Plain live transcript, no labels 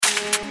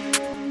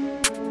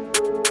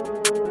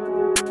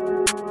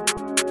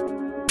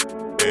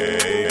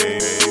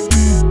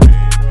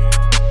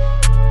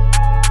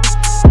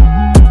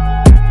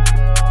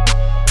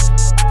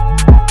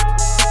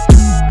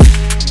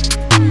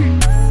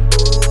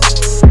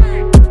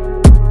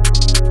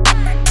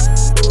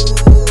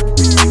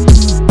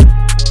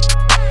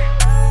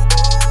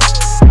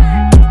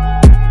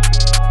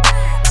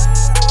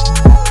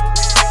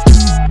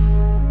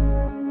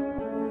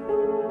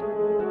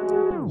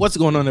What's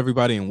going on,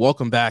 everybody, and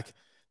welcome back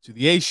to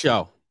the A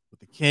Show with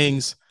the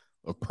Kings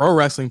of Pro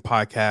Wrestling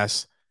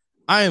Podcast.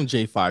 I am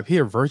J5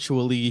 here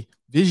virtually,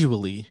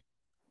 visually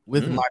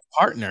with my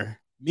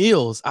partner,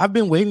 Meals. I've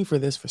been waiting for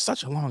this for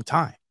such a long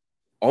time.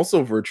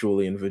 Also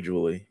virtually and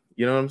visually.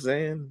 You know what I'm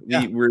saying?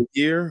 We're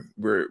here,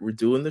 we're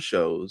doing the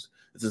shows.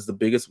 This is the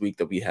biggest week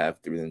that we have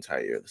through the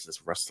entire year. This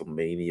is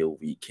Wrestlemania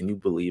week. Can you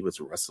believe it's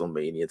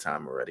Wrestlemania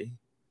time already?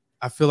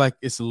 I feel like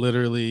it's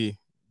literally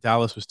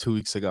Dallas was 2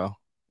 weeks ago.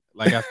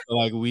 Like, I feel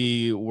like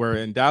we were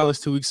in Dallas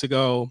 2 weeks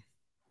ago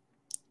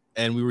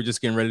and we were just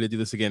getting ready to do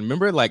this again.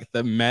 Remember, like,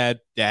 the mad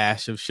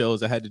dash of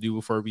shows I had to do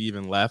before we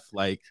even left,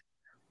 like,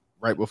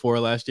 right before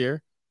last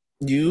year?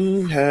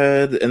 You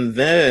had, and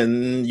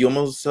then you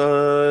almost,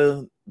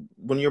 one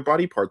of your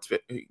body parts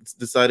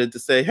decided to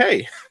say,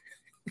 hey.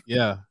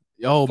 Yeah.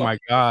 Oh, my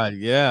God.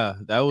 Yeah.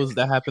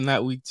 That happened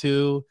that week,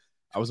 too.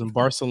 I was in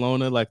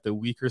Barcelona, like, the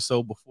week or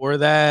so before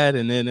that,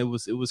 and then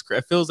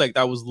it feels like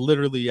that was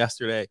literally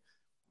yesterday.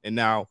 And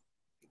now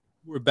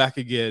we're back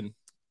again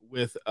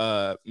with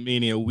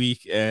Mania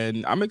week,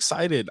 and I'm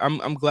excited.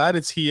 I'm glad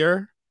it's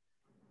here,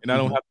 and I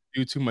don't have to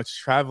do too much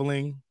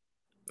traveling.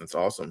 That's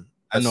awesome.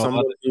 As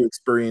someone who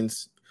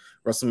experienced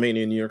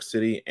WrestleMania in New York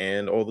City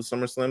and all the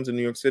SummerSlams in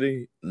New York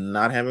City,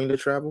 not having to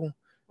travel,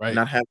 right,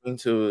 not having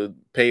to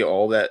pay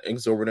all that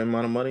exorbitant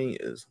amount of money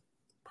is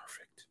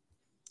perfect.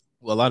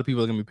 Well, a lot of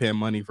people are gonna be paying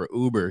money for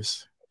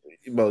Ubers.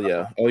 Well,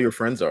 yeah, all your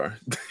friends are.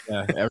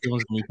 Yeah,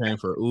 everyone's gonna be paying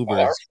for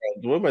Ubers.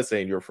 What am I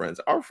saying? Your friends,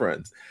 our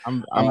friends.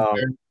 I'm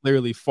very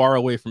clearly far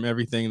away from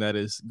everything that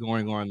is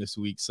going on this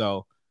week,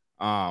 so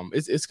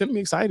it's gonna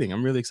be exciting.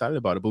 I'm really excited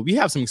about it. But we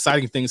have some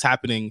exciting things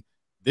happening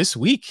this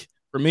week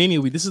for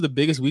Mania Week. This is the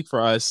biggest week for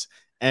us,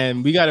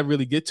 and we got to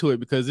really get to it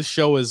because this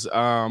show is.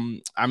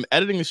 I'm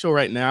editing the show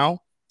right now,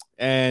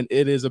 and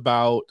it is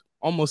about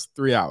almost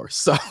 3 hours.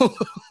 So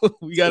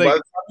we got to. By the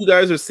time you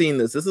guys are seeing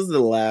this, this is the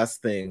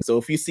last thing. So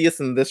if you see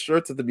us in this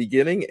shirts at the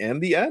beginning and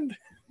the end,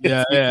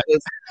 yeah.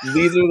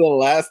 These are the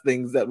last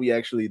things that we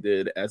actually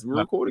did as we're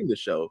recording the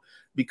show,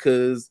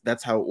 because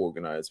that's how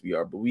organized we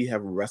are. But we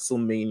have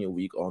WrestleMania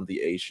week on the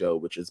A Show,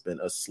 which has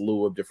been a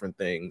slew of different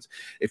things.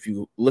 If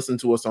you listen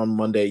to us on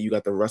Monday, you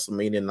got the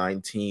WrestleMania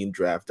 19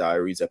 Draft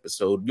Diaries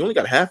episode. You only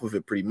got half of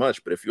it pretty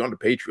much, but if you're on the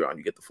Patreon,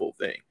 you get the full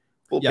thing.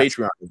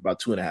 Patreon is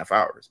about 2.5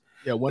 hours.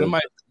 Yeah, one of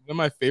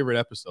my favorite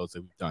episodes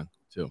that we've done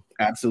too.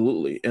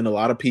 Absolutely. And a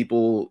lot of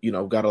people,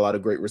 got a lot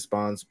of great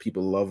response.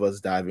 People love us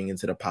diving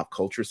into the pop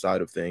culture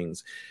side of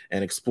things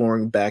and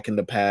exploring back in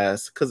the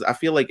past, because I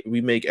feel like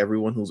we make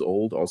everyone who's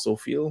old also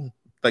feel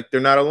like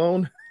they're not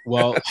alone.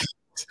 Well,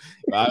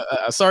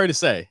 sorry to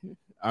say,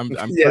 I'm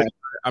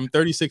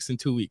 36 in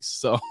 2 weeks.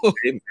 So,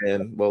 hey,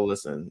 man, well,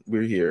 listen,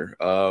 we're here,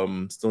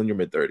 still in your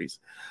mid-30s,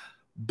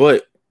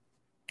 but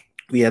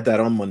we had that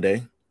on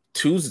Monday.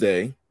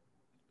 Tuesday,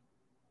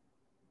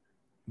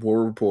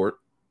 War Report,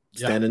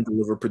 stand and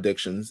deliver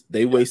predictions.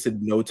 They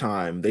wasted no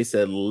time. They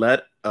said,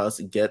 let us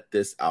get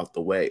this out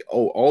the way.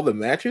 Oh, all the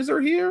matches are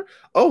here.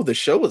 Oh, the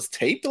show was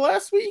taped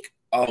last week.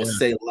 Oh,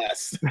 say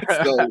less.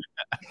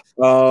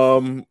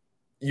 So,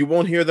 you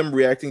won't hear them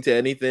reacting to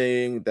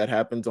anything that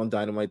happens on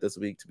Dynamite this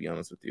week, to be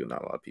honest with you.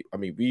 Not a lot of people. I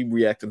mean, we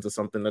reacting to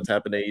something that's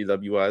happened to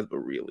AEW's, but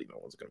really no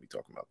one's going to be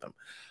talking about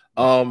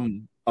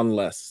them.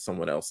 Unless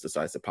someone else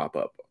decides to pop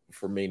up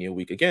for Mania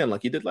week again,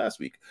 like he did last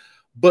week.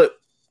 But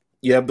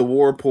you have the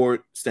War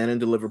Report stand and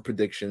deliver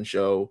prediction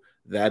show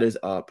that is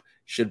up.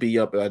 Should be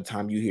up by the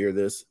time you hear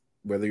this,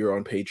 whether you're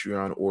on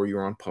Patreon or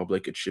you're on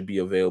public. It should be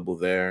available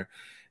there.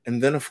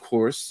 And then, of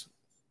course,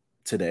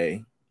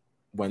 today,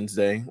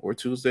 Wednesday or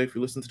Tuesday, if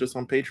you listen to this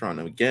on Patreon.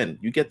 And again,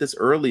 you get this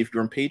early if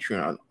you're on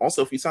Patreon.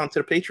 Also, if you sign up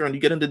to the Patreon, you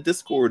get into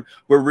Discord,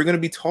 where we're going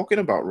to be talking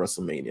about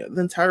WrestleMania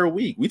the entire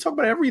week. We talk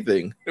about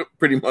everything,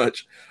 pretty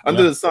much,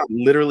 under the sun,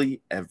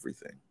 literally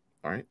everything.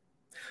 All right.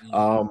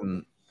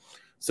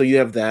 So you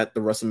have that, the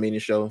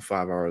WrestleMania show,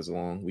 5 hours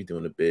long. We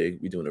doing it big.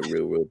 We doing it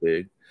real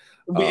big.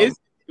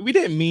 We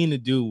didn't mean to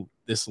do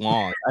this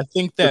long. I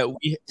think that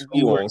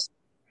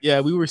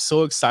we were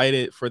so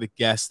excited for the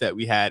guests that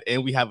we had,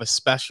 and we have a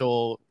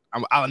special.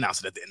 I'll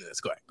announce it at the end of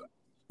this. Go ahead.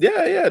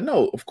 Yeah,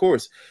 no, of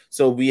course.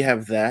 So we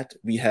have that.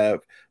 We have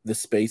the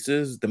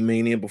Spaces, the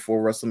Mania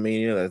before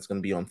WrestleMania. That's going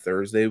to be on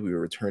Thursday. We're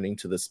returning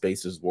to the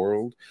Spaces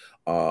world.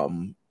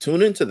 Tune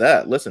into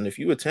that. Listen, if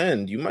you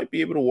attend, you might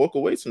be able to walk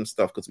away some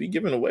stuff, because we're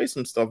giving away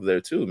some stuff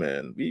there too,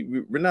 man.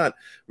 We're not.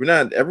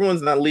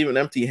 Everyone's not leaving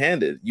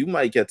empty-handed. You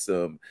might get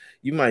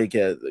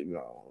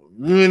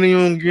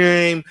video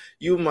game.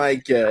 You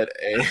might get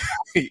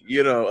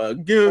a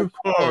gift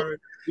card.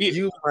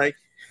 You might.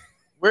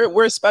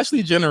 We're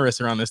especially generous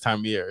around this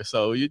time of year,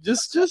 so you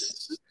just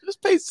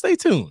stay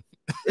tuned.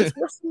 It's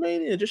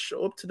WrestleMania. Just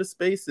show up to the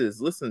Spaces.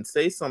 Listen,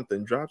 say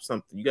something, drop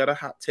something. You got a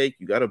hot take,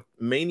 you got a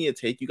Mania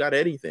take, you got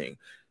anything.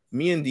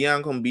 Me and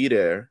Dion gonna be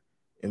there,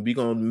 and we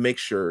gonna make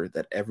sure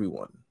that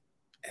everyone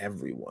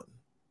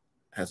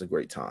has a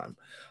great time.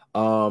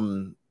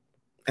 And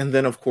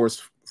then, of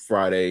course,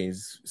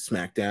 Fridays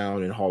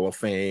SmackDown and Hall of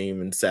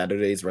Fame, and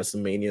Saturdays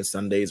WrestleMania,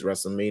 Sundays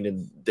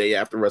WrestleMania, day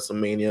after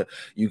WrestleMania.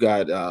 You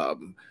got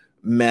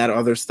mad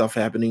other stuff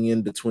happening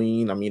in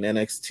between. I mean,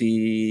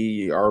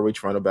 NXT, ROH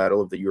Final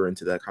Battle, if you're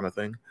into that kind of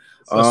thing.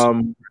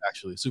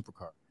 Actually,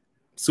 Supercard.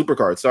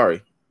 Supercard, sorry.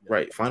 Yeah.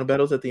 Right. Final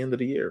Battle's at the end of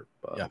the year.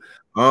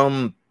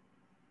 Yeah.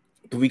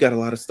 We got a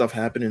lot of stuff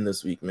happening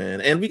this week,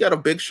 man. And we got a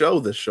big show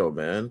this show,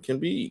 man. Can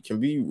we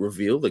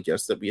reveal the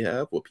guests that we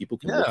have, what people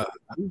can look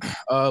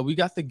for? We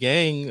got the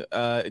gang.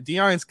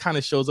 Dion's kind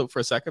of shows up for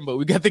a second, but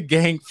we got the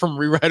gang from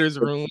Rewriter's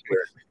Room.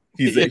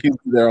 He's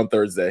there on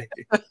Thursday.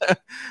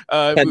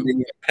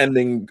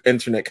 Pending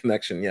internet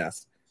connection,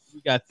 yes.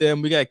 We got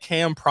them. We got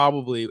Cam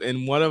Probably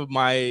in one of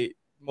my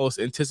most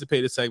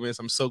anticipated segments.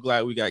 I'm so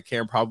glad we got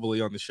Cam Probably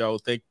on the show.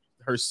 Thank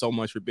her so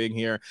much for being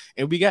here.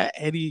 And we got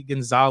Eddie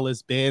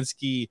Gonzalez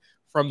Bansky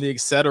from the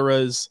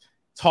Etceteras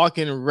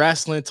talking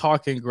wrestling,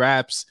 talking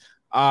graps.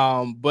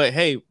 But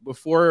hey,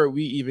 before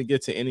we even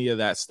get to any of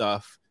that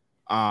stuff,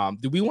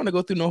 do we want to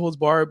go through No Holds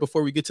Barred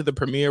before we get to the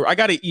premiere? I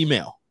got an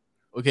email.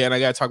 Okay, and I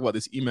got to talk about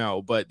this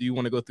email, but do you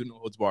want to go through No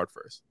Holds Barred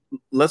first?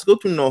 Let's go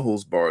through No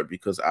Holds Barred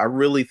because I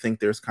really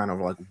think there's kind of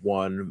like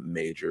one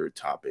major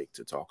topic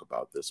to talk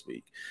about this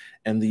week.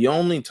 And the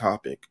only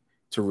topic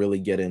to really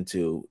get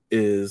into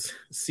is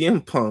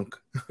CM Punk,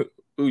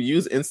 who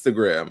used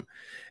Instagram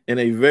in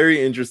a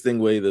very interesting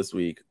way this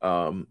week.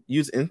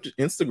 Use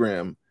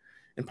Instagram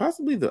and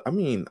possibly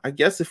I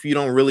guess if you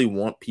don't really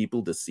want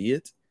people to see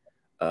it,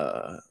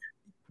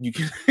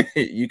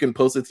 you can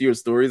post it to your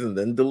stories and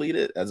then delete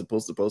it as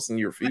opposed to posting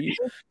your feed.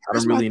 I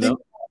don't really know.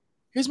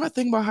 Here's my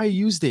thing about how he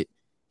used it.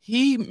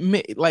 He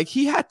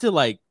had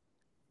to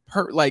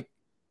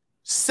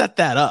set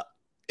that up.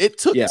 It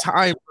took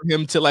time for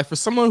him to for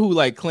someone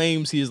who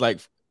claims he's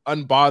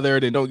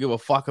unbothered and don't give a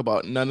fuck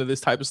about none of this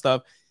type of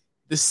stuff.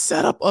 The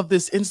setup of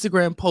this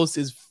Instagram post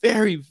is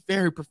very,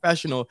 very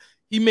professional.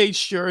 He made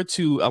sure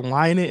to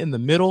align it in the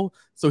middle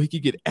so he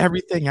could get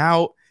everything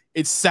out.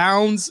 It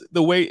sounds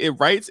the way it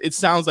writes. It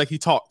sounds like he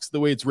talks the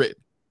way it's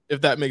written.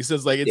 If that makes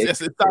sense, it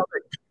sounds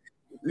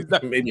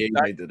like maybe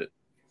he did it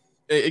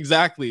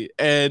exactly.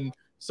 And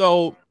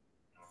so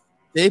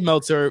Dave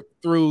Meltzer,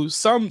 through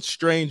some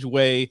strange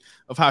way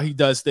of how he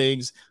does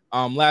things,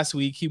 last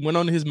week he went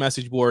on his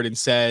message board and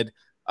said,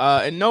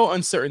 in no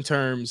uncertain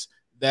terms,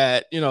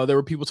 that there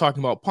were people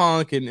talking about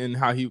Punk and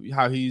how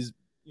he's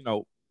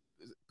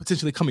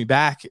potentially coming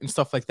back and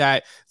stuff like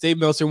that. Dave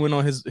Meltzer went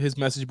on his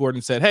message board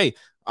and said, hey,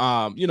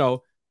 Punk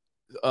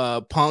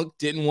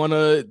didn't want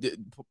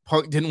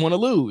to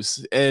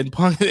lose, and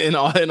Punk and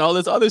all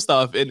this other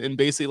stuff, and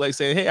basically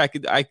saying, hey,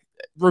 I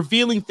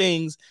revealing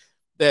things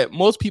that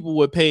most people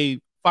would pay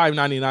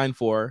 $5.99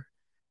 for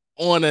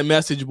on a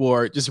message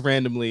board just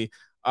randomly.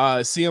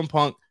 CM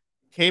Punk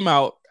came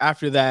out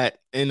after that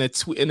in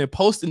a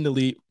post and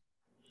delete,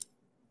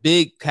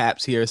 big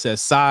caps here,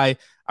 says, "Sigh,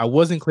 I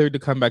wasn't cleared to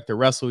come back to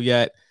wrestle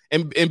yet."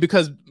 And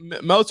because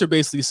Meltzer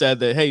basically said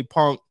that, hey,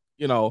 Punk,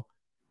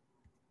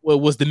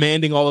 was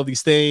demanding all of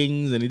these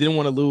things and he didn't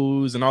want to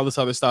lose and all this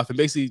other stuff, and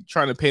basically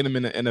trying to paint him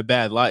in a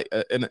bad light.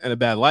 In a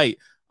bad light.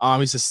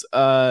 He says,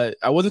 "I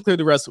wasn't cleared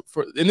to wrestle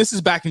for," and this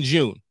is back in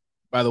June,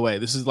 by the way.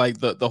 This is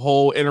the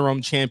whole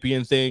interim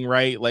champion thing,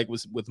 right?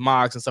 With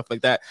Mox and stuff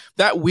like that.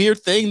 That weird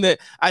thing that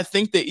I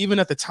think that even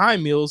at the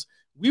time, Meals,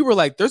 we were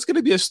like, there's going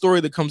to be a story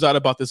that comes out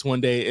about this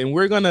one day, and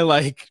we're going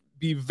to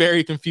be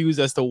very confused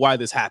as to why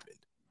this happened.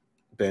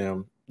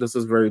 Damn, this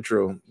is very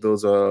true.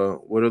 Those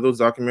what are those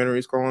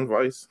documentaries called on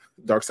Vice?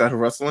 Dark Side of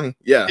Wrestling?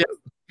 Yeah.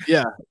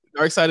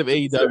 Dark Side of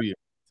AEW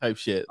type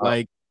shit.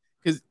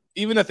 Because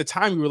even at the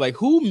time, we were like,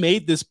 who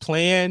made this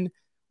plan?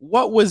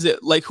 What was it?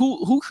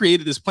 Who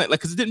created this plan?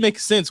 Because it didn't make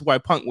sense why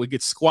Punk would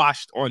get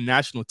squashed on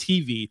national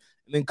TV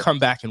and then come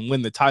back and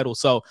win the title.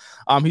 So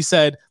he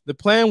said the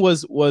plan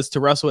was to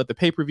wrestle at the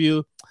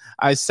pay-per-view.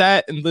 I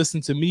sat and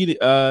listened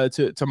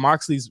to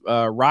Moxley's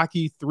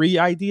Rocky 3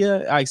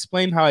 idea. I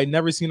explained how I'd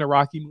never seen a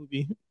Rocky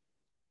movie,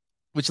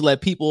 which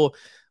led people,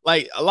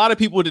 a lot of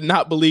people did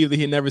not believe that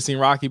he had never seen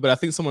Rocky, but I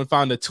think someone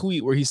found a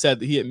tweet where he said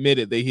that he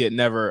admitted that he had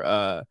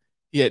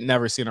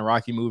never seen a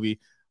Rocky movie.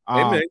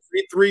 Hey man,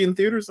 Creed 3 in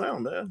theaters now,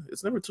 man.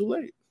 It's never too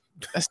late.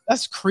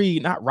 That's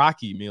Creed, not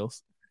Rocky,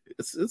 Meals.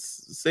 It's the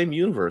same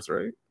universe,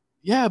 right?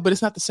 Yeah, but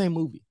it's not the same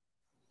movie.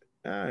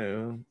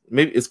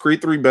 Maybe is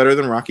Creed 3 better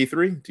than Rocky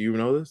 3? Do you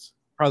know this?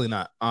 Probably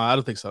not. I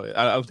don't think so.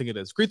 I don't think it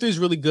is. Creed 3 is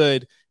really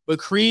good, but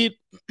Creed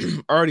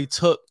already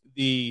took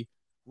the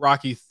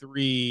Rocky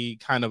 3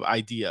 kind of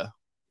idea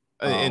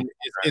and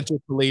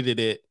interpolated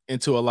it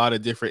into a lot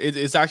of different.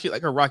 It's actually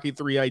like a Rocky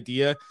 3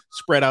 idea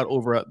spread out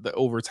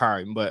over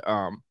time, but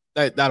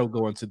that'll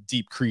go into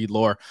deep Creed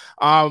lore.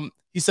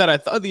 He said, I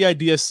thought the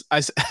idea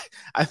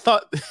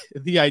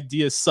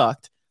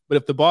sucked, but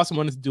if the boss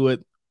wanted to do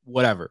it,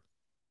 whatever.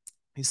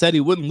 He said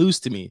he wouldn't lose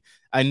to me.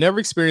 I never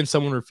experienced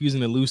someone refusing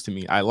to lose to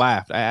me. I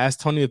laughed. I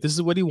asked Tony if this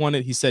is what he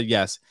wanted. He said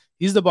yes.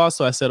 He's the boss,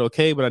 so I said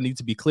okay, but I need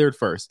to be cleared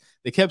first.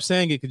 They kept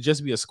saying it could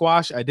just be a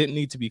squash. I didn't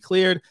need to be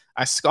cleared.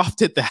 I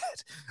scoffed at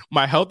that.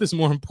 My health is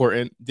more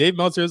important. Dave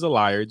Meltzer is a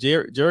liar.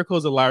 Jericho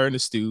is a liar and a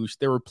stooge.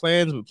 There were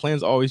plans, but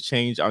plans always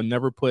change. I'll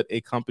never put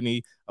a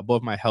company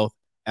above my health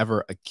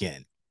ever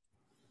again.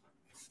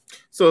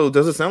 So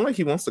does it sound like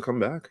he wants to come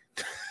back?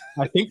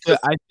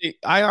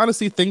 I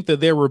honestly think that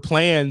there were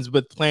plans,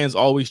 but plans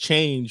always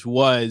change.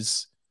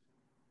 Was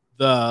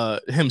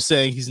him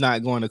saying he's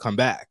not going to come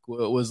back?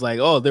 It was like,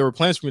 oh, there were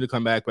plans for me to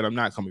come back, but I'm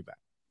not coming back.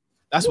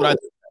 That's what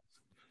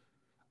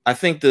I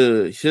think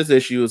his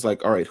issue is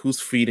like, all right, who's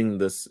feeding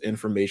this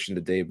information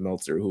to Dave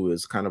Meltzer, who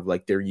is kind of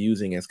like they're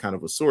using as kind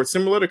of a source,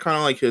 similar to kind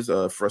of like his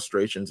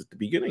frustrations at the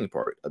beginning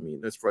part. I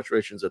mean, his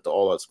frustrations at the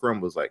All Out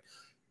Scrum was like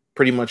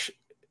pretty much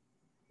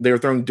they were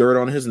throwing dirt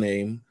on his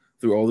name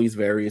through all these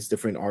various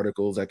different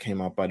articles that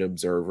came out by the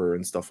Observer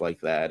and stuff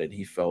like that, and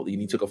he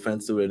took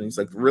offense to it, and he's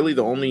like, really,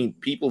 the only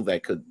people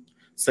that could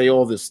say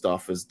all this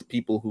stuff is the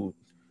people who,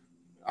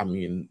 I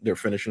mean, their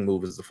finishing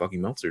move is the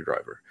fucking Meltzer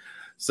driver.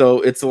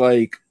 So it's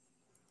like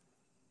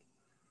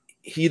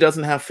he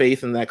doesn't have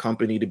faith in that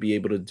company to be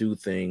able to do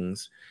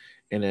things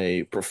in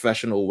a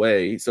professional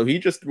way. So he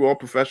just threw all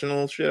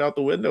professional shit out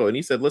the window. And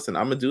he said, listen,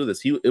 I'm going to do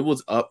this. It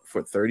was up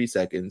for 30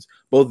 seconds.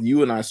 Both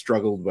you and I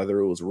struggled whether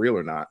it was real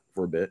or not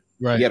for a bit.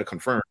 Right. We had to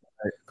confirm,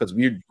 because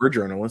we're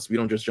journalists. We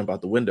don't just jump out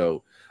the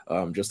window,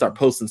 just start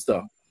posting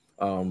stuff.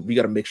 We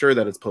got to make sure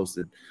that it's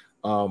posted.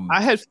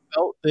 I had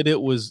felt that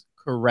it was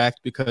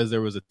correct because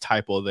there was a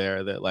typo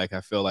there that, like,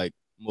 I feel like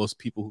most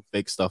people who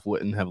fake stuff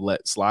wouldn't have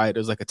let slide.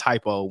 There's like a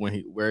typo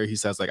where he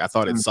says, like, I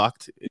thought it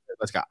sucked.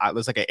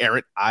 There's like an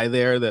errant I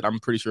there that I'm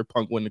pretty sure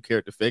Punk wouldn't have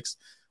cared to fix.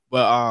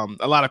 But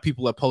a lot of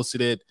people have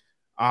posted it.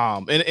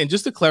 And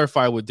just to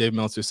clarify what Dave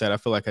Meltzer said, I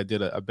feel like I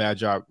did a bad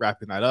job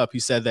wrapping that up. He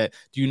said that,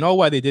 do you know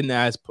why they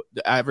didn't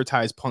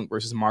advertise Punk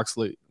versus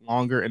Moxley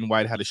longer and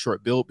why it had a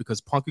short build? Because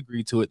Punk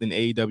agreed to it. Then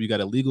AEW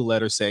got a legal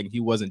letter saying he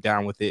wasn't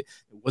down with it.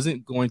 It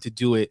wasn't going to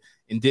do it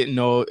and didn't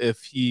know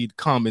if he'd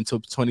come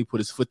until Tony put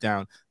his foot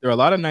down. There are a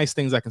lot of nice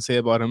things I can say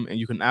about him, and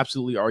you can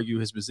absolutely argue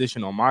his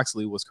position on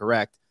Moxley was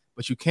correct,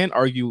 but you can't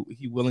argue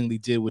he willingly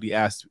did what he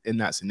asked in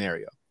that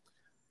scenario.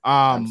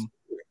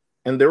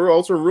 And there were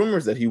also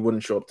rumors that he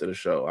wouldn't show up to the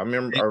show. I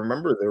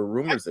remember there were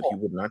rumors that he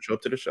would not show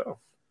up to the show.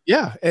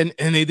 Yeah, and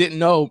they didn't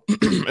know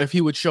if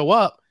he would show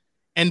up.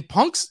 And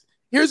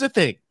here's the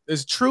thing.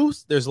 There's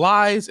truth, there's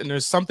lies, and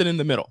there's something in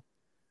the middle.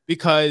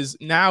 Because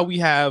now we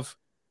have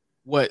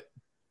what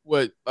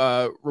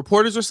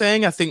reporters are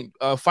saying. I think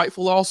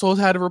Fightful also has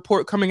had a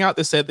report coming out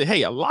that said that,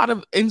 hey, a lot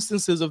of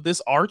instances of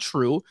this are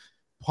true.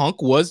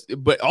 Punk was,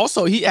 but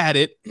also he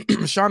added,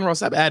 Sean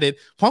Ross Sapp added,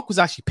 Punk was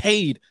actually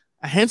paid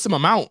a handsome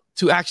amount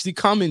to actually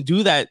come and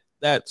do that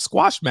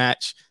squash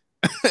match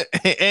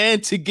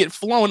and to get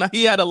flown.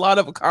 He had a lot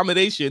of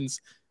accommodations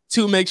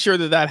to make sure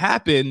that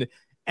happened.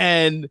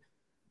 And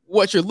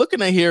what you're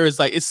looking at here is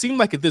like, it seemed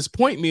like at this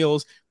point,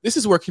 Meals, this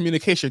is where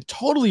communication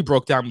totally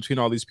broke down between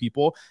all these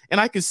people. And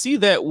I can see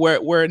that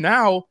where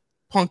now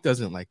Punk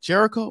doesn't like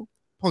Jericho,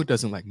 Punk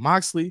doesn't like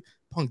Moxley,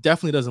 Punk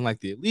definitely doesn't like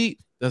the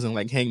Elite, doesn't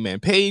like Hangman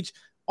Page,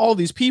 all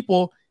these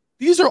people.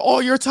 These are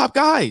all your top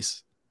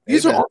guys.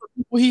 These are all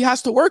the people he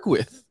has to work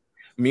with.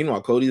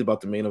 Meanwhile, Cody's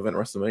about to main event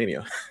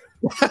WrestleMania.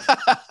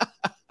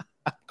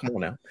 Come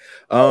on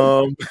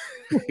now.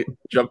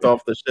 Jumped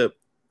off the ship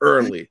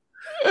early.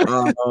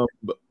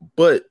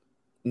 But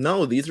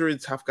no, these are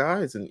tough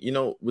guys. And, you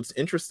know, what's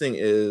interesting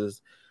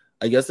is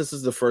I guess this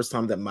is the first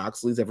time that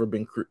Moxley's ever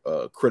been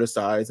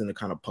criticized in a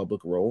kind of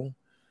public role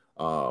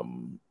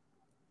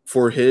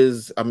for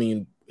his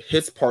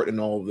part in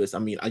all of this. I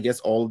mean, I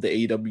guess all of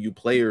the AEW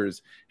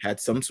players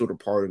had some sort of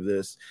part of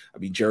this. I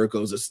mean,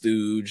 Jericho's a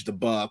stooge, the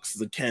Bucks,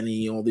 the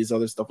Kenny, all these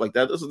other stuff like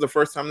that. This is the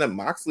first time that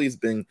Moxley's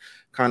been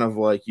kind of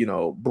like, you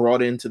know,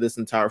 brought into this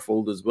entire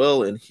fold as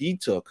well. And he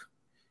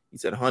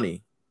said,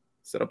 honey,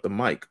 set up the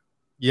mic.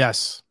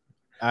 Yes.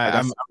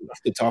 I'm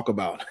to talk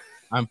about.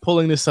 I'm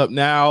pulling this up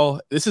now.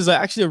 This is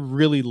actually a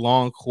really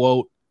long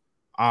quote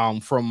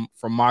from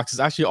Mox. It's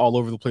actually all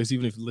over the place,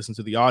 even if you listen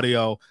to the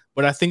audio.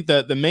 But I think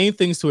that the main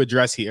things to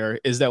address here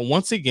is that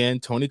once again,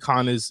 Tony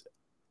Khan is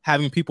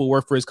having people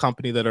work for his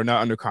company that are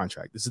not under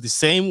contract. This is the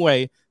same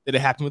way that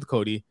it happened with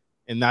Cody,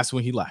 and that's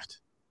when he left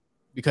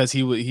because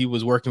he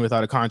was working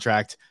without a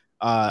contract,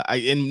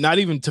 and not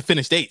even to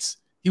finish dates.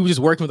 He was just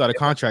working without a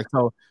contract.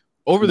 So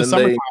over the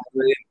summer.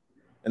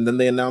 And then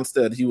they announced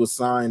that he was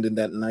signed in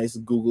that nice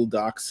Google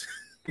Docs,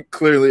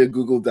 clearly a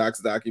Google Docs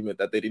document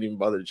that they didn't even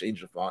bother to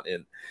change the font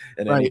in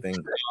and anything.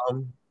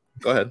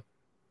 Go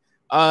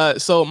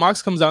ahead. So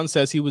Mox comes out and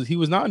says he was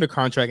not under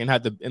contract and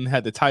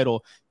had the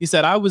title. He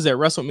said, I was at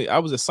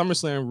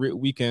SummerSlam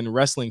weekend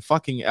wrestling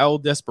fucking El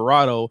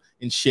Desperado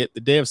and shit. The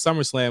day of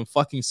SummerSlam,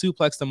 fucking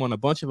suplexed him on a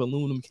bunch of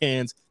aluminum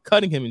cans,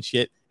 cutting him and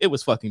shit. It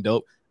was fucking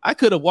dope. I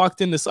could have walked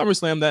into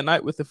SummerSlam that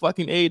night with the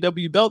fucking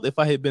AEW belt if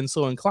I had been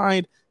so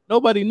inclined.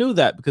 Nobody knew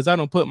that because I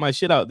don't put my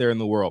shit out there in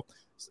the world.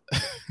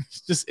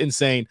 It's just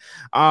insane.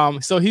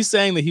 So he's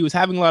saying that he was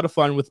having a lot of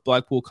fun with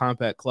Blackpool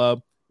Combat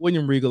Club,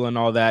 William Regal and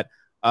all that.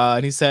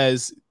 And he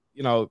says,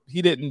 you know,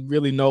 he didn't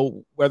really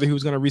know whether he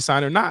was going to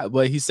resign or not.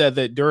 But he said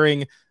that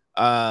during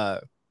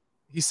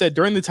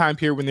the time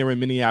period when they were in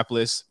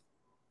Minneapolis,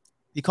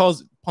 he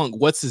calls Punk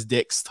what's his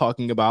dicks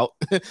talking about.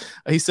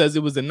 He says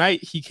it was the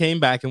night he came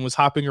back and was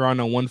hopping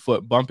around on one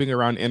foot, bumping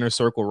around Inner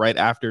Circle right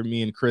after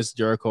me and Chris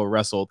Jericho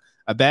wrestled.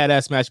 A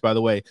badass match, by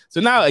the way.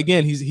 So now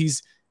again,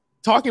 he's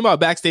talking about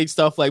backstage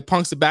stuff, like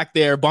Punk's back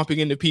there bumping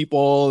into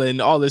people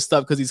and all this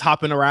stuff because he's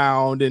hopping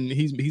around and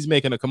he's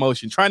making a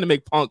commotion, trying to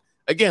make Punk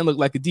again look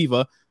like a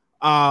diva.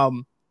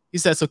 He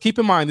said, so keep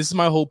in mind, this is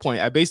my whole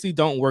point. I basically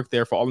don't work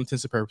there for all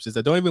intents and purposes.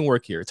 I don't even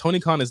work here. Tony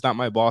Khan is not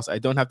my boss. I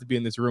don't have to be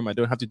in this room. I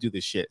don't have to do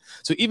this shit.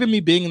 So even me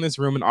being in this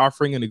room and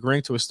offering and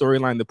agreeing to a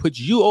storyline that puts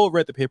you over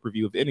at the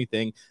pay-per-view, if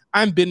anything,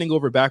 I'm bending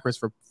over backwards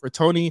for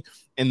Tony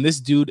and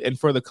this dude and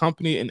for the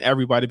company and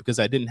everybody because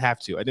I didn't have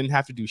to. I didn't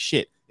have to do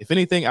shit. If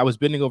anything, I was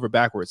bending over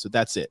backwards. So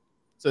that's it.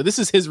 So this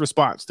is his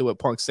response to what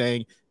Punk's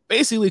saying,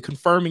 basically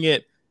confirming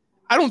it.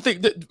 I don't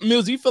think that,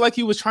 Mills, do you feel like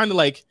he was trying to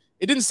like,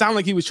 it didn't sound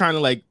like he was trying to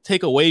like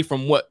take away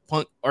from what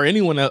Punk or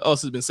anyone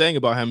else has been saying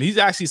about him. He's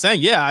actually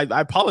saying, yeah,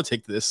 I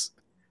politic this.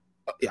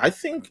 I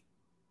think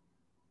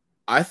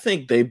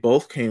they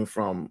both came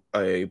from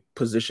a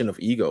position of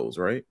egos,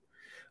 right?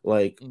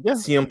 Like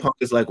CM Punk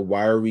is like,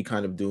 why are we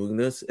kind of doing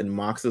this? And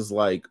Mox is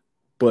like,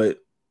 but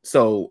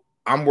so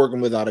I'm working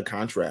without a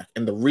contract.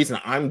 And the reason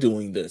I'm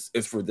doing this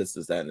is for this,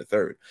 that, and the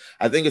third.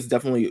 I think it's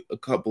definitely a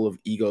couple of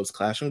egos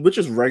clashing, which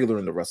is regular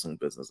in the wrestling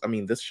business. I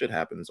mean, this shit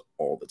happens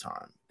all the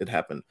time. It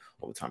happened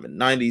all the time in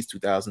 90s,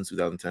 2000s,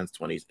 2010s,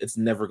 20s. It's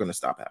never going to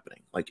stop happening.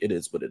 Like, it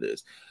is what it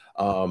is.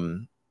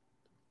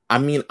 I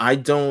mean,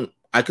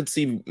 I could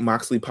see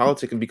Moxley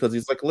politicking because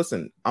he's like,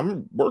 listen,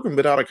 I'm working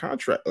without a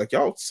contract. Like,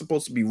 y'all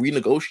supposed to be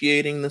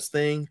renegotiating this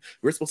thing.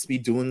 We're supposed to be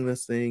doing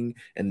this thing.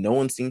 And no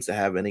one seems to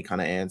have any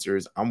kind of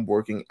answers. I'm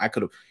working.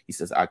 He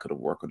says, I could have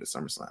worked with the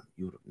SummerSlam.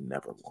 You would have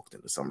never walked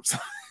into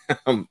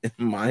SummerSlam, in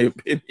my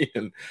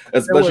opinion.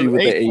 Especially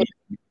with the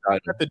AEW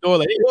at the door,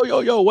 like,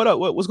 yo, what up?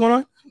 What's going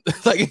on?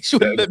 Like, he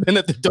shouldn't have been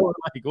at the door.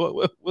 Like,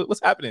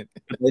 what's happening?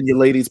 And your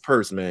lady's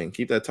purse, man.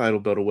 Keep that title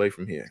belt away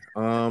from here.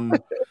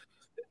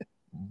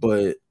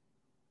 But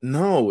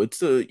no,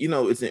 it's an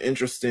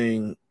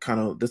interesting kind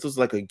of, this was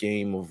like a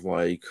game of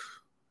like,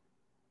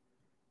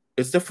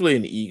 it's definitely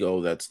an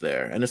ego that's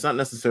there, and it's not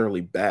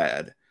necessarily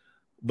bad,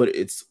 but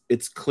it's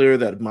clear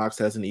that Mox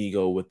has an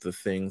ego with the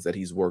things that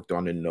he's worked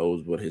on and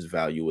knows what his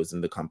value is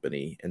in the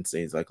company, and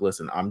saying like,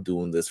 listen, I'm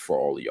doing this for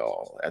all of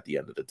y'all at the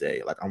end of the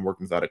day. Like, I'm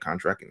working without a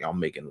contract and y'all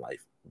making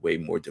life way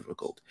more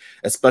difficult,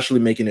 especially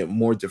making it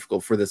more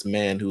difficult for this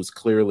man who's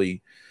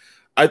clearly,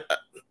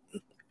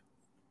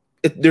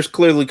 there's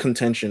clearly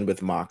contention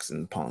with Mox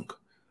and Punk.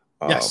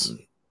 Yes.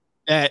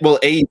 Well,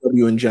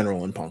 AEW in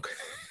general and Punk.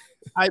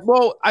 I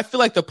feel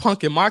like the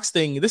Punk and Mox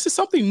thing, this is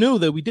something new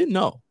that we didn't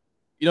know.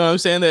 You know what I'm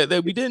saying?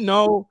 That we didn't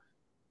know.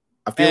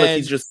 I feel like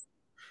he's just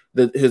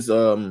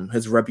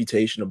his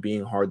reputation of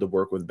being hard to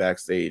work with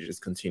backstage has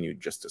continued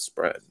just to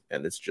spread,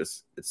 and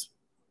it's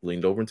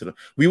leaned over into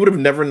we would have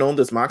never known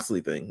this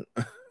Moxley thing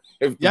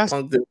if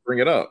Punk didn't bring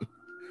it up,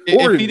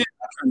 or if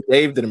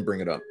Dave didn't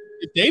bring it up.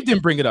 If Dave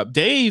didn't bring it up,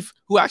 Dave,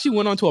 who actually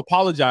went on to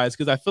apologize,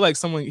 because I feel like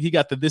he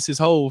got the "this is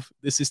Hove,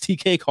 this is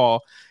TK"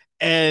 call,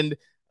 and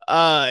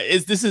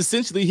this is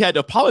essentially, he had to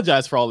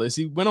apologize for all this.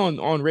 He went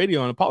on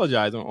radio and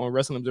apologized on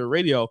Wrestling Observer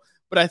Radio.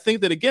 But I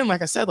think that, again,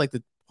 like I said, like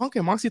the Punk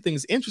and Moxley thing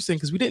is interesting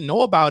because we didn't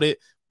know about it,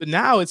 but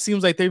now it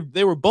seems like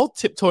they were both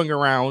tiptoeing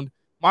around,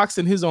 Mox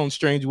in his own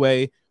strange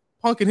way,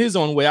 Punk in his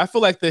own way. I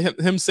feel like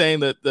him saying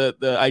that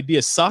the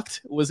idea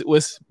sucked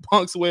was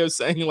Punk's way of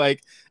saying,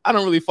 like, I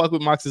don't really fuck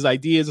with Mox's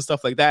ideas and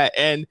stuff like that.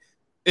 And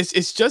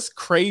it's just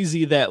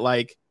crazy that,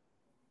 like,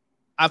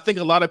 I think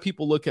a lot of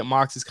people look at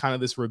Mox as kind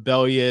of this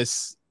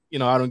rebellious,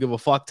 I don't give a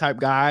fuck type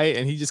guy.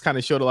 And he just kind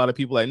of showed a lot of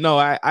people like, no,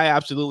 I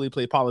absolutely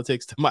play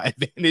politics to my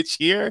advantage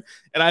here.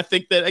 And I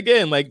think that,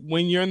 again, like,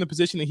 when you're in the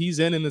position that he's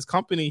in this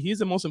company, he's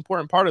the most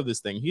important part of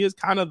this thing. He is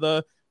kind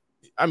of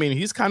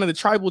he's kind of the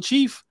tribal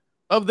chief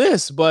of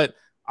this. But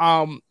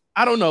I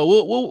don't know.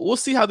 We'll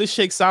see how this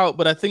shakes out.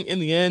 But I think in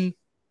the end,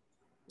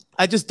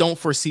 I just don't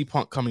foresee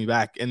Punk coming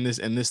back in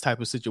this type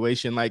of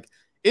situation. Like,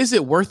 is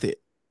it worth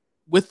it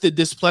with the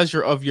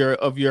displeasure of your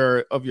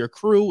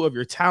crew, of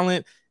your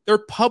talent? They're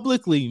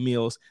publicly,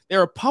 Meals. They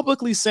are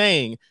publicly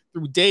saying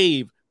through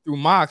Dave, through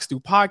Mox,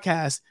 through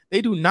podcasts,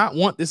 they do not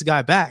want this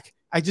guy back.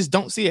 I just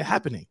don't see it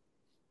happening.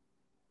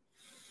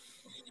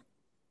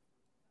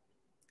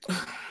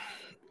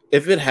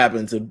 If it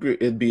happens, it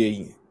would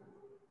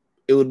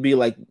be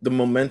like the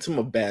momentum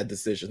of bad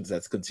decisions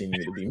that's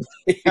continuing to be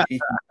made.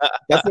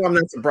 That's why I'm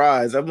not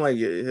surprised. I'm like,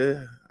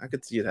 yeah, I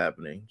could see it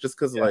happening, just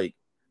because like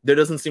there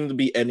doesn't seem to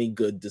be any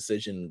good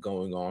decision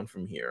going on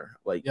from here.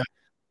 Like,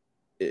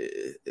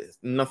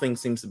 nothing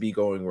seems to be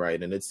going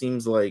right, and it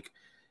seems like,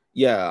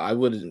 I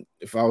would,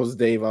 if I was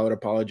Dave, I would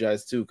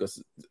apologize too,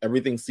 because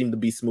everything seemed to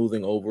be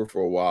smoothing over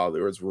for a while.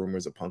 There was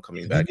rumors of Punk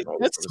coming back and all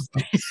this sort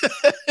of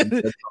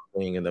stuff.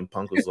 And then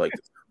Punk was like,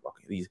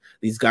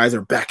 these guys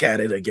are back at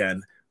it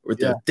again with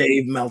the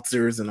Dave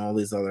Meltzers and all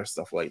these other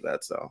stuff like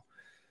that. So,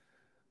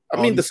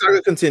 I mean, the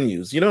saga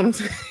continues. You know what I'm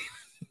saying?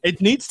 It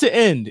needs to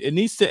end. It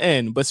needs to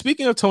end. But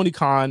speaking of Tony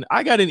Khan,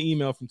 I got an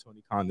email from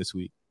Tony Khan this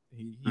week.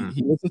 He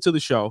listened to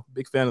the show.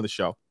 Big fan of the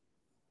show.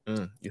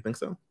 You think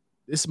so?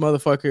 This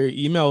motherfucker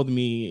emailed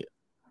me.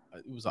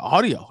 It was an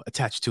audio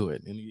attached to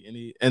it,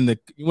 you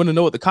want to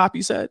know what the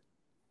copy said?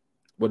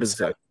 What does it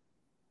say?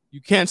 You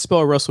can't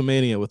spell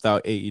WrestleMania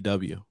without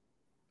AEW.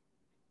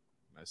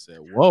 I said,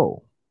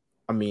 whoa.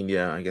 I mean,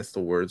 yeah, I guess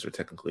the words are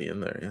technically in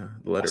there. Yeah,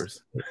 the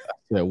letters. I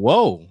said,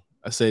 whoa.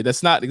 I said,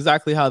 that's not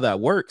exactly how that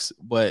works,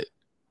 but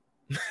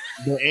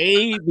the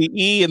A, the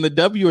E, and the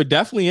W are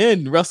definitely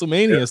in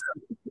WrestleMania. Yeah.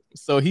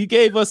 So he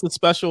gave us a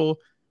special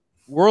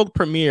world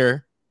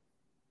premiere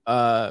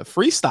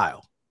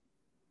freestyle.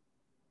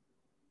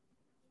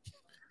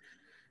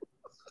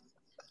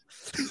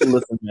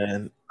 Listen,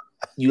 man,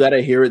 you got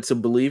to hear it to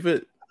believe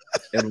it.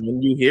 And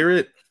when you hear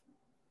it,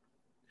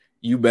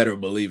 you better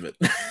believe it.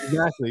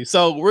 Exactly.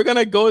 So we're going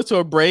to go to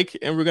a break,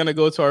 and we're going to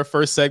go to our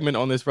first segment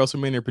on this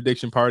WrestleMania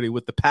prediction party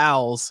with the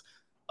pals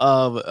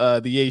of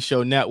the A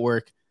Show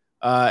Network.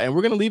 And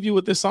we're going to leave you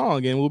with this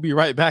song, and we'll be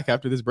right back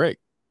after this break.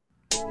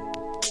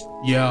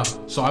 Yeah,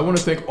 so I want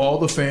to thank all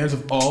the fans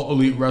of All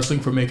Elite Wrestling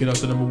for making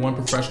us the #1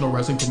 professional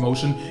wrestling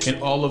promotion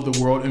in all of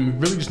the world,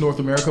 and really just North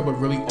America, but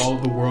really all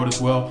of the world as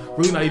well.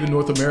 Really not even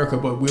North America,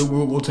 but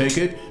we'll take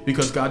it,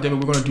 because goddamn it,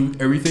 we're going to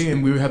do everything,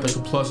 and we have like a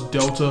plus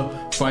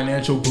delta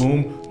financial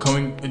boom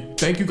coming. And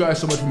thank you guys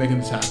so much for making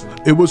this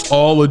happen. It was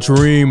all a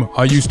dream.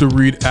 I used to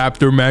read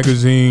After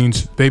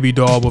magazines, baby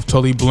doll with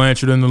Tully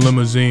Blanchard in the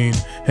limousine,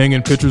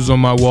 hanging pictures on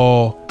my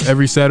wall.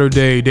 Every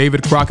Saturday,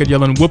 David Crockett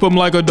yelling, "Whip him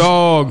like a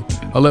dog."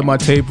 I let my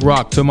tape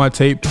rock till my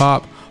tape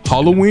pop.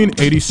 Halloween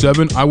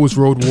 '87, I was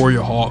Road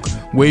Warrior Hawk.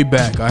 Way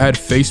back, I had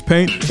face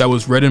paint that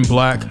was red and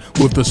black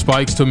with the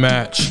spikes to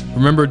match.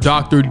 Remember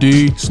Dr.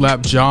 D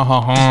slapped John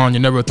Hahan? You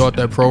never thought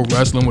that pro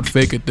wrestling would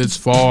fake it this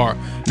far.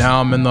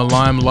 Now I'm in the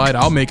limelight,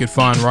 I'll make it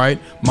fine, right?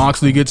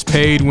 Moxley gets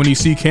paid when he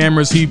see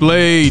cameras, he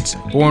blades.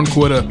 Born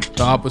quitter,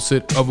 the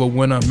opposite of a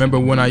winner. Remember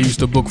when I used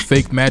to book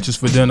fake matches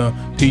for dinner?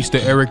 Peace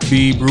to Eric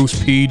B,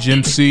 Bruce P,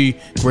 Jim C,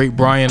 Great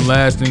Brian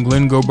Last, and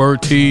Glenn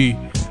Gilbert T.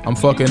 I'm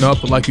fucking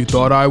up like you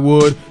thought I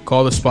would.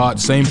 Call the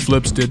spot, same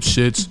flips,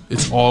 dipshits.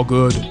 It's all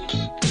good.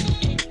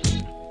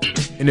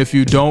 And if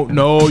you don't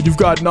know, you've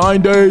got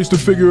 9 days to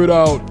figure it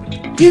out.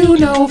 You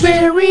know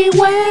very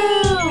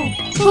well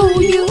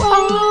who you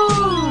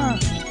are.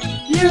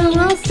 You're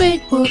a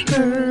fake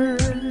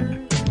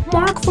booker.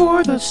 Mark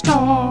for the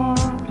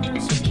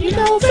stars. You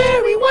know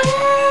very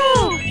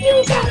well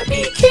you gotta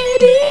be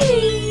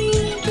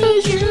kidding,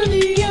 'cause you're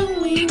the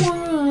only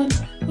one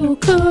who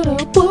could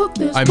have booked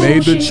this I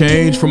made the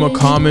change from a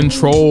common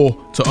troll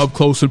to up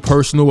close and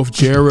personal with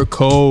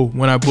Jericho.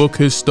 When I book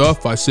his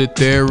stuff, I sit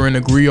there and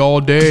agree all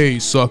day.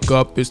 Suck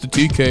up, it's the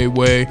TK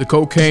way. The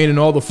cocaine and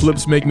all the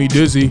flips make me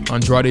dizzy.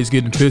 Andrade's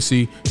getting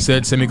pissy.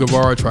 Said Sammy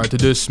Guevara tried to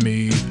diss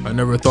me. I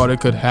never thought it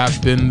could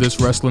happen, this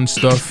wrestling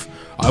stuff.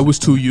 I was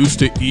too used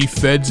to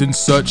E-feds and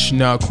such.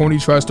 Now Corny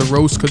tries to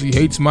roast cause he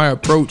hates my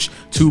approach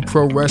to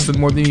pro wrestling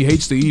more than he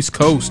hates the East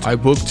Coast. I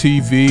book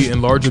TV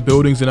in larger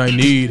buildings than I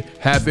need.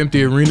 Half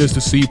empty arenas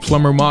to see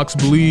Plumber Mox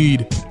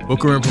bleed.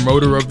 Booker and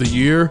promoter of the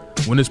year.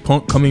 When is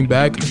Punk coming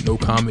back? No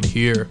comment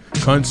here.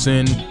 Cunts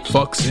in,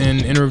 fucks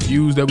in,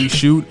 interviews that we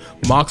shoot.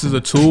 Mox is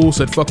a tool,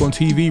 said fuck on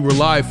TV,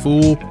 rely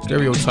fool.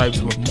 Stereotypes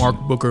of Mark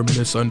Booker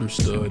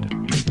misunderstood.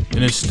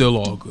 And it's still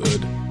all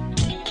good.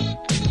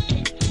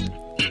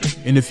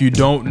 And if you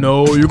don't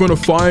know, you're gonna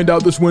find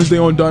out this Wednesday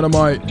on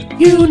Dynamite.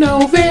 You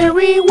know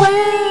very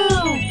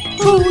well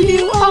who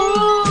you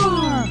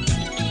are.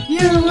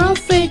 You're a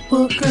fake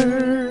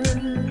booker.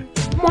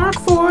 Mark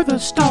for the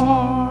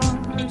stars.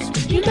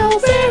 You know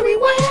very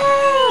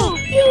well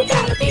you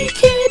gotta be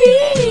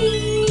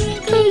kidding,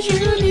 'cause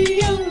you're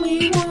the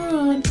only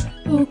one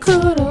who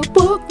could have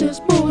booked this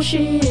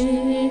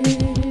bullshit.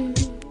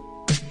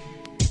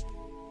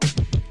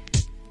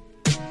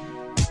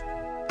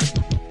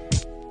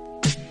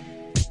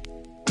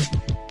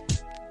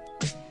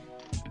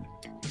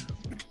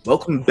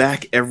 Welcome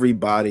back,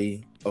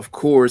 everybody. Of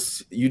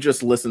course, you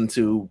just listened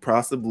to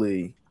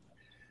possibly...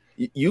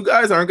 You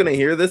guys aren't going to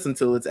hear this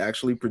until it's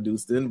actually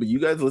produced in, but you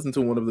guys listened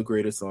to one of the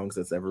greatest songs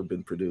that's ever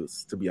been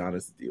produced, to be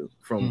honest with you.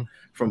 From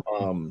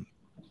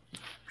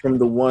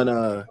the one,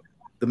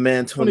 the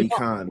man Tony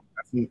Khan.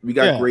 We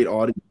got great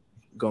audio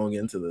going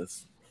into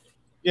this.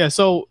 Yeah,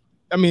 so,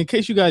 I mean, in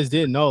case you guys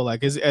didn't know,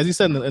 like, as he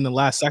said in the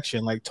last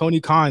section, like,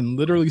 Tony Khan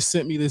literally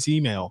sent me this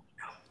email.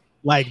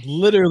 Like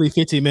literally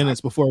 15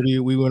 minutes before we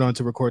went on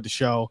to record the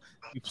show.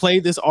 We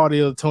played this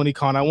audio of Tony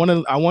Khan. I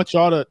want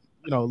y'all to,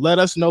 let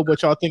us know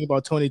what y'all think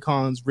about Tony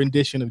Khan's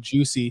rendition of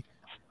Juicy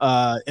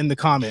in the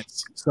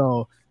comments.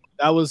 So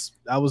that was,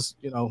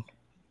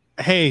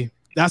 hey,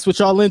 that's what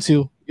y'all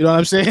into. You know what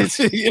I'm saying?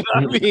 You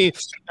know what I mean?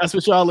 That's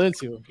what y'all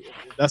into.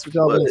 That's what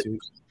y'all into.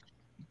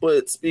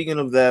 But speaking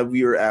of that,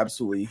 we are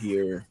absolutely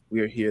here. We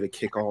are here to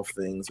kick off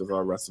things with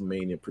our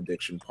WrestleMania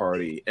prediction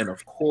party. And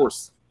of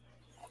course,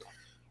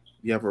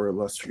 we have our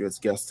illustrious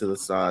guest to the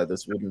side.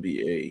 This wouldn't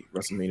be a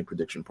WrestleMania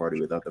prediction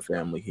party without the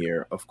family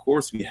here. Of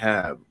course, we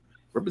have,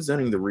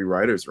 representing the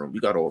Rewriters Room, we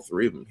got all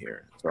three of them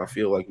here. So I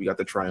feel like we got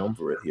the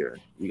triumvirate here.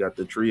 We got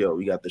the trio.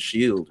 We got the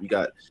Shield. We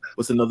got,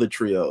 what's another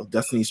trio?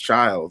 Destiny's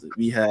Child.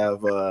 We have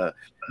SWV.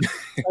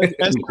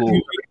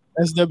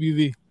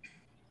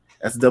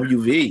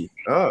 SWV.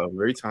 Oh,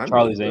 very timely.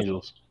 Charlie's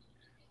Angels.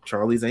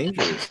 Charlie's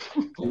Angels.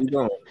 Where we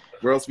going?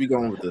 Where else we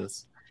going with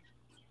this?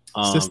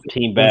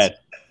 Team Bad.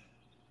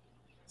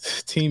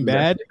 Team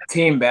Bad.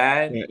 Team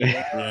Bad.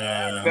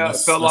 Yeah,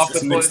 Fell off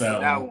the mix foot for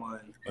that one.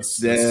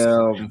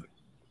 Damn.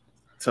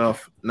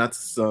 Tough. Not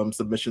some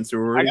submission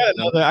sorority.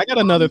 I got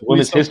another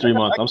Women's threesome. History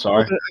Month. I'm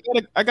sorry.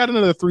 I got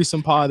another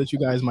threesome pod that you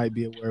guys might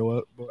be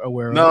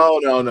aware of. No.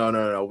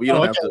 We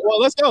don't have to. Well,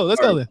 let's go.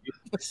 Let's go then.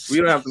 We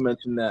don't have to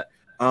mention that.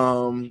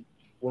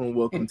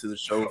 Welcome to the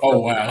show. Oh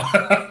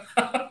wow.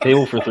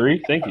 Table for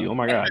 3. Thank you. Oh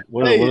my God.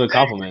 What a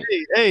compliment.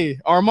 Hey,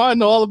 Armand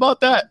know all about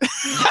that.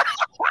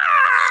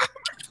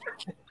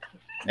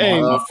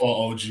 Hey,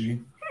 for OG.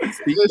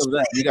 Speaking of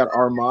that, you got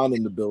Armand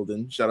in the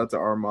building. Shout out to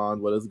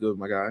Armand. What is good,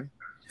 my guy?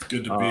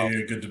 Good to be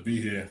here. Good to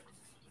be here.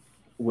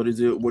 What is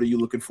it? What are you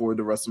looking forward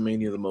to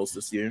WrestleMania the most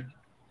this year?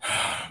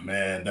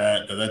 Man,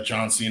 that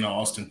John Cena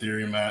Austin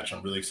Theory match.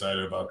 I'm really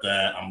excited about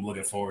that. I'm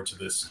looking forward to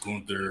this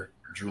Gunther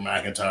Drew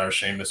McIntyre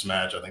Sheamus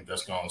match. I think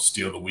that's going to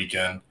steal the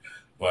weekend.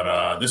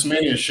 But this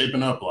Mania is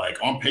shaping up like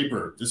on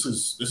paper. This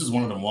is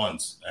one of them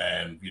ones,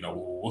 and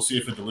we'll see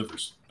if it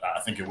delivers. I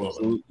think it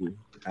will.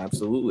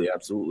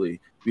 Absolutely.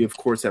 We of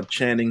course have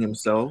Channing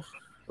himself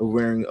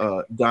wearing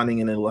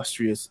donning an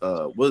illustrious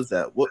what is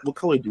that? What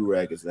color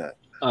do-rag is that?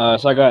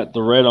 So I got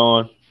the red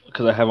on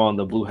because I have on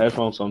the blue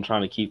headphones, so I'm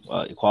trying to keep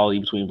equality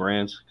between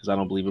brands because I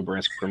don't believe in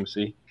brand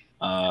supremacy.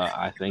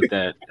 I think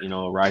that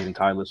a rising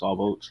tide lifts all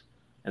boats,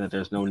 and that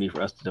there's no need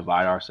for us to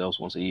divide ourselves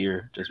once a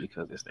year just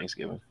because it's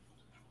Thanksgiving.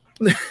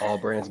 All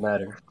brands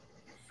matter.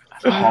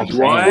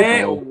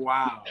 What?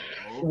 Wow.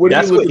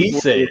 That's what he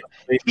said.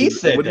 He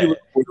said what that. do you look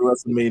for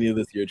WrestleMania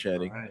this year,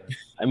 Channing?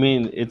 I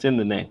mean, it's in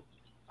the name.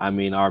 I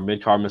mean, our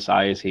mid-card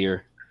Messiah is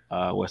here.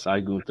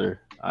 Westside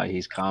Gunther.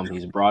 He's come.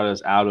 He's brought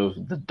us out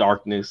of the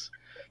darkness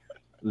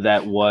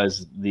that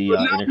was the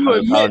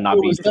Intercontinental not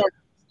being.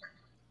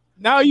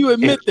 Now you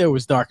admit there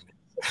was darkness.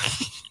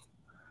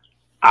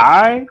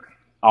 I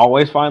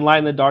always find light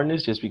in the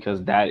darkness just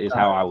because that is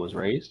how I was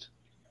raised.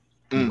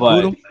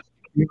 But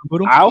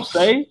I'll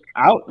say,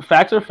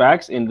 facts are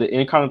facts. In the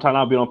Intercontinental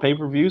not being on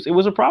pay-per-views, it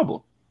was a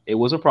problem.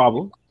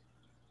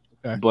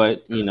 Okay.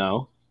 But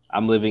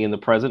I'm living in the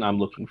present. I'm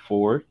looking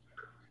forward,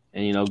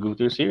 and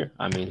Gunther's here.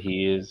 I mean,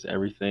 he is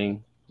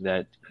everything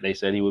that they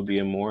said he would be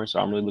and more. So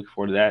I'm really looking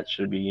forward to that.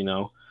 Should be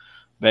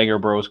Banger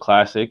Bros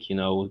classic.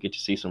 We'll get to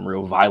see some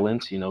real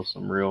violence.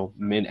 Some real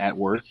men at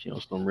work.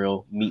 Some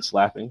real meat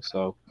slapping.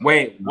 So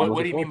wait,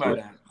 what do you mean by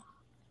that?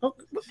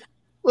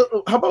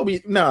 Well, how about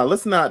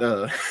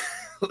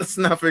let's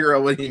not figure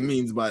out what he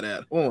means by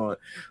that. Hold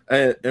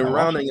on. And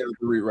rounding out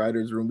the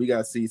Writers Room, we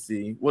got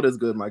CC. What is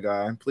good, my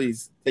guy?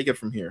 Please take it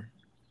from here.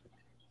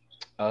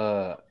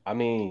 I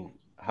mean,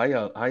 how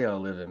y'all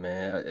living,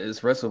 man?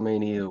 It's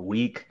WrestleMania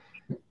week.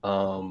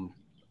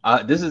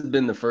 This has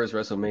been the first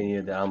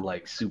WrestleMania that I'm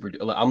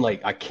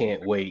like I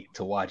can't wait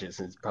to watch it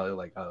since probably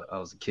like I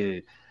was a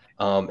kid.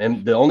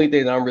 And the only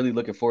thing that I'm really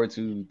looking forward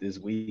to this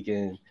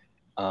weekend,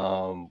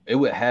 it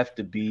would have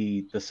to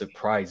be the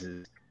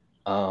surprises.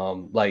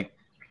 Like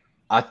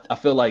I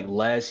feel like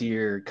last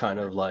year kind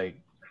of like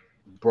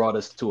brought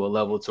us to a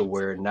level to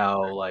where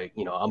now like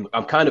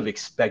I'm kind of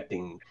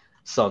expecting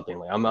something.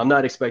 Like I'm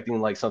not expecting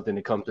like something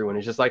to come through and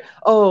it's just like,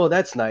 oh,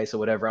 that's nice or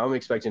whatever. I'm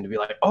expecting to be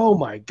like, oh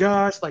my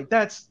gosh, like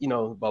that's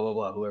blah blah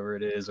blah, whoever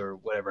it is or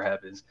whatever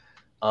happens.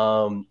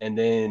 And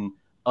then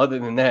other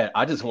than that,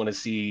 I just want to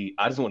see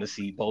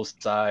both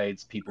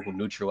sides, people who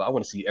neutral. I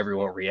want to see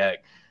everyone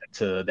react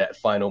to that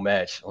final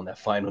match on that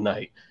final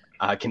night.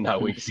 I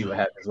cannot wait to see what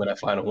happens when that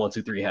final 1,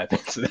 2, 3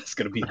 happens. So that's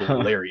gonna be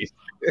hilarious.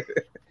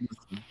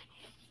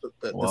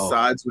 The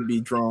sides will be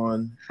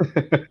drawn,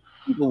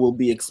 people will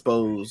be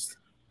exposed,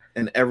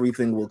 and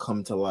everything will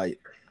come to light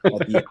at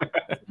the end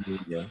of the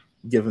media,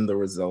 given the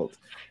result.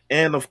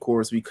 And of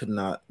course, we could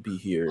not be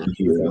here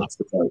without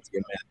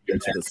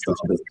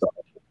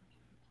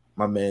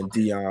my man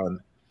Dion.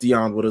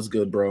 Dion, what is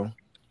good, bro?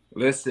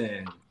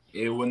 Listen,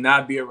 it will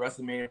not be a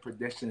WrestleMania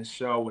prediction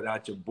show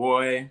without your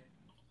boy.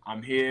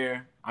 I'm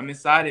here. I'm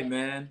excited,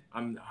 man.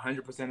 I'm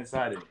 100%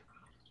 excited.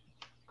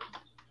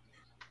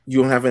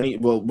 You don't have any?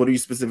 Well, what are you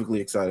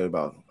specifically excited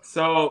about?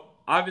 So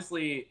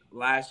obviously,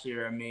 last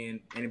year, I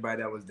mean,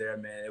 anybody that was there,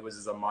 man, it was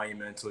just a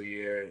monumental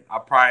year. I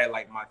probably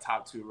like my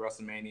top 2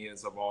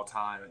 WrestleManias of all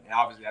time, and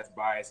obviously that's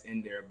biased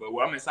in there. But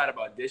what I'm excited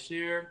about this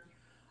year,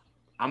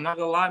 I'm not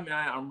gonna lie,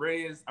 man, I'm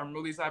really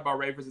excited about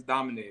Rey versus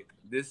Dominic.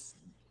 This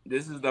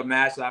is the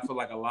match that I feel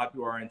like a lot of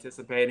people are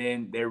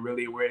anticipating. They're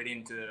really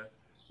waiting to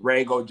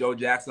Ray go Joe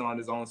Jackson on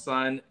his own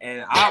son,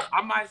 and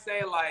I might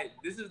say like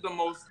this is the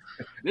most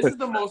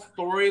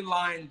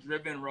storyline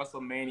driven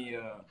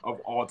WrestleMania of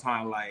all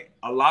time. Like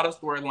a lot of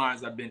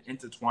storylines have been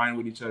intertwined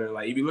with each other.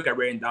 Like if you look at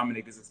Ray and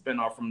Dominic, it's a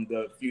spinoff from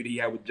the feud he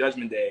had with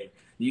Judgment Day.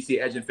 You see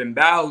Edge and Finn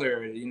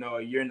Balor, a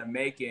year in the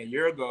making. A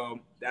year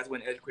ago, that's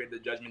when Edge created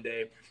the Judgment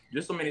Day.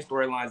 Just so many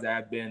storylines that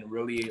have been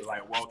really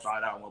like well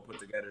thought out and well put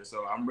together.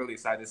 So I'm really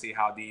excited to see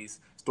how these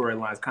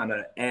storylines kind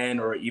of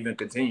end or even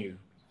continue.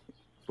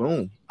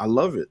 Boom. I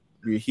love it.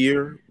 We're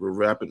here. We're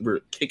rapping.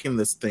 We're kicking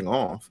this thing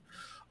off.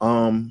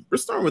 We're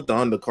starting with the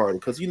undercard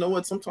because you know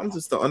what? Sometimes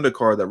it's the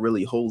undercard that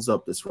really holds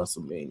up this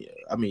WrestleMania.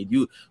 I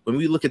mean, when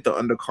we look at the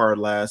undercard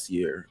last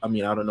year, I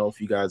mean, I don't know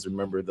if you guys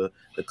remember the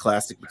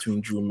classic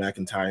between Drew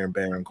McIntyre and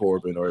Baron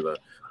Corbin, or the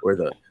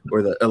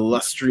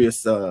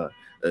illustrious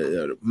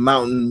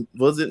Mountain,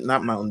 was it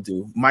not Mountain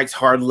Dew? Mike's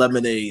Hard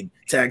Lemonade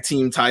tag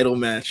team title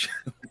match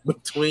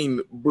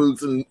between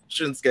Boots and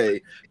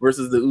Shinsuke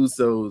versus the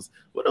Usos.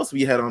 What else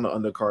we had on the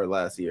undercard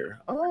last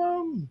year?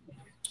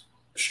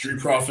 Street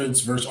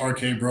Profits versus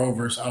RK Bro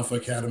versus Alpha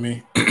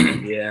Academy.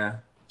 Yeah.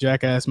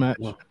 Jackass match.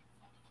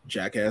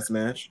 Jackass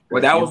match.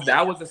 Well,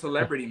 that was a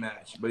celebrity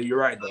match, but you're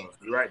right though.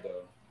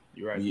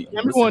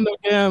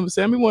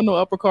 Sammy won no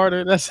upper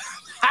Carter. That's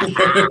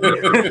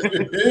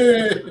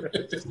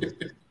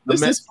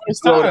this is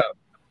first time.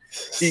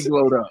 He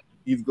glowed up.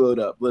 He's glowed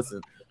up.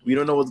 Listen, we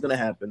don't know what's gonna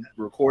happen.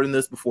 We're recording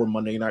this before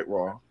Monday Night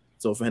Raw.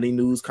 So if any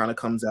news kind of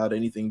comes out,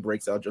 anything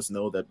breaks out, just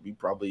know that we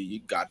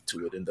probably got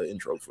to it in the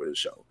intro for the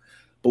show.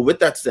 But with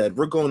that said,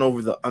 we're going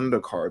over the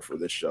undercard for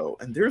this show,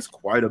 and there's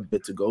quite a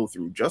bit to go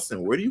through.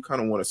 Justin, where do you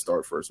kind of want to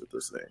start first with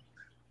this thing?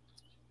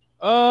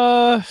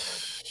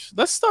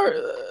 Let's start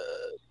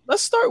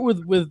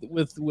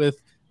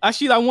with.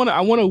 Actually, I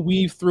want to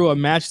weave through a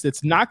match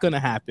that's not going to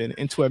happen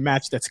into a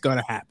match that's going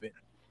to happen,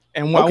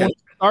 and I want to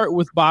start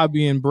with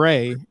Bobby and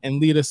Bray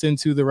and lead us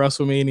into the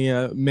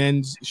WrestleMania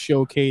men's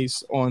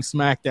showcase on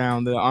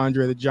SmackDown, the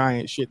Andre the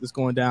Giant shit that's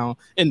going down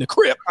in the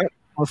crypt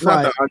on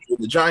Friday. Not the Andre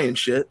the Giant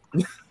shit.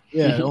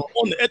 Yeah,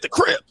 at the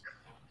crib.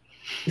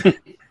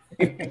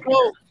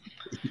 Well,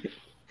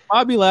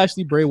 Bobby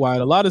Lashley, Bray Wyatt.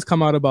 A lot has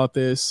come out about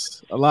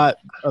this. A lot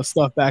of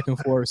stuff back and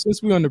forth.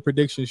 Since we're on the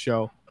prediction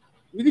show,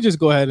 we could just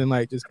go ahead and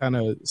just kind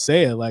of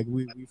say it.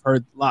 We've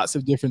heard lots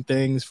of different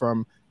things,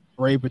 from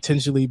Bray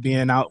potentially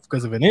being out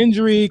because of an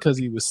injury, because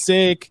he was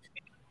sick,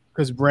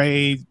 because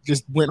Bray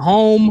just went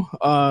home.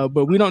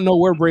 But we don't know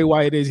where Bray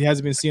Wyatt is. He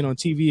hasn't been seen on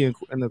TV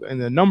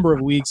in a number of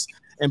weeks.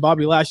 And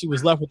Bobby Lashley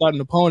was left without an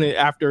opponent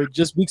after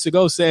just weeks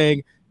ago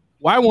saying,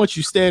 "Why won't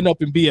you stand up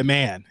and be a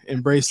man?"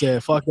 And Bray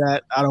said, "Fuck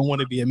that. I don't want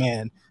to be a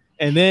man."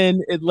 And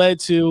then it led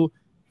to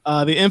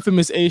the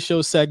infamous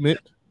A-Show segment.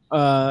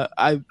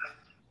 Somebody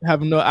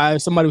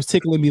was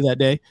tickling me that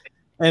day.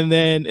 And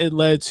then it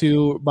led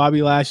to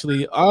Bobby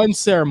Lashley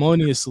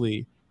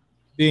unceremoniously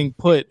being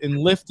put and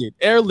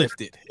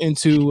airlifted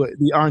into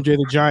the Andre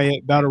the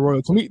Giant Battle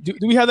Royal. Can we do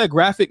we have that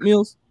graphic,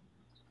 Meals?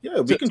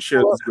 Yeah, we can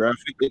share this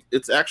graphic.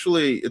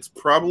 It's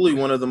probably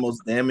one of the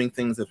most damning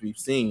things that we've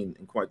seen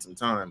in quite some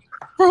time.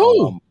 For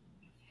who?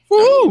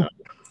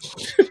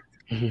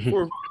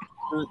 For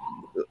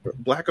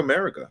Black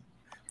America.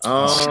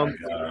 All right,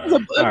 we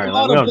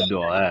don't have to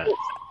do all that.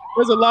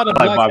 There's a lot of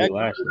like Bobby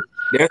Lashley.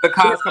 There's the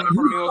cops coming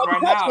from Mills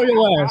right now.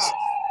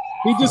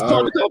 He just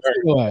called the cops for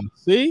your ass.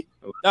 See?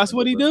 That's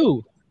what he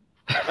do.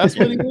 That's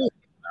what he do.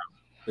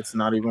 It's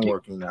not even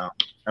working now.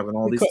 Having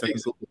all these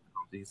technical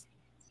difficulties.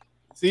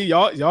 See,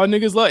 y'all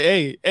niggas like,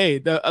 hey,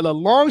 the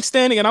long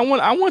standing, and I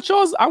want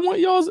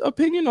y'all's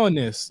opinion on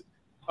this.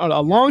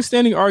 A long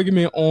standing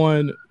argument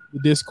on the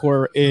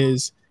Discord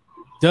is,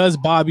 does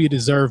Bobby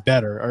deserve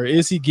better, or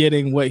is he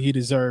getting what he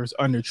deserves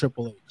under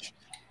Triple H?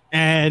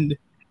 And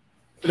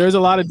there's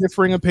a lot of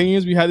differing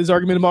opinions. We had this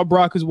argument about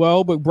Brock as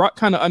well, but Brock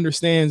kind of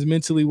understands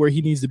mentally where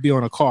he needs to be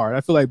on a card.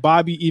 I feel like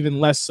Bobby even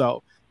less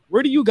so.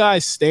 Where do you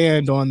guys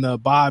stand on the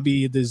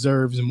Bobby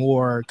deserves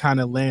more kind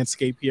of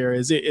landscape here?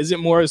 Is it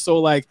more so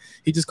like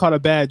he just caught a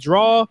bad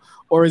draw,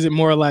 or is it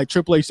more like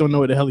Triple H don't know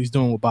what the hell he's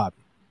doing with Bobby?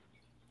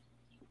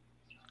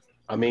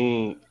 I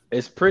mean,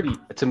 it's pretty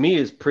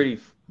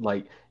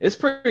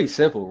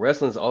simple.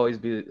 Wrestling's always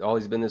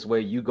been this way.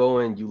 You go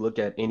and you look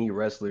at any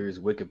wrestler's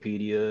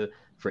Wikipedia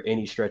for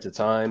any stretch of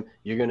time,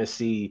 you're gonna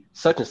see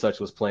such and such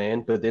was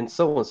planned, but then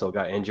so and so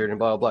got injured and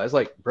blah blah blah. It's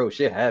like, bro,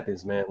 shit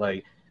happens, man.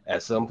 Like,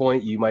 at some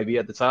point you might be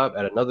at the top,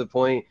 at another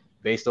point,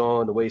 based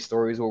on the way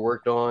stories were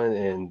worked on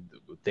and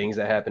things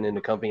that happen in the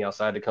company,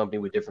 outside the company,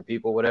 with different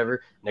people,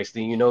 whatever. Next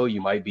thing you know,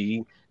 you might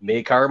be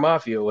mid-card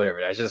mafia or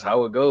whatever. That's just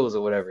how it goes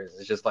or whatever.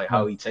 It's just like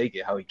how he take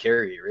it, how he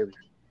carry it, really.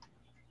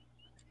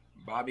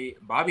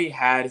 Bobby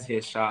had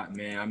his shot,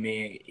 man. I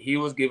mean, he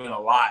was given a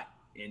lot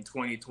in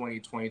 2020,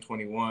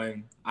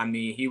 2021. I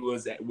mean, he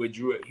was with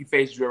Drew. He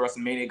faced Drew at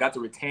WrestleMania, got to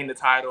retain the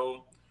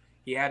title.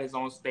 He had his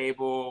own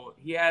stable.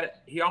 He had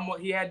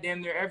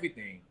damn near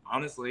everything,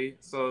 honestly.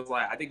 So it's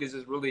like, I think it's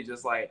just really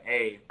just like,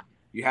 hey,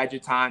 you had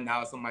your time.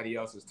 Now it's somebody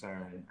else's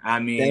turn. I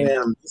mean,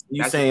 damn,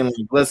 you saying, like,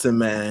 listen,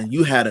 man,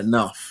 you had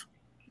enough.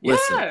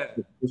 Listen, yeah.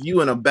 If you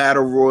in a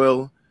battle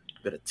royal, you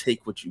better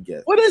take what you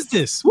get. What is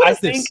this? I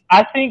think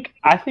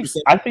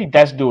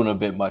that's doing a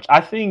bit much. I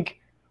think,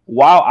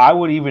 while I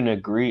would even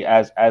agree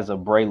as a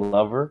Bray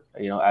lover,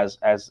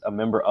 as a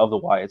member of the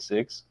Wyatt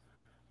Six,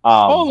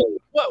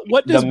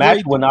 what does the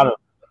match would not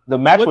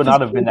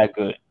have been that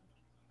good.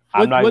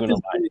 I'm not even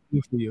gonna lie.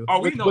 Do for you? Oh,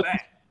 we know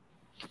that.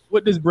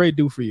 What does Bray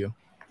do for you?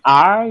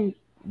 I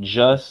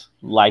just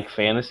like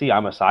fantasy.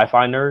 I'm a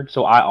sci-fi nerd,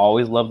 so I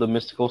always love the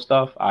mystical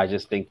stuff. I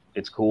just think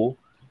it's cool,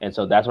 and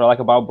so that's what I like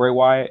about Bray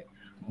Wyatt.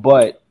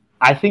 But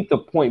I think the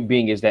point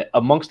being is that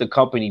amongst the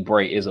company,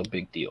 Bray is a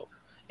big deal.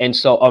 And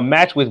so a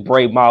match with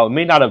Bray Wyatt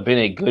may not have been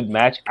a good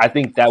match. I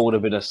think that would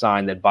have been a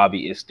sign that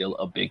Bobby is still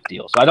a big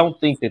deal. So I don't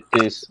think that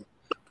this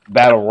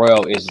Battle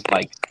Royal is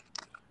like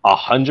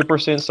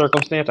 100%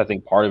 circumstance. I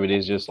think part of it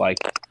is just like,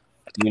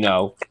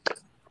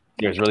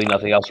 there's really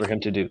nothing else for him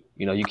to do.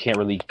 You can't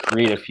really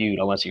create a feud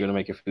unless you're going to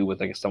make a feud with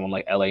like someone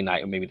like LA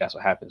Knight, or maybe that's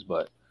what happens.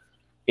 But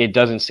it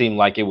doesn't seem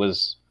like it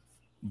was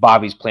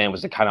Bobby's plan was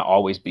to kind of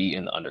always be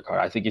in the undercard.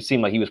 I think it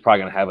seemed like he was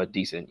probably going to have a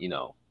decent,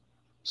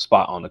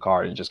 spot on the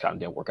card, and just kind of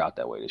didn't work out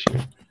that way this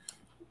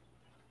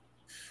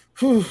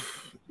year.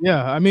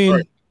 Yeah, I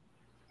mean,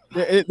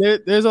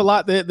 there's a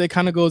lot that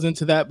kind of goes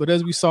into that, but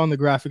as we saw in the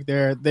graphic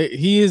there,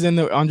 he is in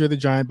the Andre the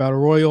Giant Battle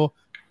Royal.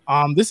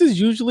 This is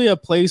usually a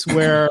place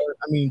where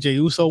Jey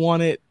Uso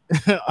won it.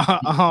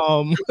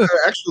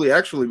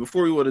 Actually,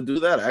 before we want to do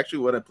that, I actually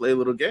want to play a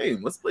little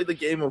game. Let's play the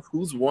game of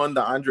who's won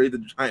the Andre the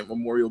Giant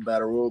Memorial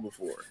Battle Royal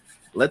before.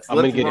 I'm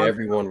gonna get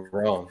everyone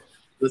wrong.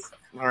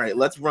 All right,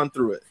 let's run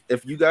through it.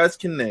 If you guys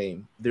can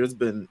name, there's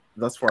been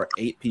thus far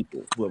 8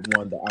 people who have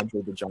won the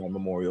Andre the Giant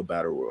Memorial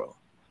Battle Royal.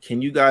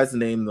 Can you guys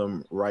name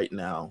them right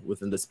now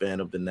within the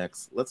span of the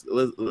next? Let's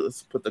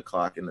put the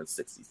clock in at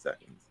 60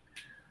 seconds.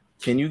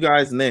 Can you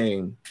guys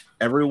name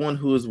everyone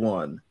who has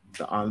won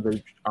the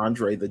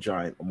Andre the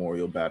Giant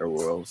Memorial Battle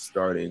Royal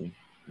starting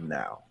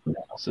now?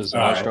 So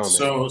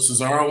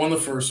Cesaro won the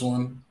first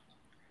one.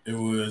 It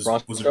was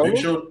it Big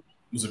Show?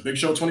 Was it Big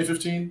Show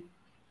 2015?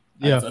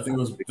 Yeah, I think it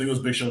was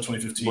Big Show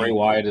 2015. Bray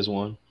Wyatt is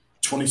one.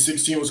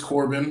 2016 was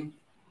Corbin.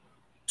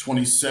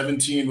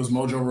 2017 was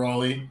Mojo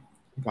Rawley.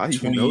 Why do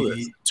you know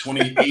this?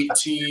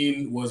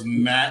 2018 was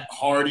Matt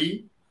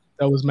Hardy.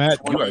 That was Matt.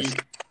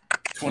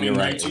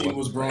 2019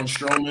 was Braun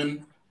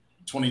Strowman.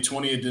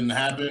 2020 it didn't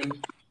happen.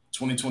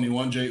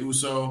 2021 Jey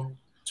Uso.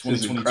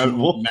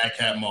 2022 Matt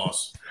Cat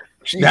Moss.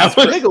 That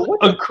was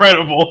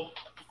incredible.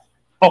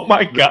 Oh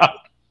my god!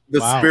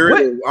 The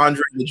spirit of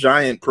Andre the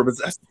Giant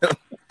possessed him.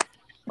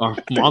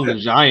 Andre the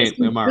Giant,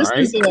 am I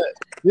right?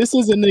 This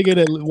is a nigga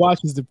that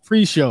watches the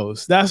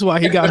pre-shows. That's why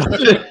he got.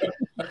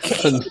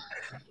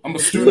 I'm a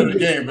student of the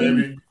game,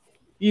 baby.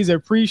 He's a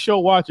pre-show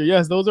watcher.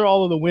 Yes, those are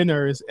all of the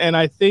winners, and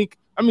I think.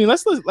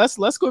 Let's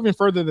go even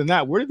further than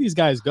that. Where did these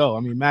guys go?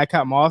 Matt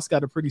Cat Moss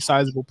got a pretty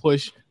sizable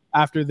push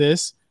after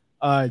this.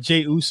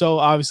 Jey Uso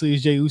obviously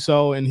is Jey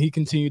Uso, and he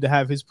continued to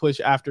have his push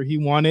after he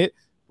won it.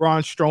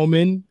 Braun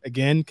Strowman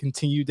again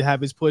continued to have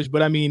his push,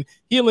 but he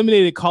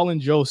eliminated Colin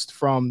Jost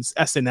from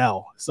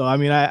SNL. So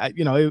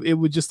it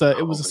was just a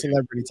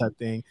celebrity type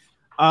thing.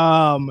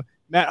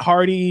 Matt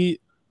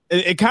Hardy.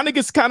 It kind of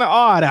gets kind of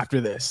odd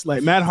after this.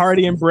 Like Matt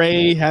Hardy and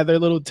Bray had their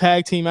little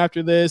tag team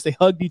after this. They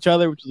hugged each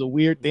other, which is a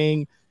weird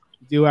thing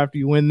to do after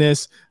you win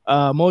this.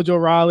 Mojo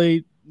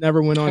Rawley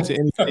never went on to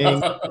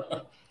anything.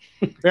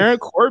 Baron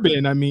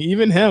Corbin,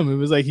 even him, it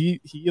was like he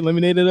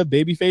eliminated a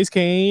babyface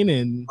Kane,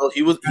 and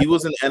he was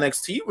in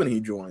NXT when he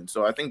joined.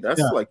 So I think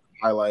that's like the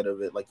highlight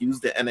of it. Like he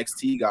was the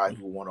NXT guy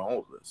who won all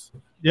of this.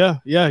 Yeah,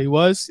 he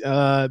was.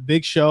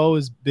 Big Show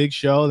is Big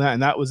Show,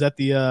 and that was at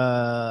the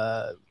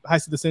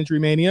Heist of the Century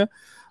Mania.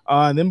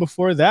 And then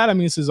before that,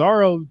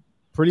 Cesaro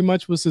pretty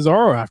much was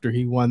Cesaro after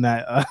he won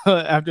that.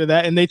 After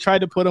that, and they tried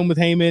to put him with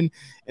Heyman,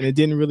 and it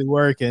didn't really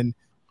work. And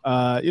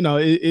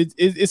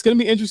it's going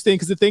to be interesting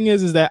because the thing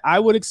is that I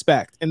would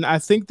expect, and I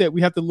think that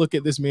we have to look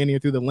at this Mania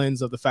through the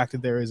lens of the fact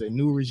that there is a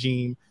new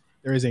regime,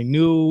 there is a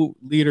new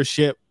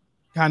leadership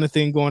kind of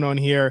thing going on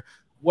here.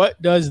 What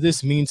does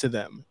this mean to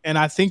them? And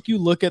I think you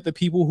look at the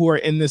people who are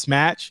in this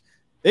match.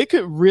 They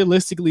could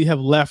realistically have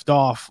left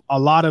off a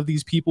lot of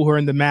these people who are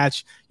in the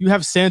match. You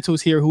have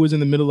Santos here, who is in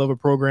the middle of a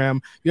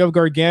program. You have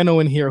Gargano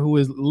in here, who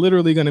is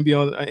literally going to be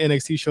on an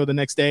NXT show the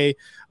next day.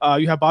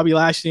 You have Bobby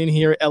Lashley in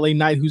here, LA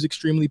Knight, who's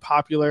extremely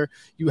popular.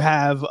 You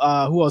have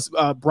who else?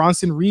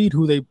 Bronson Reed,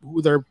 who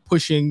they're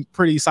pushing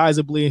pretty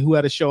sizably, and who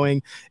had a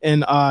showing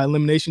in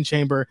Elimination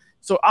Chamber.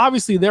 So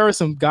obviously there are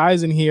some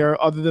guys in here,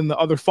 other than the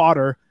other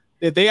fodder,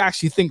 that they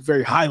actually think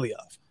very highly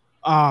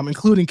of,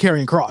 including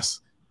Karrion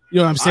Kross. You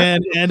know what I'm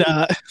saying?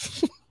 I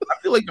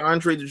feel like the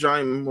Andre the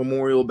Giant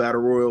Memorial Battle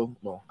Royal.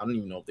 Well, I don't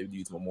even know if they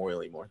use Memorial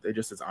anymore. They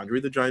just says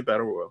Andre the Giant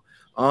Battle Royal.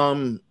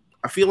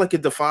 I feel like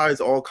it defies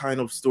all kind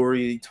of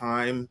story,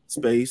 time,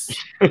 space,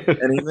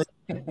 anything.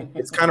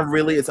 It's kind of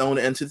really its own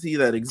entity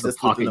that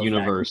exists within the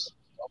universe.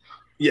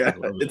 Yeah,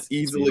 it's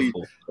easily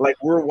like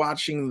we're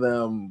watching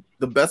them.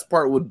 The best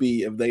part would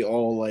be if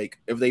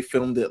they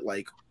filmed it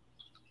like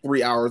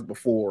 3 hours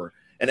before.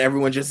 And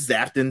everyone just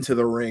zapped into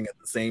the ring at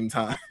the same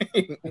time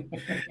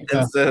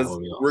and says,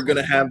 we're going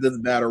to have this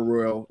battle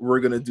royal.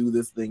 We're going to do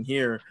this thing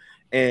here.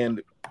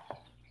 And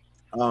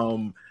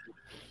I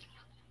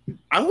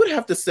would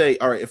have to say,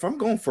 all right, if I'm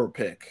going for a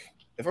pick,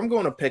 if I'm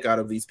going to pick out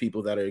of these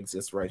people that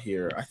exist right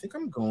here, I think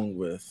I'm going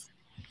with,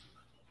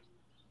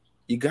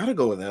 you got to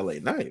go with LA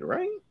Knight,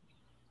 right?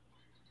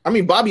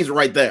 Bobby's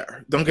right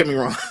there. Don't get me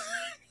wrong.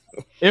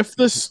 If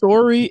the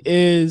story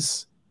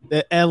is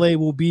that LA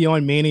will be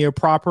on Mania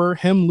proper,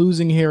 him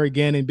losing here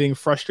again and being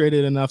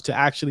frustrated enough to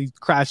actually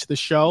crash the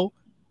show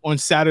on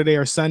Saturday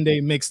or Sunday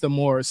makes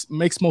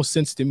most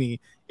sense to me.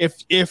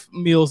 If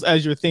Meals,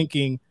 as you're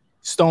thinking,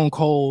 Stone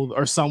Cold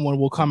or someone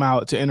will come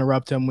out to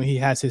interrupt him when he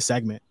has his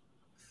segment.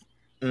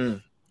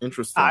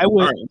 Interesting. I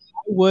would, All right.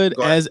 I would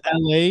Go ahead. as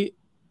LA,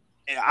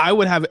 I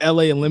would have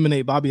LA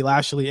eliminate Bobby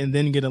Lashley and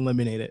then get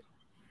eliminated.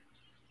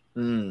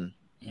 All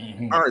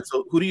right.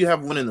 So who do you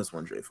have winning this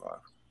one, J5?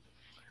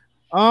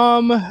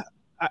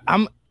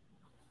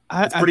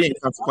 It's pretty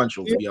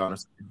inconsequential, to be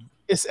honest.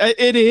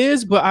 It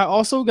is, but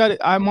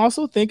I'm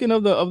also thinking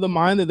of the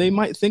mind that they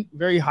might think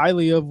very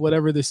highly of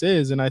whatever this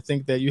is, and I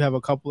think that you have a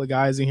couple of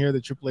guys in here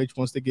that Triple H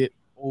wants to get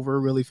over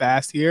really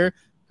fast here.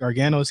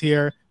 Gargano's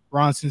here,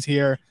 Bronson's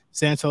here,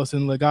 Santos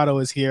and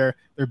Legado is here.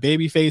 They're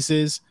baby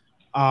faces.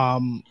 I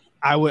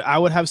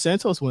would have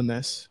Santos win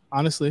this,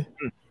 honestly.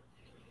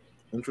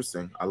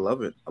 Interesting. I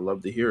love it. I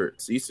love to hear it.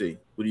 CC,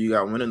 who do you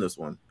got winning this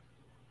one?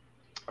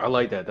 I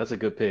like that. That's a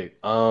good pick.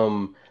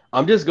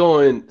 I'm just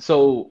going.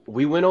 So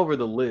we went over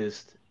the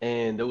list,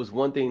 and there was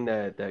one thing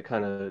that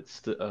kind of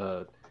just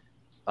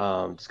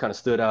kind of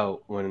stood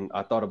out when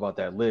I thought about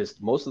that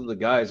list. Most of the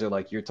guys are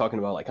like you're talking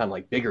about, like kind of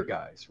like bigger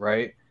guys,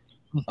 right?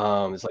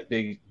 It's like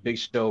Big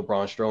Show,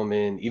 Braun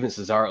Strowman, even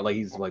Cesaro. Like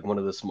he's like one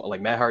of the small.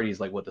 Like Matt Hardy's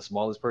like what the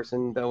smallest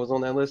person that was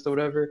on that list or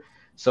whatever.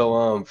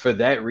 So for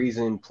that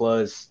reason,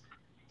 plus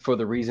for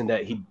the reason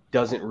that he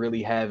doesn't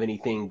really have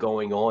anything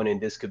going on, and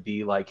this could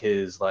be like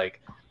his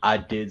like I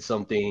did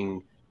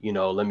something.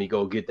 Let me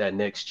go get that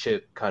next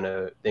chip kind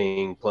of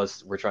thing.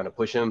 Plus, we're trying to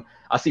push him.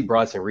 I see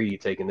Bronson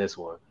Reed taking this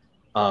one.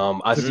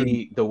 I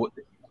see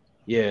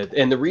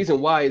and the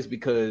reason why is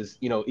because,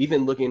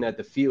 even looking at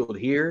the field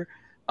here,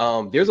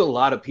 there's a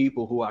lot of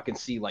people who I can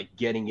see like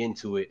getting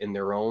into it in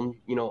their own,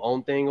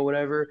 own thing or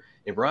whatever.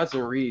 And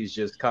Bronson Reed is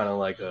just kind of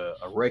like a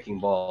wrecking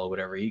ball or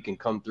whatever. He can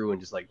come through and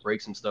just like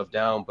break some stuff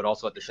down, but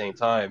also at the same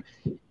time,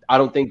 I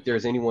don't think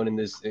there's anyone in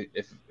this.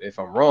 If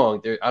I'm wrong,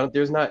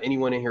 there's not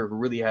anyone in here who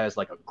really has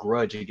like a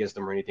grudge against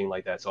him or anything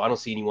like that. So I don't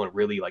see anyone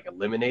really like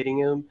eliminating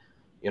him,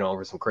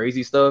 over some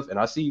crazy stuff. And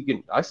I see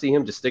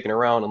him just sticking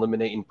around,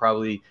 eliminating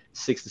probably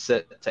 6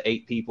 to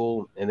 8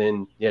 people, and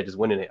then just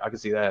winning it. I can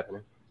see that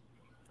happening.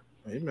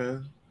 Hey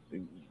man,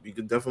 you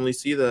could definitely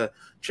see that.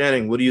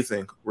 Channing, what do you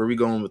think? Where are we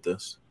going with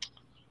this?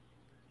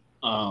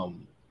 To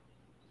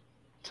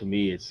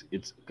me, it's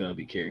gonna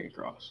be Karrion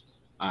Kross.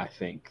 I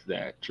think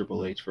that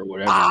Triple H, for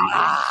whatever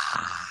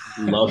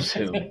reason, loves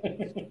him.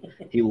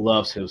 He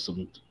loves him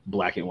some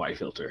black and white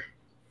filter.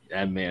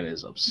 That man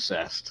is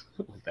obsessed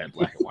with that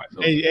black and white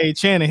filter. Hey,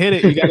 Channing, hit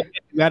it. You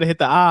gotta hit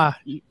the eye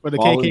for the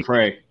Fall KK. and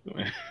pray.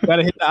 You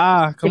gotta hit the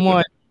eye. Come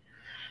on,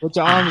 put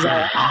your arms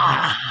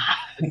out.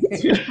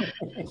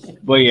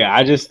 But yeah,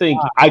 I just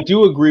think I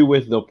do agree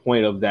with the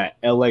point of that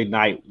LA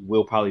Knight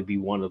will probably be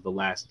one of the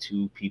last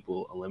 2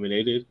 people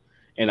eliminated.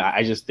 And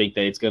I just think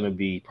that it's going to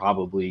be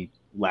probably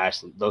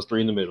Lashley, those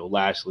 3 in the middle,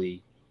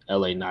 Lashley,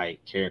 LA Knight,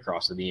 Karrion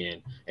Kross at the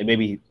end. And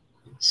maybe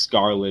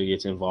Scarlett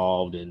gets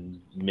involved and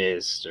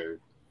missed or,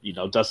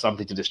 does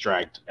something to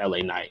distract LA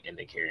Knight, and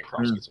then Karrion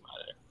Kross gets him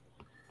out of there.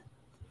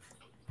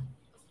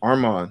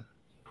 Armand,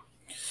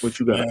 what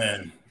you got?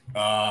 Man,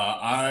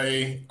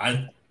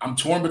 I'm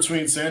torn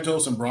between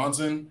Santos and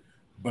Bronson,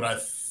 but I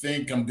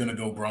think I'm gonna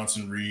go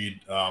Bronson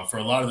Reed for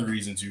a lot of the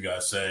reasons you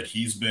guys said.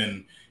 He's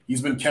been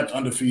kept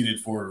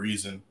undefeated for a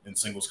reason in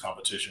singles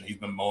competition. He's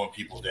been mowing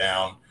people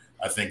down.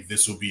 I think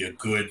this will be a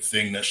good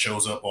thing that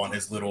shows up on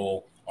his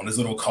little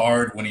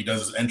card when he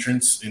does his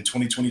entrance in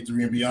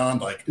 2023 and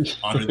beyond, like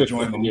honored to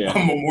join the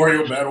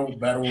Memorial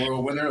Battle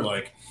Royal winner.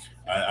 Like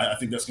I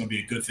think that's going to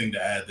be a good thing to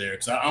add there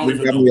because I don't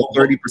even know a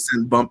 30%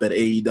 bump at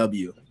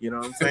AEW. You know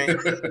what I'm saying?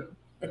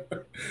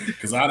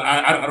 Because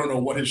I don't know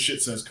what his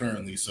shit says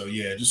currently. So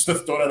yeah, just to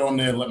throw that on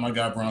there, let my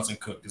guy Bronson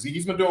cook because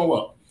he's been doing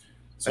well.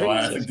 So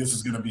I think this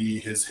is going to be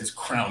his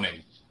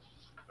crowning.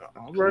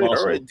 All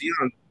right,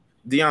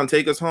 Dion,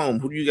 take us home.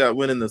 Who do you got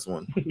winning this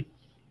one?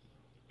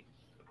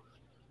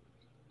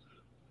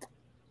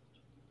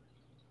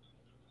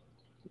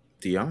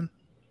 Dion?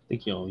 I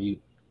think you're on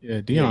mute.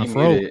 Yeah, Dion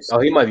froze. Oh,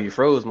 he might be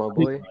froze, my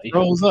boy. He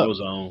froze up.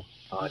 On.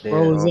 Oh, damn.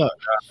 Froze up.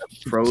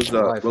 Froze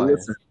up. Well,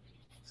 listen.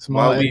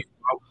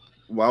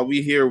 While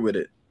we here with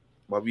it,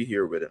 I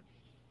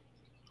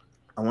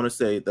want to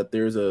say that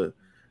there's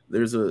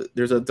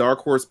a dark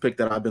horse pick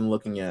that I've been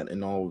looking at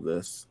in all of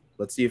this.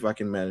 Let's see if I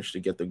can manage to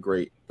get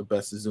the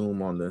best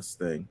zoom on this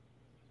thing.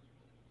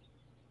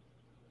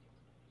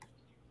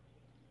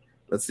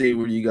 Let's see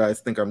where you guys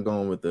think I'm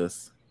going with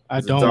this.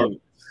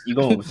 You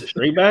going with the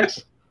straight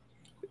backs?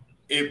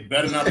 It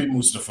better not be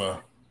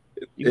Mustafa.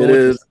 It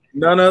is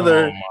none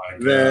other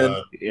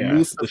than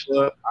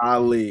Mustafa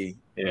Ali.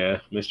 Yeah,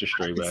 Mr.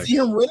 Straightback. I see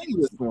him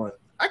winning this one.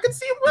 I can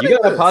see him winning. You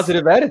got a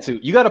positive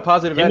attitude.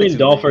 Him and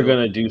Dolph are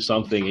gonna do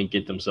something and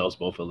get themselves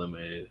both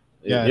eliminated.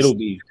 Yeah, it'll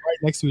be right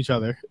next to each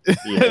other.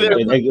 Yeah,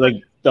 like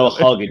they'll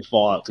hug and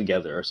fall out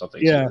together or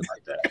something. Yeah,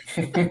 like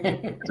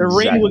that. The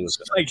ring will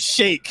like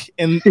shake,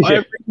 and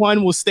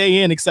everyone will stay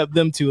in except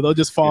them two. They'll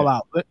just fall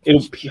out. It'll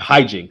be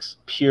hijinks,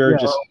 pure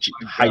just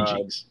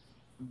hijinks.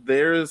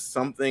 There's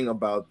something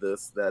about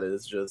this that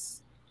is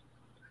just.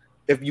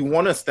 If you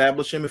want to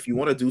establish him, if you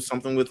want to do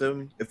something with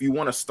him, if you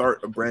want to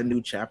start a brand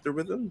new chapter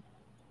with him,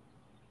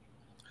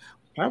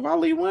 Have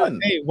Ali win.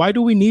 Hey, why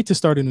do we need to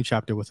start a new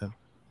chapter with him?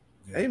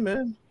 Hey,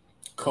 man.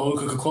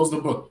 Close the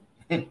book.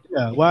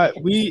 Yeah, why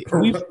we've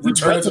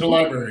Return it to the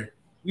library.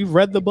 We've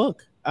read the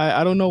book.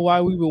 I don't know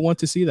why we would want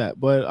to see that,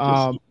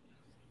 but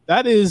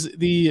that is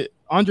the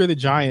Andre the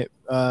Giant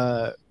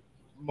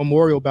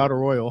Memorial Battle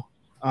Royal.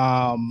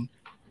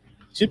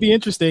 Should be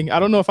interesting. I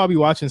don't know if I'll be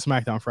watching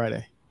SmackDown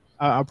Friday.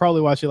 I'll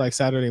probably watch it like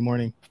Saturday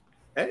morning.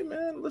 Hey,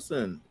 man,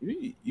 listen,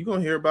 you're going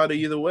to hear about it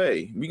either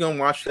way. We're going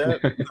to watch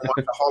that. We're going to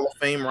watch the Hall of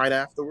Fame right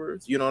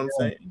afterwards. You know what I'm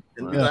saying?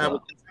 And we're going to have a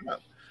good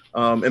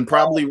time. And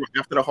probably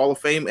after the Hall of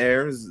Fame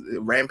airs,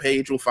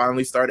 Rampage will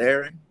finally start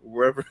airing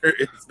wherever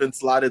it's been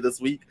slotted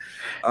this week.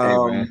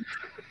 AEW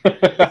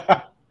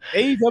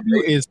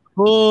is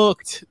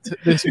booked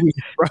this week,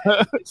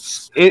 bro.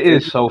 It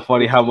is so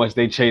funny how much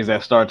they changed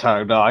that start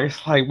time, dog.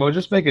 It's like, bro,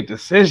 just make a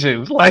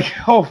decision. Like,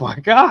 oh my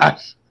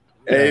gosh.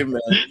 Hey, man.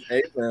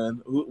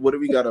 What do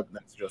we got up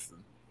next, Justin?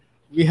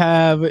 We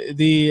have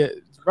the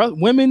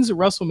Women's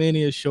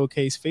WrestleMania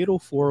Showcase Fatal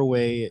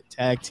 4-Way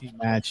Tag Team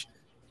Match.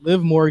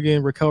 Liv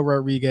Morgan, Raquel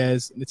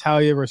Rodriguez,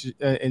 Natalya versus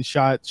and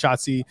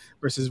Shotzi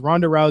versus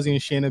Ronda Rousey and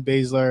Shayna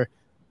Baszler.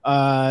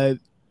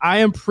 I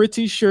am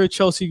pretty sure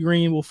Chelsea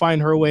Green will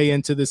find her way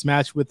into this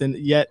match with an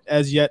yet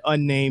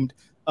unnamed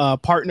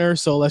partner.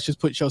 So let's just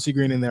put Chelsea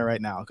Green in there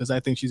right now because I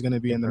think she's going to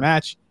be in the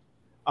match.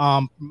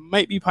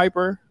 Might be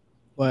Piper,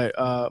 but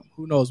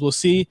who knows? We'll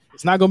see.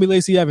 It's not going to be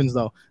Lacey Evans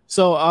though.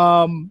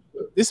 So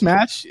this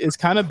match is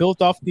kind of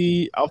built off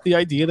the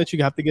idea that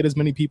you have to get as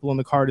many people on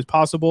the card as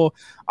possible.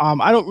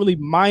 I don't really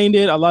mind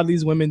it. A lot of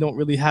these women don't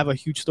really have a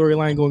huge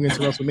storyline going into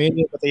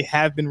WrestleMania, but they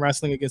have been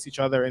wrestling against each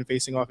other and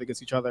facing off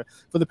against each other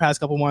for the past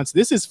couple months.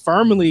 This is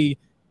firmly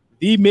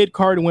the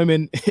mid-card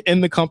women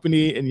in the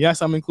company. And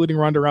yes, I'm including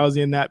Ronda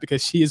Rousey in that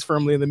because she is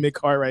firmly in the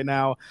mid-card right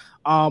now.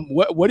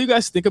 What do you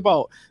guys think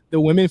about the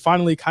women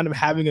finally kind of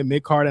having a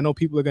mid-card? I know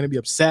people are going to be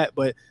upset,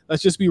 but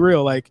let's just be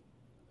real. Like,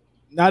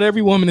 not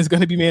every woman is going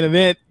to be main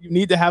event. You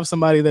need to have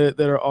somebody that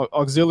are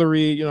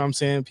auxiliary, you know what I'm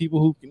saying? People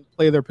who can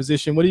play their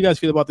position. What do you guys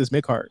feel about this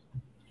mid-card?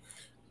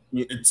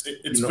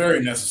 It's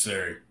very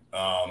necessary.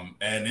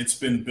 And it's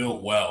been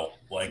built well.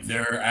 Like,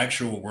 there are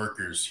actual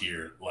workers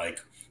here. Like,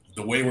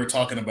 the way we're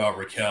talking about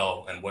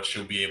Raquel and what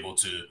she'll be able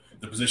to,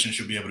 the position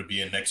she'll be able to be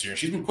in next year. And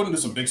she's been put into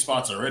some big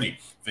spots already,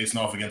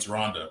 facing off against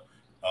Ronda.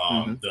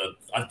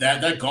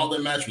 That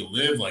gauntlet match with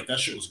Liv, like, that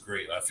shit was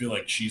great. I feel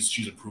like she's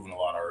improving a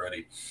lot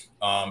already.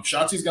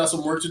 Shotzi's got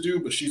some work to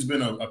do, but she's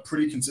been a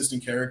pretty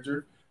consistent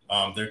character.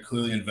 They're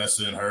clearly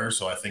invested in her,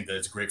 so I think that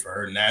it's great for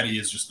her. Natty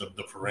is just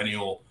the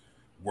perennial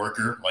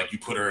worker. Like, you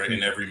put her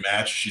in every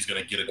match, she's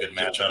going to get a good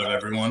match out of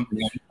everyone.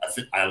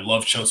 I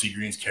love Chelsea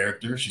Green's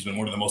character. She's been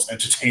one of the most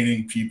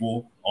entertaining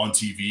people on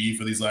TV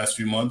for these last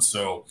few months.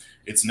 So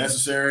it's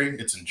necessary.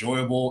 It's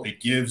enjoyable. It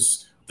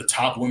gives the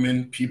top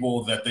women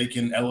people that they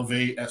can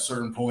elevate at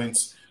certain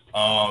points.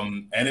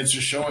 And it's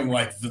just showing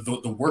like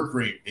the work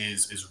rate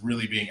is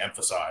really being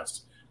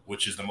emphasized,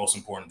 which is the most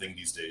important thing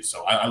these days.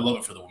 So I love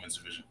it for the women's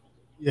division.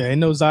 Yeah, ain't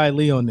no Zia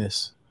Lee on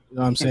this. You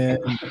know what I'm saying?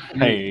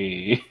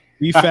 Hey.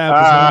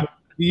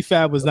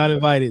 B-Fab was not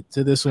invited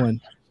to this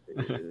one.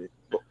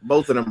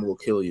 Both of them will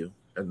kill you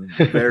in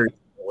very different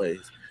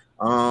ways.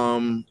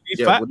 What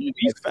do you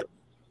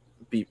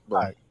think?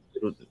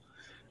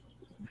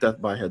 Death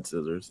by head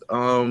scissors.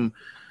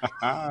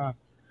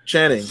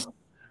 Channing,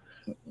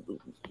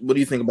 what do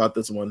you think about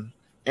this one?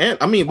 And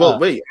I mean,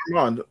 wait, come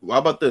on. How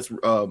about this?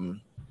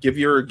 Give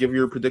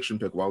your prediction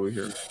pick while we're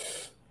here.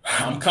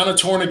 I'm kind of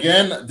torn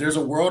again. There's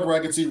a world where I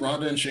could see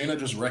Ronda and Shayna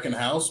just wrecking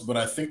house, but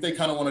I think they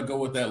kind of want to go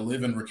with that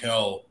Liv and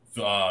Raquel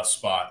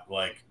spot,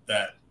 like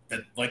that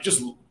like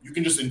just you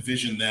can just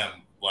envision them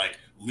like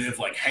Liv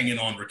like hanging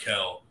on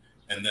Raquel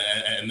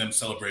and them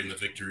celebrating the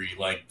victory.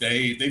 Like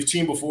they've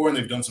teamed before and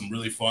they've done some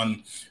really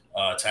fun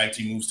tag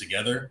team moves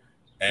together.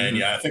 And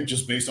yeah, I think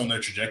just based on their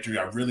trajectory,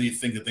 I really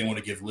think that they want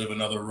to give Liv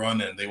another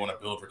run and they want to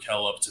build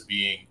Raquel up to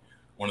being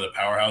one of the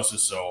powerhouses.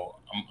 So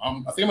I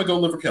think I'm gonna go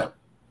Liv Raquel.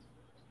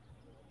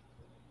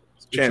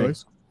 Channing,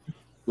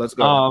 let's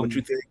go. What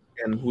you think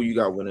and who you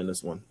got winning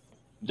this one?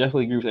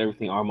 Definitely agree with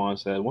everything Armand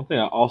said. One thing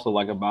I also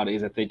like about it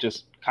is that they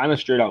just kind of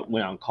straight out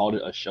went out and called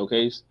it a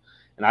showcase.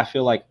 And I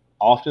feel like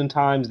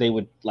oftentimes they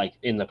would, like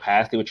in the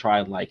past, they would try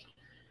and like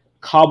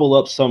cobble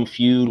up some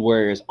feud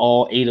whereas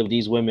all 8 of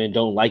these women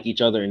don't like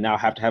each other and now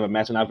have to have a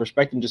match. And I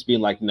respect them just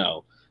being like,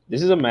 no,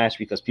 this is a match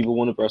because people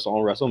want to wrestle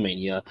on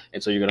WrestleMania.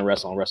 And so you're going to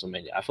wrestle on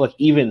WrestleMania. I feel like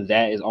even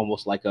that is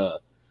almost like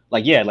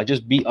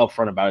just be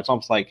upfront about it. It's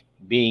almost like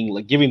being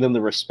like giving them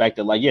the respect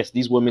that like, yes,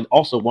 these women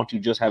also want to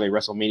just have a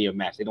WrestleMania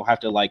match. They don't have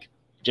to like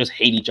just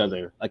hate each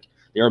other. Like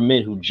there are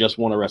men who just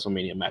want a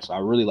WrestleMania match. So I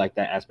really like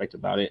that aspect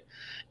about it.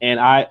 And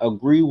I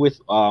agree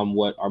with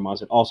what Armand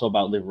said also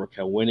about Liv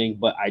Raquel winning.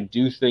 But I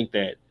do think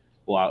that,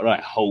 what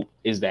I hope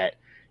is that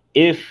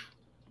if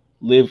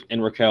Liv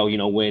and Raquel,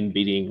 win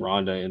beating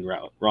Ronda and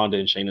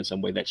Shayna in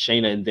some way, that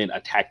Shayna then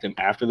attack them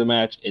after the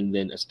match and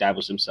then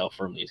establish himself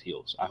firmly as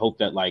heels. I hope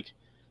that like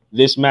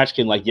this match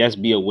can like, yes,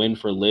 be a win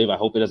for Liv. I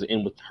hope it doesn't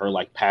end with her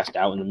like passed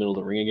out in the middle of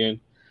the ring again.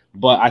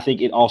 But I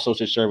think it also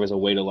should serve as a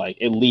way to like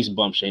at least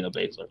bump Shayna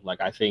Baszler.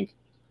 Like I think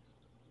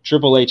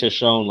Triple H has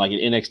shown like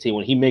in NXT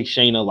when he makes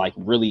Shayna like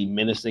really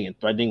menacing and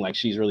threatening, like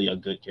she's really a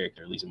good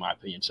character, at least in my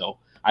opinion. So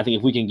I think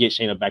if we can get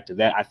Shayna back to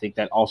that, I think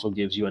that also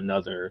gives you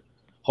another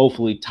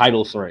hopefully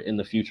title threat in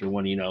the future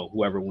when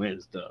whoever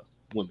wins the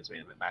women's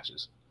main event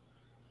matches.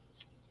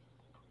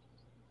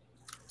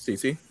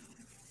 CC?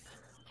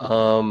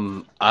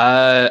 I'm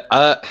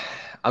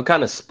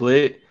kind of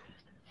split.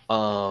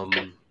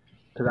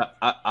 Because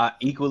I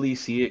equally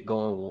see it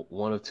going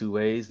one of two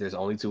ways. There's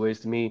only two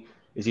ways to me.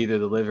 It's either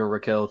the Liv and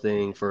Raquel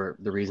thing for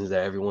the reasons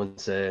that everyone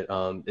said.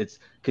 It's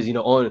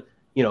because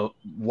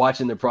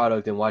watching the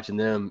product and watching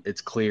them,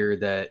 it's clear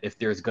that if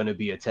there's going to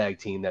be a tag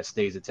team that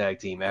stays a tag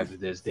team after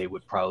this, they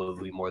would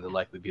probably more than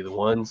likely be the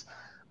ones.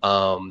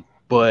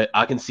 But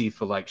I can see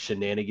for like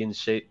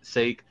shenanigans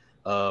sake.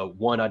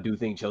 One, I do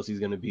think Chelsea's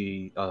going to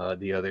be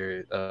the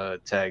other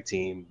tag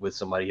team with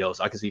somebody else.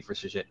 I can see for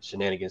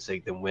shenanigans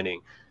sake them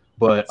winning.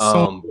 But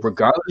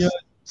regardless,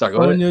 sorry,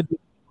 go ahead.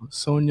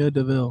 Sonya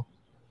Deville.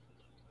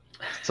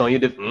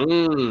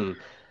 I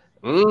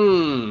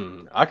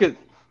could.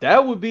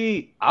 That would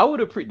be. I would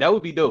appreciate. That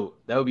would be dope.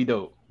 That would be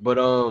dope. But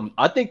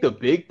I think the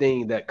big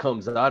thing that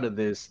comes out of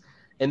this,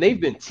 and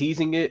they've been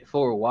teasing it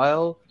for a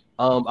while.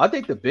 I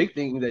think the big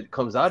thing that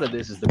comes out of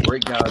this is the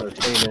breakdown of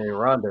Shayna and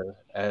Ronda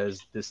as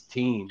this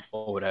team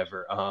or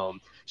whatever.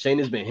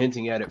 Shayna's been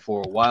hinting at it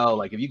for a while.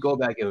 Like if you go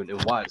back and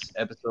watch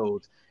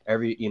episodes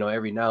every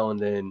now and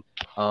then,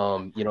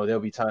 there'll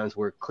be times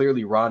where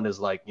clearly Ronda's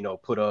like,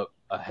 put up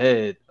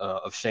ahead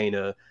of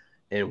Shayna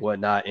and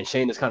whatnot. And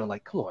Shayna's kind of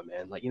like, come on,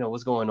 man, like,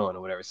 what's going on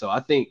or whatever. So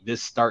I think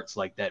this starts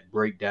like that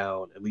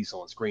breakdown, at least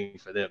on screen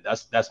for them.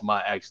 That's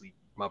my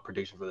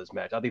prediction for this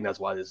match. I think that's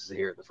why this is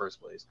here in the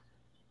first place.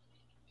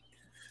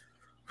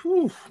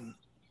 Whew.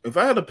 If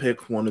I had to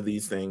pick one of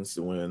these things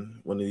to win,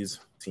 one of these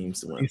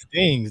teams to win. These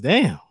things,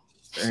 damn.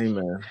 Hey,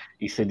 man.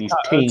 He said these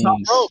teams.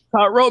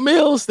 Top rope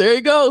Mills. There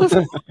he goes.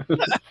 Shout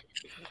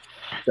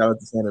out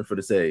to Center for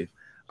the save.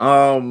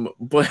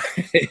 But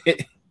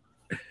if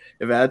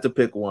I had to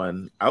pick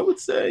one, I would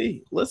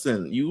say,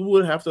 listen, you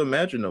would have to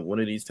imagine that one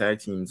of these tag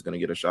teams is going to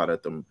get a shot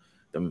at them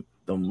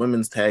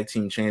women's tag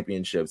team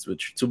championships,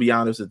 which, to be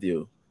honest with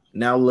you,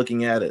 now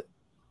looking at it,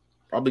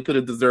 probably could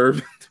have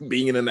deserved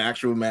being in an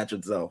actual match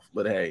itself.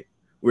 But hey,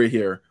 we're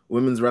here.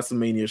 Women's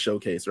WrestleMania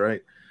showcase,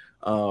 right?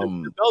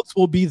 The belts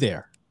will be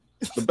there.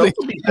 The belts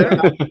will be there.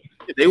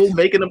 They will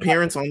make an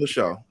appearance on the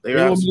show. They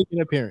will make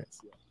an appearance.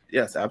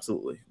 Yes,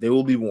 absolutely. They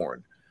will be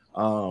worn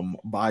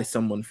by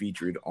someone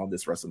featured on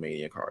this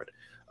WrestleMania card.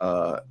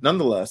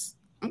 Nonetheless,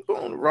 I'm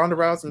going Ronda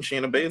Rousey and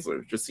Shayna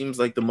Baszler. Just seems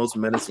like the most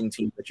menacing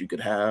team that you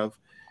could have.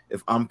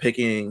 If I'm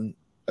picking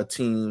a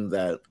team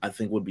that I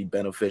think would be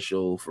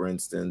beneficial, for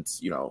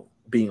instance,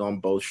 being on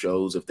both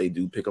shows if they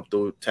do pick up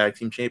the tag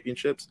team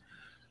championships,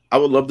 I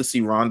would love to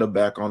see Ronda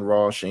back on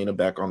Raw, Shayna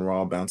back on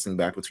Raw, bouncing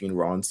back between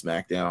Raw and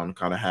SmackDown,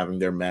 kind of having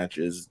their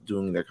matches,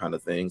 doing their kind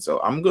of thing.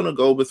 So I'm going to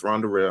go with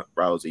Ronda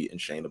Rousey and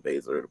Shayna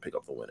Baszler to pick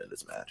up the win in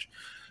this match.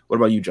 What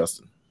about you,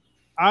 Justin?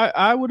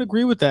 I would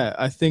agree with that.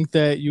 I think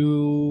that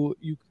you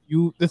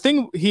the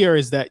thing here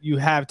is that you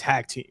have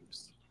tag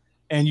teams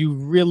and you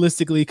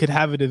realistically could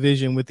have a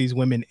division with these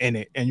women in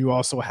it. And you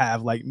also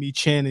have like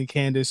Michin and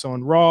Candice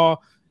on Raw.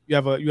 You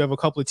have a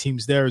couple of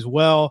teams there as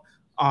well.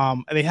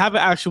 And they have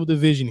an actual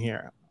division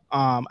here.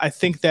 I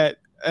think that,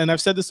 and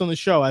I've said this on the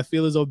show, I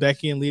feel as though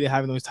Becky and Lita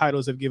having those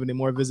titles have given it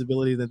more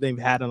visibility than they've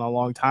had in a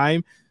long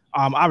time.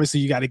 Obviously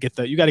you got to get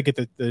the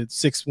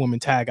 6-woman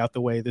tag out the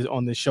way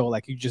on this show.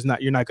 Like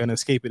you're not going to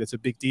escape it. It's a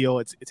big deal.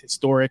 It's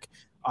historic.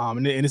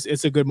 And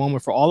it's a good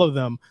moment for all of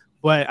them.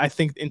 But I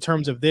think in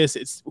terms of this,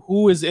 it's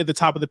who is at the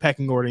top of the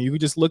pecking order. You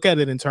could just look at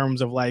it in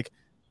terms of like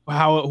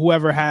how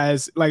whoever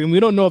has like, and we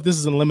don't know if this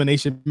is an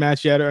elimination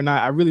match yet or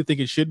not. I really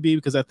think it should be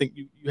because I think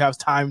you have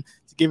time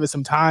to give it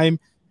some time.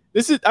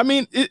 This is, I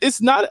mean,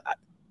 it's not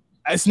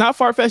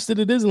far-fetched that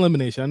it is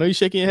elimination. I know you're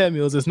shaking your head,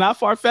 Mills. It's not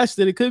far-fetched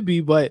that it could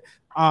be, but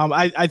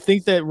I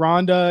think that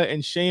Ronda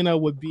and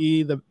Shayna would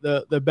be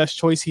the best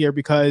choice here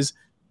because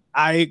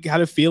I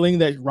got a feeling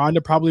that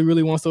Ronda probably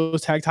really wants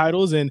those tag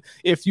titles. And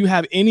if you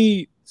have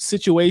any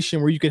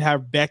situation where you could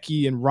have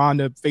Becky and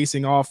Ronda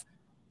facing off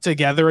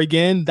together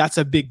again, that's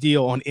a big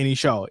deal on any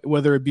show,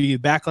 whether it be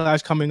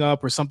Backlash coming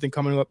up or something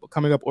coming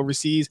up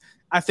overseas.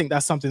 I think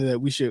that's something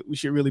that we should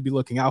really be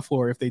looking out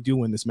for if they do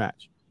win this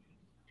match.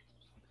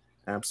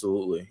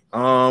 Absolutely.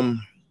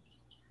 On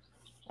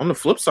the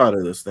flip side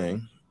of this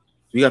thing,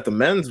 we got the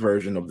men's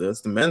version of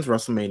this, the men's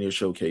WrestleMania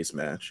showcase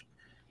match.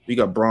 We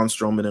got Braun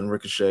Strowman and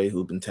Ricochet,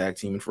 who've been tag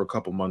teaming for a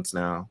couple months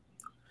now.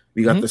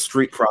 We got the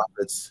Street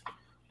Profits,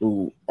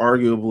 who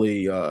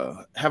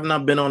arguably have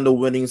not been on the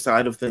winning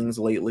side of things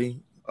lately,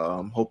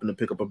 hoping to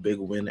pick up a big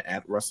win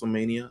at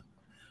WrestleMania.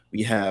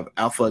 We have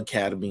Alpha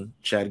Academy,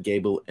 Chad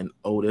Gable, and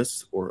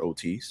Otis, or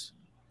Otis,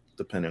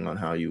 depending on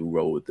how you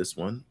roll with this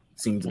one.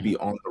 Seems to be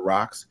on the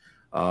rocks.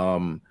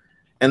 And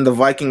the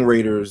Viking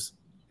Raiders,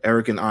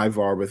 Eric and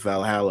Ivar with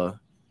Valhalla,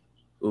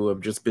 who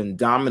have just been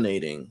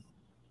dominating.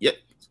 Yet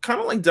kind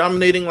of like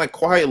dominating like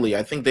quietly.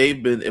 I think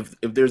they've been, if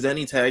there's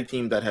any tag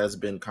team that has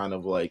been kind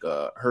of like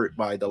hurt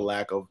by the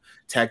lack of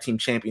tag team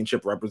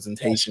championship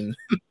representation,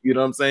 you know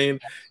what I'm saying?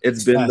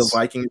 It's been the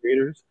Viking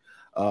Raiders.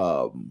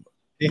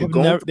 They have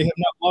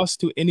not lost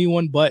to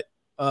anyone but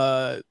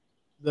the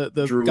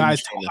Drew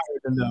guys higher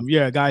than them.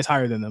 Yeah, guys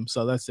higher than them.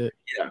 So that's it.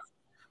 Yeah.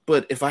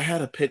 But if I had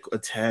to pick a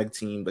tag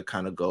team to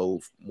kind of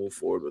move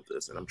forward with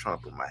this, and I'm trying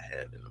to put my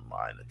head in the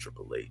mind of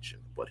Triple H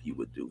and what he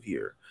would do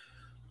here.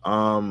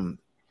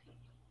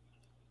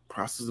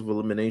 Process of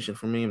elimination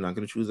for me. I'm not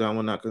going to choose that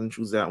one. Not going to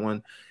choose that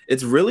one.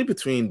 It's really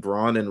between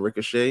Braun and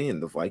Ricochet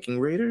and the Viking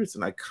Raiders.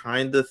 And I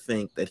kind of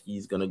think that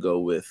he's going to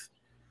go with,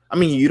 I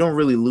mean, you don't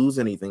really lose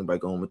anything by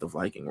going with the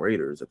Viking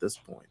Raiders at this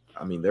point.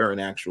 I mean, they're an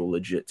actual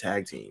legit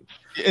tag team.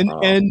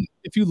 And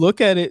if you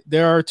look at it,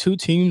 there are two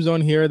teams on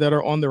here that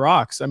are on the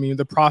rocks. I mean,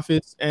 the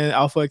Profits and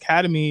Alpha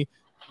Academy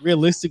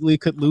realistically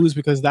could lose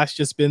because that's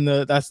just been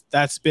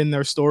that's been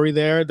their story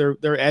there.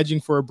 They're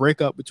edging for a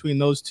breakup between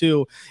those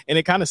two. And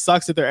it kind of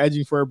sucks that they're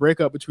edging for a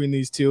breakup between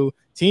these two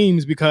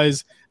teams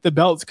because the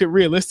belts could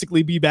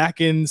realistically be back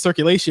in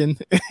circulation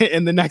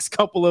in the next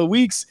couple of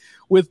weeks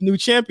with new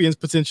champions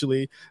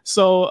potentially.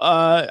 So,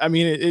 I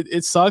mean,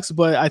 it sucks,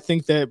 but I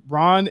think that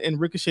Braun and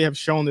Ricochet have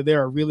shown that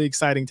they're a really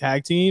exciting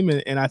tag team,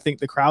 and I think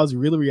the crowds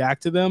really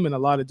react to them in a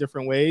lot of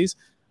different ways.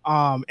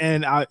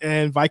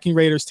 And Viking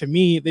Raiders, to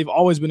me, they've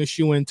always been a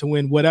shoo-in to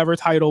win whatever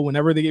title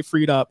whenever they get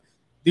freed up.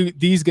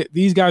 These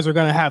guys are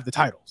going to have the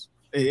titles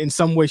in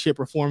some way, shape,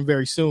 or form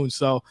very soon.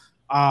 So,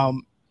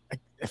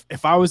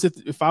 if I was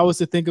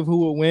to think of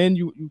who would win,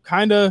 you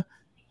kind of,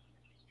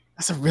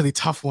 that's a really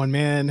tough one,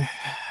 man.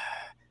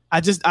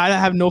 I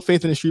have no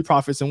faith in the Street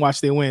Profits and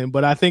watch they win,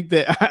 but I think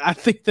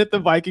that the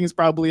Vikings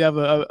probably have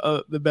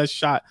the best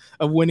shot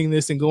of winning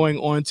this and going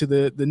on to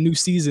the new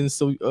season,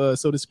 so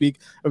to speak,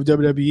 of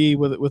WWE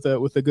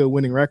with a good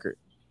winning record.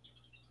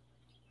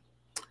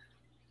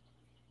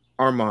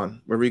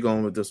 Armand, where are we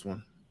going with this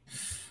one?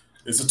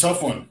 It's a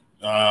tough one.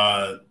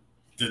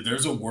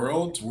 There's a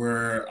world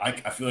where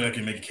I feel like I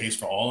can make a case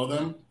for all of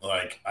them.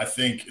 Like, I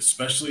think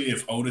especially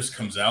if Otis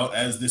comes out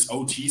as this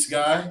Otis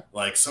guy,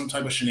 like some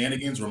type of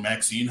shenanigans where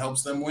Maxine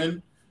helps them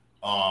win.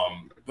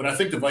 But I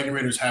think the Viking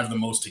Raiders have the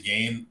most to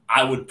gain.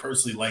 I would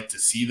personally like to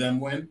see them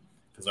win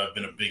because I've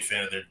been a big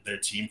fan of their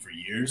team for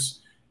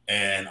years.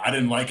 And I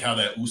didn't like how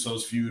that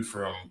Usos feud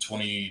from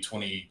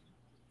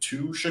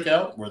 2022 shook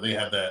out, where they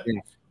had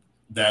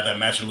that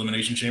match in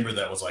Elimination Chamber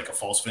that was like a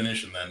false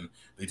finish, and then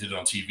they did it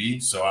on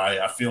TV. So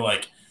I feel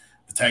like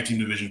the tag team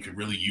division could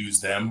really use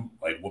them,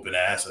 like whooping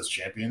ass as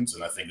champions,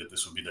 and I think that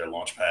this would be their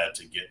launch pad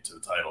to get to the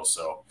title.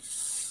 So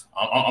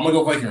I'm going to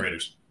go Viking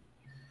Raiders.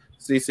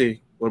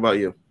 CC, what about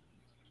you?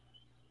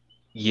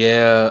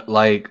 Yeah,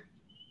 like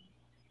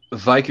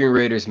Viking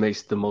Raiders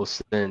makes the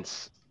most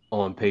sense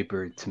on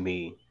paper to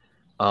me.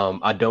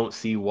 I don't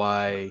see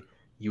why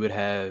you would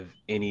have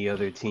any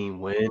other team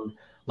win.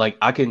 Like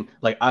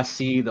I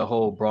see the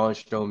whole Braun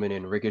Strowman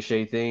and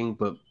Ricochet thing,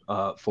 but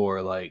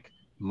for like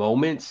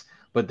moments,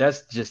 but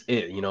that's just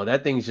it. You know,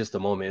 that thing's just a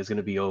moment. It's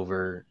gonna be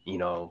over, you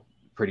know,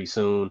 pretty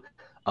soon.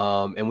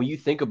 And when you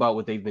think about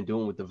what they've been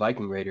doing with the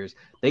Viking Raiders,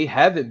 they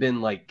haven't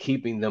been like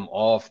keeping them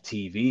off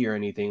TV or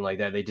anything like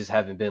that. They just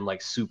haven't been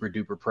like super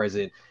duper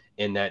present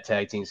in that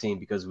tag team scene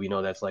because we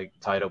know that's like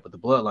tied up with the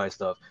bloodline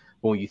stuff.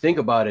 But when you think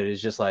about it, it's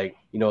just like,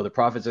 you know, the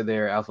Profits are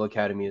there, Alpha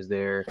Academy is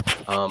there.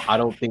 I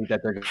don't think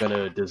that they're going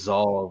to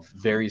dissolve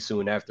very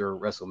soon after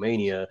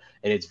WrestleMania.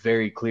 And it's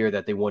very clear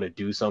that they want to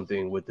do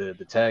something with the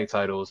tag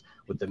titles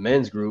with the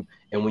men's group.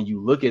 And when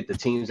you look at the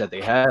teams that they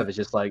have, it's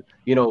just like,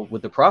 you know,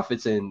 with the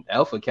Profits and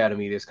Alpha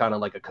Academy, there's kind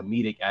of like a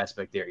comedic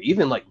aspect there,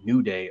 even like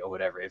New Day or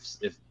whatever,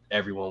 if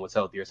everyone was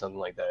healthy or something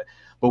like that.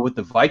 But with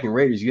the Viking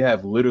Raiders, you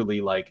have literally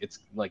like, it's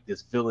like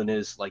this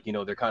villainous, like, you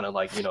know, they're kind of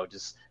like, you know,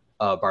 just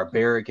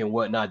barbaric and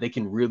whatnot. They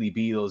can really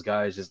be those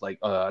guys just like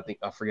I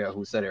forgot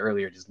who said it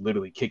earlier, just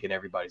literally kicking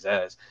everybody's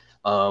ass.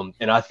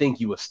 And I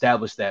think you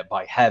establish that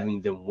by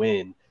having them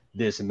win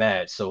this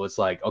match. So it's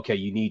like, okay,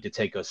 you need to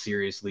take us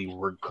seriously.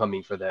 We're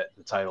coming for the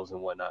titles and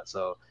whatnot.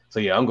 So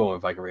yeah, I'm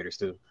going Viking Raiders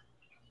too.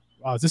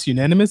 Wow, is this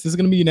unanimous? Is it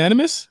gonna be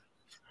unanimous?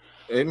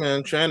 Hey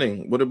man,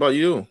 Channing, what about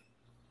you?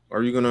 Are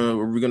we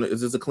gonna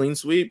is this a clean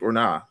sweep or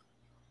nah?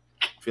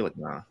 I feel like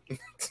nah.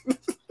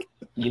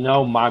 You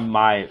know, my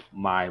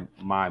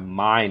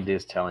mind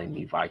is telling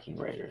me Viking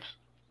Raiders.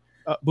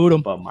 Boot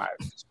 'em. But my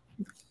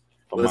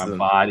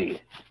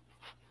body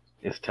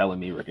is telling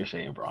me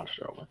Ricochet and Braun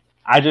Strowman.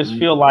 I just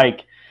feel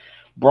like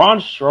Braun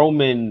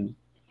Strowman,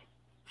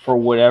 for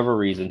whatever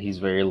reason, he's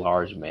a very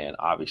large man,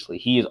 obviously.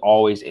 He is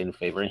always in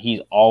favor, and he's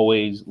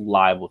always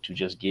liable to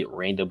just get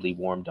randomly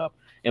warmed up.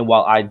 And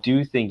while I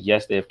do think,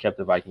 yes, they have kept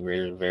the Viking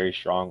Raiders very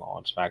strong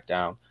on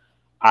SmackDown,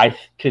 I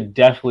could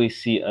definitely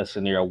see a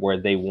scenario where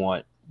they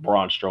want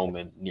Braun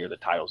Strowman near the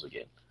titles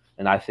again.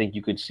 And I think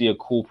you could see a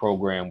cool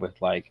program with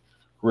like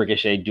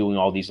Ricochet doing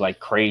all these like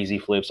crazy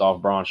flips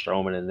off Braun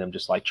Strowman and them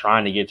just like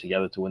trying to get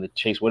together to win the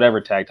chase, whatever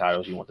tag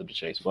titles you want them to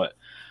chase. But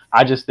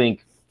I just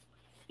think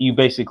you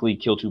basically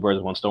kill two birds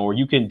with one stone, where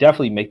you can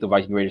definitely make the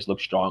Viking Raiders look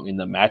strong in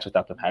the match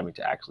without them having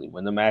to actually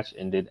win the match.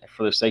 And then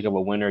for the sake of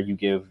a winner, you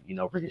give,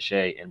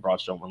 Ricochet and Braun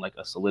Strowman like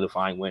a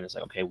solidifying win. It's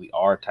like, okay, we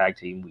are a tag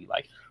team. We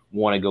like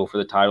want to go for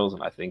the titles,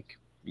 and I think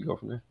you go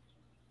from there.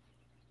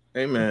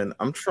 Hey man,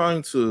 I'm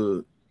trying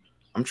to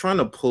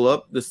pull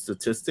up the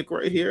statistic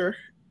right here,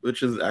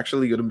 which is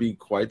actually going to be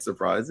quite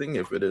surprising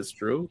if it is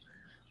true.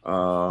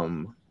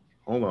 Hold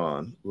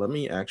on, let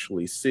me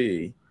actually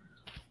see.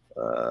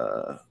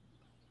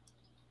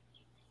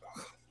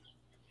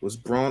 Was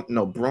Braun?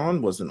 No,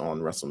 Braun wasn't on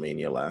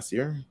WrestleMania last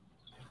year.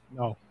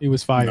 No, he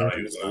was fired. No,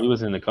 He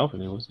was in the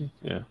company, was he?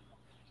 Yeah.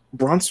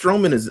 Braun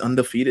Strowman is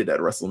undefeated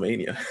at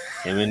WrestleMania.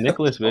 Him and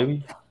Nicholas,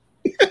 baby.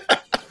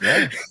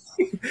 Yeah.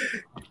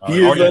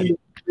 He is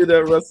undefeated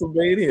at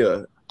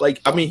WrestleMania. Like,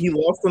 I mean, he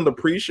lost on the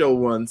pre-show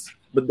once,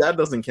 but that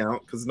doesn't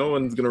count because no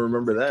one's gonna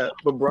remember that.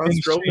 But Braun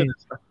Strowman,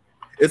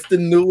 it's the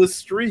newest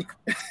streak.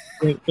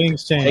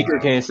 Things change. Taker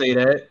can't say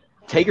that.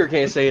 Taker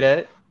can't say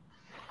that.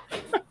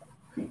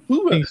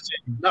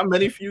 Not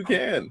many few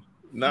can.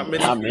 Not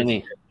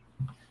many.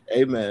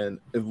 Hey man,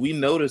 if we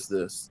notice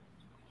this,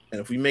 and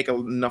if we make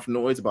enough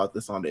noise about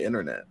this on the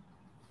internet,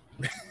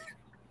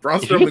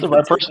 if you get the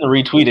right person to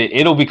retweet it,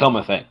 it'll become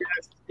a thing.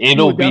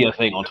 It'll be a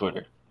thing on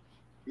Twitter.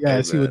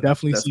 Yes, he would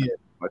definitely see it.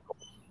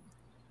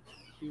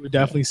 He would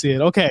definitely see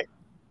it. Okay,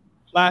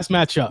 last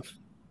matchup.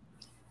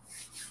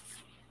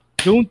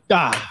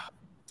 Gunther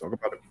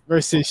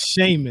versus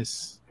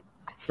Sheamus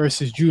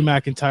versus Drew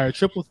McIntyre.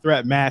 Triple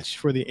threat match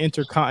for the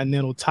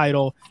Intercontinental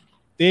title.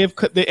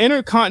 The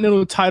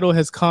Intercontinental title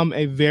has come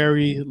a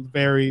very,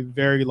 very,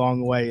 very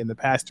long way in the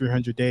past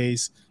 300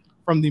 days.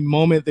 From the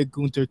moment that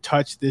Gunther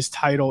touched this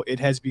title, it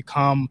has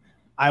become,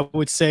 I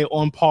would say,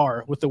 on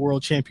par with the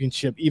World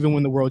Championship, even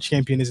when the World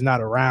Champion is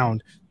not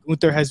around.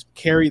 Gunther has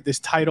carried this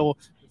title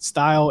with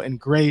style and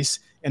grace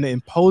and an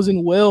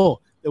imposing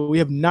will that we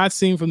have not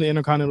seen from the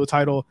Intercontinental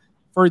title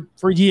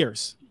for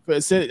years.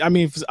 I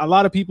mean, a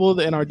lot of people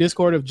in our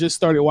Discord have just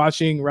started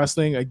watching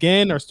wrestling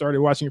again or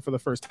started watching it for the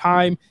first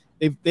time.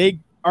 They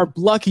are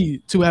lucky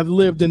to have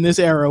lived in this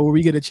era where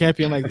we get a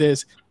champion like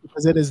this,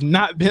 because it has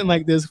not been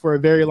like this for a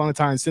very long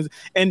time since.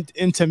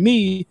 And to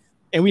me,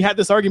 and we had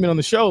this argument on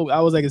the show, I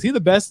was like, is he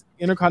the best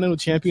Intercontinental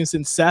champion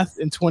since Seth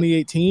in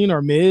 2018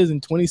 or Miz in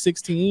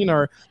 2016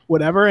 or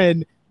whatever?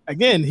 And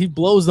again, he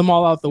blows them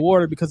all out the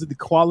water because of the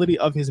quality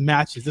of his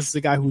matches. This is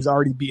a guy who's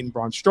already beaten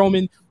Braun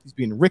Strowman. He's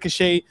beaten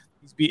Ricochet.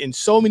 He's beaten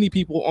so many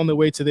people on the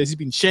way to this. He's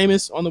beaten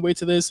Sheamus on the way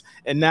to this.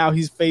 And now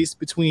he's faced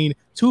between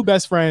two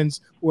best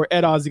friends who are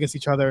at odds against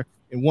each other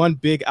in one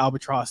big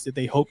albatross that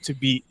they hope to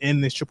beat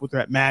in this triple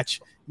threat match.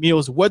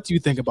 Meals, what do you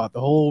think about the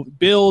whole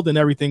build and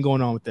everything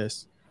going on with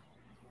this?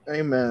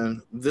 Hey,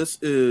 man,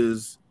 this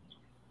is...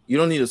 You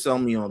don't need to sell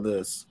me on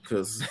this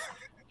because...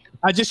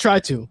 I just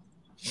tried to.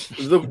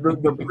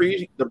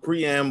 The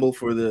preamble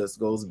for this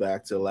goes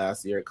back to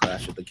last year at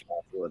Clash at the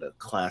Castle at a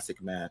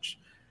classic match.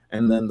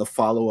 And then the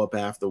follow-up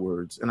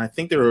afterwards. And I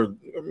think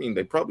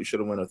they probably should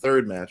have won a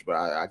third match, but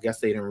I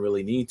guess they didn't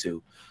really need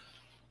to.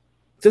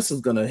 This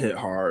is going to hit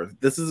hard.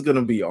 This is going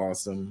to be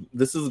awesome.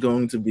 This is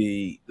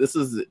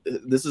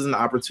an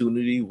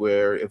opportunity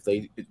where if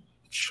they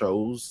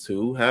chose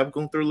to have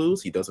Gunther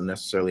lose, he doesn't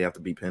necessarily have to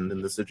be pinned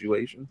in this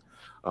situation.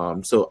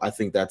 So I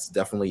think that's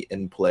definitely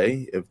in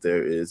play if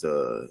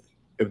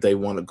they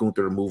want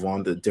Gunther to move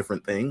on to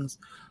different things.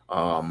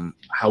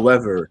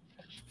 However,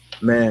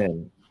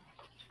 man,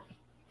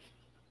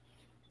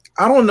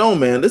 I don't know,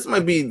 man. This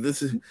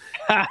is an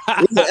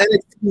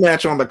NXT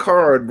match on the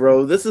card,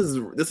 bro. This is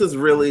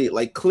really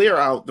like clear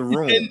out the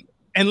room.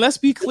 And let's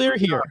be clear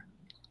here.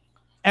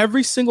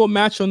 Every single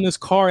match on this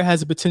card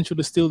has the potential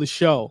to steal the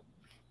show.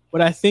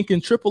 But I think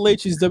in Triple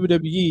H's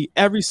WWE,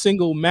 every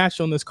single match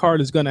on this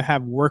card is going to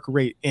have work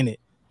rate in it.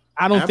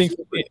 I don't think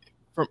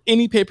from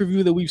any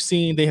pay-per-view that we've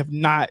seen, they have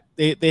not.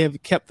 They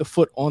have kept the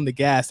foot on the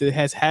gas. It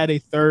has had a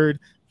third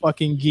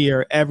fucking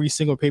gear every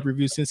single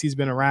pay-per-view since he's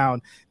been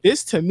around.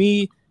 This, to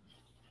me,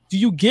 do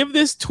you give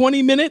this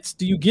 20 minutes?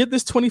 Do you give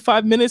this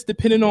 25 minutes,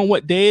 depending on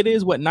what day it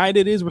is, what night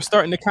it is? We're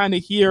starting to kind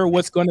of hear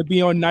what's going to be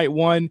on night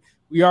one.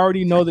 We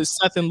already know that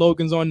Seth and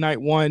Logan's on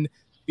night one.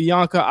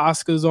 Bianca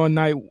Asuka's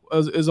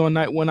is on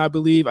night one, I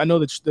believe. I know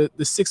that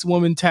the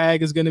 6-woman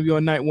tag is going to be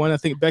on night one. I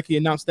think Becky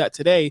announced that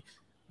today.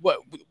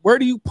 Where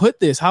do you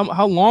put this?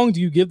 How long do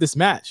you give this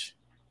match?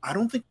 I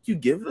don't think you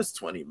give this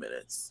 20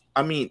 minutes.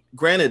 I mean,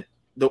 granted,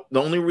 the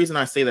only reason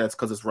I say that is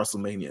because it's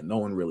WrestleMania. No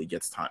one really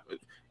gets time.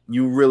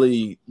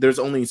 There's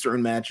only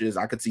certain matches.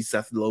 I could see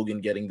Seth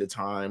Logan getting the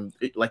time.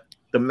 Like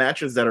the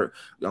matches that are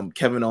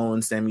Kevin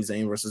Owens, Sami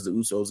Zayn versus the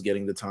Usos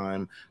getting the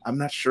time. I'm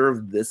not sure if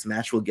this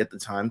match will get the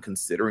time,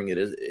 considering it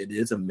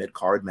is a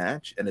mid-card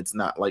match and it's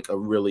not like a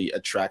really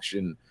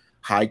attraction,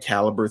 high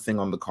caliber thing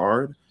on the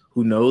card.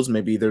 Who knows?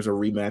 Maybe there's a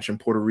rematch in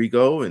Puerto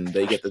Rico and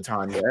they get the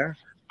time there.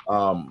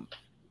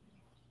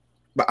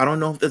 But I don't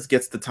know if this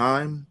gets the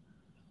time.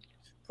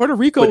 Puerto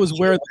Rico was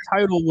where the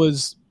title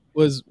was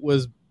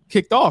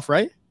kicked off,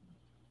 right?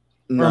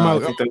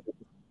 No,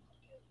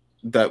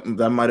 That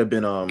might have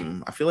been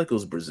I feel like it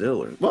was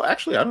Brazil, or well,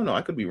 actually, I don't know.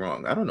 I could be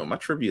wrong. I don't know. My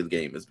trivia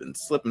game has been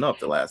slipping up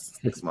the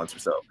last 6 months or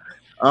so.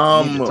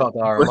 You need to talk to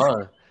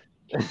Armand.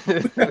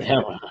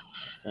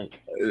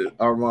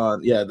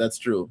 Armand, yeah, that's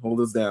true.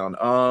 Hold us down.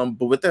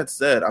 But with that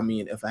said, I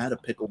mean, if I had to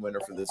pick a winner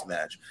for this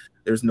match,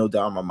 there's no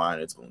doubt in my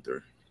mind it's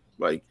Gunther.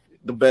 Like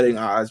the betting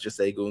odds just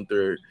say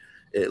Gunther.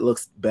 It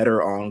looks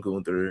better on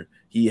Gunther.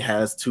 He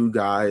has two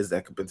guys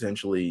that could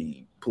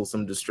potentially pull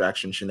some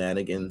distraction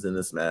shenanigans in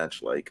this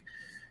match. Like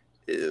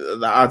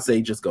I'd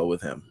say just go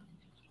with him.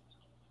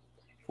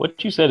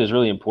 What you said is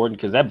really important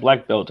because that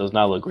black belt does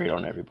not look great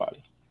on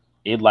everybody.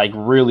 It like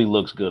really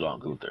looks good on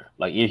Gunther.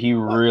 Like it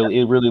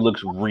really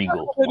looks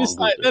regal.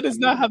 That is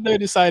not how they're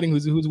deciding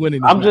who's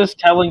winning. I'm just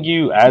telling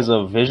you, as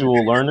a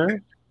visual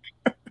learner,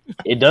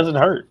 it doesn't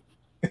hurt.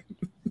 It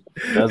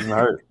doesn't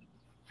hurt.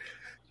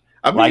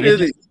 I mean, like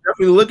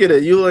definitely look at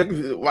it. You like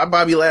why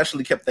Bobby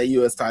Lashley kept that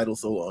U.S. title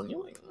so long.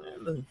 You're like,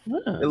 man,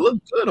 it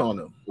looked good on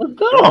him. Look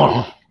good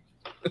on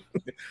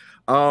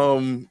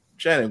him.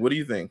 Shannon, what do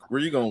you think? Where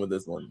are you going with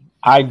this one?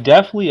 I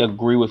definitely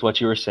agree with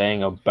what you were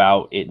saying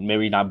about it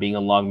maybe not being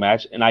a long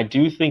match. And I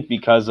do think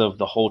because of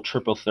the whole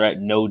triple threat,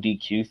 no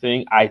DQ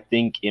thing, I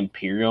think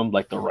Imperium,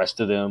 like the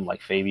rest of them,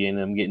 like Fabian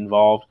and them get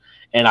involved.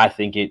 And I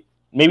think it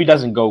maybe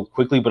doesn't go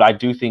quickly, but I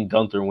do think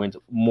Gunther wins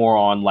more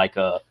on like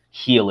a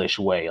heelish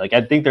way. Like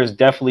I think there's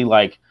definitely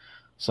like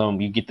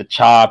you get the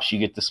chops, you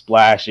get the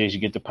splashes,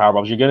 you get the power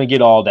bombs. You're going to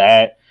get all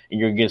that. And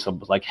you're going to get some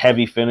like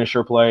heavy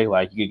finisher play.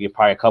 Like you could get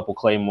probably a couple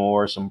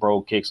claymores, some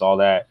bro kicks, all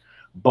that.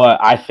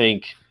 But I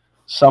think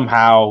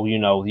somehow,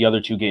 the other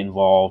two get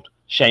involved.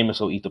 Sheamus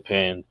will eat the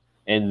pin.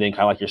 And then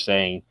kind of like you're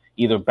saying,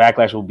 either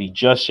Backlash will be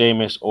just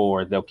Sheamus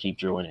or they'll keep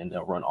Drew in and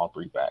they'll run all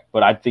three back.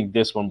 But I think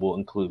this one will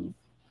include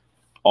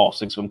all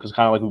six of them because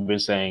kind of like we've been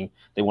saying,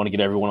 they want to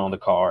get everyone on the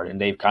card.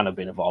 And they've kind of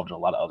been involved in a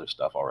lot of other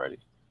stuff already.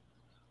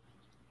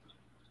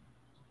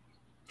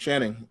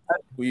 Channing,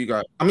 who you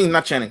got? I mean,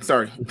 not Channing.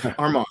 Sorry,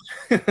 Armand.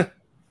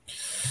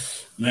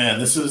 Man,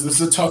 this is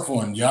a tough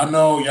one. Y'all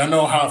know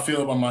how I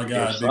feel about my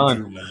guy, Big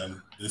Drew.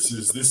 Man, this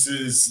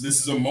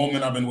is a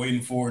moment I've been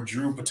waiting for.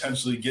 Drew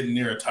potentially getting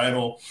near a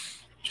title.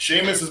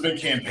 Sheamus has been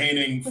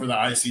campaigning for the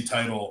IC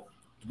title,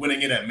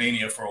 winning it at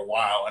Mania for a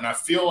while, and I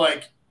feel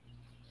like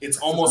it's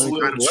almost a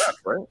little bit left,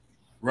 right?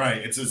 Right,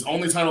 it's his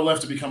only title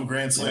left to become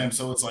Grand Slam,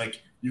 so it's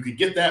like you could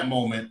get that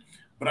moment,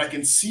 but I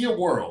can see a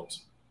world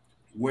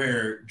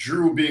where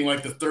Drew, being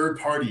like the third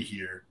party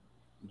here,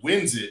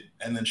 wins it,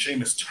 and then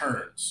Sheamus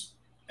turns,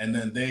 and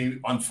then they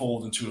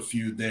unfold into a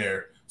feud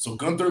there. So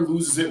Gunther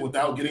loses it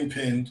without getting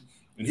pinned,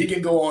 and he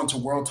can go on to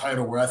world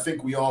title, where I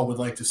think we all would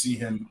like to see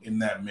him in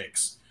that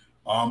mix.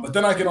 But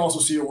then I can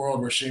also see a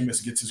world where Sheamus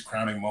gets his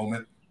crowning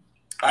moment.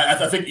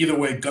 I think either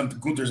way,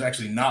 Gunther's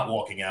actually not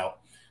walking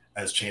out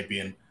as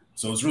champion.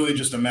 So it's really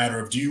just a matter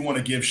of, do you want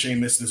to give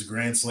Sheamus this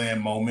Grand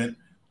Slam moment,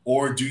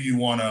 or do you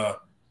want to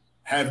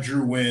have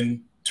Drew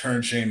win,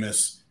 turn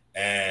Sheamus,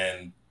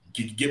 and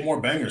get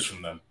more bangers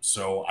from them?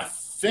 So I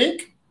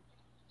think,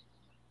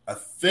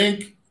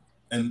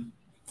 and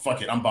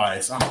fuck it, I'm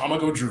biased. I'm gonna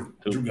go Drew.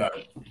 Drew got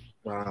it.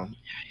 Wow,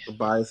 the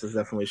bias is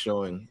definitely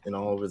showing in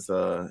all of his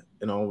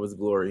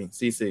glory.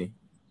 CC,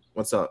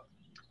 what's up?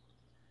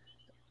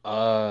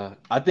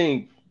 I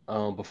think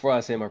before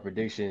I say my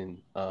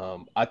prediction,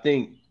 I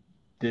think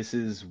this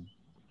is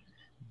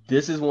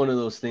one of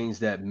those things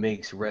that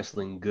makes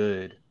wrestling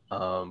good.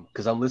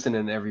 Because I'm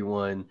listening to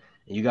everyone,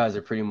 and you guys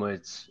are pretty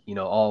much,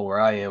 all where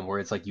I am, where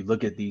it's like you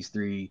look at these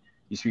three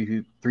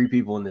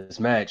people in this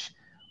match.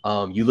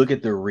 You look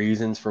at the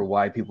reasons for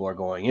why people are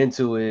going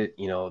into it,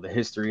 the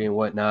history and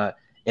whatnot,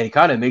 and it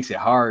kind of makes it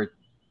hard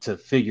to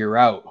figure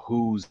out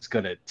who's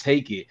gonna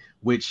take it.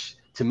 Which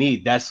to me,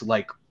 that's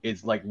like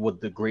it's like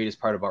what the greatest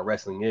part about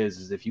wrestling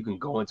is if you can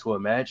go into a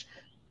match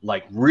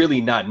like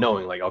really not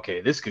knowing, like,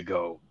 okay, this could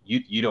go,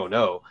 you don't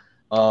know.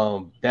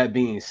 That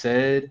being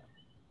said,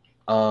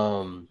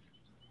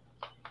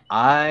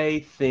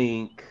 I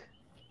think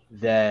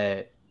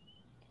that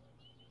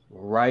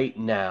right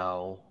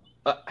now,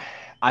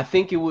 I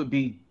think it would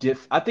be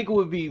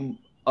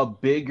a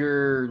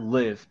bigger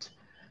lift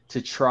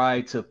to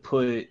try to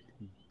put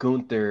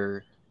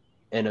Gunther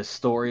in a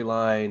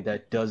storyline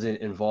that doesn't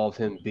involve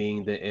him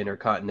being the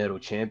Intercontinental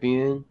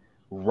Champion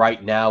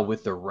right now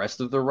with the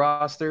rest of the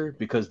roster,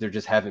 because there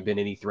just haven't been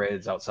any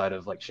threads outside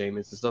of like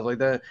Sheamus and stuff like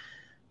that.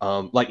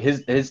 Like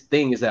his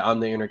thing is that I'm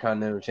the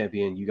Intercontinental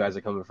Champion. You guys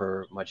are coming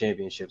for my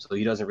championship. So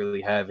he doesn't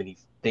really have any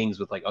things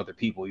with like other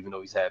people, even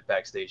though he's had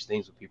backstage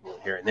things with people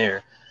here and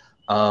there.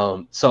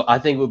 So I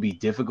think it would be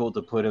difficult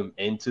to put him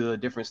into a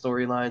different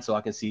storyline. So I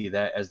can see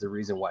that as the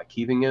reason why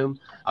keeping him.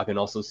 I can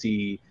also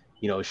see,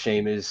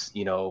 Sheamus,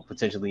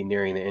 potentially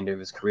nearing the end of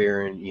his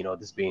career and,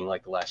 this being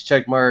like the last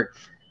check mark.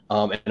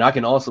 And I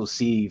can also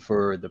see,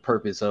 for the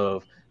purpose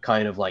of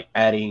kind of like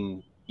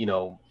adding,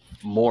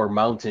 more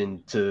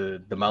mountain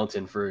to the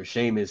mountain for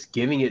Sheamus,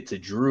 giving it to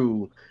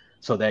Drew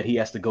so that he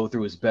has to go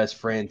through his best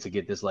friend to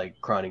get this like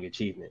crowning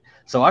achievement.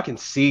 So I can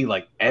see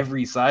like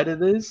every side of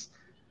this.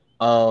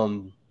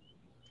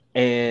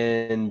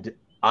 And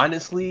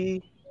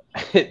honestly,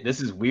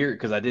 this is weird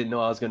because I didn't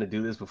know I was going to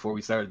do this before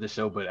we started the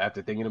show, but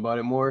after thinking about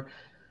it more,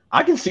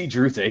 I can see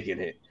Drew taking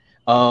it.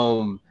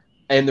 And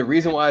the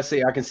reason why I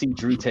say I can see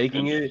Drew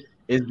taking it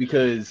is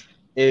because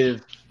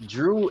if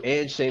Drew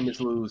and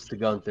Sheamus lose to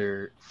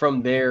Gunther,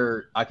 from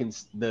there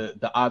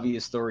the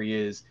obvious story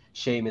is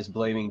Sheamus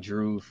blaming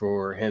Drew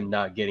for him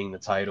not getting the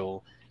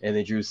title, and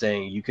then Drew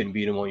saying you couldn't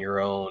beat him on your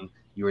own,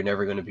 you were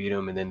never going to beat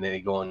him, and then they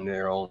go on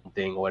their own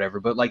thing or whatever.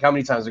 But like, how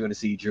many times are we going to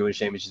see Drew and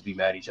Sheamus just be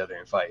mad at each other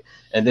and fight?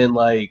 And then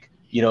like,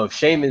 if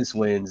Sheamus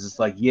wins, it's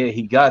like, yeah,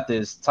 he got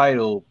this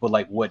title, but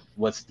like,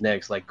 what's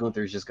next? Like,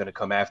 Gunther's just gonna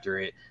come after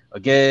it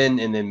again,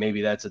 and then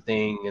maybe that's a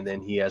thing, and then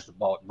he has the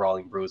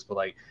brawling Bruce. But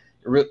like,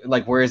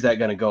 where is that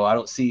gonna go? I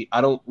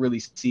don't really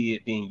see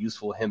it being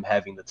useful him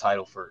having the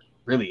title for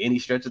really any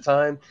stretch of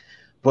time.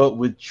 But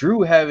with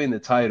Drew having the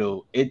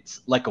title,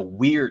 it's like a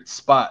weird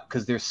spot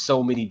because there's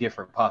so many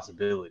different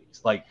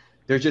possibilities. Like,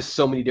 there's just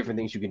so many different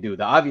things you can do.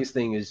 The obvious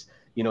thing is,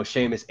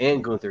 Sheamus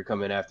and Gunther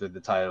coming after the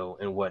title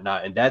and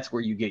whatnot. And that's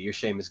where you get your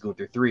Sheamus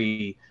Gunther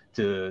 3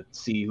 to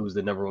see who's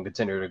the number one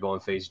contender to go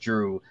and face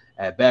Drew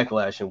at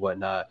Backlash and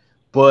whatnot.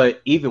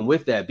 But even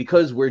with that,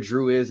 because where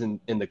Drew is in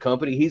the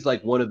company, he's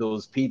like one of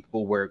those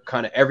people where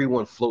kind of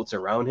everyone floats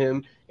around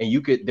him,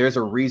 and there's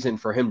a reason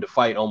for him to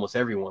fight almost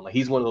everyone. Like,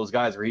 he's one of those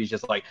guys where he's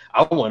just like,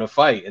 I want to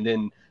fight. And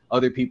then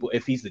other people,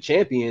 if he's the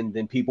champion,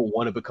 then people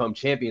want to become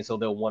champion, so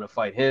they'll want to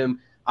fight him.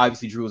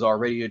 Obviously, Drew is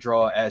already a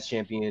draw as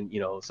champion,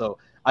 so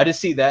I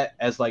just see that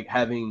as like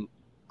having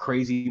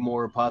crazy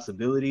more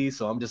possibilities.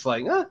 So I'm just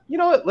like, you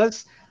know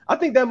what? I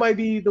think that might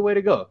be the way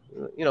to go.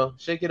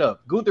 Shake it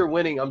up. Gunther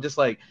winning, I'm just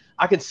like,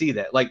 I can see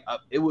that. Like,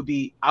 it would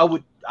be, I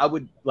would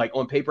like,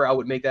 on paper, I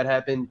would make that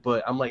happen.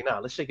 But I'm like, nah,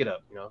 let's shake it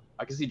up.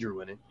 I can see Drew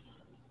winning.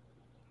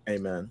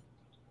 Amen.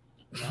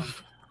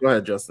 Go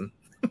ahead, Justin.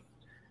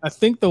 I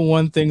think the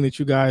one thing that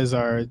you guys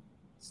are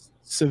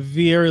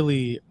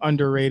severely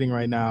underrating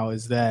right now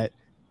is that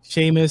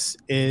Sheamus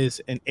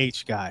is an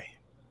H guy.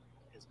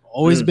 He's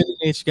always been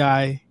an H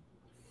guy.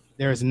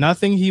 There is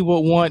nothing he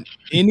would want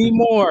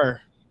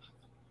anymore.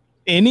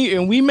 And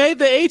we made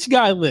the H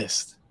guy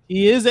list.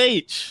 He is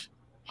H.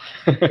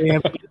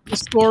 And the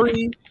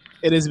story,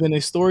 it has been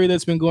a story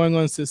that's been going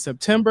on since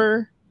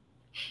September.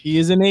 He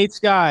is an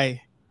H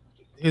guy.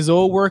 His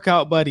old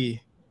workout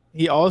buddy.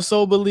 He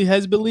also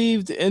has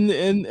believed in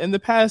the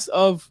past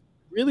of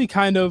really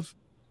kind of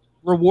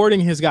rewarding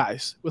his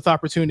guys with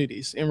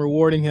opportunities and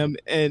rewarding him.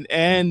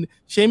 And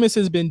Sheamus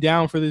has been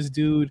down for this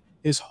dude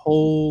his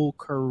whole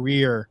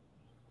career,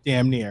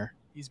 damn near.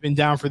 He's been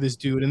down for this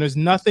dude. And there's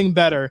nothing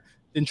better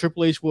than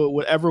Triple H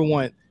would ever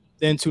want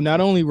than to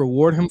not only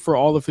reward him for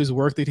all of his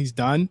work that he's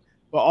done,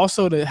 but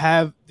also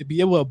to be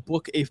able to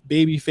book a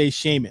babyface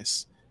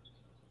Sheamus.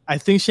 I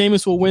think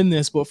Sheamus will win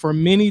this, but for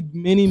many,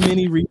 many,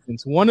 many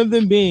reasons. One of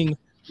them being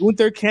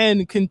Gunther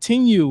can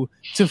continue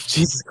to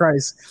Jesus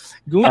Christ.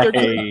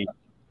 Gunther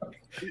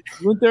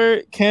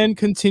can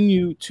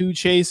continue to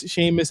chase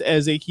Sheamus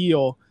as a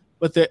heel,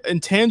 but the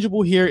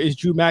intangible here is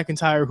Drew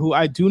McIntyre, who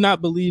I do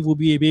not believe will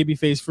be a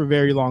babyface for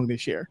very long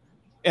this year.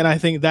 And I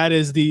think that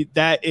is the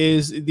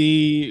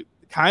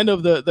kind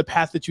of the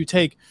path that you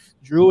take.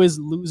 Drew is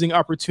losing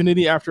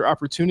opportunity after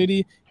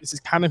opportunity. This is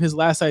kind of his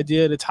last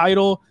idea, the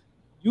title.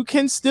 You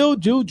can still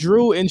do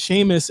Drew and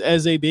Sheamus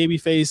as a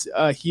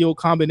babyface heel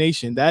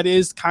combination.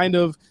 That's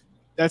the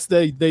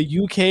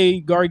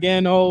UK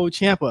Gargano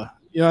Ciampa.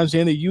 You know what I'm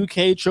saying? The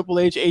UK Triple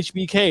H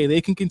HBK. They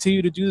can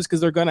continue to do this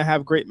because they're going to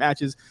have great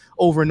matches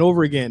over and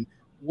over again.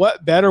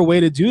 What better way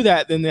to do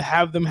that than to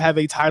have them have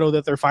a title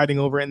that they're fighting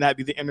over, and that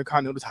be the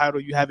Intercontinental title?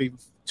 You have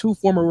two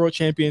former world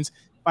champions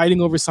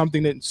fighting over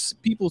something that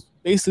people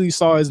basically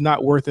saw as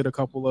not worth it a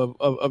couple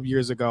of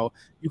years ago.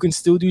 You can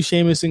still do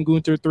Sheamus and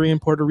Gunther 3 in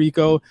Puerto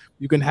Rico.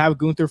 You can have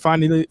Gunther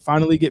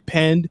finally get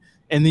pinned,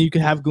 and then you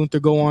can have Gunther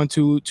go on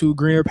to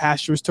greener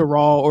pastures, to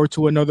Raw, or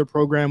to another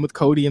program with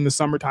Cody in the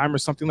summertime or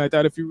something like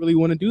that if you really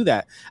want to do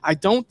that. I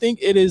don't think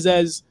it is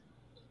as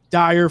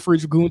dire for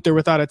Gunther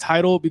without a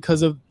title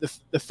because of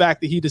the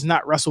fact that he does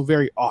not wrestle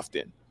very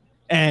often.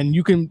 And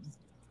you can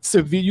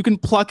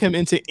pluck him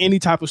into any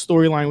type of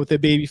storyline with a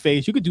baby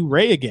face. You could do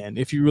Ray again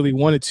if you really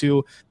wanted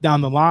to down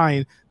the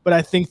line. But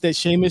I think that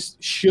Sheamus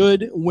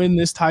should win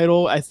this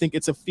title. I think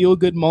it's a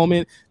feel-good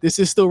moment. This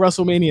is still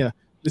WrestleMania.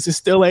 This is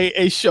still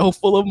a show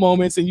full of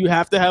moments, and you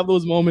have to have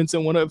those moments.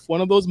 And one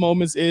of those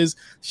moments is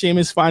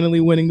Sheamus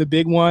finally winning the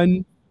big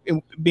one,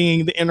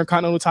 being the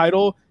Intercontinental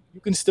title. You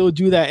can still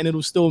do that, and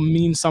it'll still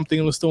mean something.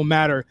 It'll still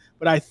matter.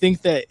 But I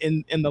think that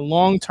in the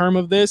long term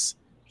of this,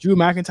 Drew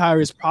McIntyre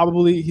is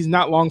he's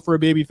not long for a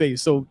baby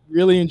face. So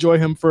really enjoy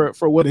him for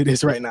what it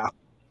is right now.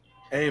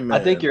 Amen.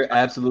 I think you're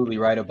absolutely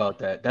right about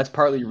that. That's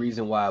partly the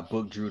reason why I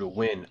booked Drew to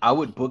win. I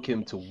would book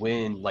him to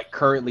win, like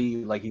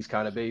currently, like he's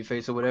kind of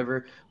babyface or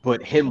whatever,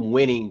 but him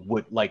winning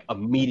would like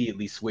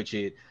immediately switch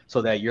it so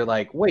that you're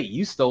like, wait,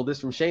 you stole this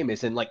from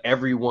Sheamus, and like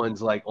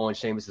everyone's like on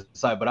Sheamus'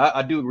 side. But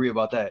I do agree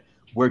about that.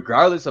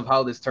 Regardless of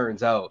how this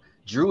turns out,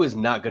 Drew is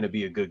not going to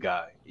be a good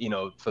guy,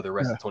 for the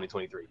rest of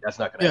 2023. That's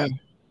not going to happen.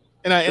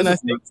 And I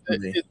think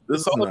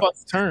it's all about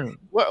the turn.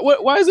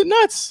 Why is it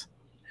nuts?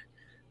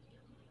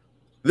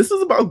 This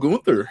is about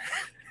Gunther.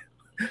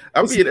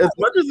 I mean, as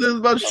much as it's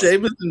about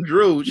Sheamus and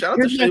Drew, shout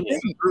out to Sheamus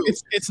and Drew.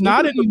 It's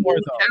not anymore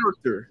though.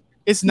 Character.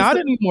 It's not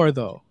anymore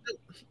though.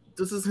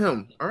 This is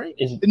him. All right.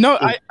 No,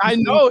 I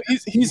know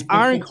he's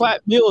ironclad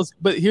Mills,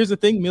 but here's the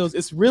thing, Mills.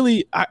 It's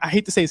really I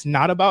hate to say it's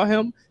not about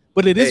him,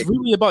 but it is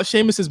really about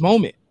Sheamus's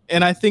moment.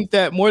 And I think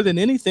that more than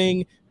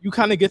anything, you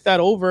kind of get that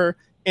over.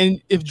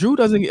 And if Drew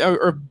doesn't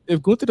or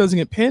if Gunther doesn't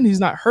get pinned, he's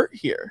not hurt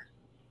here.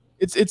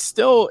 It's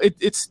still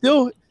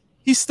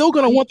he's still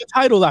gonna want the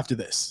title after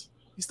this.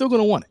 He's still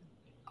gonna want it.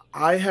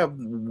 I have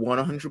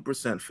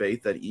 100%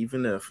 faith that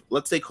even if,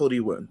 let's say, Cody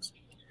wins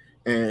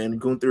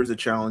and Gunther is a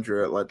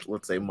challenger at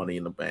let's say Money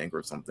in the Bank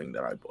or something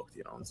that I booked,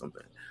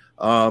 something.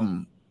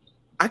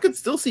 I could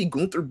still see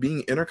Gunther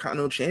being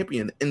Intercontinental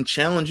Champion and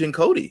challenging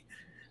Cody.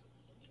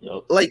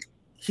 Yep. Like,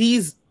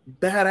 he's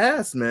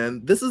badass, man.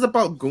 This is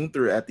about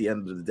Gunther at the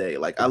end of the day.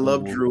 Like, I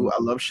love Drew. I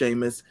love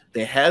Sheamus.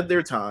 They had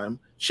their time.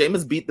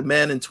 Sheamus beat the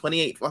man in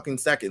 28 fucking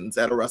seconds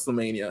at a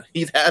WrestleMania.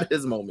 He's had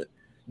his moment.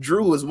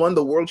 Drew has won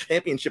the world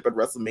championship at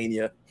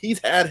WrestleMania. He's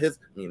had his,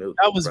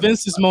 that was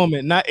Vince's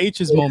moment, not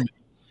H's moment.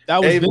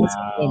 That was Vince's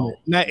moment,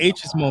 not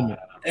H's moment.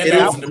 It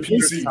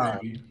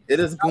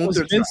is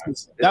Gunther's time.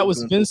 That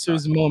was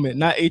Vince's moment,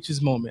 not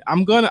H's moment.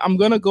 I'm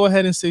gonna go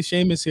ahead and say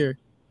Sheamus here,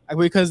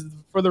 because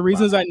for the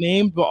reasons I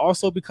named, but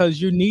also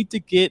because you need to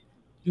get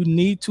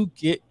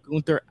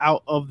Gunther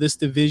out of this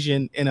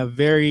division in a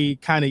very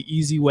kind of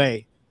easy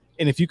way.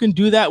 And if you can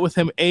do that with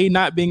him,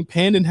 not being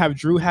pinned, and have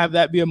Drew have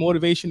that be a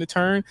motivation to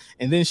turn,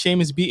 and then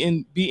Sheamus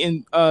beating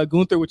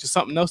Gunther, which is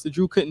something else that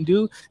Drew couldn't do.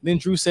 And then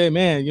Drew said,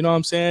 man, you know what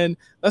I'm saying?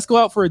 Let's go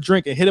out for a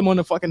drink and hit him on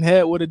the fucking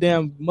head with a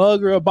damn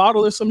mug or a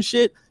bottle or some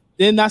shit.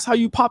 Then that's how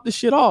you pop the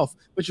shit off.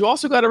 But you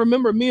also got to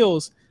remember,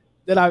 Meals,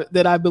 that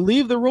I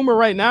believe the rumor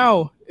right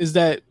now is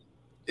that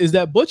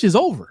Butch is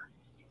over.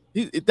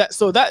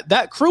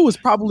 That crew is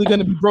probably going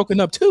to be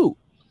broken up too.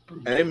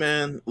 Hey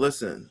man,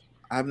 listen,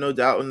 I have no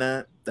doubt in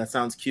that. That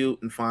sounds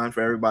cute and fine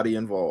for everybody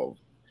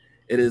involved.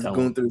 It is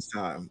Gunther's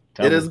time.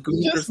 It is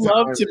Gunther's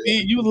time.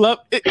 You love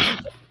it.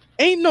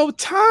 Ain't no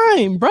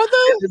time, brother.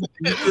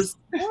 This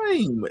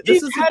time.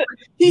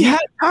 He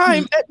had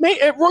time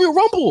at Royal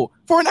Rumble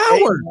for an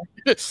hour.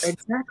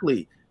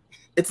 Exactly.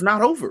 It's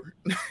not over.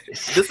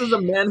 This is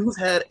a man who's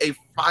had a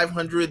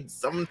 500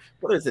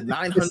 what is it,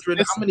 900?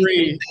 How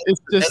many?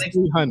 It's just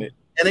 300.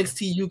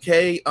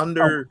 NXT UK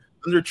under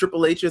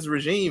Triple H's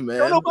regime, man.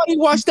 Don't nobody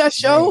watch that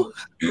show.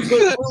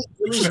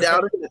 Really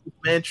doubted that this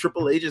man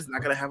Triple H is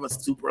not gonna have a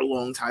super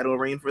long title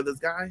reign for this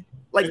guy.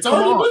 Like, it's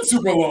already been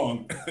super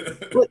long.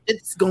 But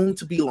it's going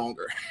to be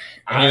longer.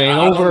 It ain't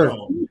over.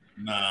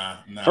 Nah.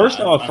 First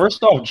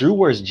off, Drew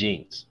wears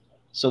jeans.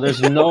 So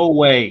there's no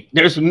way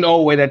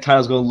that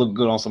title's gonna look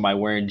good on somebody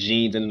wearing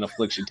jeans and an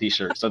Affliction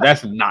t-shirt. So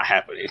that's not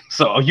happening.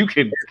 So you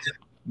can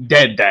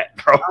dead that,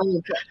 bro.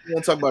 I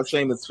don't talk about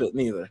Sheamus fit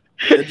neither.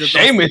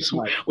 Sheamus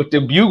with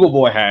the Bugle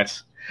Boy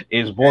hats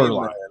is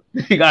borderline.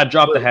 You gotta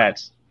drop the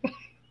hats.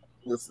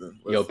 Listen.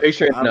 Yo,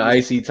 picturing the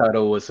IC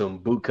title with some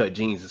bootcut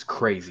jeans is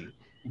crazy.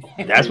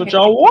 That's what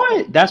y'all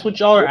want. That's what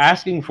y'all are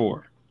asking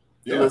for.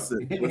 Yeah.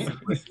 Listen.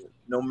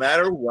 No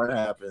matter what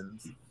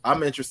happens,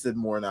 I'm interested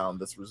more now in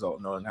this result,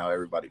 knowing how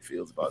everybody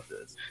feels about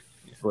this.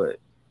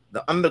 But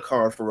the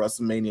undercard for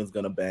WrestleMania is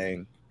gonna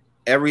bang.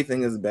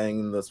 Everything is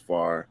banging thus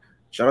far.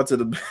 Shout out to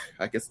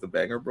the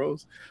Banger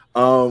Bros.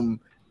 And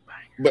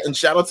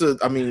shout out to,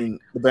 the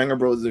Banger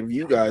Bros of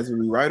you guys in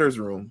the writers'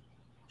 room.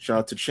 Shout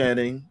out to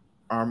Channing,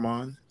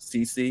 Armand,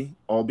 CC,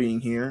 all being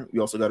here. We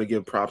also got to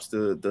give props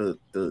to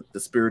the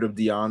spirit of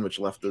Dion, which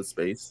left the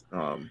space.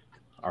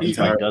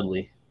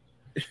 Dudley.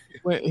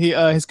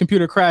 His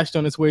computer crashed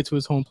on its way to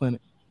his home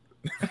planet.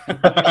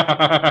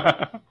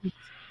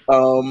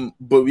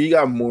 But we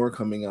got more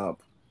coming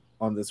up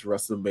on this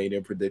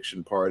WrestleMania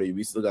prediction party.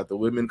 We still got the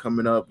women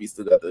coming up. We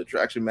still got the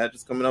attraction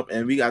matches coming up.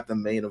 And we got the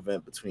main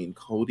event between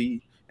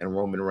Cody and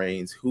Roman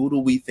Reigns. Who do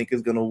we think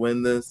is going to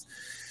win this?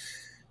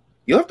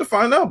 You'll have to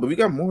find out. But we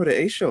got more of the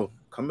A show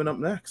coming up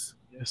next.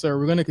 Yes, sir.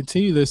 We're going to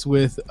continue this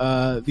with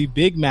the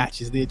big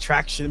matches, the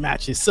attraction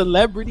matches,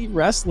 celebrity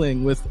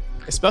wrestling with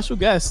a special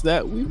guest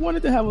that we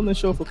wanted to have on the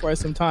show for quite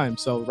some time.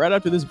 So right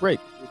after this break,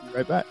 we'll be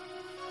right back.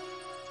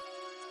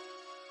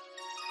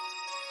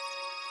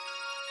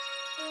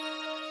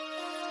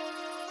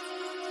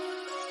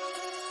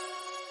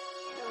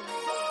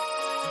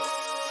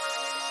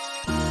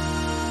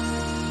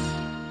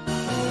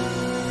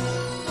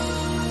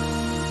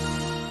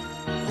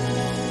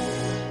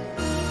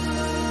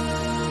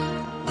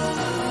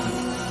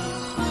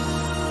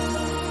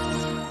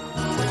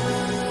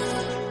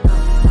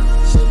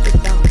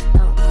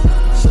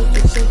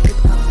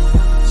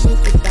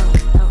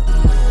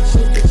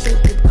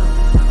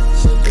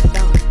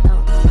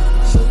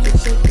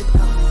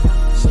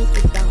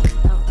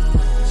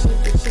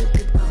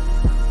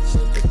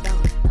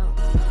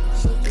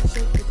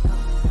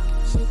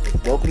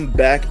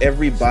 Back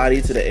everybody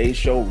to the A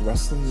Show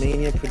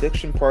WrestleMania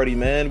prediction party,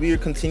 man. We are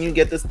continuing to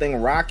get this thing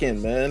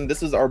rocking, man.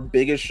 This is our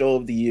biggest show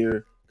of the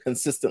year,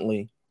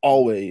 consistently,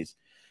 always.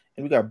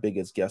 we got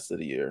biggest guest of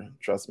the year.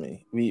 Trust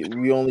me.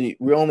 We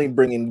only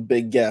bringing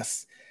big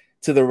guests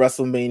to the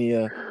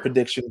WrestleMania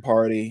prediction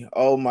party.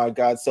 Oh my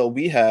God. So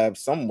we have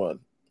someone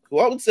who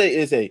I would say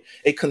is a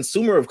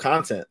consumer of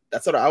content.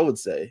 That's what I would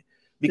say.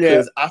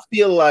 Because I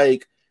feel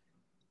like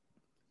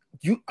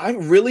I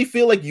really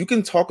feel like you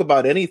can talk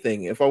about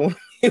anything. If I want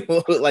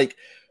like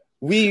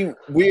we're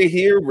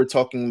here,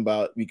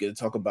 we can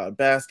talk about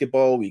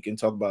basketball, we can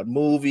talk about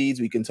movies,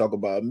 we can talk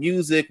about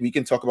music, we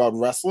can talk about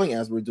wrestling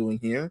as we're doing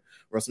here,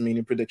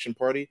 WrestleMania prediction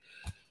party.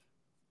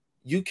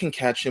 You can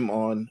catch him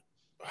on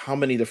how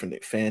many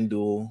different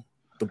FanDuel,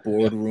 the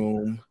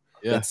boardroom,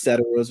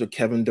 etc. with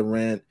Kevin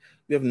Durant.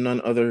 We have none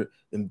other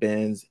than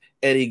Ben's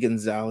Eddie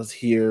Gonzalez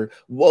here.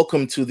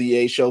 Welcome to the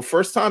A Show.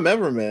 First time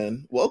ever,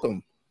 man.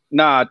 Welcome.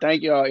 Nah,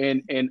 thank y'all.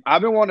 And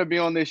I've been wanting to be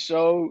on this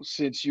show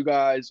since you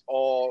guys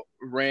all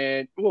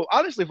ran, well,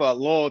 honestly, for a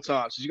long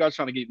time. Since you guys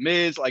trying to get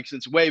Miz, like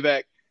since way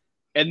back.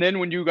 And then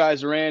when you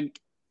guys ran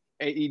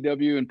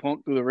AEW and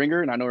Punk through the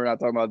ringer, and I know we're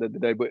not talking about that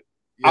today, but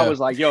I was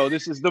like, yo,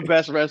 this is the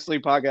best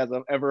wrestling podcast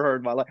I've ever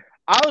heard in my life.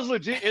 I was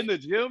legit in the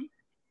gym,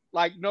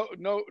 like no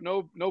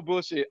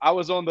bullshit. I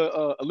was on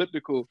the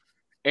elliptical,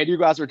 and you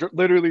guys were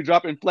literally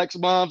dropping flex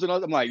bombs, and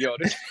I'm like, yo,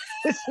 this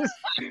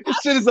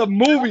shit is a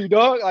movie,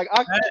 dog. Like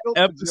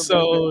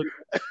that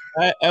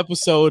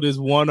episode is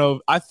one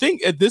of, I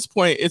think at this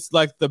point it's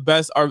like the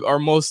best, our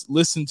most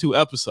listened to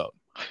episode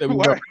that we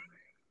were.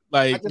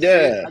 Like, I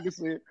can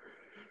see it.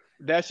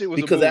 That shit was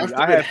because a movie.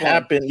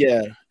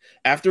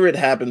 After it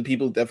happened,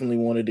 people definitely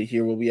wanted to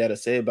hear what we had to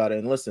say about it.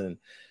 And listen,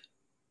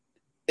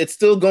 it's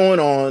still going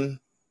on.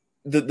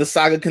 The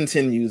saga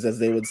continues, as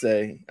they would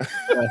say.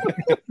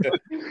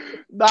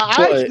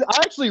 I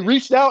actually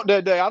reached out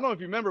that day. I don't know if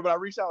you remember, but I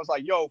reached out. I was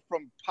like, yo,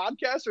 from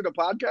podcaster to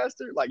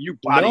podcaster, like you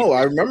body. No,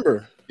 I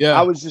remember. Yeah.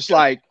 I was just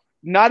like,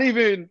 not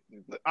even,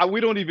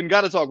 we don't even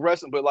got to talk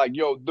wrestling, but like,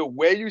 yo, the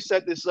way you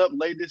set this up,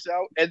 laid this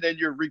out, and then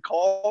your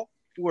recall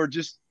for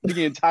just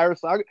the entire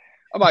saga.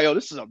 I'm like, yo,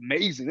 this is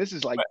amazing. This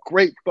is like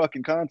great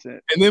fucking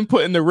content. And then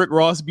putting the Rick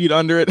Ross beat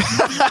under it.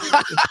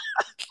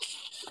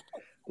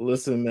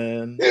 Listen,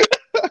 man.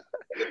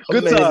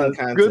 Good times.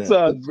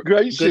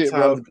 Great shit,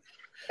 bro.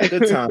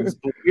 Good times.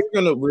 But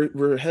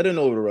we're heading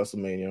over to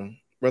WrestleMania.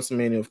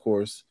 WrestleMania, of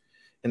course,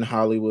 in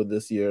Hollywood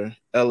this year,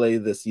 LA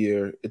this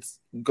year. It's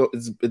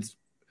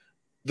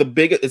the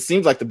biggest. It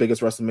seems like the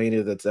biggest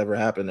WrestleMania that's ever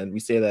happened, and we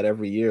say that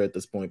every year at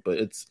this point. But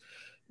it's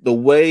the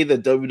way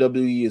that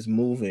WWE is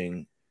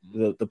moving,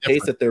 the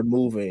pace that they're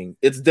moving.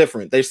 It's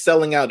different. They're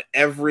selling out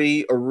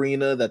every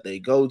arena that they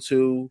go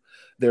to.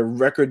 Their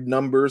record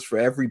numbers for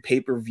every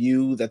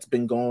pay-per-view that's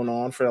been going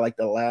on for like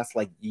the last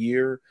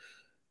year.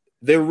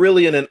 They're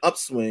really in an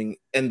upswing.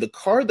 And the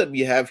card that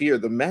we have here,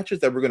 the matches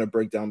that we're going to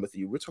break down with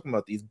you, we're talking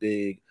about these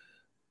big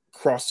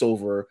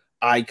crossover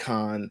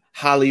icon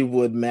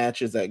Hollywood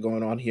matches that are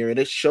going on here. And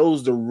it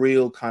shows the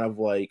real kind of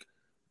like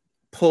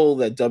pull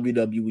that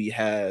WWE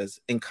has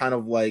and kind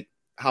of like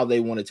how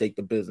they want to take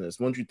the business.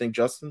 What do you think,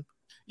 Justin?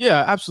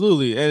 Yeah,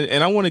 absolutely.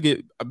 And I want to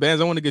get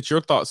Bands, I want to get your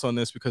thoughts on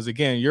this because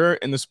again, you're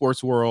in the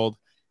sports world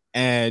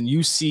and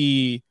you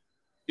see,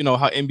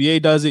 how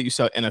NBA does it, you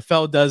see how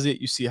NFL does it,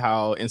 you see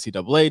how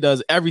NCAA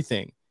does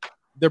everything.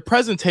 The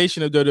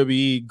presentation of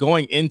WWE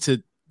going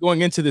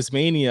into this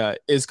Mania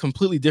is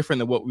completely different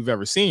than what we've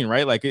ever seen,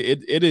 right? Like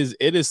it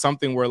is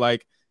something where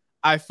like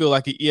I feel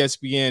like an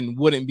ESPN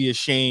wouldn't be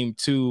ashamed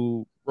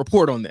to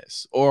report on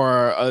this,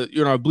 or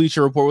a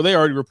Bleacher Report where they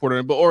already reported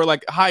it, but or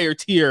like higher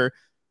tier,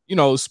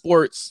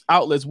 sports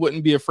outlets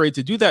wouldn't be afraid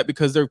to do that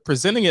because they're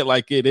presenting it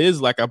like it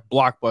is like a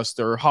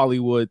blockbuster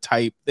Hollywood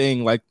type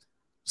thing, like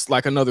it's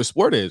like another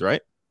sport is,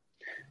 right?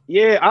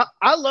 Yeah,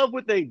 I love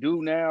what they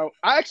do now.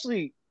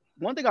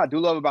 One thing I do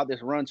love about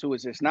this run too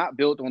is it's not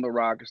built on The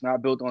Rock, it's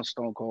not built on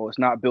Stone Cold, it's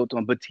not built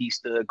on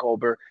Batista,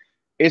 Goldberg.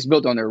 It's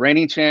built on their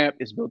reigning champ.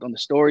 It's built on the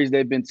stories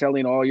they've been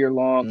telling all year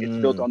long. It's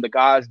built on the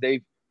guys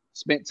they've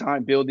spent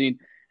time building,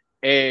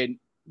 and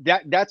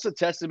that's a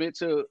testament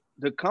to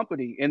the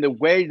company and the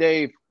way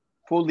they've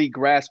fully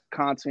grasped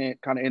content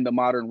kind of in the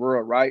modern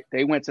world, right?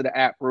 They went to the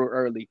app real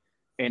early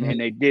and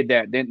they did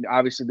that. Then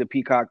obviously the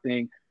Peacock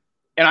thing.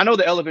 And I know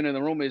the elephant in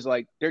the room is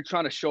like they're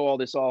trying to show all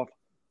this off.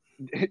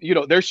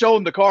 They're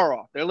showing the car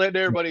off. They're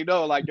letting everybody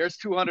know like there's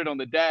 200 on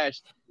the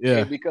dash,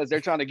 because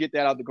they're trying to get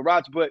that out the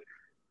garage. But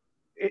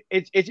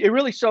it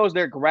really shows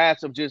their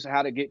grasp of just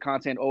how to get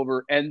content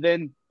over. And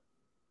then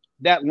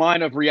that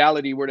line of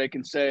reality where they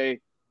can say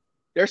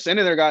they're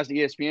sending their guys to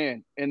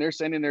ESPN and they're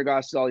sending their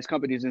guys to all these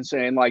companies and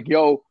saying like,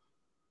 yo,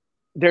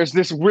 there's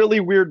this really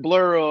weird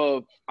blur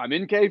of I'm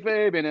in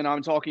kayfabe and then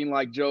I'm talking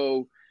like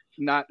Joe,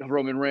 not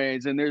Roman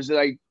Reigns. And there's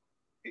like,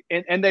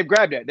 and they've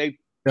grabbed that.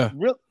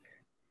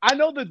 I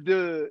know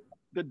the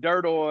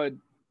dirt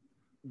on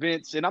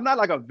Vince, and I'm not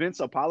like a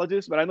Vince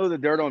apologist, but I know the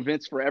dirt on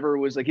Vince forever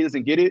was like he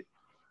doesn't get it.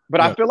 But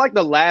I feel like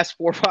the last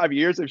 4 or 5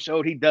 years have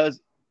showed he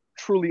does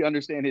truly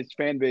understand his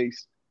fan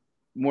base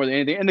more than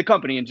anything, and the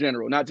company in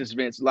general, not just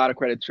Vince. A lot of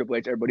credit to Triple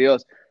H, everybody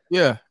else.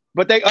 Yeah.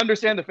 But they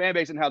understand the fan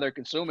base and how they're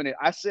consuming it.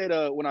 I said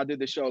when I did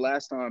the show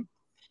last time,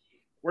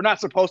 we're not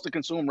supposed to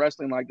consume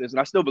wrestling like this, and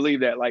I still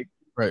believe that. Like,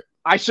 Right.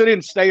 I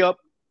shouldn't stay up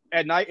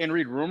at night and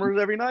read rumors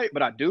every night,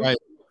 but I do. Right.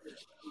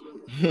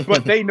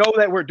 But they know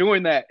that we're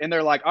doing that, and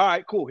they're like, all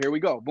right, cool, here we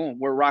go. Boom,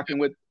 we're rocking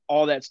with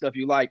all that stuff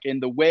you like.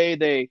 And the way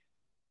they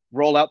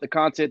roll out the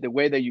content, the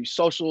way they use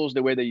socials,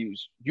 the way they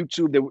use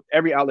YouTube,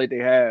 every outlet they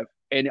have.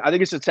 And I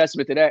think it's a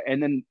testament to that.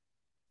 And then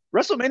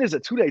WrestleMania is a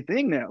 2-day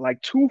thing now, like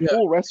two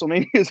full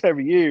WrestleManias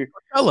every year.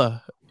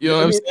 Coachella, you know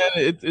what I'm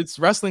saying? It's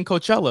wrestling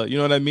Coachella, you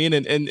know what I mean?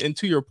 And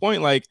to your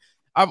point, like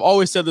I've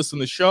always said this on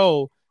the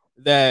show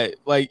that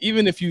like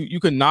even if you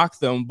can knock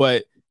them,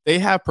 but they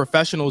have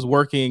professionals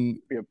working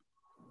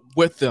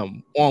with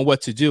them on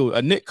what to do.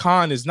 Nick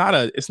Khan is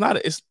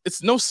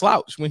it's no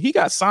slouch. When he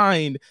got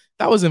signed,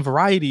 that was in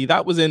Variety,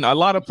 that was in a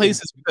lot of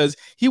places because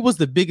he was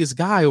the biggest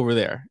guy over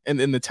there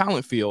in the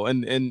talent field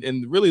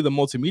and really the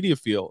multimedia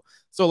field.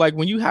 So like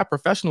when you have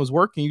professionals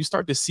working, you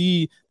start to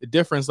see the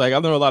difference. Like I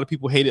know a lot of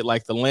people hated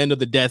like the Land of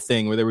the Dead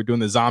thing where they were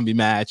doing the zombie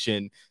match,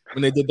 and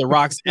when they did the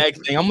Rock's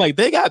egg thing, I'm like,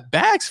 they got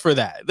bags for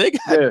that. They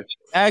got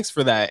bags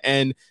for that.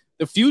 And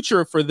the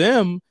future for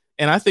them,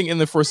 and I think in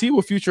the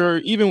foreseeable future,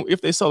 even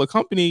if they sell the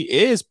company,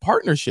 is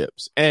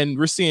partnerships. And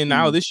we're seeing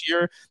now this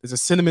year, there's a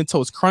Cinnamon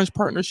Toast Crunch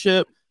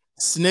partnership.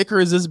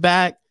 Snickers is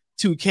back.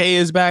 2K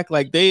is back.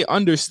 Like they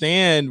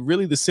understand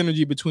really the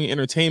synergy between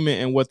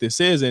entertainment and what this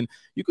is. And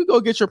you could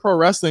go get your pro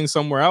wrestling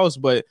somewhere else.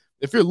 But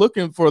if you're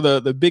looking for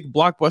the big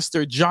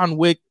blockbuster John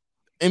Wick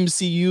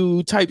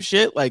MCU type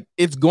shit, like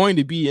it's going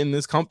to be in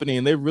this company.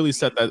 And they really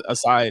set that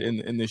aside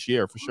in this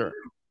year for sure.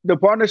 The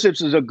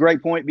partnerships is a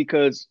great point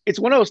because it's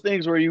one of those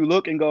things where you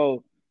look and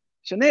go,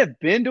 shouldn't they have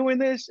been doing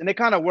this? And they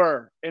kind of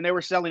were, and they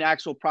were selling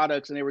actual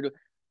products and they were doing,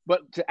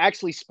 but to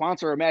actually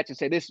sponsor a match and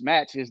say this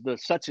match is the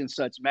such and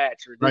such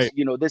match, or this,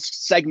 you know, this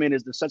segment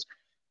is the such,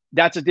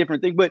 that's a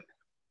different thing. But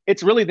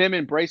it's really them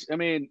embrace. I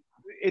mean,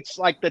 it's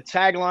like the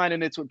tagline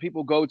and it's what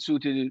people go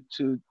to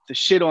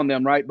shit on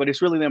them, right? But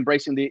it's really them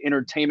embracing the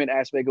entertainment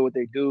aspect of what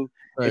they do.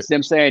 Right. It's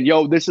them saying,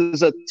 yo, this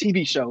is a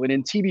TV show. And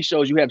in TV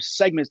shows, you have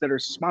segments that are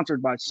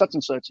sponsored by such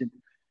and such. And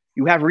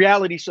you have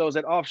reality shows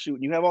that offshoot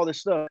and you have all this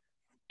stuff.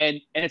 And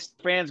it's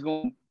fans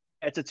going,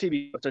 it's a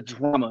TV, it's a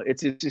drama.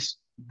 It's just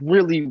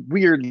really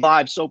weird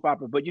live soap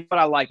opera. But you know what?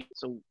 I like it.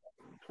 So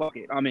fuck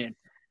it. I'm in.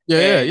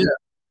 Yeah.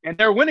 And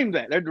they're winning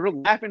that. They're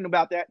laughing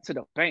about that to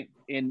the bank.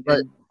 And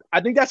I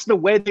think that's the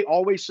way they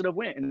always should have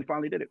went, and they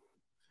finally did it.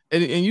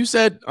 And you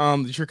said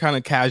that you're kind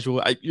of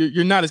casual.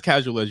 You're not as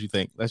casual as you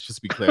think. Let's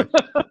just be clear.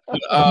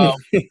 How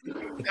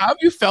have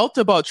you felt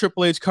about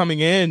Triple H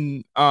coming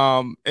in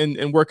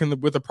and working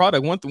with the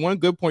product? One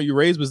good point you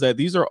raised was that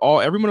these are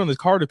everyone on this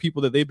card are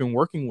people that they've been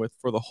working with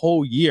for the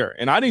whole year,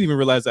 and I didn't even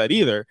realize that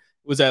either.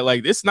 Was that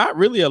like it's not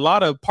really a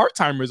lot of part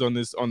timers on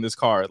this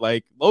card?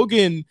 Like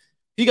Logan.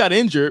 He got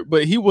injured,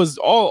 but he was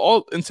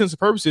all intents and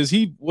purposes.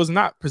 He was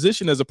not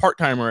positioned as a part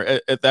timer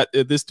at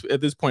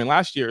this point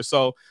last year.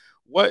 So,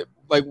 what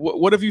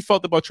have you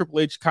felt about Triple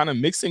H kind of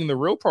mixing the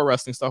real pro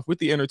wrestling stuff with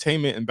the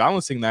entertainment and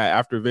balancing that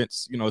after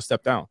Vince,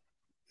 stepped down?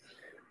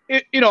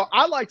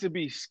 I like to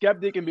be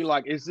skeptic and be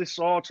like, is this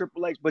all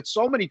Triple H? But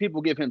so many people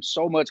give him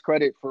so much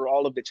credit for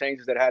all of the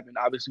changes that happened,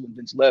 obviously when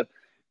Vince left,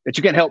 that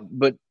you can't help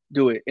but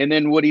do it. And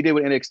then what he did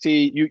with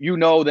NXT, you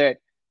know that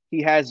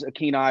he has a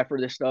keen eye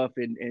for this stuff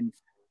and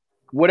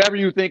whatever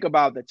you think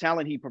about the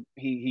talent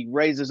he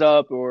raises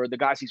up or the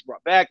guys he's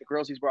brought back, the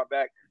girls he's brought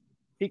back,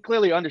 he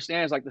clearly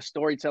understands like the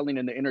storytelling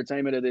and the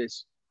entertainment of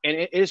this. And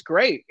it is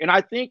great. And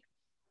I think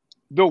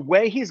the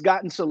way he's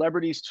gotten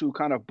celebrities to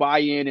kind of buy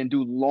in and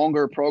do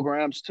longer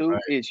programs too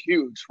is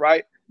huge,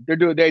 right?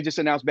 They just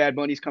announced Bad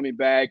Bunny's coming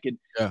back.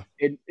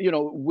 And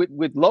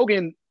with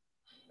Logan,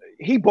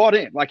 he bought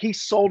in, like he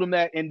sold him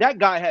that. And that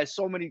guy has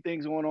so many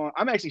things going on.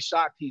 I'm actually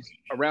shocked he's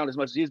around as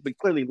much as he is, but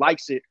clearly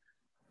likes it.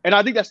 And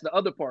I think that's the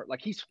other part.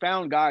 Like he's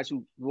found guys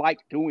who like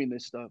doing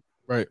this stuff.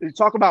 Right. You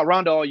talk about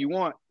Ronda all you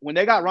want. When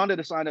they got Ronda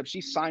to sign up,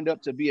 she signed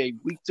up to be a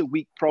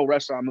week-to-week pro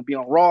wrestler. I'm gonna be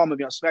on Raw. I'm gonna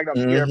be on SmackDown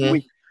every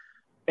week.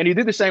 And he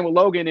did the same with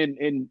Logan.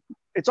 And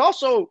it's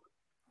also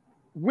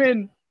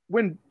when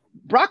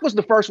Brock was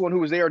the first one who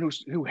was there and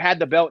who had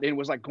the belt and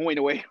was like going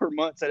away for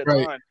months at a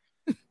time.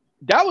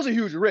 That was a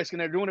huge risk. And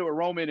they're doing it with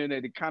Roman, and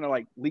they're kind of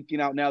like leaking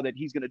out now that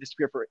he's gonna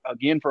disappear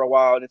for a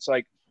while. And it's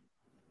like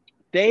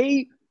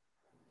they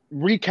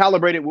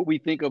recalibrated what we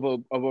think of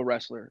a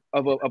wrestler,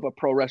 of a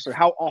pro wrestler,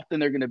 how often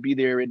they're going to be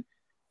there. And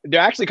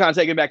they're actually kind of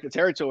taking back the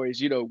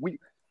territories.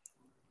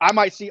 I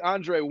might see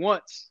Andre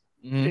once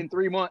in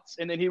 3 months,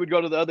 and then he would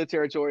go to the other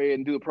territory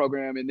and do the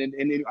program. And then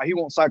he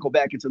won't cycle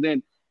back until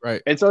then.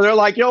 Right. And so they're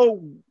like,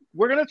 yo,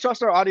 we're going to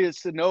trust our audience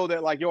to know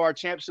that like, yo, our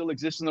champ still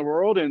exists in the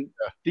world. And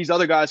these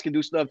other guys can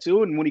do stuff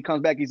too. And when he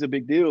comes back, he's a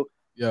big deal.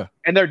 Yeah.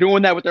 And they're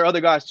doing that with their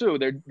other guys too.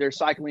 They're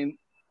cycling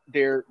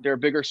their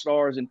bigger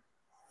stars. And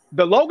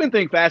the Logan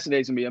thing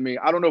fascinates me. I mean,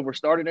 I don't know if we're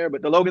starting there,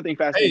 but the Logan thing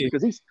fascinates me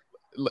because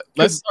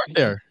let's start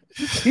there.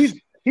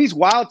 He's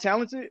wild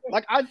talented.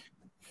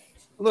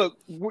 look,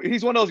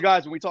 he's one of those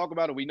guys when we talk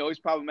about him, we know he's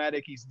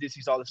problematic. He's this,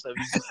 he's all this stuff.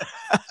 He's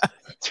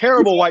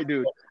terrible white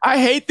dude. I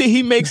hate that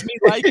he makes me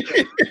like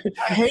him.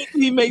 I hate that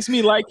he makes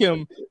me like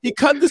him. He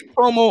cut this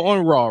promo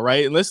on Raw,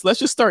 right? And let's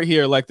just start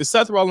here. Like the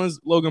Seth Rollins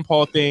Logan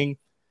Paul thing,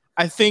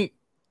 I think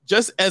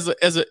just as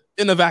a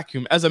in a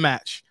vacuum, as a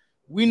match,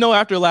 we know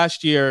after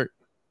last year,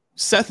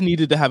 Seth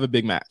needed to have a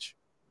big match.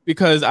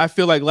 Because I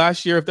feel like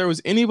last year, if there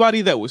was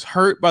anybody that was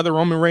hurt by the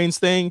Roman Reigns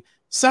thing,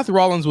 Seth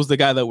Rollins was the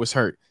guy that was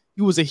hurt.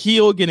 He was a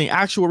heel getting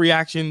actual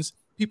reactions.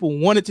 People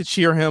wanted to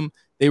cheer him.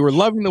 They were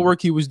loving the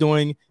work he was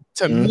doing.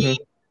 To me,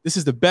 this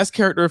is the best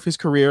character of his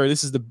career.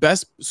 This is the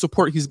best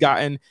support he's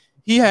gotten.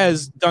 He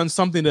has done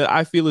something that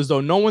I feel as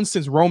though no one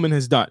since Roman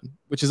has done,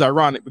 which is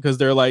ironic because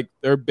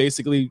they're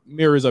basically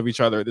mirrors of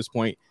each other at this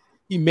point.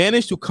 He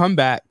managed to come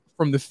back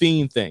from the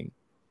Fiend thing.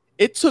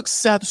 It took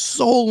Seth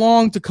so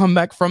long to come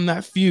back from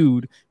that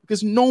feud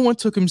because no one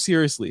took him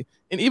seriously.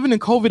 And even in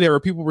COVID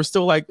era, people were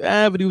still like,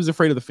 but he was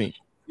afraid of the Fiend.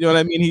 You know what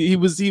I mean? He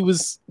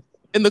was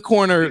in the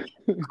corner.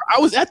 I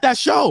was at that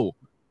show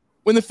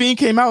when the Fiend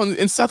came out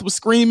and Seth was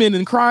screaming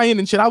and crying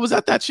and shit. I was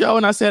at that show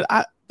and I said,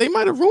 they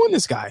might have ruined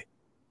this guy.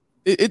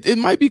 It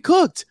might be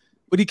cooked.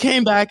 But he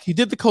came back. He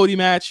did the Cody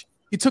match.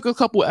 He took a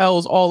couple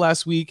L's all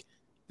last week.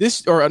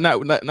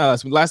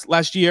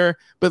 Last year.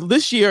 But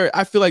this year,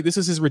 I feel like this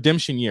is his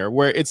redemption year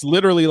where it's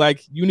literally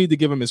like you need to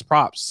give him his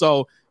props.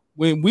 So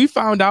when we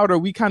found out or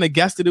we kind of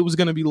guessed that it was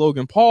going to be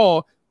Logan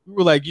Paul, we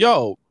were like,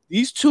 yo,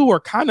 these two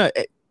are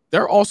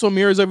they're also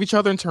mirrors of each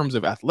other in terms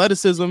of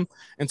athleticism,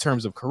 in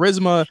terms of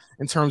charisma,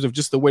 in terms of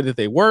just the way that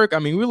they work. I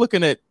mean, we're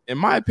looking at, in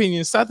my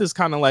opinion, Seth is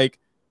kind of like,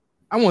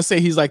 I won't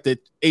say he's like the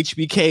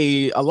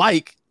HBK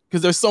alike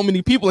because there's so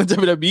many people in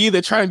WWE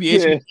that try and be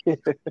HBK.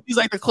 He's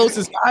like the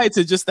closest guy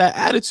to just that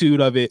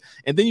attitude of it.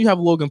 And then you have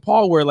Logan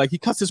Paul where like he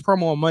cuts his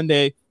promo on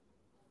Monday.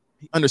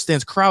 He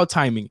understands crowd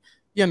timing.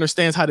 He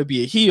understands how to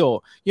be a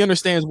heel. He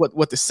understands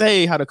what to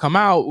say, how to come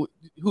out.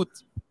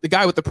 The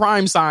guy with the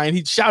Prime sign,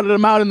 he shouted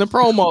him out in the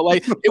promo.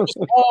 Like it was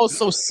all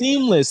so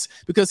seamless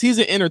because he's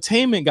an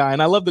entertainment guy,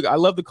 and I love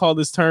to call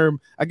this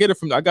term. I got it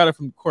from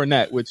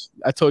Cornette, which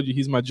I told you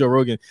he's my Joe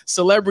Rogan.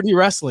 Celebrity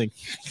wrestling.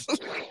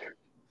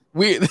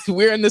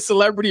 We're in the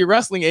celebrity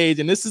wrestling age,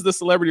 and this is the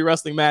celebrity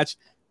wrestling match.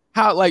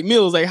 How like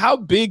Mills, like how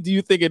big do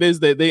you think it is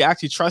that they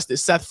actually trusted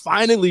Seth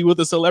finally with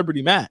a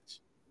celebrity match?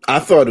 I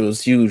thought it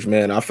was huge,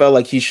 man. I felt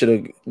like he should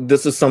have.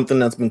 This is something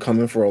that's been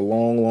coming for a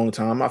long, long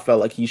time. I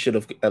felt like he should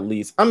have at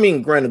least. I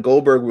mean, granted,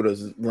 Goldberg would have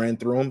ran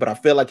through him, but I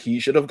feel like he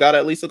should have got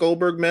at least a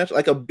Goldberg match,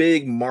 like a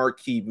big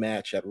marquee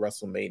match at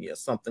WrestleMania,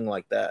 something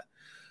like that.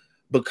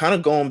 But kind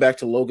of going back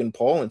to Logan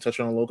Paul and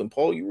touching on Logan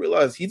Paul, you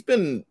realize he's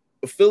been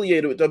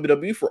affiliated with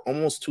WWE for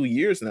almost 2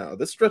 years now.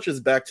 This stretches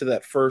back to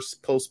that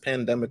first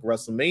post-pandemic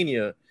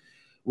WrestleMania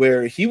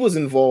where he was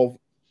involved,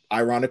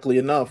 ironically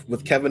enough,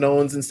 with Kevin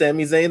Owens and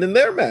Sami Zayn in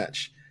their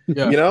match.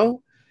 Yeah. You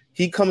know,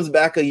 he comes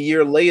back a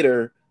year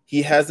later.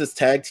 He has this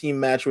tag team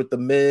match with The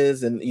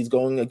Miz, and he's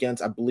going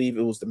against, I believe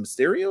it was the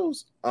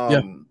Mysterios.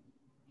 And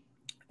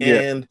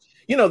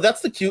you know,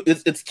 that's the cute.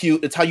 It's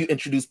cute. It's how you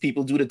introduce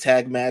people. Do the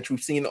tag match.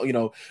 We've seen, you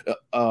know,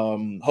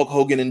 Hulk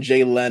Hogan and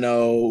Jay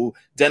Leno,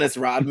 Dennis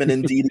Rodman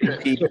and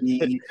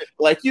DDP.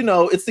 Like, you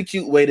know, it's the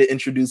cute way to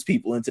introduce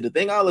people into the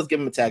thing. Let's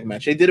give him a tag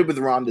match. They did it with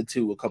Ronda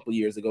too a couple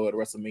years ago at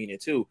WrestleMania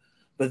too.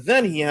 But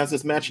then he has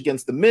this match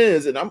against The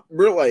Miz, and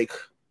we're like.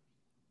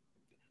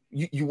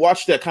 You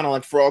watch that kind of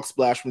like frog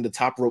splash from the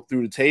top rope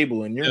through the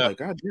table, and you're like,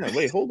 God damn,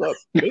 wait, hold up.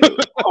 Wait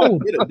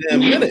a damn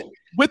minute.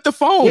 With the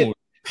phone.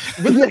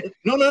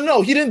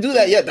 No, he didn't do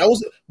that yet.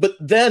 But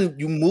then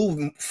you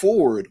move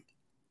forward.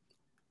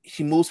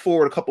 He moves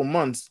forward a couple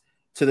months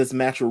to this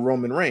match with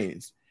Roman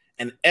Reigns.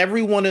 And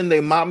everyone in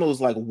their mama was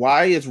like,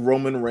 why is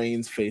Roman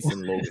Reigns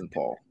facing Logan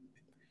Paul?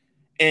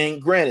 And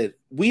granted,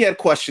 we had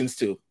questions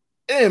too.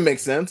 It didn't make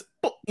sense.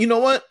 But you know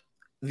what?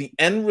 The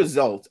end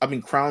result, I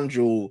mean, Crown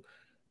Jewel,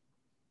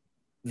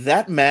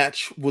 that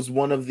match was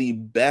one of the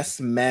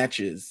best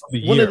matches,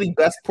 one of the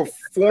best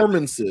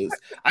performances.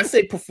 I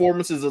say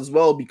performances as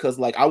well because,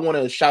 like, I want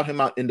to shout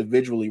him out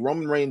individually.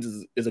 Roman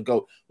Reigns is a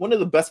GOAT. One of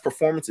the best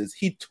performances.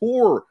 He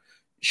tore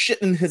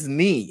shit in his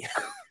knee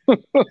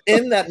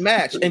in that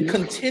match and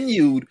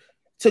continued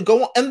to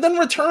go and then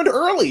returned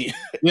early.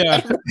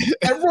 Yeah,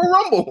 at Royal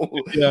Rumble.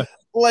 Yeah,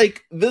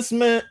 like this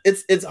man.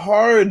 It's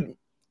hard.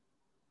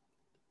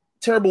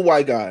 Terrible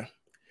white guy.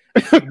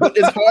 But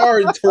it's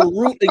hard to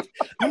root.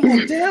 I'm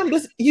like, damn,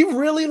 he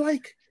really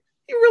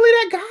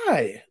that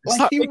guy.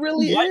 Like he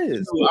really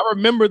is. I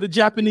remember the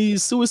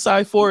Japanese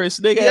Suicide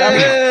Forest. Nigga.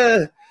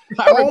 Yeah,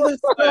 all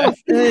this stuff,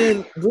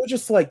 and we're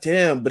just like,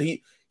 damn. But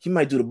he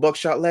might do the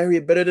buckshot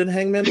lariat better than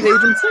Hangman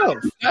Page himself.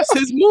 That's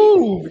his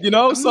move, you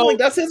know. So like,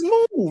 that's his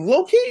move,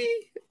 low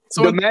key.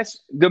 So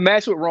the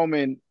match with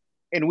Roman,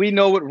 and we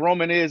know what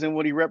Roman is and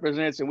what he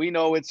represents, and we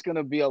know it's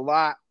gonna be a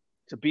lot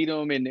to beat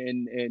him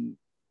and.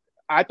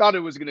 I thought it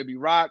was going to be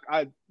Rock.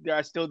 I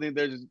still think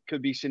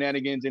could be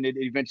shenanigans and it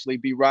eventually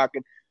be Rock.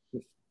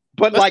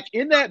 But like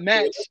in that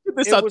match, it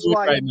was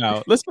like right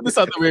now. Let's put this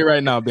out the way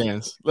right now,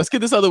 Bands. Let's get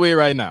this out the way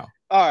right now.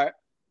 All right.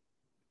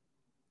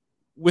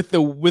 with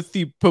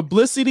the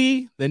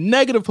publicity, the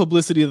negative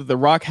publicity that The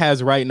Rock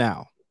has right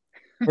now,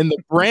 and the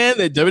brand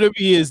that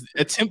WWE is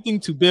attempting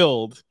to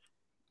build,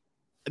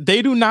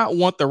 they do not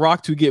want The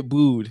Rock to get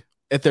booed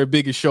at their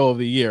biggest show of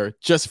the year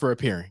just for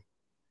appearing.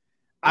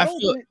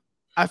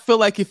 I feel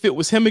like if it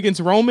was him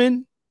against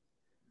Roman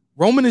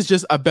is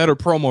just a better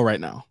promo right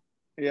now.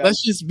 Yeah.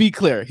 Let's just be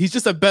clear. He's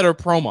just a better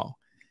promo.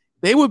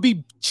 They would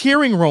be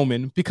cheering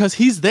Roman because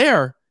he's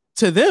there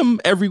to them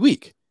every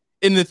week.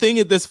 And the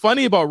thing that's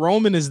funny about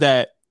Roman is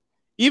that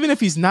even if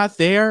he's not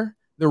there,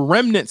 the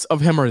remnants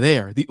of him are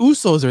there. The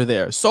Usos are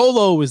there.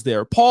 Solo is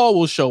there. Paul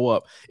will show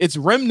up. It's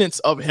remnants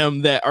of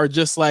him that are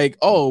just like,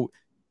 oh,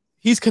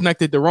 he's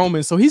connected to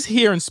Roman, so he's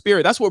here in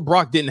spirit. That's what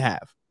Brock didn't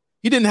have.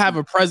 He didn't have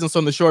a presence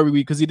on the show every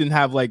week because he didn't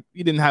have like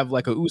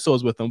a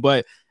Usos with him.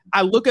 But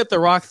I look at the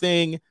Rock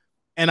thing,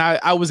 and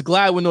I was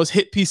glad when those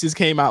hit pieces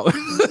came out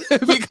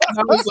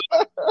because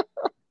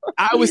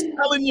I was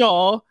telling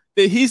y'all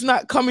that he's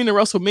not coming to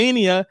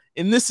WrestleMania,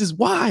 and this is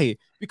why.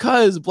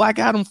 Because Black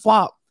Adam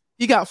flopped.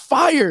 He got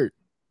fired.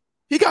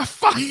 He got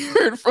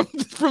fired from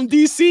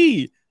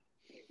DC.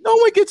 No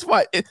one gets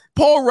fired.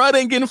 Paul Rudd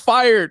ain't getting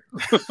fired.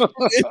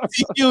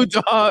 You,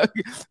 dog.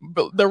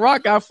 The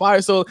Rock got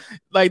fired. So,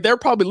 like,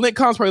 Link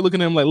Khan's probably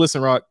looking at him like,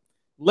 listen, Rock,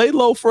 lay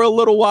low for a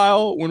little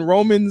while. When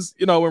Roman's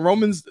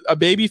a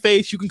baby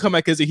face, you can come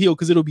back as a heel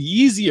because it'll be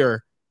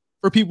easier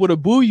for people to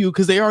boo you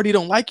because they already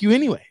don't like you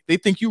anyway. They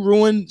think you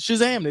ruined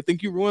Shazam. They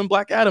think you ruined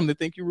Black Adam. They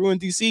think you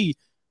ruined DC.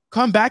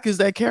 Come back as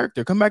that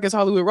character. Come back as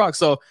Hollywood Rock.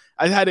 So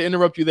I had to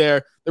interrupt you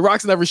there. The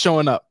Rock's never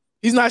showing up.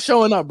 He's not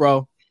showing up,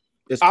 bro.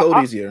 It's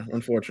Cody's year,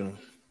 unfortunately.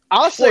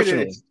 I'll say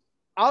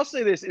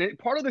this, and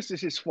part of this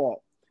is his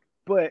fault.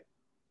 But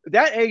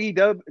that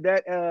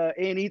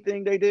A&E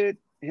thing they did,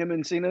 him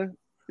and Cena,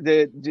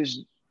 that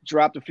just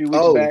dropped a few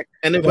weeks back,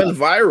 and it went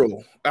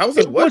viral. I was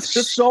like, "What?"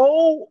 Was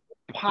so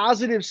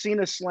positive.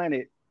 Cena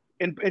slanted,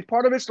 and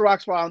part of it's the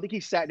Rock's fault. I don't think he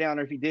sat down,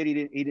 or if he did, he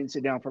didn't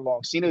sit down for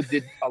long. Cena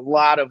did a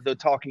lot of the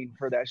talking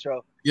for that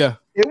show. Yeah,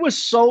 it was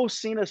so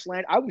Cena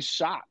slanted. I was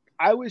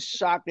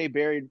shocked they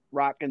buried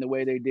Rock in the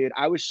way they did.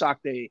 I was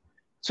shocked they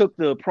took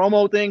the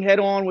promo thing head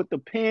on with the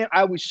pin.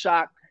 I was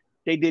shocked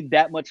they did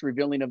that much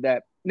revealing of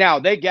that. Now,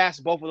 they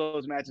gassed both of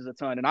those matches a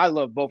ton, and I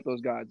love both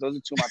those guys. Those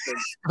are two of my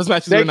favorites. Those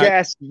matches they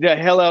gassed the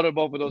hell out of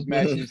both of those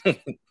matches.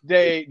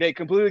 They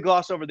completely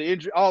glossed over the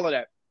injury, all of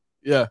that.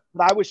 Yeah.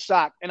 But I was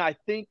shocked, and I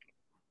think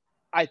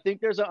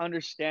there's an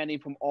understanding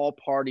from all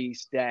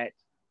parties that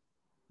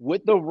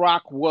what The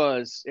Rock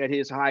was at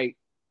his height,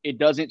 it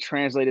doesn't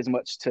translate as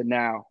much to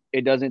now.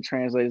 It doesn't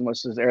translate as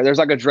much to there. There's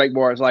like a Drake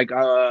bar. It's like,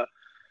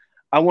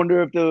 I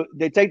wonder if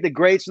they take the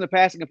greats from the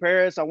past and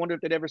compare us. I wonder if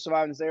they'd ever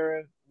survive in this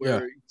era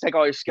where you take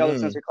all your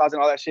skeletons out your closet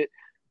and all that shit.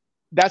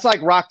 That's like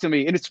Rock to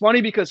me. And it's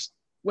funny because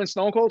when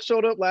Stone Cold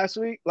showed up last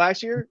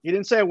year, he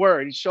didn't say a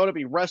word. He showed up,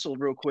 he wrestled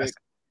real quick. Yes.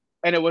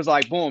 And it was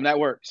like, boom, that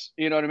works.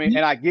 You know what I mean?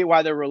 And I get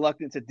why they're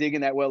reluctant to dig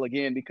in that well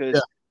again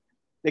because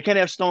they can't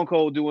have Stone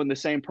Cold doing the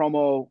same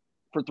promo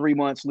for 3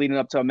 months leading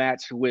up to a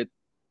match with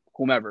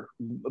whomever,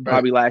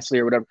 Bobby Lashley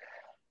or whatever.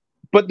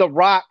 But The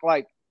Rock,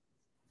 like,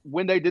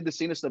 when they did the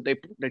Cena stuff,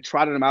 they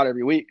trotted him out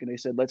every week and they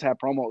said, let's have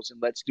promos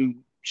and let's do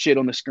shit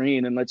on the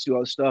screen and let's do all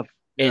this stuff.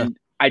 Yeah.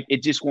 And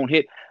it just won't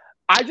hit.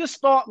 I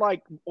just thought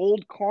like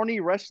old carny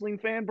wrestling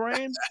fan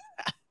brand,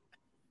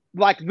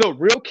 like the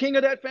real king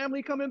of that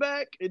family coming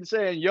back and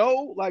saying,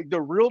 yo, like the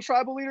real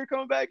tribal leader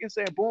coming back and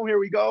saying, boom, here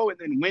we go. And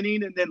then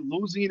winning and then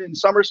losing in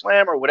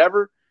SummerSlam or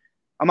whatever.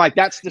 I'm like,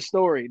 that's the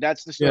story.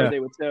 That's the story they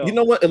would tell. You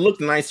know what? It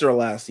looked nicer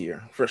last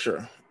year for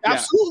sure.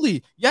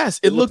 Absolutely. Yes.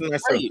 It looked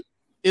great.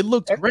 It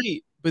looked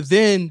great. But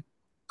then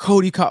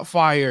Cody caught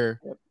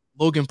fire. Yep.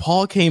 Logan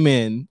Paul came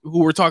in, who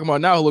we're talking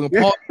about now.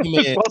 Logan Paul came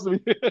in.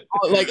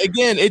 Like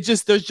again,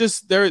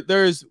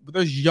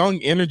 there's young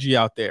energy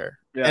out there.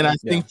 Yeah, and I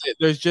think that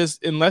there's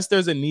just, unless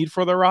there's a need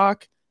for The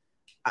Rock,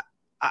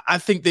 I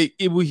think that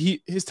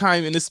his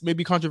time, and this may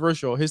be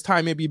controversial, his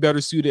time may be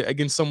better suited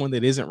against someone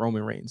that isn't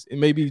Roman Reigns. And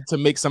maybe to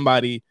make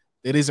somebody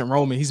that isn't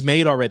Roman, he's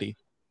made already.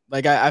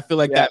 Like I feel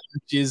like that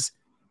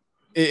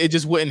it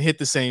just wouldn't hit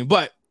the same.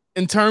 But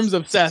in terms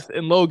of Seth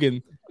and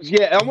Logan.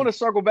 Yeah, I want to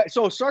circle back.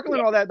 So circling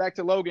all that back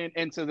to Logan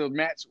and to the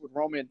match with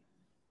Roman,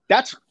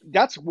 that's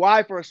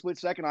why for a split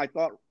second I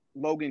thought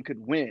Logan could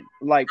win.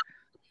 Like,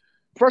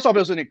 first off, it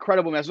was an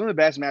incredible match. One of the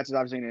best matches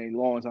I've seen in a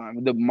long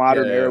time. The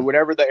modern era,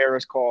 whatever the era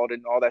is called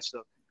and all that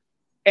stuff.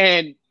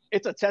 And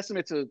it's a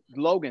testament to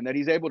Logan that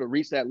he's able to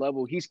reach that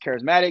level. He's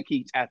charismatic.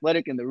 He's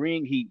athletic in the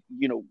ring. He,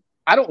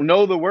 I don't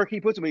know the work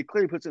he puts in, but he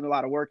clearly puts in a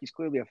lot of work. He's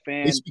clearly a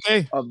fan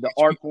of the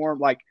art form.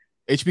 Like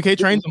HBK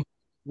trained him.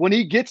 When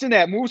he gets in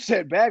that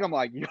moveset bag, I'm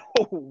like, yo,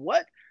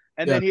 what?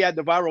 And then he had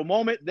the viral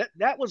moment.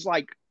 That was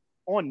like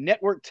on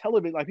network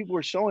television. Like people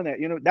were showing that,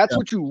 that's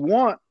what you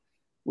want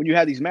when you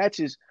have these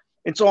matches.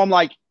 And so I'm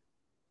like,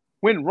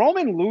 when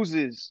Roman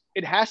loses,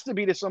 it has to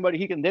be to somebody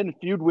he can then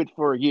feud with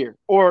for a year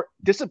or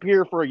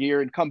disappear for a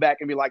year and come back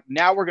and be like,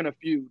 now we're going to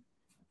feud.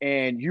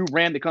 And you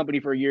ran the company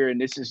for a year and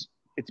it's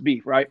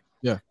beef, right?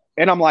 Yeah.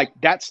 And I'm like,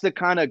 that's the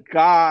kind of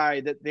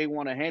guy that they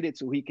want to hand it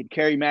to. He can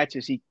carry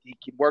matches. He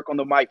can work on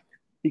the mic.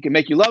 He can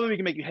make you love him. He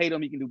can make you hate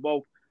him. He can do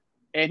both.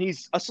 And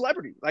he's a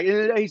celebrity. Like, in the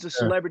end of the day, he's a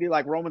celebrity.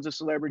 Like Roman's a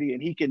celebrity,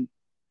 and he can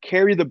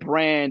carry the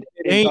brand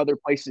in other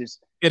places.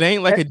 It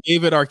ain't like a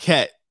David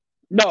Arquette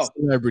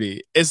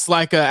celebrity. It's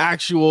like an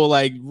actual,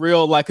 like,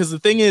 real, like, because the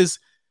thing is,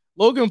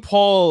 Logan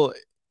Paul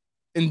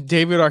and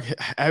David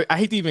Arquette, I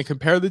hate to even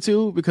compare the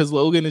two because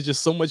Logan is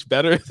just so much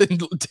better than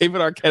David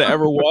Arquette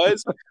ever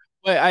was.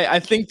 But I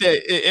think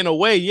that in a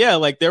way, yeah,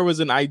 like there was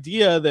an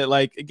idea that,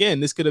 like, again,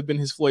 this could have been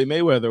his Floyd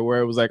Mayweather,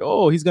 where it was like,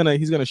 oh, he's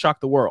gonna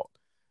shock the world.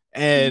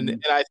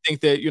 And I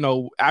think that, you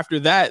know, after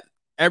that,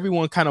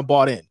 everyone kind of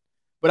bought in.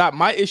 But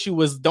my issue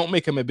was, don't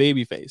make him a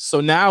babyface. So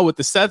now with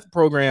the Seth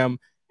program,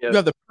 you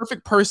have the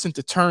perfect person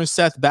to turn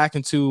Seth back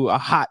into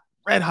a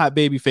red hot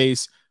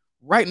babyface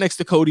right next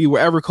to Cody,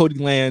 wherever Cody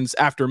lands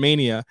after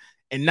Mania.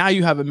 And now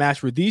you have a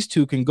match where these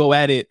two can go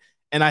at it.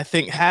 And I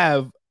think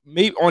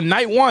maybe on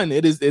night one,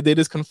 it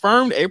is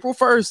confirmed April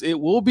 1st. It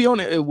will be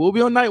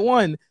on night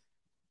one.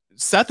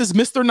 Seth is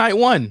Mr. Night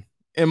One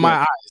in my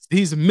eyes.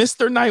 He's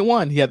Mr. Night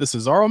One. He had the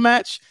Cesaro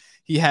match.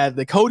 He had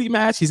the Cody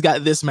match. He's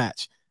got this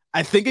match.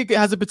 I think it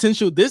has a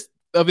potential. This,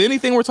 of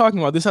anything we're talking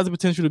about, this has a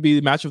potential to be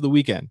the match of the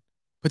weekend.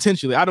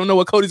 Potentially. I don't know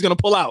what Cody's going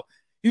to pull out.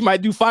 He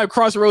might do 5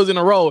 crossroads in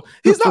a row.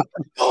 He's not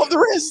off the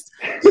wrist.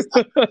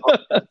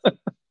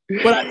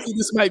 But I think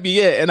this might be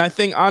it. And I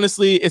think,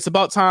 honestly, it's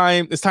about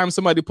time. It's time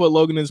somebody put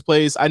Logan in his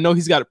place. I know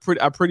he's got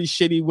a pretty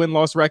shitty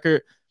win-loss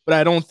record, but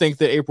I don't think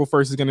that April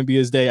 1st is going to be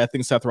his day. I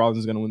think Seth Rollins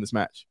is going to win this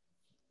match.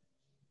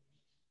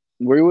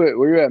 Where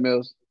you at,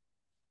 Mills?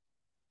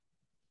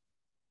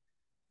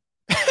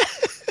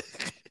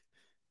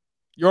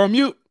 You're on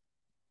mute.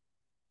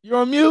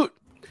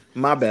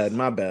 My bad.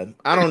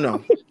 I don't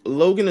know.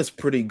 Logan is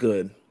pretty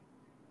good.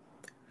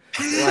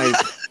 Like,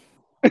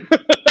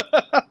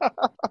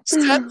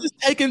 Seth is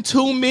taking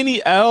too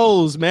many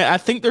L's, man. I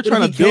think they're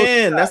trying to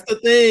build. That's the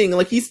thing.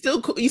 Like, he's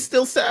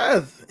still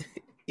Seth.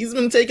 He's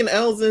been taking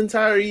L's the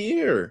entire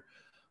year.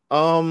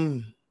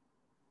 Gosh.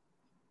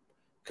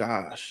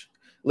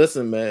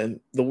 Listen, man.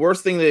 The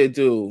worst thing they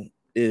do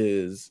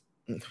is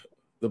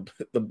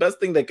the best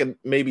thing they can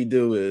maybe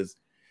do is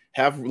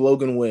have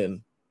Logan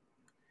win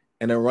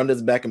and then run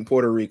this back in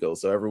Puerto Rico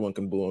so everyone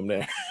can boo him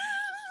there.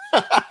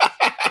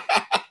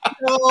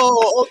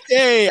 Oh,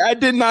 okay. I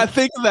did not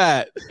think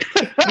that.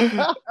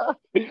 I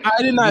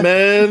did not.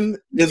 Man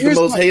is the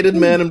most hated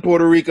man in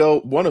Puerto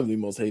Rico. One of the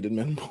most hated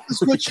men in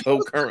Puerto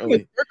Rico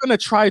currently.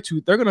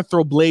 They're gonna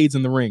throw blades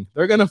in the ring.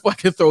 They're gonna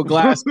fucking throw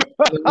glass in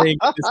the ring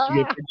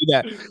to do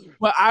that.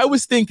 But I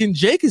was thinking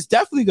Jake is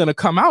definitely gonna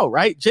come out,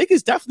 right? Jake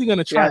is definitely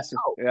gonna try it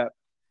out.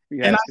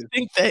 Yeah. And I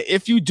think that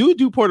if you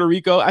do Puerto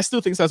Rico, I still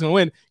think Seth's gonna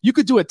win. You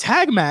could do a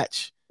tag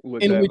match in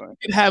which you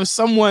could have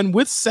someone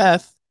with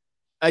Seth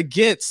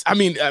against. I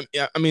mean,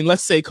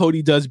 let's say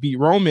Cody does beat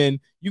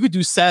Roman. You could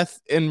do Seth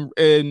and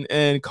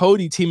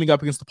Cody teaming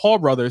up against the Paul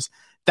brothers.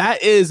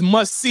 That is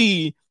must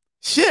see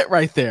shit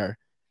right there.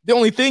 The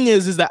only thing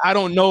is that I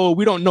don't know.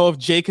 We don't know if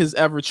Jake has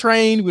ever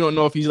trained. We don't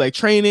know if he's like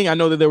training. I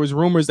know that there was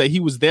rumors that he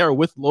was there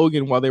with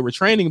Logan while they were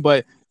training,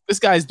 but this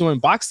guy's doing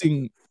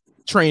boxing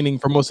training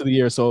for most of the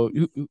year, so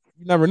you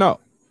never know.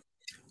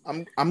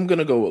 I'm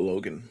gonna go with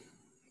Logan.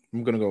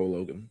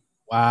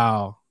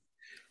 Wow.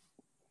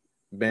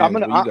 Man,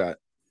 what you got?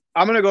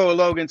 I'm gonna go with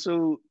Logan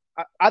too.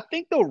 I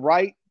think the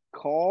right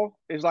call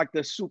is like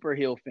the super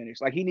heel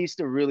finish. Like, he needs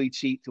to really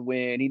cheat to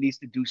win. He needs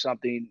to do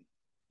something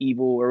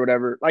evil or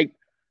whatever. Like,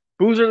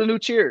 Boos are the new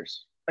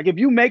Cheers. Like, if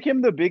you make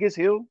him the biggest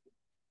heel,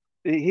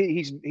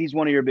 he's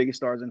one of your biggest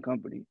stars in the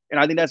company. And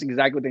I think that's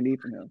exactly what they need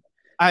from him.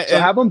 So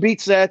have him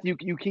beat Seth. You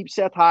keep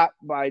Seth hot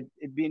by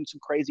it being some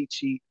crazy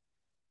cheat,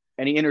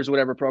 and he enters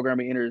whatever program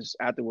he enters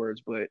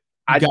afterwards. But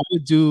you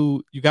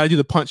gotta do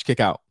the punch kick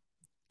out.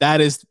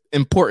 That is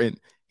important.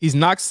 He's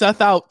knocked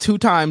Seth out 2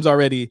 times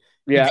already.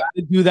 Yeah. You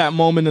gotta do that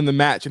moment in the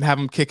match and have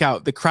him kick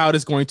out. The crowd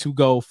is going to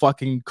go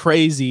fucking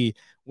crazy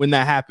when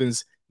that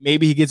happens.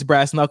 Maybe he gets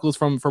brass knuckles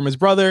from his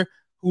brother.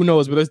 Who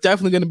knows? But there's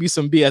definitely going to be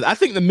some BS. I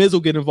think the Miz will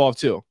get involved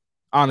too.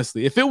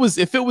 Honestly, if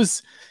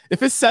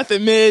it's Seth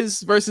and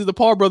Miz versus the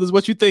Paul brothers,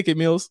 what you thinking,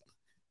 Mills?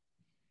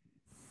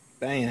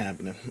 That ain't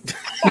happening.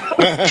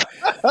 I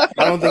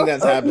don't think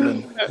that's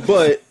happening.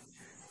 But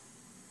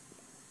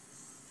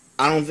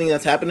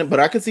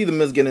I could see the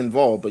Miz getting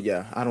involved. But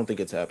yeah, I don't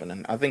think it's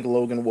happening. I think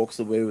Logan walks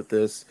away with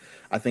this.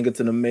 I think it's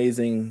an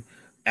amazing,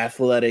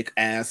 athletic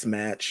ass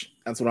match.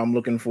 That's what I'm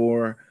looking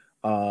for.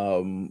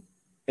 And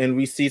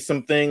we see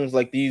some things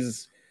like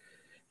these.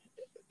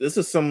 This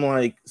is some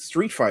like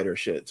Street Fighter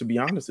shit, to be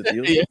honest with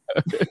you.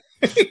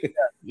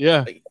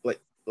 Yeah.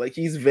 Like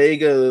he's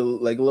Vega,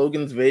 like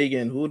Logan's Vega,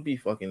 and who would be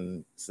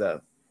fucking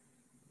Seth?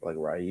 Like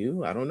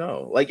Ryu? I don't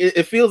know. Like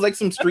it feels like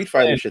some Street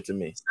Fighter shit to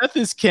me. Seth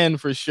is Ken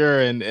for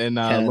sure, and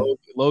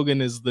Logan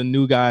is the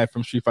new guy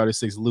from Street Fighter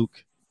 6,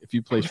 Luke. If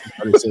you play Street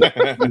Fighter 6.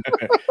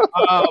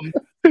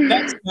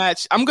 Next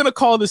match, I'm gonna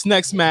call this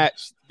next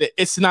match the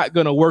 "It's Not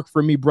Gonna Work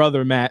for Me,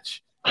 Brother"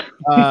 match.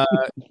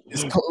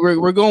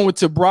 We're going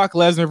to Brock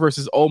Lesnar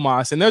versus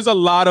Omos, and there's a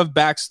lot of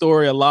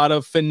backstory, a lot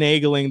of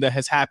finagling that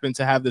has happened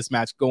to have this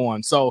match go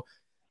on. So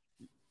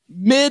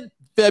mid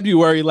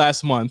February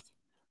last month,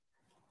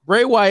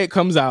 Bray Wyatt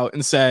comes out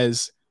and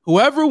says,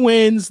 whoever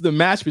wins the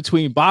match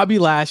between Bobby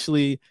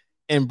Lashley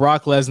and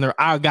Brock Lesnar,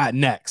 I got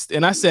next.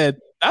 And I said,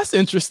 that's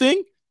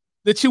interesting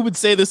that you would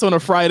say this on a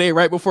Friday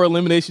right before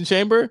Elimination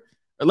Chamber.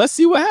 Let's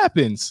see what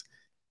happens.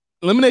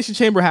 Elimination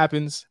Chamber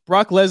happens.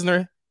 Brock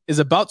Lesnar is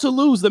about to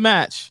lose the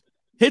match,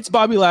 hits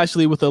Bobby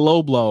Lashley with a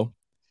low blow,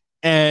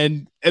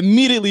 and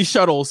immediately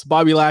shuttles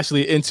Bobby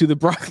Lashley into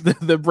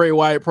the Bray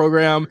Wyatt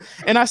program.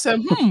 And I said,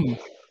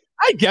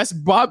 I guess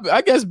Brock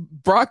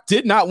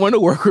did not want to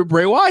work with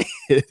Bray Wyatt.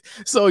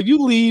 So you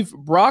leave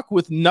Brock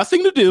with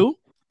nothing to do,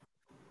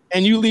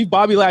 and you leave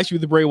Bobby Lashley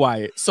with Bray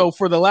Wyatt. So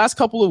for the last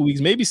couple of weeks,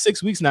 maybe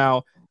 6 weeks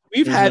now,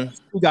 we've had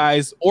two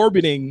guys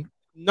orbiting,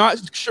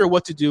 not sure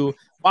what to do.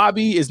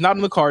 Bobby is not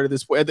on the card at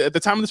this point. At the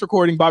time of this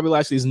recording, Bobby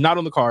Lashley is not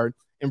on the card,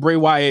 and Bray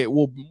Wyatt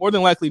will more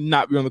than likely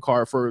not be on the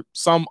card for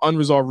some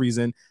unresolved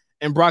reason.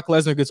 And Brock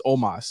Lesnar gets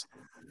Omos.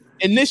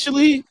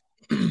 Initially,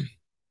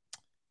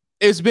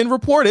 it's been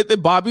reported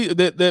that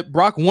that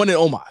Brock wanted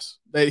Omos,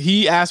 that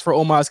he asked for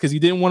Omos because he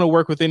didn't want to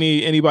work with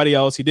anybody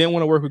else. He didn't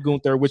want to work with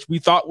Gunther, which we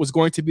thought was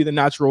going to be the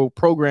natural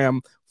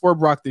program for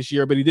Brock this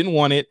year, but he didn't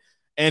want it,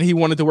 and he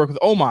wanted to work with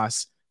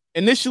Omos.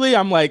 Initially,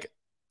 I'm like,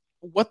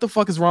 what the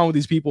fuck is wrong with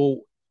these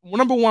people?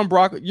 Number one,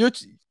 Brock,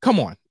 come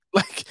on.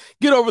 Like,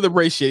 get over the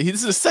Bray shit. This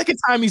is the second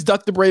time he's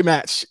ducked the Bray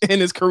match in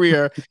his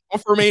career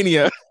for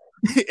Mania.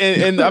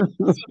 and the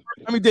first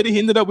time he did it, he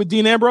ended up with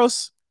Dean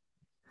Ambrose.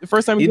 The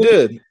first time he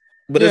did.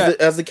 But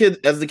as the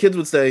kids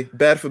would say,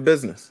 bad for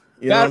business.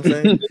 You know what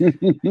I'm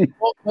saying?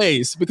 Both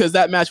ways, because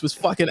that match was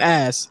fucking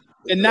ass.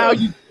 And now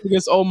you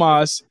against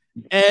Omos.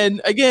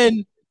 And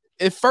again,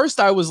 at first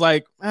I was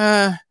like,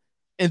 and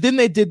then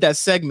they did that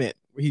segment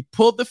where he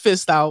pulled the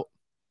fist out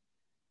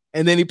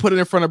and then he put it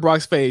in front of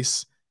Brock's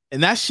face.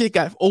 And that shit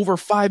got over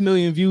 5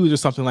 million views or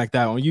something like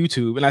that on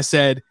YouTube. And I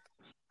said,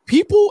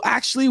 people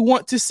actually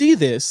want to see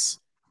this.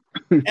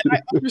 And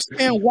I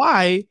understand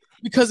why.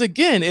 Because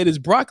again, it is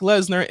Brock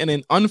Lesnar in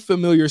an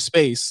unfamiliar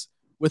space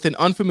with an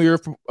unfamiliar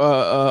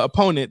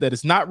opponent that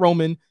is not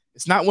Roman.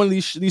 It's not one of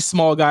these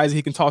small guys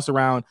he can toss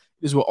around.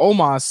 It is with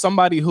Omos,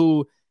 somebody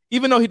who,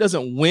 even though he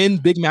doesn't win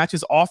big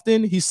matches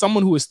often, he's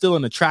someone who is still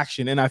an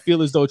attraction. And I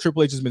feel as though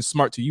Triple H has been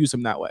smart to use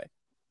him that way.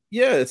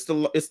 Yeah, it's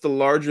the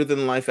larger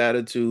than life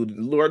attitude,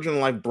 larger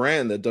than life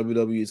brand that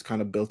WWE's kind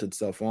of built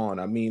itself on.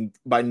 I mean,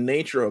 by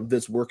nature of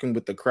this working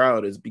with the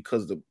crowd is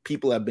because the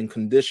people have been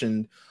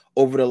conditioned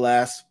over the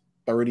last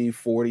 30,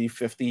 40,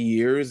 50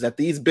 years that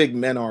these big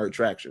men are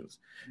attractions.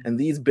 And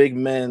these big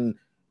men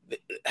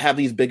have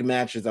these big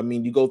matches. I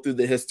mean, you go through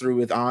the history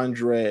with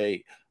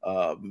Andre,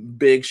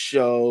 Big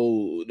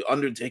Show,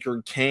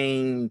 Undertaker,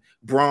 Kane,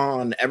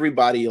 Braun,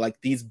 everybody, like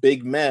these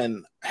big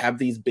men have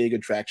these big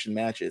attraction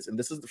matches. And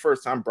this is the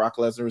first time Brock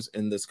Lesnar's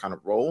in this kind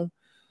of role.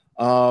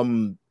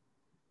 You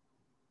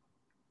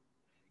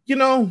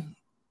know,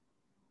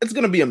 it's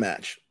going to be a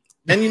match.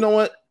 And you know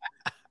what?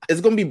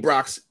 It's going to be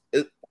Brock's.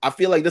 I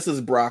feel like this is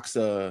Brock's.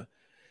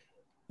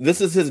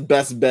 This is his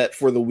best bet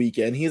for the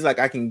weekend. He's like,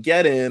 I can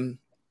get in.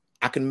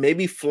 I can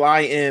maybe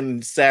fly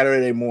in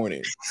Saturday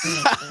morning.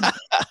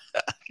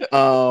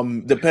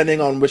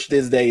 Depending on which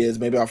this day is,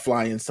 maybe I'll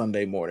fly in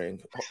Sunday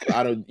morning.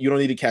 You don't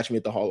need to catch me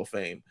at the Hall of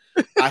Fame.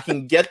 I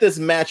can get this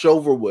match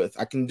over with.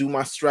 I can do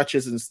my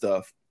stretches and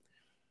stuff.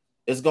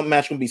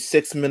 Match gonna be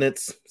 6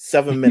 minutes,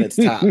 7 minutes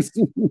tops.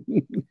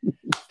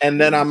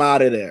 And then I'm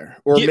out of there.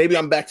 Or maybe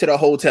I'm back to the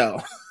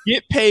hotel.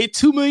 Get paid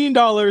 $2 million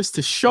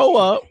to show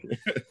up.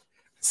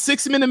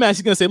 6-minute match.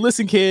 He's gonna say,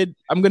 listen, kid,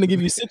 I'm gonna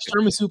give you 6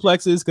 German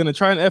suplexes, gonna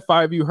try and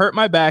F5 you, hurt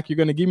my back, you're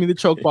gonna give me the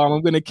choke bomb,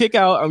 I'm gonna kick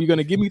out, you're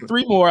gonna give me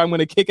 3 more, I'm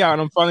gonna kick out,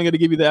 and I'm finally gonna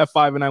give you the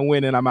F5 and I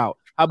win and I'm out.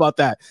 How about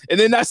that? And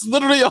then that's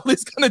literally all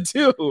he's gonna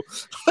do.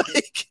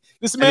 Like,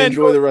 this man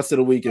enjoy the rest of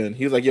the weekend.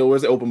 He's like, yo,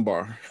 where's the open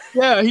bar?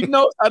 Yeah, he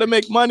knows how to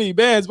make money.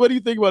 Vance, what do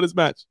you think about this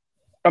match?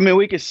 I mean,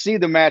 we can see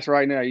the match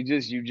right now. You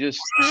just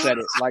said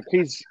it. Like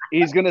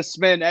he's gonna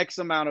spend X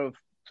amount of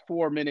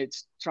 4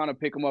 minutes trying to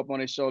pick him up on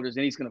his shoulders,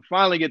 and he's gonna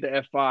finally get the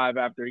F5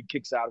 after he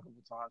kicks out a couple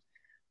times,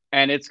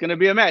 and it's gonna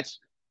be a match.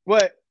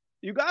 But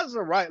you guys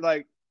are right.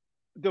 Like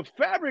the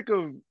fabric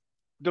of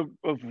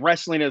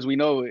wrestling as we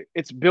know it,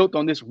 it's built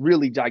on this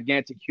really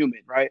gigantic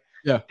human, right?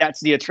 Yeah,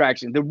 that's the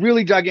attraction. The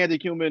really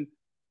gigantic human.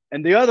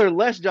 And the other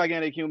less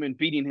gigantic human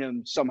beating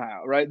him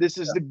somehow, right? This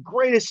is the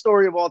greatest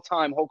story of all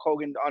time, Hulk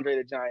Hogan, Andre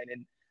the Giant.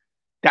 And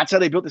that's how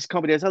they built this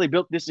company. That's how they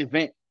built this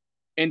event.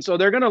 And so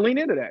they're going to lean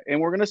into that. And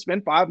we're going to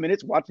spend 5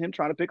 minutes watching him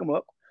trying to pick him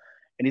up.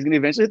 And he's going to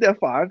eventually hit the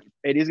F5.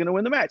 And he's going to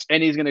win the match.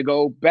 And he's going to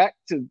go back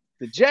to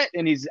the jet.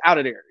 And he's out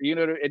of there. You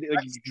know,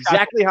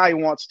 exactly how he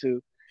wants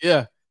to.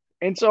 Yeah.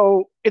 And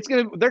so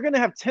they're going to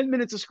have 10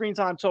 minutes of screen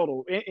time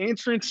total.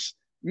 Entrance,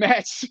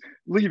 match,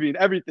 leaving,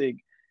 everything.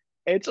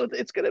 And so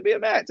it's going to be a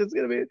match. It's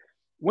going to be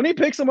when he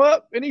picks him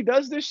up and he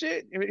does this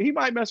shit, I mean, he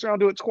might mess around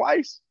and do it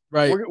twice.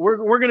 Right.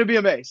 We're going to be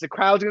amazed. The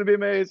crowd's going to be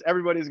amazed.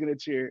 Everybody's going to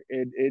cheer.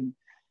 And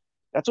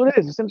that's what it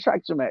is. It's an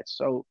attraction match.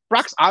 So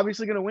Brock's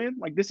obviously going to win.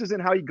 Like, this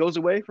isn't how he goes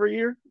away for a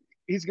year.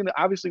 He's going to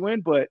obviously win,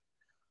 but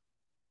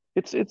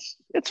it's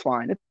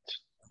fine.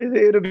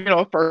 It'll be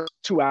first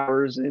 2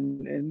 hours,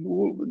 and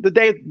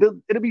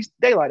it'll be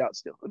daylight out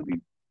still. It'll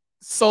be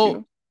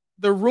so.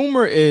 The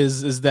rumor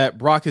is that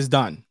Brock is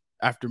done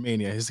after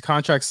Mania. His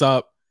contract's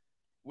up.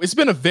 It's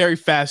been a very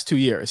fast 2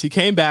 years. He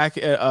came back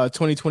at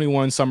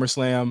 2021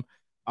 SummerSlam.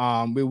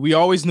 We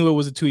always knew it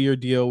was a 2-year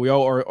deal.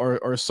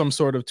 Or some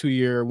sort of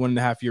 2-year,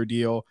 1.5-year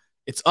deal.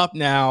 It's up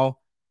now.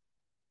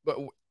 But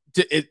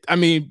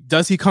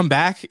does he come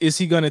back? Is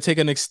he going to take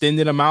an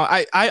extended amount?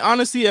 I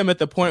honestly am at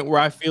the point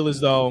where I feel as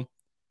though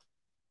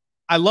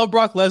I love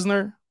Brock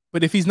Lesnar,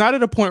 but if he's not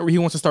at a point where he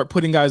wants to start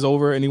putting guys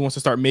over and he wants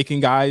to start making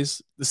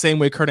guys the same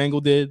way Kurt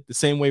Angle did, the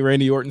same way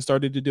Randy Orton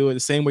started to do it,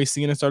 the same way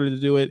Cena started to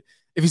do it,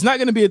 if he's not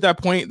going to be at that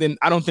point, then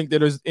I don't think that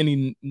there's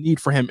any need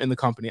for him in the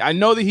company. I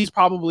know that he's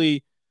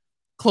probably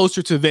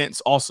closer to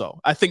Vince also.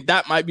 I think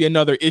that might be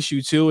another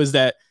issue too, is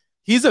that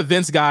he's a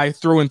Vince guy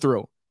through and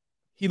through.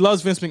 He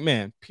loves Vince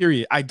McMahon,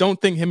 period. I don't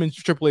think him and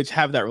Triple H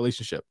have that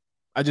relationship.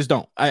 I just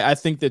don't. I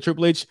think that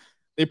Triple H,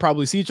 they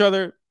probably see each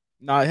other,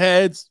 nod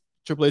heads,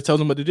 Triple H tells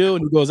him what to do,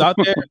 and he goes out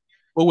there.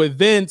 But with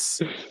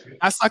Vince,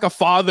 that's like a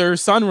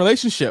father-son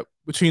relationship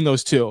between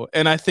those two.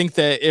 And I think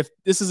that if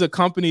this is a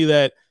company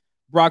that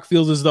Brock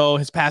feels as though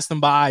has passed them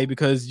by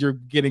because you're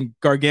getting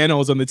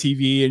Garganos on the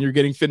TV and you're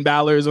getting Finn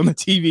Balor's on the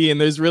TV, and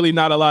there's really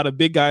not a lot of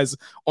big guys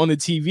on the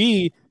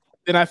TV,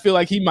 then I feel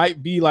like he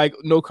might be like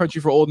No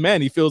Country for Old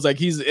Men. He feels like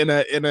he's in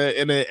an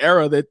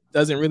era that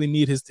doesn't really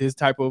need his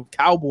type of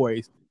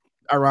cowboys,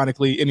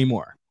 ironically,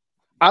 anymore.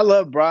 I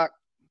love Brock.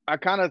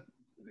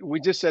 We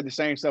just said the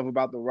same stuff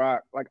about The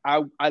Rock. Like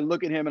I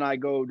look at him and I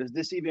go, does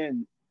this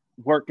even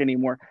work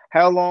anymore?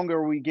 How long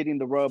are we getting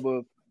the rub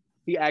of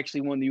he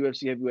actually won the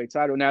UFC heavyweight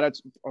title? Now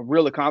that's a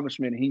real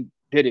accomplishment. He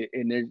did it,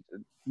 and there's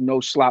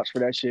no slouch for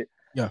that shit.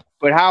 Yeah.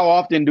 But how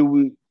long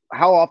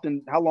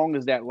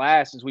does that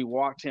last as we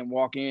watch him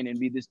walk in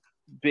and be this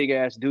big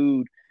ass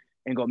dude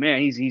and go,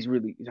 man, he's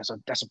really that's a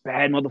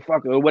bad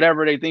motherfucker, or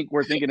whatever they think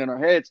we're thinking in our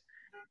heads.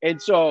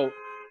 And so,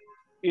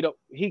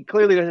 he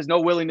clearly has no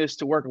willingness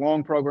to work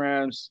long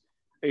programs.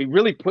 He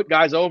really put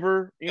guys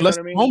over. Unless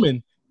it's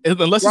Roman.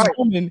 Unless it's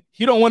Roman,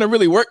 he don't want to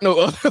really work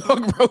no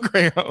long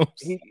programs.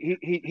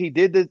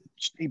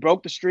 He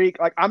broke the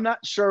streak. Like, I'm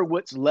not sure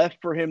what's left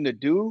for him to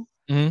do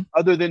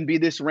other than be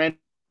this random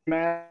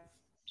man.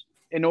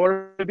 In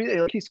order to be,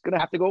 he's gonna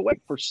have to go away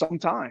for some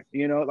time.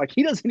 Like,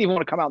 he doesn't even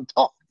want to come out and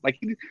talk. Like,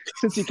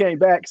 since he came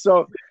back,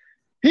 so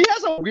he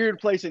has a weird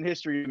place in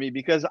history to me,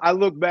 because I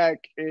look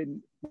back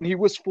and when he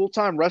was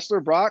full-time wrestler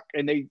Brock,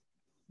 and they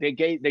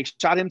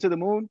shot him to the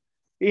moon.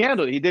 He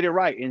handled it. He did it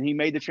right, and he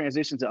made the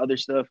transition to other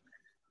stuff.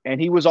 And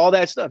he was all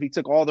that stuff. He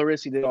took all the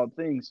risks. He did all the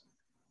things.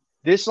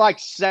 This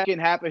second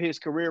half of his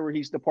career where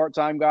he's the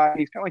part-time guy,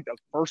 he's kind of like the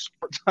first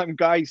part-time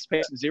guy. He's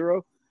facing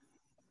zero.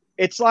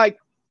 It's like,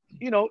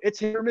 it's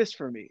hit or miss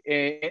for me.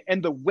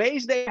 And the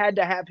ways they had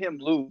to have him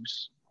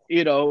lose,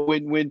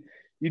 when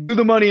you do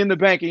the Money in the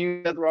Bank and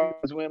you have the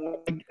Rollins win,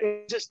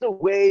 just the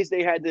ways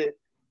they had to,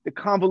 the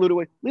convoluted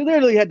way. They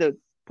literally had to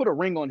put a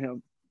ring on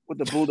him with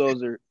the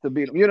bulldozer to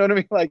beat him. You know what I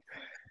mean? Like,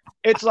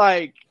 it's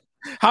like,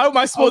 how am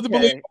I supposed to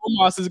believe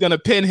Omos is going to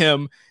pin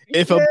him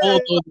if a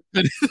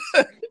bulldozer?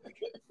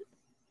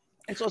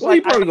 So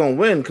he's probably going to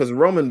win because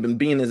Roman been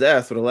beating his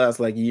ass for the last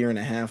year and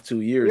a half,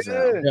 2 years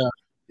now.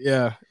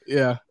 Yeah.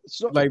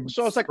 So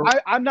it's like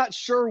I'm not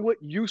sure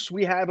what use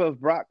we have of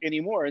Brock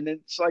anymore, and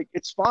it's like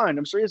it's fine.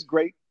 I'm sure he has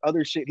great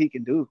other shit he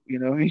can do.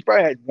 He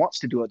probably wants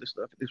to do other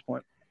stuff at this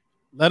point.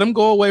 Let him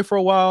go away for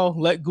a while.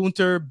 Let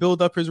Gunther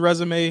build up his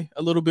resume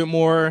a little bit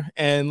more,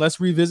 and let's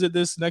revisit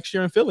this next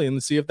year in Philly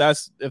and see if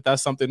that's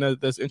something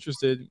that's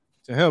interested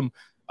to him.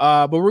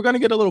 But we're gonna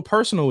get a little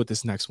personal with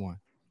this next one.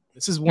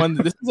 This is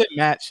a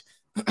match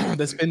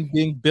that's been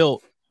being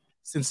built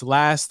since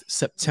last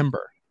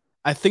September.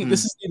 I think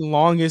this is the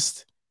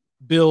longest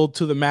build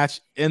to the match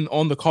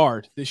on the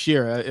card this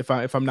year, if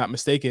I'm not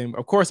mistaken.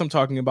 Of course, I'm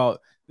talking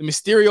about the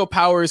Mysterio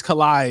powers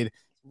collide.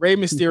 Rey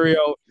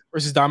Mysterio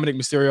versus Dominic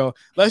Mysterio.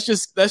 Let's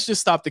just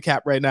stop the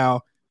cap right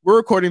now. We're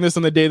recording this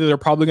on the day that they're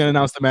probably going to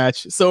announce the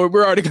match, so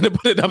we're already going to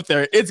put it up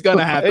there. It's going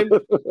to happen.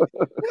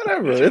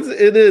 Whatever.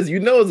 It is.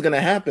 It's going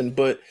to happen,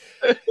 but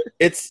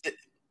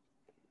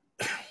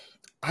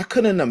I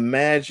couldn't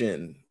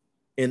imagine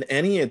in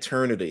any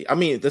eternity. I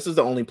mean, this is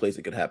the only place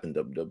it could happen,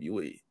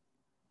 WWE.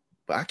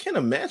 But I can't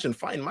imagine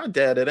fighting my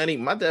dad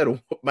my dad will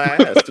whoop my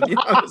ass, to be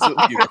honest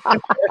with you.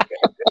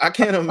 I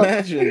can't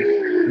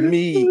imagine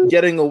me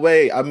getting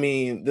away. I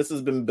mean, this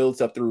has been built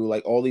up through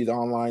all these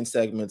online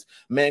segments.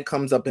 Man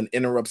comes up and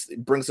interrupts,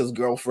 brings his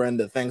girlfriend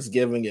to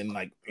Thanksgiving and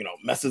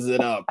messes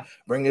it up.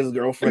 Bring his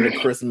girlfriend to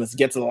Christmas,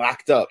 gets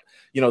locked up.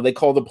 They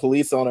call the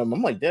police on him.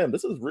 I'm like, damn,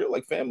 this is real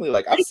family.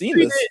 I've seen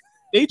this.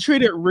 They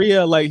treated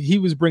Rhea like he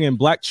was bringing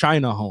Black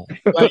China home. Get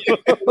her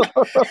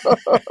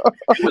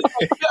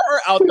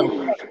out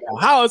the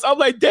house. I'm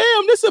like,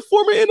 damn, this is a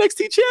former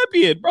NXT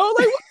champion, bro.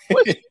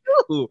 What you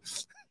do?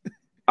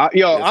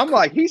 I'm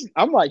like he's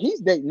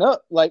dating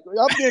up. I'm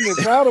getting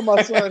proud of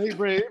my son. He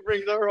brings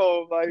her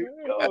home.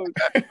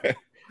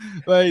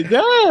 Damn, what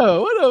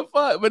the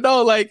fuck? But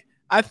no,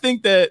 I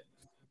think that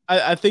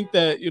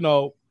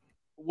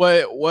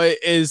what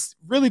is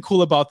really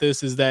cool about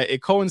this is that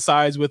it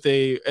coincides with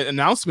an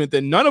announcement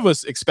that none of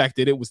us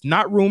expected. It was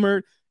not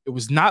rumored. It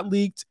was not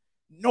leaked.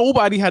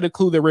 Nobody had a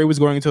clue that Ray was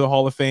going into the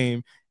Hall of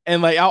Fame.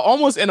 And like, I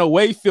almost in a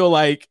way feel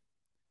like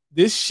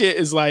this shit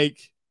is like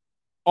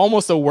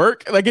almost a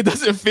work. Like, it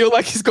doesn't feel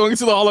like he's going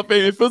to the Hall of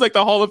Fame. It feels like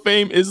the Hall of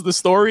Fame is the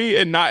story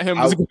and not him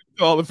just going to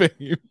the Hall of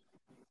Fame.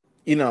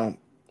 You know,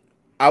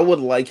 I would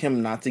like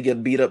him not to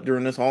get beat up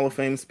during this Hall of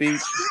Fame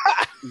speech.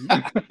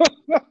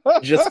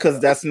 Just because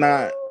that's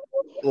not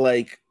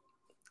like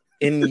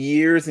in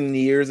years and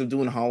years of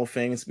doing Hall of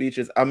Fame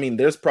speeches. I mean,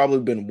 there's probably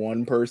been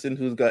one person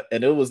who's got,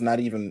 and it was not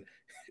even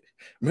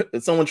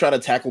someone tried to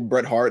tackle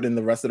Bret Hart and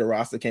the rest of the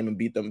roster came and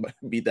beat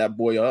that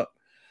boy up.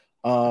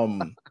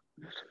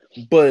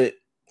 But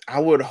I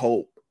would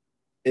hope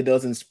it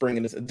doesn't spring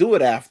in this. Do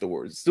it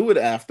afterwards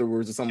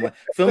or something like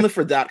film it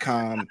for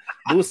 .com.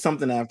 Do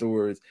something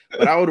afterwards.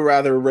 But I would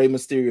rather Rey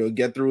Mysterio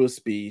get through a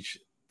speech,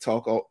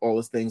 talk all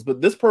his things.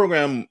 But this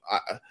program,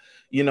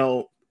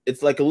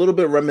 it's like a little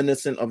bit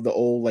reminiscent of the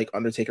old like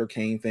Undertaker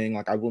Kane thing.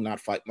 Like, I will not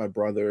fight my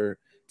brother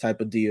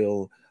type of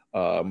deal.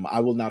 I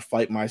will not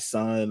fight my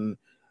son.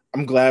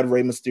 I'm glad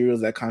Rey Mysterio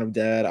is that kind of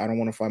dad. I don't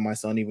want to fight my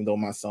son, even though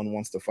my son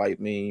wants to fight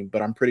me.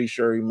 But I'm pretty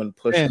sure when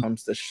push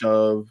comes to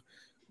shove,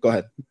 go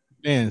ahead.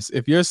 Man,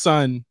 if your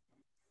son,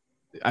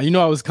 I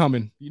was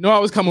coming. I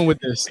was coming with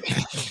this.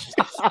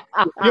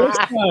 Your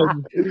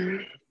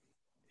son,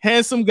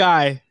 handsome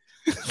guy.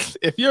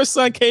 If your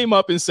son came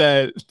up and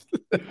said,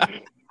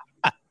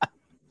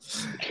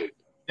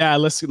 "Yeah,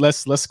 let's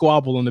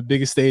squabble on the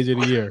biggest stage of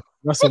the year,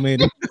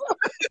 WrestleMania,"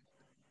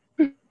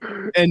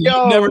 and you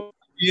never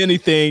did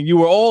anything, you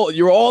were all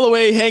the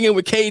way hanging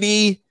with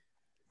KD.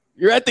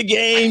 You're at the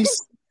games.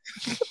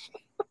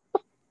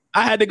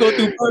 I had to go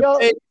through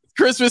birthdays,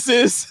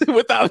 Christmases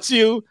without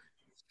you.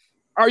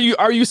 Are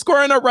you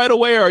squaring up right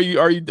away, or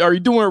are you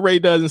doing what Ray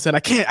does and said, I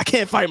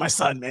can't fight my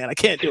son, man. I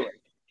can't do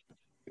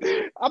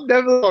it. I'm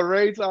definitely on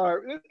Ray's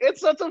arm.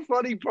 It's such a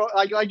funny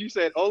like you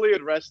said, only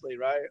in wrestling,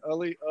 right?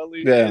 Only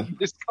in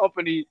this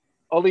company,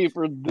 only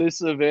for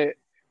this event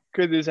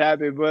could this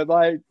happen. But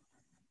like,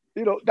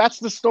 that's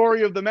the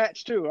story of the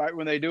match too, right?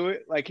 When they do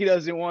it, like, he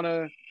doesn't want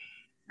to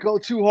go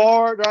too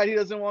hard, right? He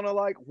doesn't want to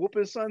like whoop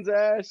his son's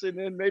ass, and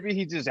then maybe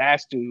he just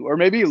has to, or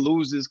maybe he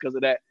loses because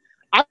of that.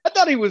 I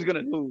thought he was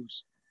gonna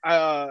lose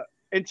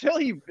until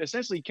he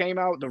essentially came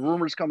out. The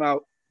rumors come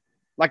out,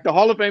 like the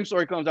Hall of Fame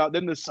story comes out.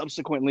 Then the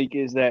subsequent leak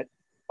is that,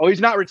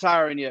 he's not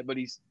retiring yet, but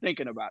he's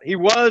thinking about it. He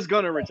was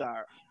gonna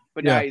retire,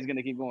 but now he's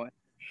gonna keep going.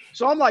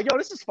 So I'm like,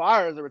 this is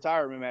fire as a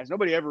retirement match.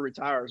 Nobody ever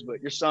retires,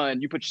 but you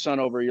put your son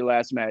over your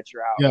last match,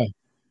 you're out. Yeah,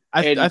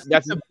 I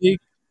think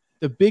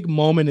the big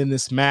moment in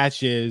this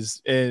match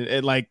is,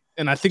 and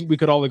I think we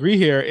could all agree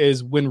here,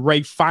 is when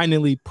Ray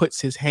finally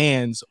puts his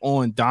hands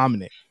on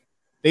Dominic.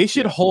 They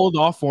should hold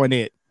off on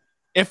it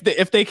if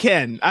they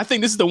can. I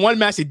think this is the one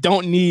match they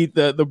don't need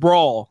the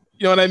brawl.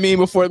 You know what I mean?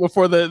 Before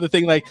the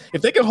thing, like,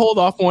 if they can hold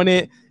off on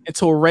it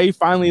until Ray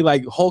finally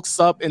like hulks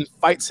up and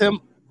fights him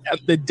at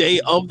the day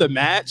of the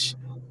match,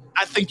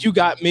 I think you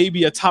got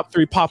maybe a top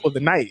 3 pop of the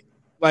night.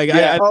 Like,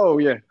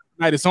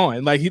 night is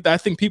on. Like, I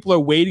think people are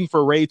waiting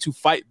for Ray to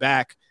fight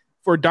back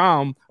for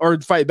Dom, or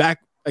fight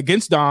back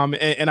against Dom,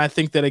 and I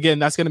think that, again,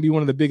 that's going to be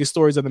one of the biggest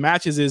stories of the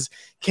matches is,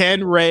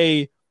 can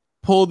Ray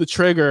pull the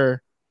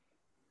trigger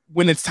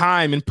when it's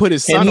time and put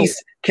his son away?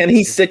 Can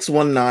he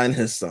 619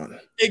 his son?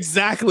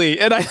 Exactly.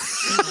 And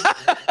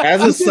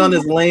as his son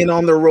is laying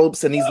on the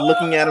ropes and he's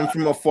looking at him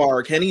from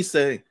afar, can he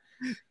say,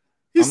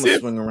 I'm gonna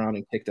swing around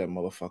and kick that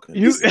motherfucker?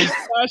 You see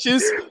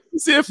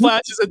it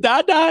flashes, a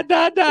da da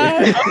da da.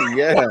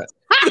 Yeah.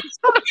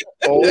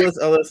 All this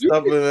other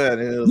stuff in that.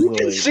 You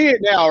can see it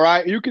now,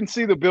 right? You can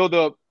see the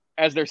buildup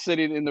as they're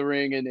sitting in the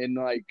ring, and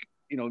like,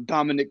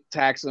 Dominic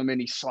attacks him and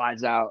he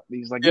slides out.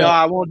 He's like, no,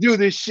 I won't do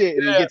this shit.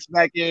 And he gets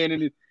back in,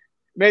 and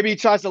maybe he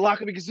tries to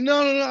lock him because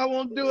no, I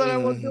won't do it. I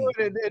won't do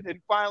it.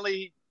 And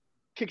finally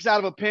kicks out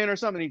of a pin or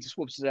something. And he just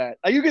whoops his ass.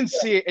 Like, you can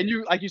see it, and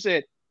you, like you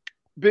said,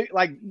 big,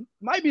 like,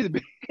 might be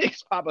the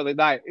biggest pop of the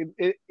night.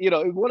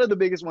 One of the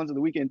biggest ones of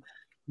the weekend.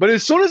 But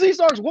as soon as he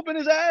starts whooping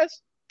his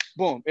ass,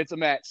 boom, it's a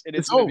match, and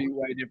it's going to be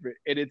way different.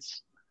 And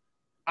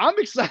I'm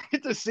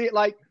excited to see it.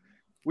 Like,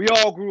 we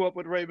all grew up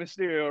with Rey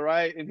Mysterio,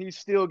 right? And he's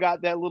still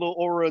got that little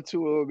aura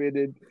to him.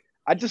 And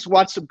I just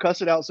watched him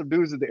cussing out some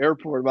dudes at the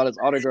airport about his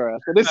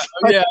autograph. And it's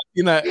and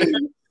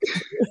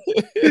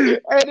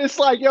it's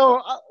like,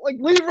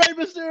 leave Rey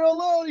Mysterio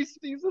alone. He's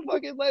a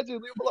fucking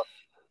legend. Leave him alone.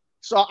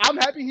 So I'm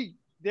happy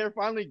they're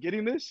finally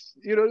getting this.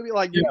 You know what I mean?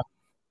 Like,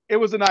 it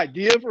was an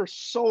idea for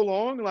so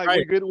long. Like,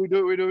 we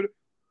do it.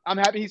 I'm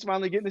happy he's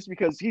finally getting this,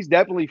 because he's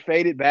definitely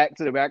faded back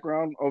to the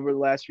background over the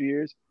last few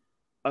years.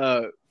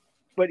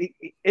 But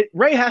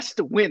Ray has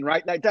to win,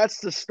 right? Like, that's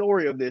the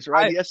story of this,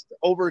 right? He has to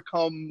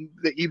overcome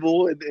the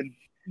evil and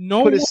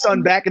put his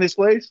son back in his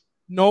place.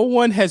 No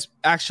one has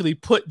actually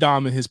put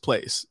Dom in his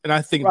place. And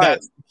I think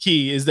that's the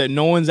key, is that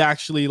no one's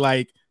actually,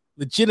 like,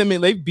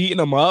 legitimate. They've beaten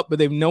him up, but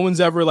no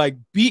one's ever, like,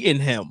 beaten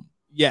him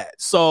yet.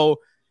 So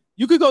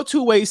you could go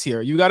two ways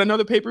here. You got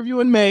another pay-per-view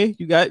in May.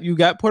 You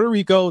got Puerto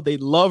Rico. They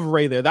love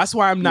Ray there. That's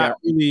why I'm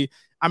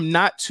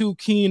not too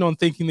keen on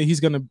thinking that he's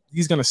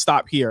gonna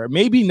stop here.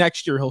 Maybe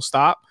next year he'll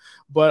stop,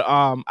 but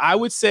I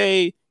would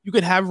say you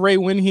could have Ray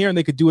win here and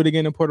they could do it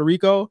again in Puerto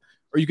Rico,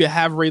 or you could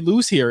have Ray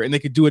lose here and they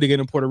could do it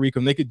again in Puerto Rico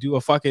and they could do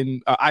a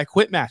fucking I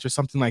Quit match or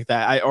something like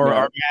that, or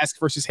a mask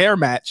versus hair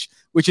match,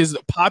 which is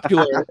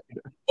popular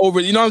over.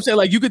 You know what I'm saying?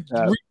 Like you could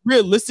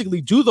realistically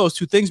do those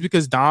two things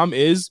because Dom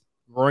is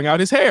growing out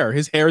his hair.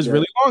 His hair is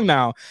really long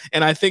now,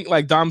 and I think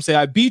like Dom say,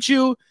 I beat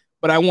you,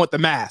 but I want the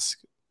mask.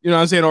 You know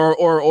what I'm saying?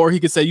 Or he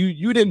could say,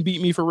 you didn't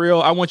beat me for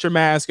real. I want your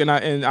mask, and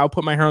I'll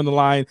put my hair on the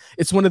line.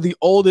 It's one of the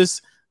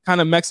oldest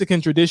kind of Mexican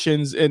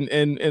traditions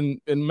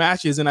in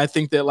matches, and I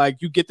think that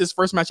like you get this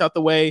first match out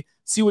the way,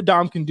 see what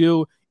Dom can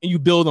do, and you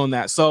build on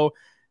that. So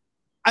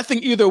I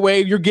think either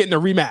way, you're getting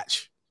a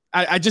rematch.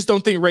 I just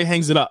don't think Ray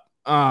hangs it up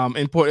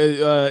in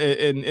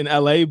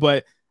LA,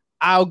 but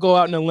I'll go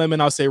out on a limb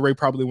and I'll say Ray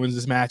probably wins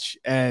this match.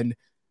 And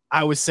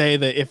I would say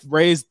that if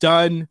Ray's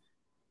done,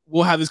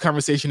 we'll have this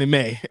conversation in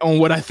May on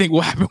what I think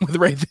will happen with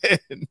Ray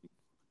then.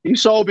 You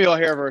sold me on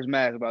hair versus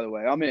mask, by the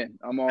way. I'm in.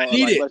 I'm all.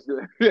 Let's do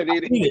it. I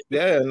need it.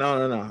 Yeah,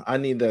 no. I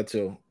need that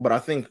too. But I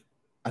think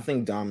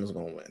Dom is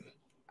gonna win.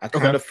 I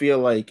kind of feel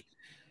like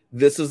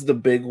this is the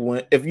big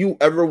win. If you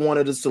ever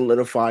wanted to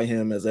solidify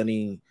him as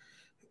any,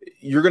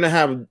 you're gonna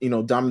have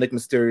Dominic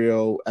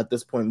Mysterio at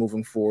this point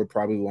moving forward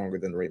probably longer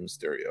than Rey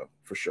Mysterio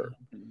for sure.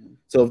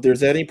 So if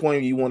there's any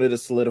point you wanted to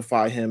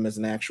solidify him as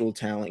an actual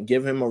talent,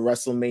 give him a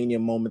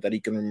WrestleMania moment that he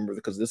can remember,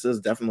 because this is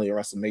definitely a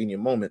WrestleMania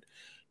moment.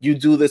 You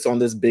do this on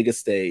this biggest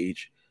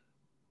stage.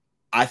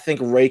 I think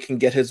Ray can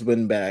get his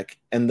win back,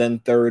 and then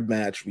third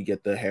match we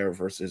get the hair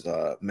versus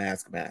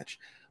mask match.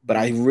 But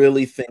I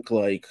really think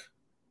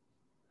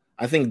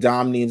I think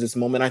Dom needs this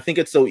moment. I think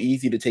it's so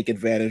easy to take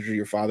advantage of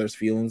your father's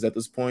feelings at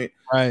this point.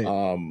 Right.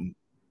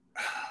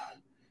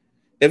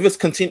 If it's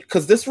continued,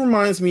 because this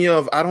reminds me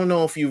of, I don't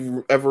know if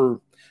you've ever,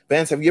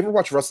 Vance, have you ever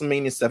watched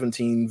WrestleMania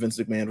 17, Vince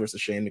McMahon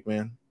versus Shane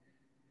McMahon?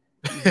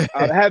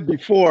 I have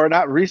before,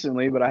 not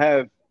recently, but I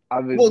have.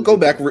 Well, go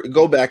back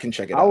and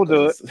check it out. I will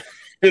do it.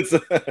 It's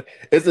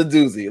a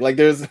doozy. Like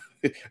there's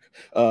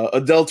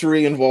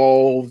adultery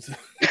involved,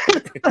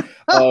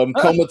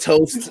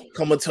 comatose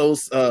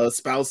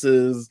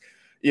spouses,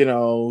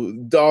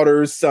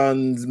 daughters,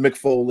 sons, Mick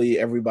Foley,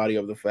 everybody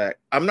of the fact.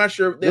 I'm not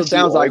sure. This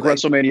sounds like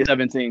WrestleMania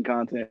 17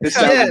 content. This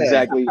sounds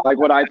exactly like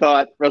what I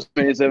thought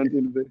WrestleMania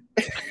 17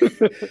 would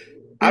be.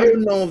 I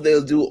don't know if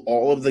they'll do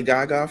all of the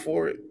Gaga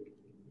for it,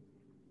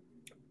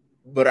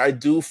 but I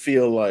do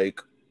feel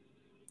like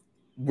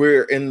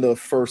we're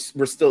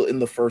still in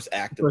the first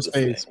act of this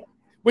phase,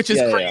 which is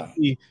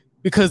crazy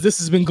because this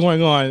has been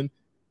going on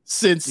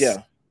since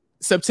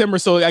September.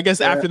 So I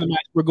guess after the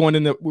match, we're going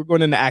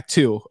into Act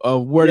 2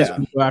 of where does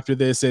we go after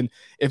this. And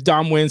if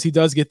Dom wins, he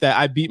does get that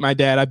I beat my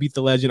dad, I beat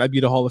the legend, I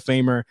beat a Hall of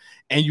Famer,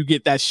 and you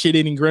get that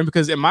shit-eating grin.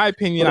 Because in my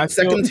opinion, I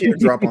second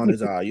teardrop on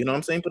his eye. You know what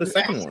I'm saying? Put a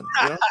second one.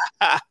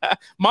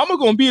 Mama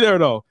gonna be there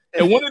though.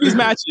 In one of these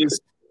matches,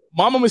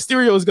 Mama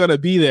Mysterio is gonna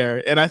be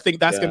there, and I think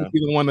that's gonna be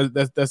the one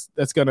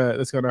that's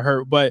gonna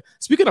hurt. But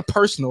speaking of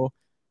personal,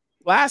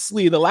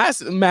 lastly, the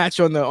last match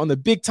on the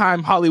big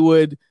time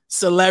Hollywood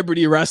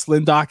celebrity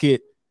wrestling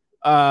docket,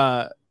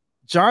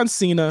 John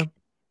Cena,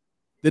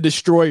 the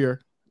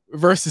Destroyer,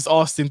 versus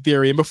Austin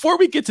Theory. And before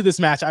we get to this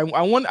match, I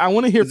want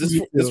to hear from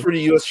you. This for the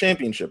U.S.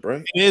 Championship,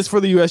 right? It is for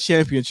the U.S.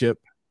 Championship.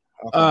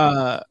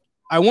 Okay.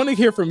 I want to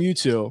hear from you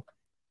two.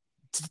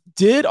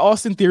 Did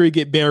Austin Theory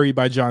get buried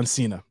by John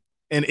Cena?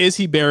 And is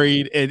he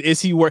buried? And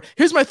is he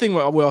Here's my thing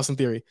with Austin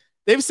Theory.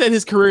 They've said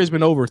his career has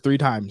been over 3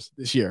 times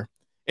this year.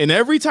 And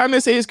every time they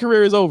say his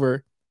career is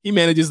over, he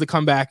manages to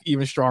come back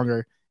even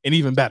stronger and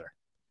even better.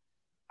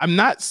 I'm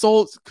not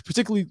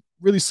particularly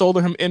really sold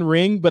on him in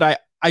ring, but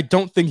I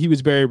don't think he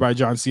was buried by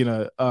John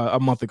Cena a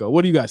month ago.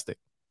 What do you guys think?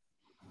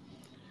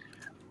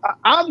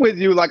 I'm with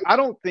you. Like, I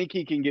don't think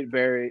he can get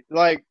buried.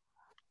 Like,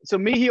 to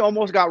me, he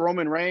almost got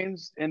Roman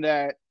Reigns in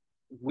that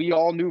we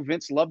all knew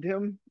Vince loved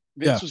him.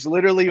 Vince was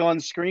literally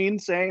on screen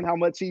saying how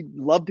much he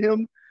loved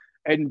him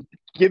and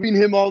giving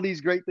him all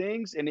these great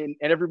things. And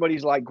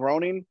everybody's like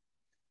groaning,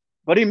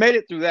 but he made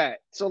it through that.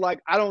 So like,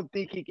 I don't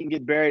think he can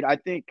get buried. I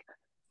think,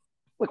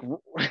 look,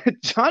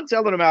 John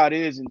telling him how it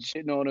is and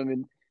shitting on him,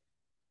 and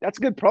that's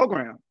a good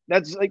program.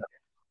 That's like,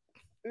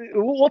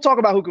 we'll talk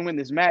about who can win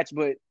this match,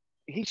 but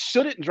he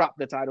shouldn't drop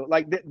the title.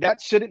 Like that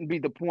shouldn't be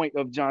the point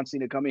of John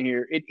Cena coming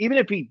here. Even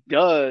if he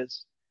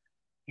does,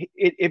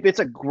 if it's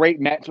a great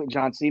match with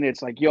John Cena,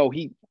 it's like, yo,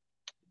 he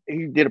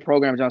did a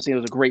program with John Cena.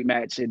 It was a great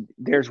match, and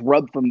there's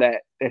rub from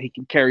that he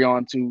can carry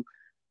on to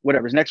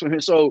whatever's next with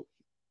him. So,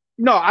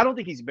 no, I don't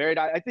think he's buried.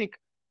 I think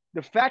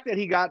the fact that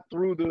he got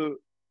through the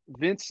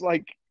Vince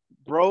like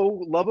bro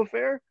love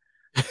affair,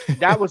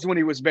 that was when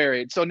he was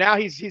buried. So now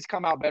he's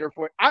come out better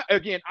for it.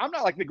 I'm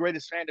not like the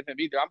greatest fan of him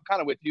either. I'm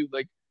kind of with you.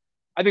 Like,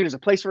 I think there's a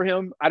place for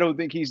him. I don't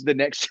think he's the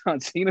next John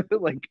Cena.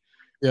 But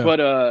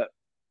I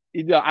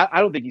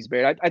don't think he's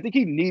buried. I think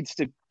he needs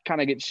to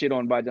kind of get shit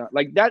on by John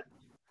like that.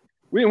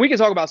 We can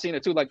talk about Cena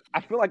too. Like,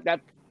 I feel like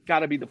that got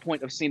to be the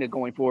point of Cena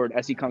going forward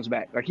as he comes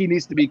back. Like he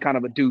needs to be kind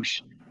of a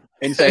douche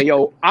and say,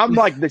 "Yo, I'm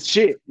like the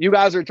shit. You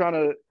guys are trying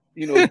to,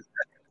 you know."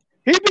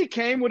 He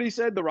became what he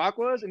said The Rock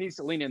was, and he needs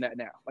to lean in that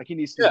now. Like he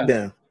needs to do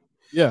that.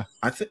 Yeah.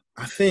 I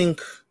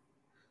think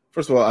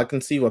first of all, I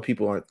can see why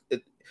people aren't.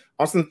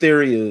 Austin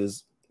Theory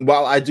is,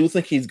 while I do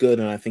think he's good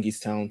and I think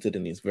he's talented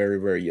and he's very,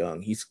 very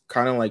young, he's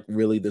kind of like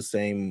really the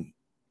same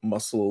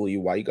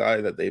muscly white guy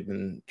that they've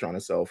been trying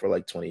to sell for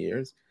like 20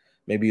 years,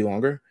 maybe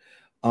longer.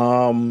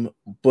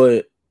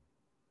 But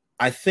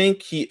I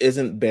think he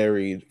isn't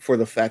buried for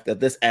the fact that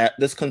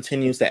this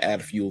continues to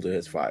add fuel to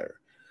his fire.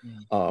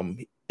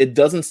 It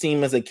doesn't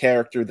seem as a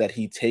character that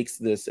he takes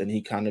this and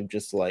he kind of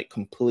just like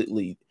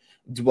completely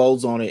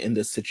dwells on it in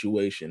this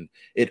situation.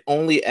 It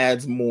only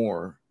adds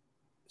more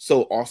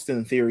so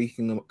Austin Theory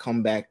can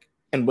come back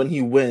and when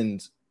he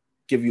wins,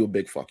 give you a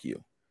big fuck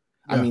you.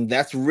 Yeah. I mean,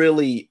 that's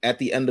really at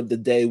the end of the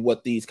day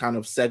what these kind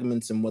of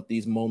segments and what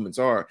these moments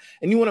are.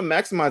 And you want to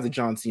maximize the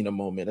John Cena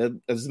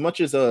moment. As much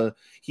as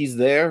he's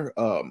there,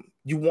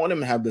 you want him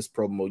to have this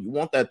promo. You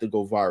want that to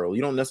go viral.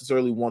 You don't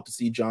necessarily want to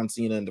see John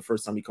Cena and the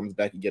first time he comes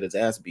back and get his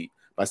ass beat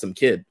by some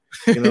kid.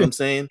 You know what I'm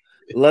saying?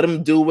 Let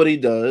him do what he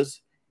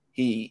does.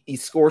 He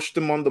scorched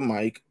him on the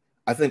mic.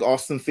 I think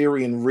Austin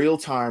Theory in real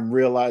time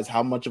realized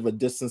how much of a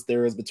distance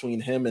there is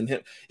between him and him.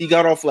 He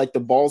got off like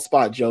the ball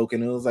spot joke,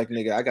 and it was like,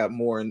 nigga, I got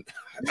more in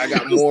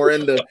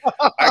the.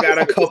 I got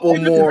a couple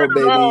more,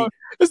 baby.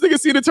 This nigga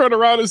Cena turned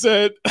around and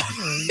said,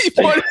 he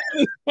pointed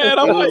his head.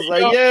 I was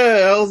like,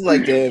 yeah. I was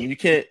like, damn,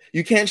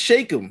 you can't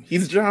shake him.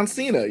 He's John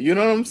Cena. You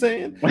know what I'm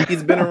saying?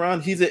 He's been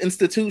around. He's an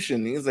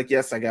institution. He's like,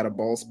 yes, I got a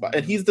ball spot,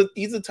 and he's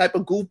the type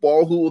of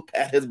goofball who will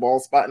pat his ball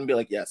spot and be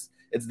like, yes,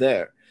 it's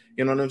there.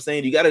 You know what I'm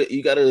saying? You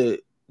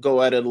gotta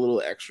go at it a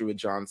little extra with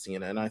John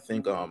Cena, and I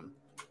think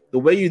the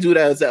way you do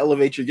that is to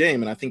elevate your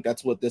game, and I think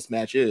that's what this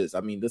match is. I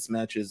mean, this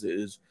match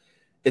is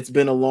it's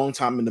been a long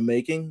time in the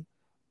making.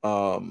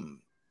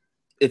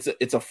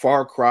 It's a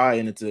far cry,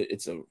 and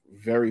it's a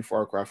very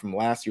far cry from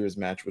last year's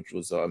match, which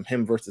was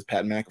him versus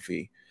Pat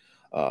McAfee.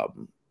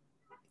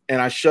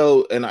 And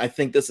I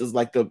think this is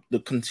like the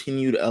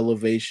continued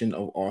elevation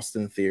of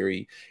Austin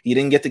Theory. He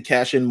didn't get to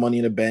cash in Money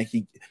in the Bank.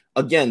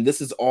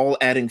 This is all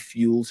adding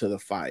fuel to the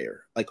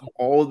fire. Like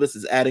all of this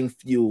is adding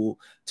fuel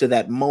to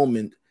that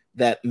moment,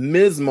 that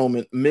Miz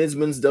moment. Miz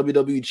wins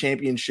WWE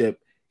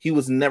Championship. He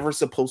was never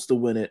supposed to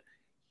win it.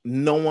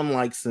 No one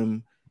likes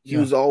him. He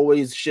was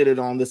always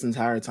shitted on this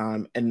entire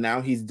time, and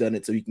now he's done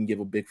it so he can give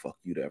a big fuck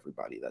you to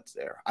everybody that's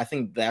there. I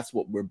think that's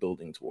what we're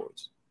building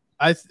towards.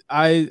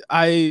 I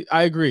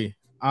agree.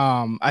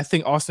 I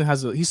think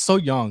Austin he's so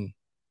young.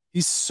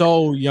 He's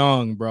so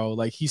young, bro.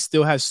 Like he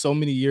still has so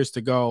many years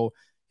to go.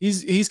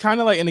 He's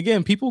kind of like, and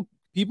again, people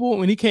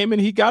when he came in,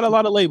 he got a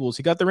lot of labels.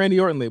 He got the Randy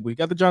Orton label. He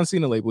got the John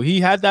Cena label. He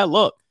had that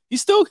look. He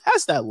still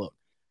has that look.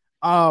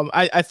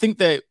 I think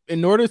that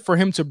in order for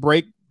him to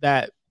break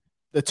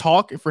the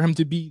talk, for him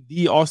to be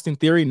the Austin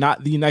Theory,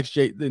 not the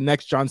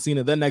next John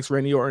Cena, the next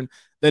Randy Orton,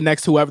 the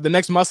next whoever, the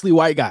next muscly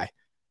white guy,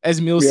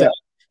 as Meal said,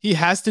 he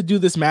has to do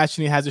this match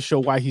and he has to show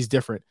why he's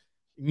different.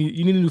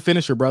 You need a new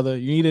finisher, brother.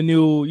 You need a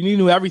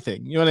new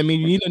everything. You know what I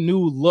mean? You need a new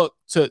look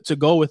to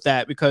go with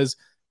that, because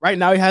right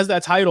now he has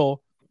that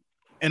title,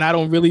 and I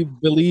don't really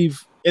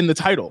believe in the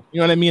title. You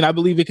know what I mean? I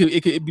believe it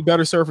could be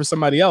better served for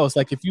somebody else.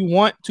 Like if you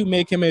want to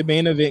make him a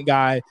main event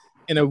guy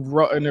in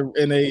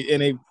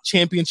a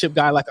championship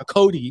guy like a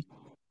Cody,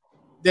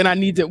 then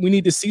we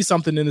need to see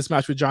something in this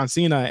match with John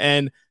Cena.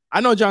 And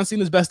I know John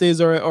Cena's best days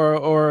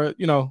are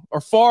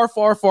far,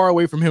 far, far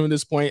away from him at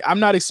this point. I'm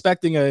not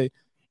expecting a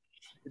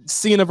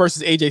Cena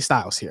versus AJ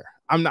Styles here.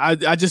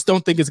 I just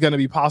don't think it's going to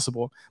be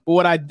possible. But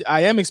what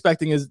I am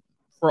expecting is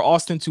for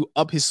Austin to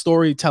up his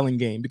storytelling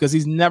game, because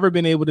he's never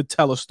been able to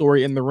tell a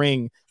story in the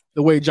ring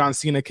the way John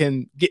Cena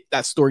can get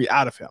that story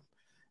out of him.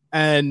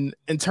 And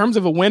in terms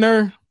of a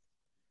winner,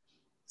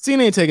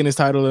 Cena ain't taking his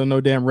title to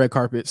no damn red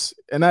carpets.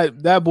 And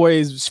that boy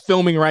is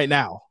filming right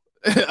now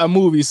a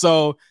movie.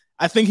 So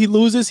I think he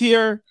loses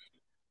here.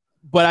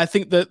 But I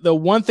think that the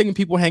one thing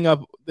people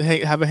have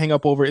a hang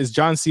up over is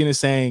John Cena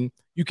saying,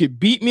 you could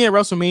beat me at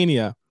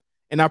WrestleMania,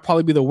 and that'll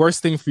probably be the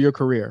worst thing for your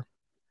career.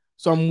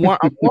 So I'm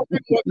wondering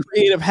what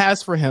creative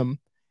has for him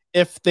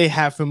if they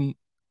have him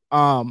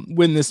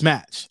win this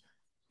match.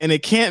 And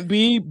it can't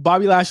be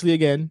Bobby Lashley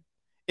again.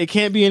 It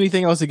can't be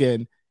anything else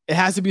again. It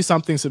has to be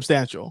something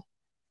substantial.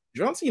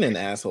 John Cena an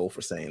asshole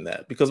for saying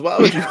that, because why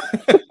would you?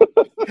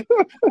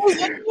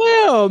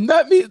 Damn,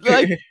 that means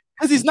like,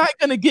 because he's not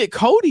gonna get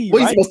Cody.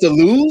 What, right? He's supposed to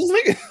lose?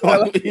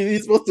 Nigga?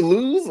 He's supposed to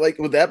lose? Like,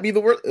 would that be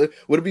the worst?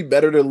 Would it be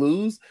better to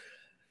lose?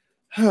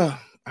 I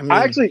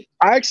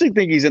actually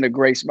think he's in a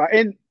great spot,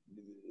 and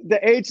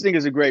the age thing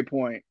is a great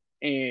point.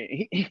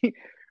 And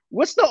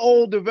what's the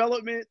old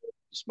development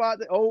spot?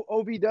 The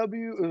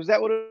OVW? Was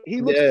that what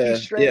he looks like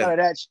he's straight out of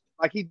that?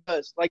 Like he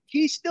does. Like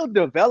he's still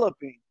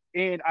developing,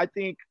 and I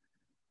think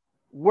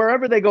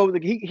wherever they go,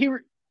 like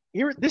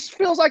this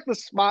feels like the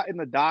spot in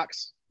the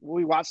docs. When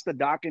we watch the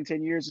doc in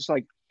 10 years, it's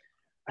like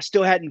I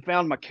still hadn't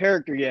found my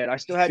character yet. I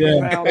still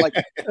hadn't found like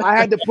I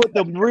had to put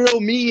the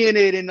real me in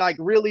it and like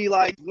really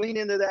like lean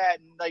into that.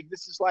 And like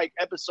this is like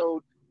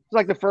episode, it's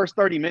like the first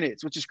 30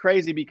 minutes, which is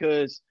crazy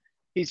because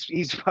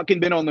he's fucking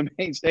been on the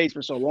main stage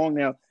for so long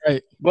now.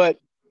 Right. But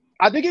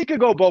I think it could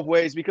go both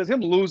ways because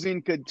him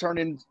losing could turn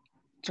him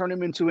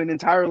into an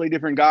entirely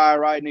different guy,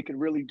 right? And it could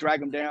really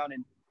drag him down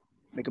and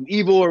make him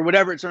evil or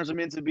whatever it turns him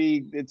into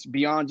be. It's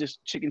beyond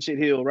just chicken shit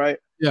hill, right?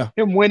 Yeah.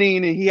 Him winning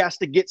and he has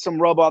to get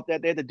some rub off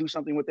that. They had to do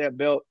something with that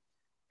belt.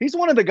 He's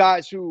one of the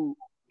guys who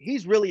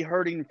he's really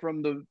hurting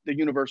from the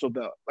universal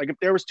belt. Like if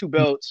there was 2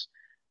 belts,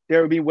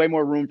 there would be way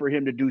more room for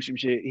him to do some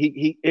shit.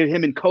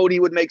 Him and Cody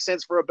would make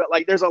sense for a belt.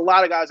 Like there's a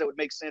lot of guys that would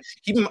make sense.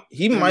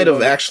 He might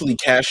have actually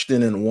cashed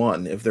in and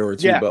won if there were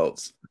 2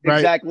 belts.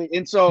 Exactly.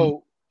 And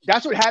so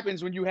that's what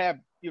happens when you have,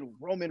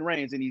 Roman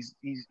Reigns and he's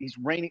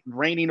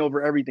reigning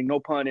over everything, no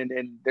pun. And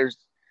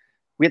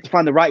we have to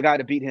find the right guy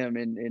to beat him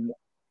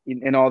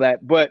and all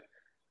that. But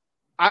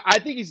I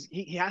think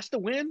he has to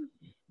win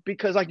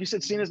because, like you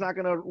said, Cena's not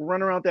going to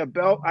run around that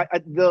belt.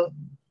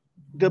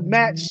 The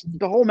match,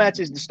 the whole match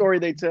is the story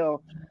they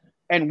tell,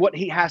 and what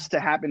he has to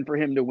happen for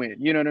him to win.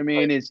 You know what I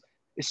mean? Right. Is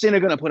Cena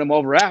going to put him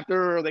over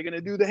after? Or are they going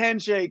to do the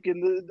handshake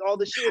and all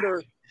the shit,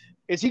 or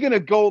is he going to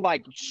go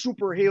like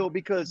super heel?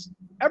 Because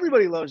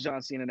everybody loves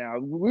John Cena now.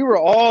 We were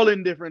all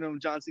indifferent on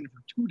John Cena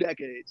for 2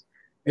 decades.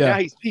 And now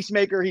he's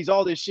Peacemaker. He's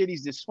all this shit.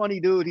 He's this funny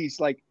dude. He's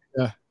like,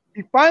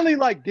 he finally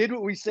like did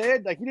what we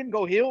said. Like he didn't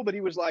go heel, but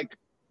he was like,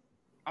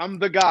 I'm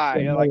the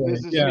guy. Like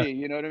this is me.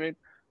 You know what I mean?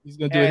 He's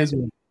going to do it his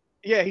way.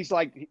 Yeah, he's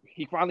like,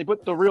 he finally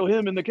put the real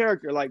him in the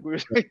character. Like,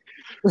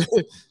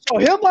 so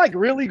him like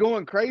really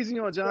going crazy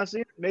on John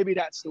Cena, maybe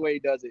that's the way he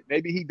does it.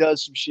 Maybe he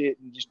does some shit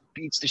and just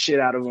beats the shit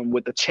out of him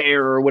with a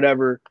chair or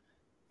whatever,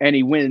 and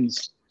he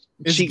wins.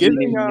 It's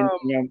getting,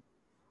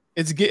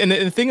 and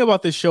the thing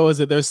about this show is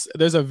that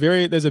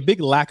there's a big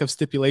lack of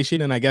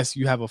stipulation, and I guess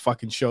you have a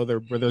fucking show there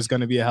where there's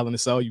going to be a Hell in a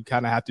Cell. You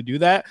kind of have to do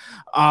that.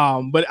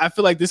 But I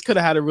feel like this could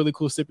have had a really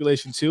cool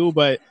stipulation too,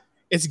 but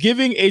it's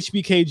giving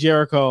HBK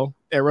Jericho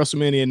at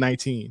WrestleMania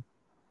 19.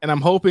 And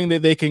I'm hoping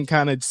that they can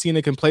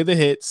Cena can play the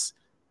hits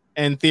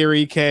and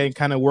Theory can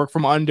kind of work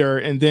from under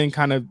and then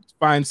kind of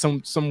find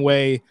some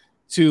way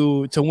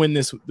to win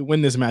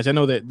this match. I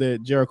know that the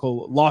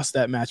Jericho lost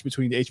that match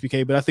between the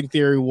HBK, but I think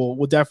Theory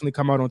will definitely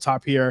come out on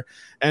top here.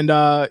 And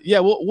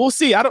we'll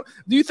see. Do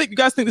you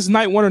guys think this is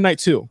night 1 or night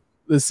 2?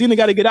 Does Cena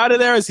got to get out of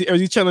there, or is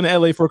he chilling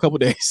in LA for a couple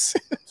days?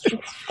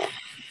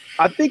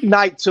 I think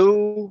night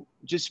 2,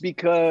 just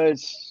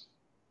because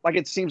like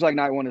it seems like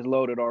night 1 is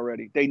loaded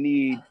already.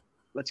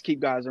 Let's keep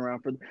guys around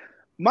for.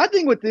 My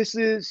thing with this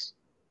is,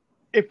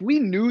 if we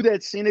knew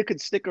that Cena could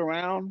stick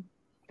around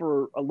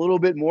for a little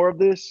bit more of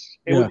this,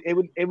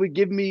 it would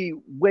give me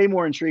way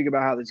more intrigue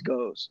about how this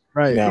goes.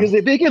 Right. Yeah. Because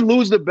if he could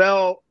lose the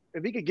belt,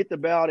 if he could get the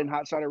belt and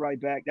hot shot it right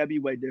back, that'd be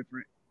way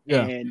different.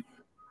 Yeah. And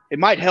it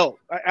might help.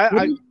 I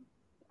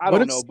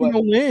don't know. But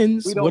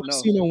what if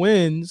Cena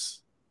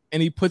wins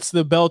and he puts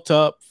the belt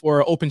up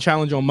for an open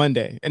challenge on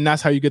Monday, and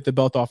that's how you get the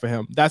belt off of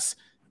him?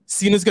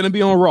 Cena's going to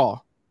be on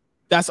Raw.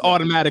 That's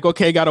automatic.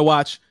 Okay, got to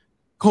watch.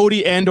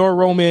 Cody or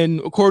Roman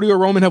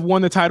have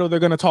won the title. They're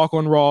going to talk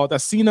on Raw.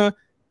 That's Cena,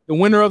 the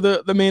winner of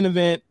the main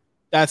event.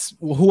 That's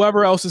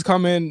whoever else is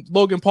coming.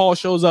 Logan Paul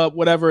shows up,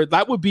 whatever.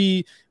 That would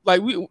be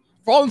like,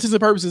 for all intents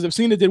and purposes, if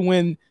Cena did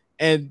win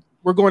and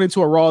we're going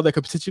into a Raw that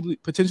could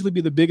potentially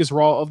be the biggest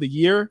Raw of the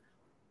year,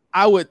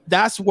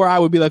 that's where I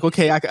would be like,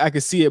 okay, I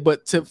could see it.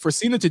 But for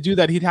Cena to do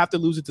that, he'd have to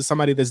lose it to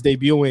somebody that's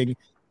debuting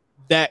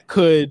that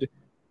could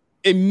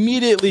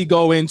immediately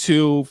go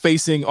into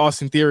facing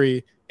Austin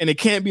Theory, and it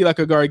can't be like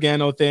a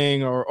Gargano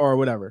thing or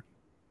whatever.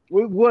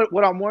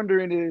 What I'm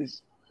wondering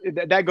is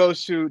that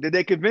goes to, did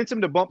they convince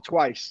him to bump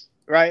twice,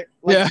 right?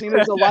 Like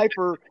Cena's a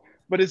lifer,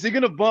 but is he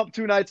going to bump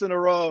 2 nights in a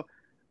row?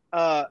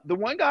 The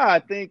one guy I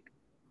think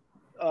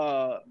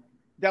that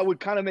would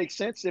kind of make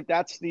sense if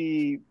that's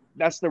the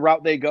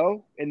route they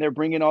go, and they're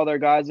bringing all their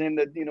guys in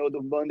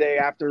the Monday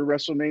after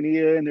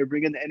WrestleMania, and they're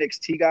bringing the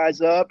NXT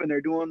guys up, and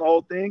they're doing the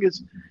whole thing,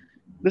 is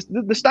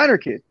the Steiner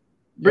kid.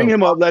 Bring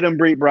him up, let him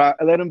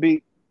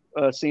beat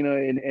Cena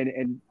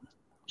and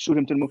shoot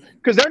him to the moon,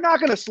 because they're not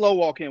going to slow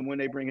walk him when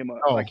they bring him up.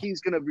 Like,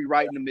 he's going to be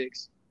right in the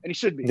mix, and he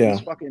should be. He's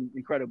fucking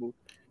incredible.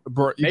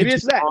 Maybe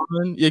it's that.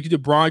 Braun. Yeah, you could do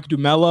Braun, you could do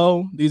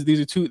Melo. These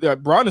are 2.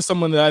 Braun is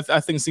someone that I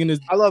think Cena's.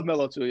 I love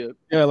Melo too.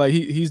 Yeah, like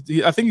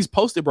I think he's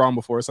posted Braun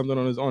before or something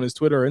on his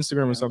Twitter or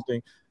Instagram or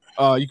something.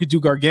 You could do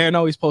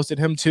Gargano. He's posted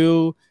him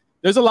too.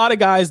 There's a lot of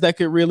guys that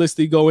could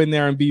realistically go in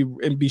there and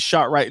be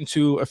shot right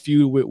into a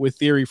feud with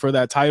Theory for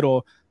that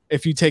title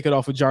if you take it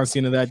off of John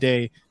Cena that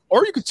day.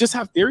 Or you could just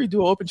have Theory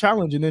do an open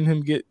challenge and then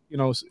him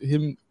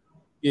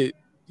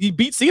he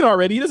beat Cena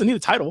already. He doesn't need a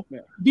title. Yeah.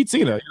 He beat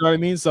Cena. You know what I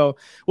mean? So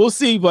we'll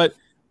see. But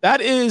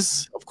that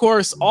is, of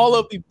course, all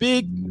of the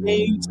big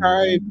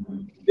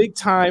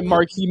time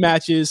marquee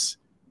matches.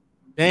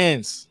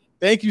 Dance.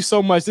 Thank you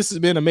so much. This has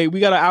been amazing.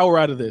 We got an hour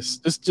out of this.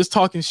 Just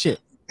talking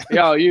shit.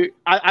 Yo,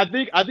 I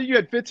think you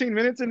had 15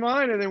 minutes in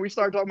mind, and then we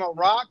started talking about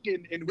Rock,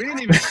 and we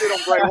didn't even sit on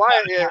Bray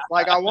Wyatt yet.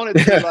 Like I wanted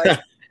to. Like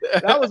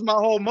That was my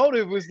whole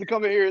motive, was to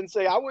come in here and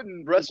say I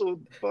wouldn't wrestle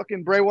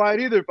fucking Bray Wyatt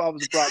either if I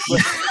was a Brock.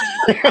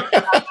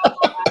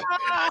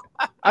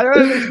 I know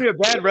that makes me a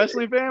bad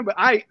wrestling fan, but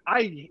I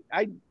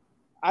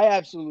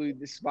absolutely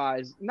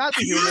despise, not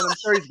the human. I'm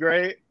sure he's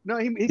great. No,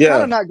 he's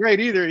kind of not great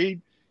either. He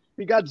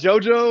got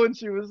JoJo and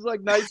she was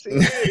like 19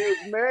 and he was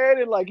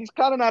married, and like he's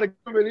kind of not a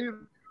human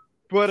either.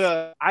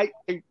 But I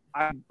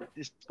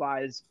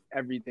despise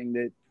everything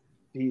that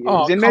he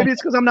is. And maybe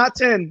it's because I'm not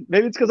 10.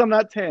 Maybe it's because I'm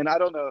not 10. I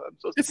don't know.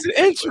 It's the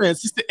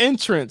entrance. It's the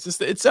entrance.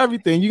 It's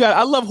everything.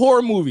 I love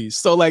horror movies.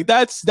 So like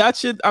that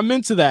shit, I'm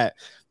into that.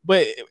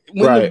 But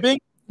when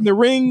the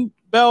ring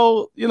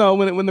bell,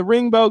 when the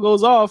ring bell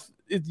goes off,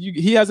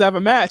 he has to have a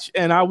match.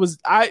 And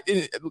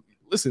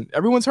listen,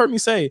 everyone's heard me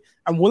say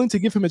I'm willing to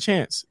give him a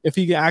chance if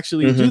he can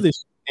actually do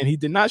this. And he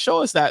did not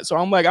show us that. So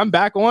I'm like, I'm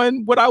back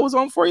on what I was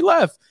on before he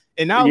left.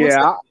 And now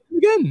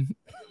again.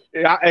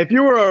 Yeah, if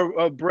you were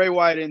a Bray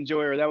Wyatt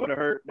enjoyer, that would have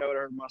hurt. That would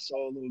have hurt my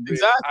soul a little bit.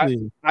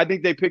 Exactly. I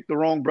think they picked the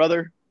wrong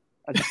brother.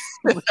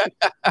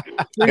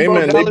 Hey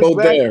man, they both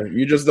back there.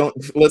 You just don't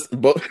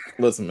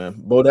listen, man.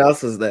 Bo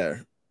Dallas is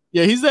there.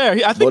 Yeah, he's there.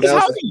 I think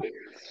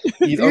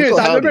he's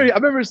healthy. I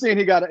remember seeing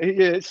he got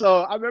a So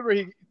I remember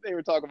they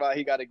were talking about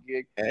he got a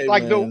gig. Hey,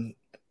 like man.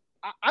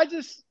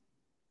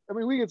 I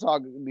mean, we can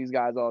talk to these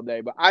guys all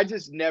day, but I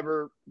just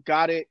never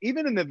got it.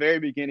 Even in the very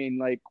beginning,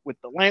 like with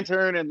the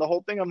lantern and the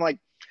whole thing, I'm like,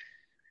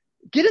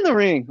 get in the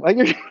ring. Like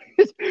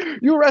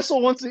you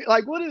wrestle once.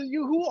 Like what is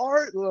you? Who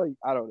are like?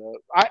 I don't know.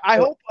 I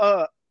hope.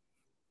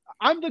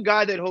 I'm the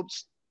guy that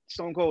hopes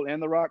Stone Cold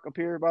and The Rock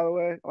appear. By the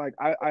way, like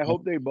I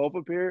hope they both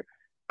appear.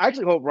 I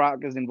actually hope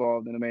Rock is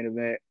involved in the main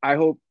event. I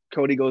hope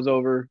Cody goes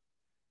over.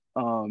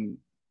 And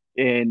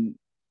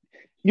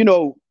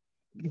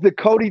the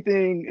Cody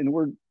thing, and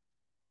we're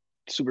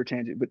super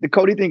tangent, but the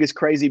Cody thing is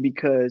crazy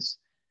because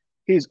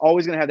he's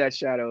always gonna have that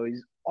shadow.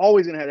 He's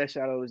always gonna have that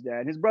shadow of his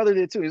dad. His brother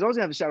did too. He's always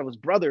gonna have the shadow of his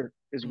brother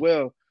as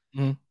well.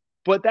 Mm-hmm.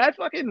 But that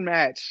fucking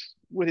match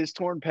with his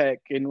torn pec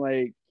and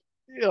like,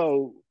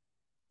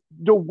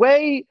 the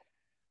way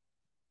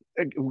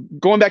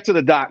going back to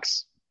the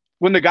docks,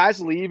 when the guys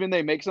leave and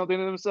they make something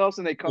of themselves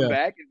and they come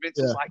back and Vince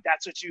is like,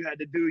 that's what you had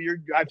to do.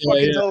 I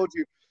fucking told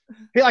you.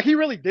 He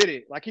really did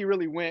it. Like he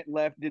really went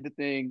left, did the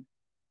thing,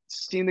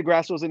 seen the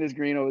grass was in his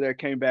green over there,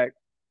 came back.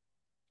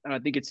 And I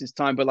think it's his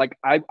time. But like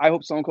I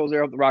hope Stone Cold's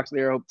there, I hope The Rock's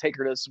there, I hope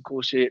Taker does some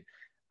cool shit.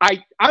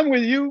 I'm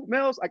with you,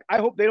 Mels. Like I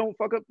hope they don't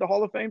fuck up the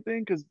Hall of Fame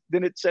thing, because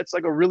then it sets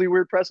like a really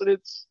weird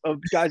precedence of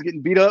guys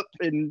getting beat up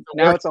and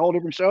now it's a whole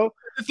different show.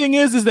 The thing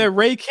is that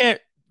Ray can't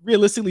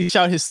realistically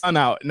shout his son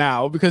out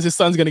now because his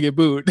son's gonna get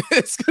booed.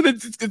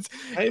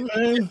 Hey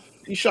man,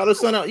 he shot his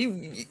son out.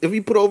 If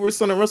he put over his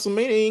son at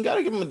WrestleMania, you ain't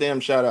gotta give him a damn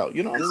shout out.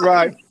 You know what I'm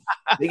right?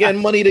 They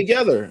getting money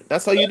together.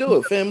 That's how you do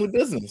it. Family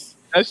business.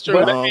 That's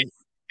true.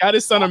 Got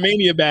his son a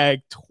Mania bag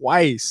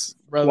twice,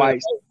 brother.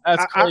 Twice.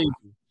 That's crazy.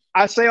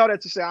 I say all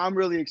that to say I'm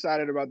really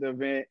excited about the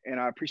event, and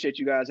I appreciate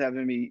you guys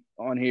having me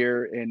on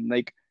here. And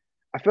like,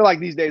 I feel like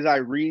these days I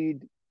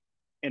read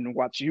and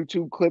watch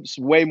YouTube clips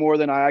way more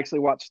than I actually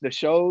watch the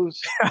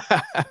shows.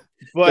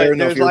 But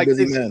there's like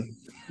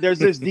there's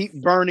this deep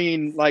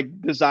burning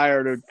like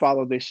desire to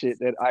follow this shit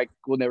that I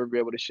will never be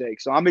able to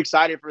shake. So I'm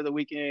excited for the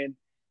weekend,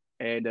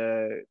 and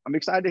I'm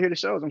excited to hear the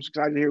shows. I'm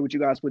excited to hear what you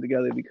guys put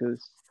together,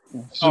 because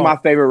this is my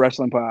favorite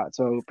wrestling pod.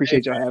 So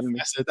appreciate y'all having me.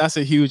 That's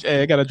a huge.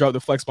 Hey, I gotta drop the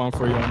flex bomb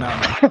for you on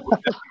that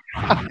one.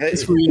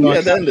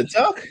 To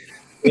talk.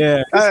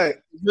 Yeah. Hey,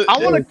 I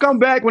want to come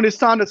back when it's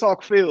time to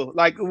talk Phil.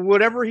 Like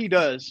whatever he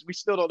does, we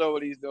still don't know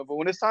what he's doing. But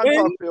when it's time to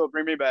talk Phil,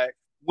 bring me back.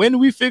 When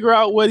we figure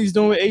out what he's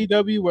doing with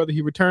AEW, whether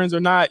he returns or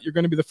not, you're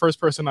going to be the first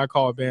person I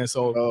call, man.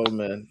 So, oh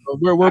man,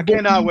 I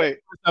cannot wait.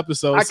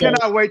 Episode, I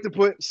cannot wait to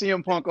put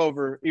CM Punk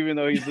over, even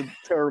though he's a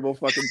terrible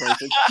fucking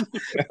person.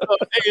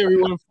 Hey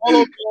everyone,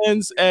 follow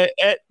Bands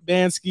at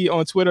Bansky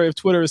on Twitter. If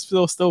Twitter is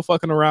still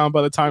fucking around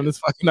by the time this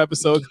fucking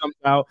episode comes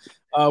out,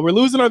 we're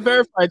losing our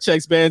verified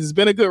checks, Bands. It's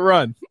been a good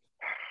run.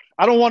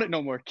 I don't want it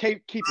no more.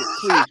 Keep it,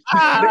 please.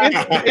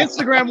 The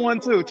Instagram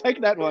one too.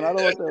 Take that one. I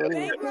don't want that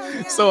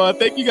anymore. So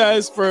thank you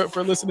guys for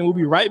listening. We'll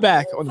be right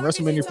back on the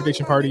WrestleMania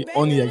Prediction Party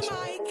on the Egg Show.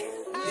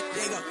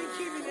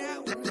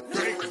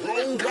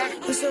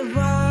 It's a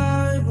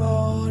vibe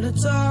all the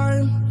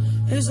time.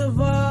 It's a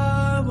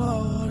vibe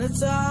all the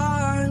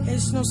time.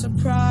 It's no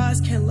surprise.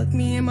 Can't look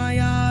me in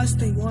my eyes.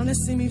 They want to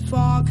see me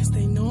fall because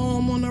they know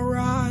I'm on the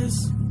rise.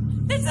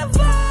 It's a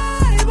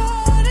vibe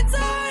all the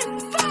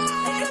time.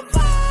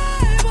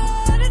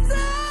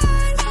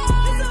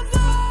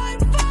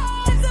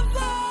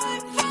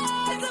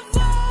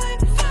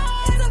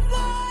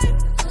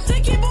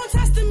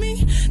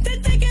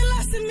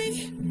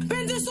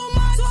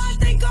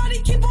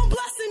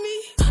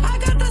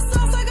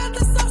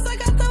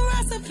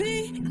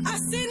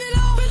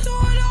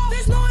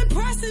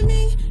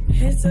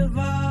 It's a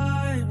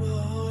vibe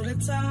all the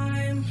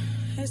time.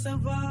 It's a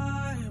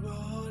vibe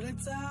all the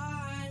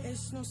time.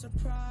 It's no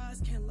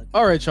surprise. Can't look.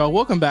 All right, y'all.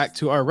 Welcome back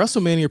to our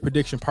WrestleMania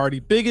Prediction Party.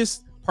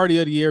 Biggest party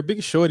of the year,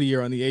 biggest show of the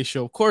year on the A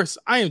Show. Of course,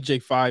 I am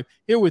Jake 5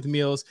 here with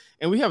Meals,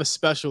 and we have a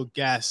special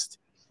guest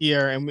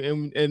here,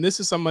 and this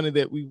is somebody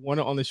that we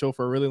wanted on the show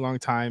for a really long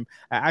time.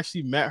 I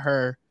actually met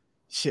her.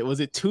 Shit, was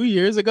it 2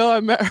 years ago?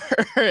 I met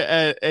her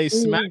at a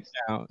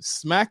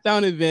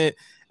SmackDown event.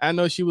 I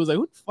know she was like,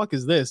 "Who the fuck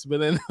is this?" But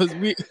then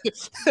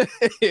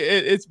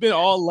it's been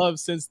all love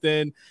since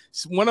then.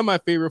 It's one of my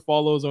favorite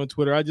follows on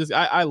Twitter.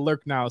 I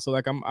lurk now, so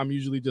like I'm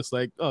usually just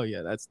like, "Oh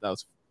yeah, that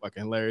was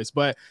fucking hilarious."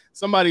 But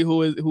somebody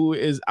who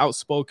is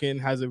outspoken,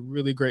 has a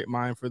really great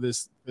mind for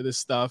this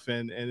stuff,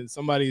 and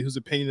somebody whose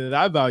opinion that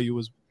I value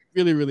was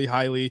really, really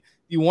highly.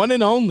 The one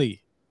and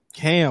only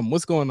Cam.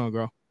 What's going on,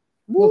 girl?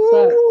 What's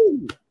up?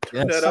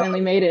 Yes.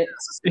 Finally made it.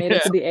 Made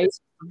it to the 8.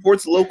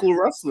 Supports local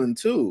wrestling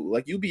too.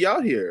 Like you be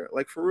out here,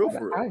 like for real.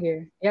 Out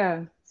here,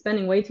 yeah.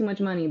 Spending way too much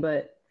money,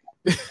 but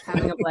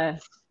having a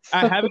blast.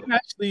 I haven't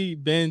actually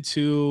been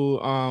to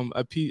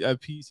a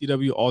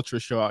PCW Ultra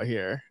show out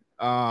here.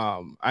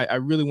 I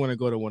really want to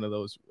go to one of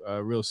those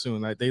real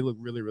soon. Like they look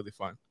really, really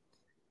fun.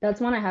 That's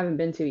one I haven't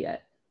been to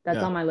yet. That's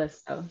on my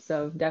list though,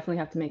 so definitely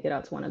have to make it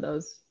out to one of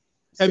those.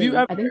 Have you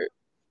ever?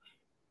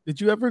 Did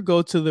you ever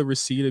go to the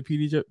Reseda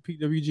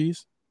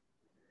PWGs?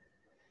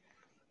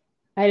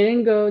 I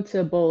didn't go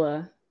to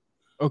Bola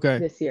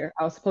this year.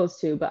 I was supposed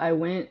to, but I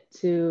went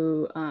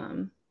to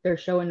their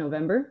show in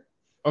November.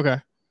 Okay.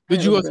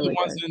 Did you go to the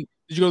ones in,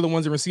 Did you go to the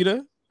ones in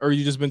Reseda, or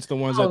you just been to the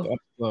ones at the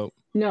Globe?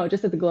 No,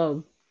 just at the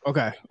Globe.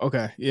 Okay.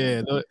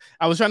 Yeah.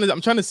 I'm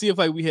trying to see if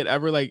like we had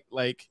ever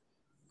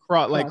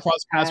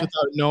cross paths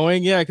without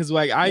knowing. Yeah, because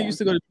like I used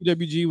to go to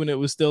PWG when it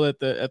was still at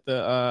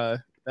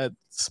the that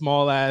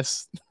small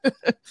ass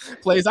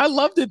place. I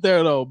loved it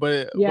there though,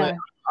 but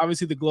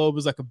obviously the Globe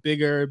is like a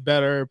bigger,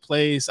 better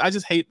place. I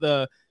just hate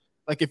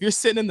if you're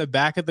sitting in the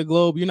back at the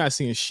Globe, you're not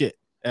seeing shit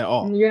at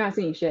all. You're not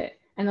seeing shit.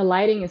 And the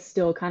lighting is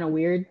still kind of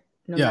weird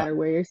no matter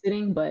where you're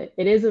sitting, but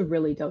it is a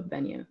really dope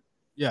venue.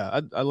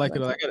 Yeah, I like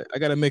it. I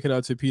gotta make it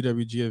out to a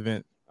PWG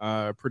event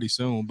pretty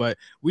soon. But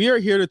we are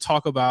here to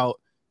talk about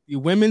the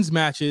women's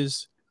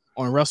matches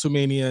on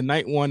WrestleMania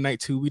night 1, night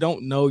 2. We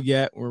don't know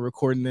yet. We're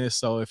recording this,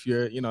 so if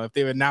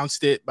they've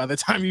announced it by the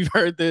time you've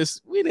heard this,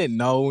 we didn't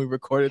know when we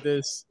recorded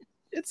this.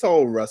 It's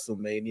all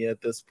WrestleMania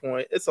at this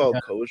point. It's all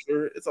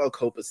kosher. It's all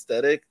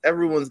copacetic.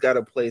 Everyone's got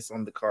a place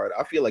on the card.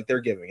 I feel like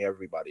they're giving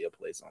everybody a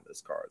place on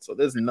this card, so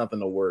there's nothing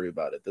to worry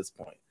about at this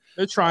point.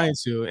 They're trying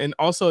to, and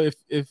also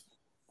if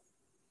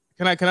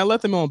can I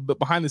let them on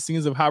behind the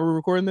scenes of how we're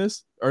recording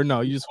this, or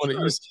no? You just want to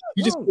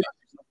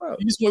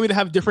you just want me to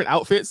have different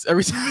outfits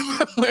every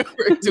time we're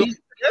doing.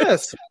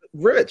 Yes,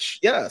 rich.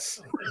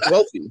 Yes,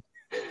 wealthy.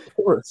 Of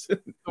course. So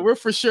we're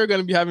for sure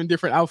going to be having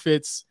different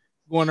outfits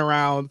going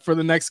around for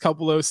the next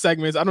couple of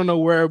segments. I don't know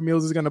where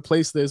Mills is going to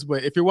place this,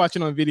 but if you're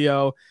watching on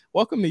video,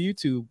 welcome to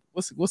YouTube.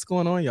 What's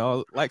going on,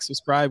 y'all? Like,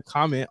 subscribe,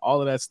 comment,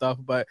 all of that stuff.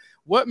 But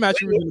what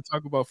match are we going to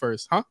talk about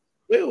first, huh?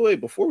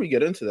 Wait, before we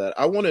get into that,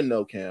 I want to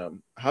know,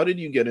 Cam, how did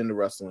you get into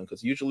wrestling?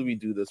 Because usually we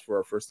do this for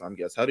our first time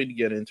guests. How did you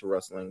get into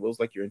wrestling? What was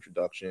like your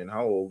introduction?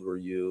 How old were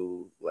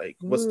you? Like,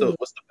 what's the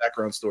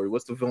background story?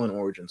 What's the villain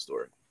origin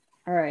story?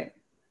 All right,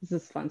 this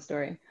is a fun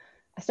story.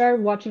 I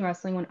started watching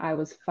wrestling when I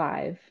was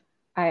 5.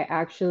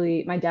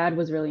 My dad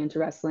was really into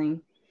wrestling,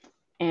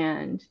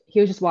 and he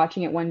was just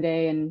watching it one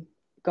day and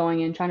going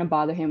in, trying to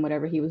bother him,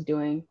 whatever he was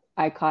doing.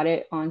 I caught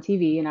it on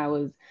TV,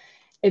 and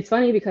it's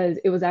funny because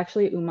it was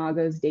actually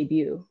Umaga's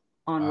debut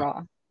on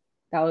Raw.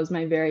 That was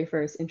my very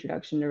first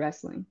introduction to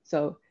wrestling.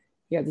 So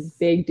you have this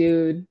big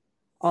dude,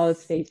 all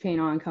his face paint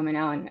on, coming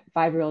out, and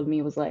 5-year-old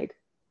me was like,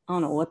 I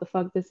don't know what the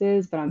fuck this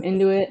is, but I'm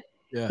into it.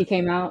 Yeah. He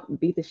came out,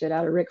 beat the shit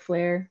out of Ric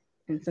Flair,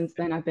 and since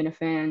then I've been a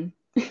fan.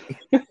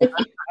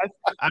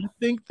 I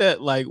think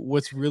that like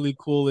what's really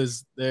cool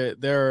is there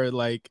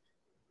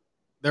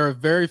are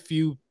very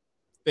few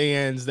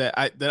fans that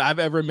I've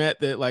ever met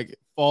that like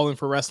fallen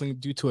for wrestling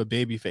due to a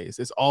baby face.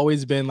 It's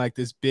always been like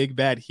this big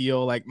bad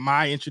heel. Like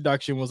my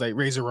introduction was like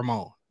Razor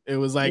Ramon. It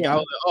was like I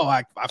was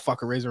like, I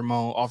fuck a Razor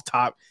Ramon off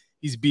top.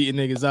 He's beating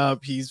niggas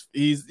up. He's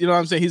you know what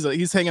I'm saying?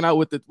 He's hanging out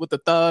with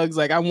the thugs.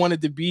 Like I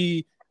wanted to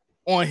be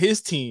on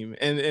his team,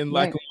 and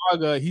like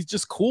Umaga, he's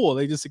just cool.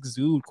 They just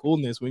exude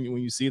coolness when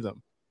you see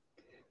them.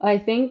 I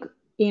think,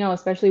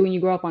 especially when you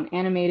grow up on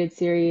animated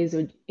series,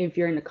 or if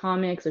you're into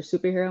comics or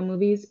superhero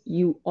movies,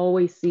 you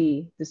always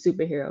see the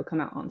superhero come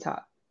out on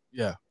top.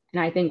 Yeah.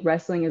 And I think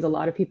wrestling is a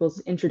lot of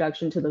people's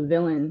introduction to the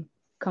villain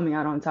coming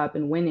out on top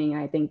and winning.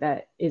 And I think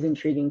that is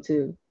intriguing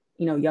to,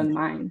 young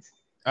minds.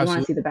 You want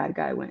to see the bad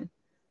guy win.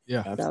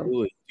 Yeah,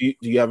 absolutely. Do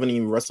you have any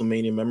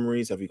WrestleMania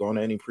memories? Have you gone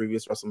to any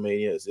previous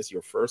WrestleMania? Is this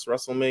your first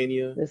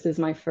WrestleMania? This is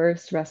my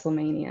first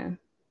WrestleMania.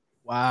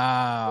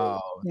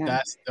 Wow,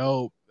 that's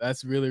dope.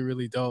 That's really,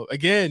 really dope.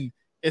 Again,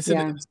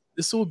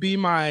 this will be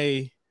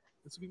my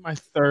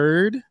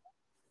third,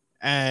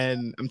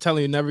 and I'm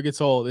telling you, it never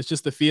gets old. It's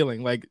just the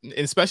feeling, like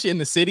especially in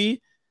the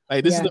city.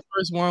 Like this is the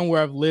first one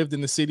where I've lived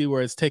in the city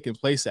where it's taking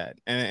place at,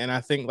 and I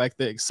think like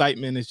the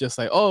excitement is just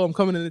like, oh, I'm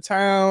coming into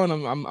town.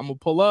 I'm gonna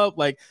pull up.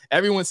 Like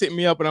everyone's hitting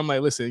me up, and I'm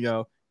like, listen,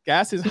 yo,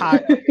 gas is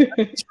high.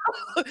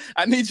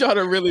 I need y'all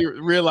to really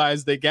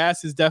realize that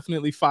gas is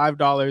definitely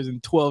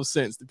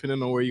 $5.12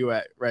 depending on where you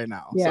at right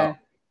now. Yeah. So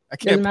I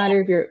can't. Doesn't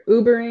matter if you're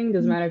Ubering.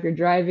 Doesn't matter if you're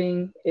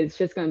driving. It's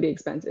just going to be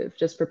expensive.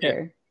 Just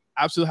prepare.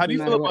 Yeah, absolutely. How do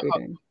you feel about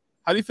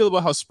how do you feel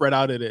about how spread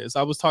out it is?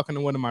 I was talking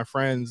to one of my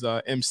friends,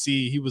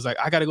 MC. He was like,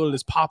 I got to go to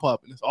this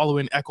pop-up, and it's all the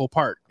way in Echo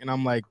Park. And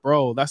I'm like,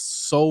 bro, that's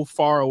so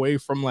far away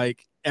from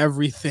like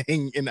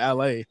everything in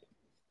LA.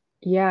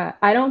 Yeah,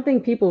 I don't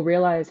think people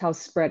realize how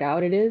spread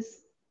out it is.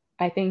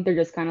 I think they're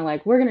just kind of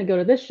like, we're going to go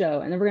to this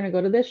show, and then we're going to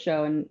go to this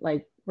show, and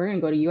like, we're going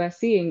to go to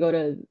USC and go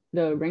to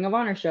the Ring of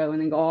Honor show,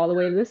 and then go all the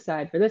way to this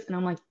side for this. And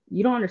I'm like,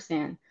 you don't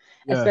understand,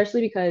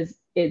 especially because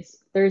it's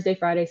Thursday,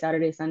 Friday,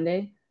 Saturday,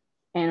 Sunday,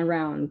 and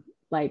around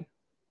like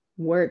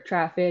work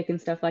traffic and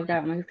stuff like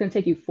that. I'm like, it's going to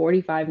take you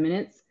 45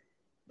 minutes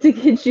to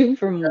get you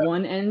from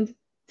one end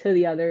to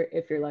the other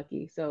if you're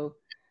lucky. So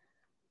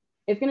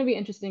it's going to be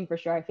interesting for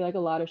sure. I feel like a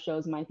lot of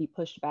shows might be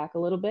pushed back a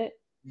little bit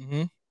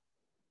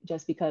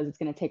just because it's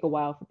going to take a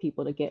while for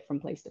people to get from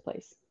place to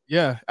place.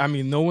 Yeah. I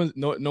mean, no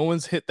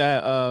one's hit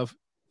that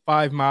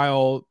 5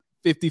 mile,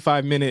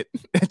 55-minute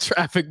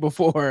traffic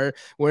before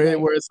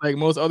where it's like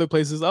most other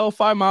places,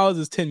 5 miles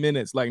is 10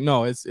 minutes. Like,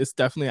 no, it's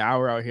definitely an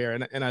hour out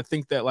here. And I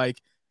think that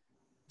like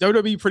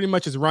WWE pretty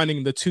much is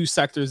running the two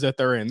sectors that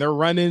they're in. They're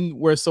running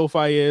where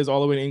SoFi is all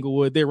the way to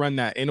Inglewood. They run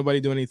that. Ain't nobody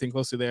doing anything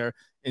close to there.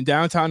 And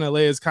downtown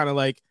LA is kind of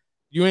like,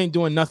 you ain't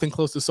doing nothing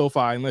close to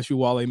SoFi unless you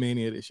Wale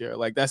Mania this year.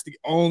 Like that's the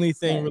only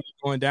thing really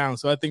going down.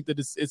 So I think that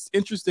it's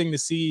interesting to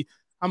see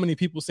how many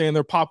people saying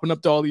they're popping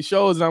up to all these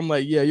shows. And I'm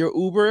like, yeah, your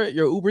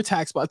Uber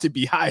tax about to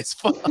be high as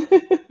fuck.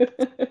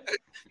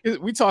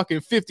 We talking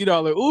 $50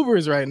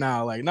 Ubers right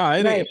now. Like, nah,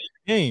 it ain't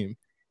a game.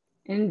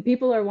 And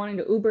people are wanting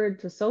to Uber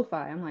to SoFi.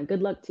 I'm like,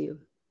 good luck to you.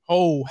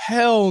 Oh,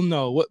 hell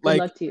no. What? Good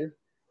luck to you.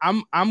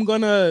 I'm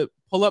gonna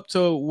pull up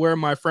to where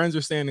my friends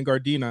are staying in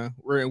Gardena.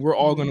 We're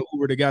all gonna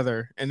Uber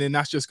together, and then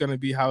that's just gonna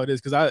be how it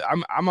is. Because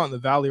I'm out in the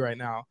valley right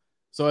now,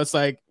 so it's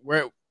like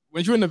when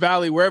you're in the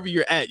valley, wherever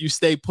you're at, you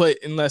stay put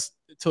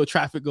until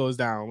traffic goes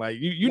down. Like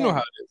you know how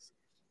it is.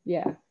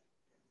 Yeah.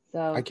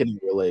 So I can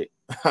relate.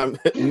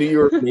 New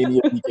York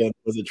Mania weekend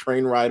was a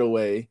train ride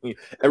away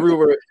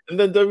everywhere, and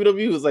then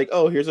WWE was like,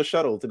 "Oh, here's a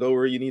shuttle to go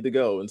where you need to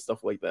go," and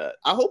stuff like that.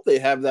 I hope they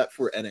have that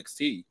for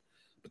NXT.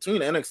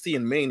 Between NXT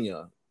and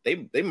Mania,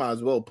 they might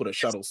as well put a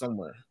shuttle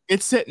somewhere.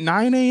 It's at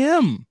 9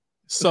 a.m.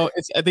 So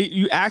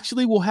you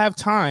actually will have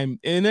time.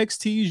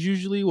 NXT is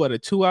usually a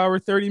 2-hour,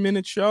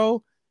 30-minute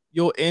show.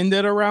 You'll end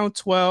at around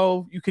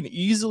 12. You can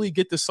easily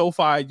get to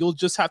SoFi. You'll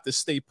just have to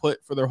stay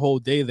put for their whole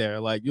day there.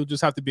 Like you'll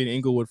just have to be in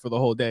Inglewood for the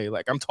whole day.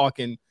 Like I'm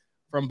talking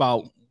from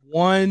about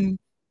 1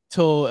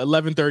 till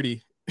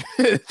 11:30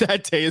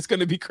 that day. It's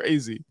gonna be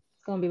crazy.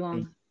 It's gonna be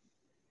long.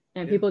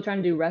 And people are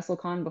trying to do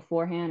WrestleCon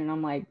beforehand, and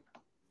I'm like,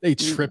 they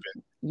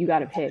tripping. You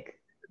gotta pick.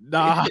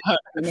 Nah,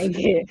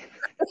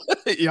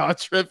 y'all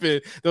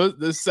tripping.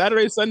 The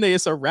Saturday, Sunday,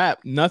 it's a wrap.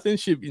 Nothing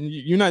should.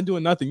 You're not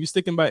doing nothing. You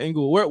sticking by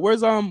Inglewood.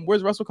 Where's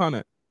WrestleCon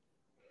at?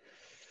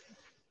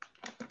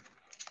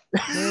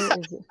 Where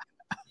is it?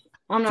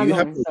 I'm not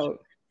going.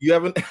 You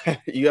have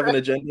an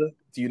agenda?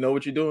 Do you know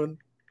what you're doing?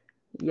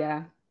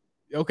 Yeah.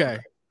 Okay.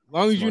 As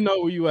long as you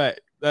know where you at,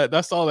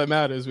 that's all that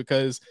matters.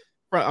 Because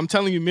I'm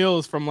telling you,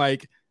 Mills, from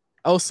like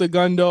El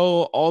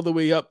Segundo all the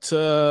way up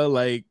to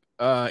like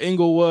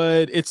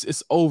Inglewood,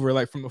 it's over.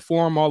 Like from the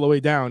Forum all the way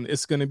down,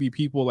 it's gonna be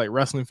people like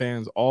wrestling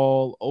fans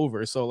all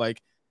over. So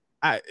like,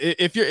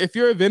 if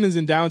your event is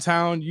in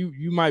downtown,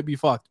 you might be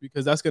fucked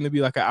because that's gonna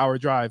be like an hour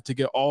drive to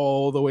get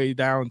all the way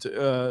down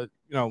to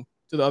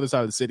to the other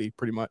side of the city,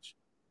 pretty much.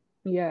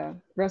 Yeah,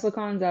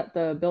 WrestleCon's at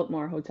the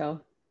Biltmore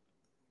Hotel.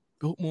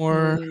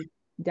 Biltmore,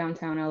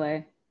 downtown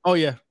LA. Oh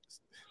yeah,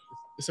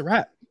 it's a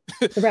wrap.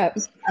 It's a wrap.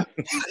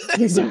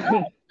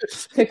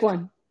 Pick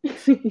one.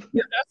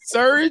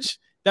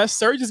 That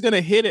surge is gonna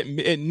hit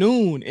at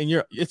noon,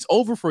 and it's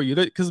over for you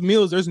because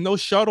Mills, there's no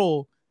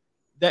shuttle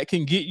that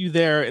can get you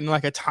there in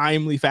like a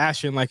timely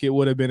fashion like it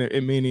would have been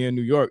in Mania in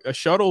New York. A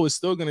shuttle is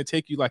still gonna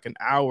take you like an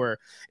hour,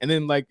 and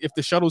then like if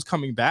the shuttle's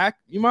coming back,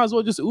 you might as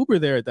well just Uber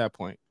there at that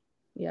point.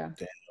 Yeah.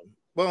 Damn.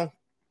 Well,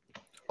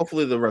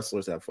 hopefully the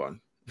wrestlers have fun.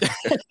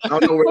 I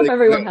don't know where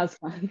everyone has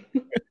fun.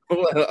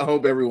 I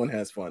hope everyone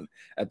has fun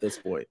at this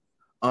point.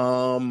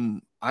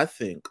 I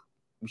think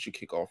we should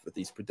kick off with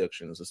these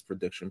predictions, this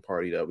prediction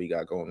party that we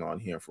got going on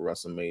here for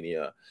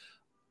WrestleMania.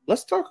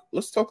 Let's talk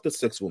the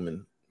six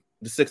women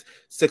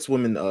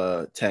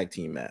tag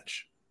team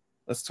match.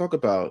 Let's talk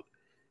about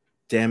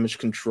Damage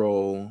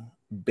Control,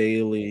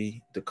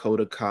 Bayley,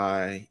 Dakota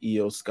Kai,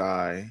 Io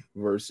Sky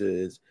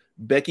versus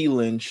Becky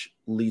Lynch,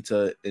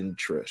 Lita, and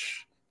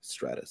Trish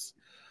Stratus.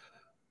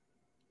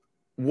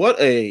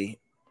 What an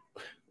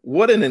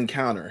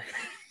encounter.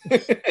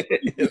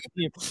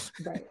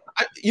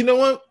 You know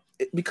what?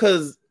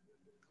 Because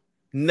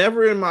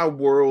never in my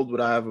world would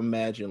I have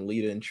imagined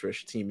Lita and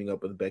Trish teaming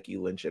up with Becky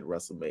Lynch at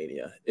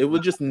WrestleMania. It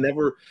would just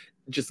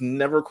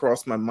never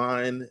cross my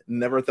mind.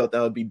 Never thought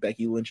that would be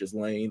Becky Lynch's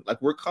lane.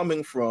 Like we're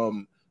coming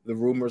from the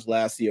rumors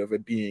last year of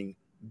it being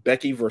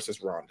Becky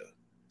versus Ronda.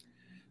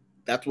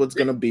 That's what's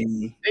going to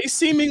be. They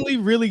seemingly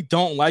really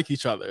don't like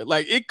each other.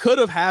 Like it could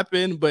have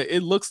happened, but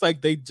it looks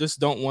like they just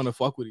don't want to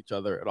fuck with each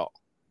other at all.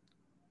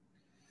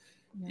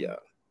 Yeah.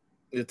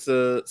 It's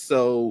a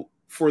so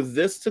for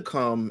this to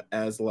come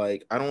as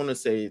like, I don't want to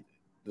say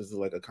this is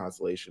like a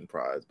consolation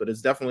prize, but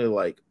it's definitely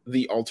like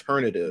the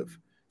alternative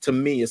to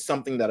me is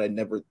something that I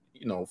never,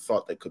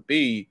 thought that could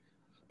be.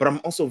 But I'm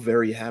also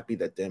very happy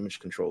that Damage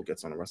Control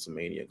gets on a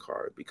WrestleMania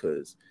card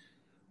because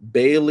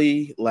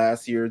Bailey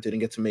last year didn't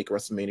get to make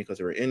WrestleMania because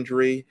of her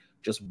injury,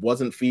 just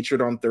wasn't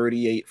featured on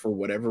 38 for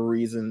whatever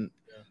reason.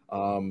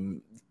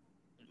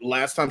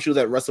 Last time she was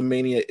at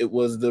WrestleMania, it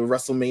was the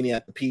WrestleMania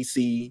at the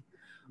PC.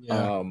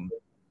 Yeah.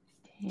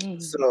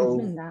 Dang, So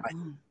it's been that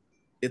long.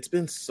 it's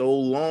been so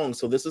long.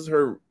 So this is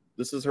her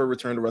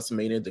return to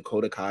WrestleMania.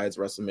 Dakota Kai's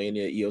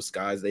WrestleMania. Io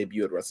Sky's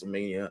debut at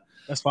WrestleMania.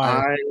 That's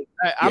fine.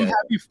 I'm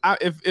happy.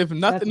 If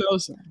nothing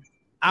else,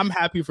 I'm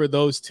happy for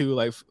those two.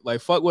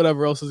 Like fuck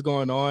whatever else is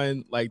going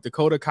on. Like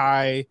Dakota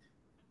Kai,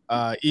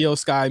 Io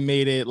Sky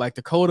made it. Like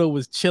Dakota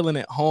was chilling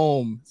at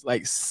home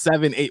like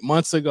 7-8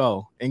 months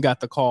ago and got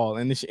the call,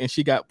 and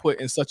she got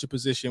put in such a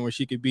position where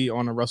she could be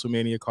on a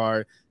WrestleMania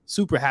card.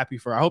 Super happy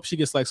for her. I hope she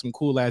gets like some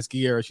cool ass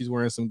gear or she's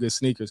wearing some good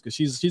sneakers because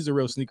she's a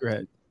real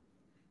sneakerhead.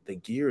 The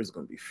gear is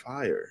gonna be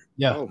fire.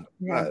 Yeah. Oh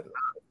my God.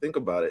 Think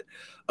about it.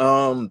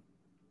 All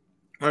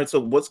right.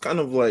 So what's kind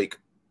of like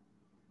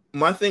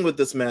my thing with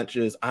this match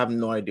is I have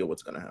no idea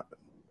what's gonna happen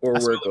or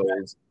where it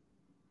goes.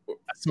 I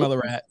smell a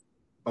rat.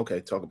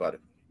 Okay, talk about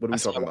it. What are we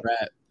talking about?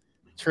 Rat.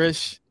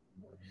 Trish.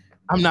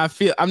 I'm not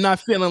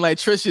feeling like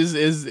Trish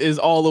is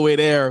all the way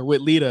there with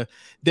Lita.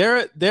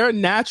 They're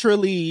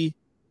naturally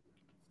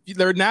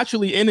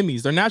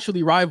enemies. They're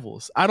naturally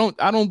rivals. I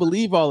don't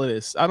believe all of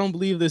this. I don't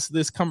believe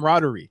this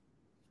camaraderie.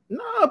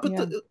 Nah, but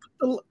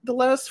the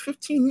last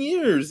 15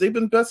 years they've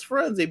been best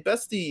friends. They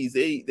besties.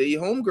 They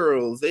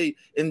homegirls. They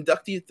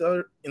induct each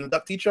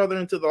other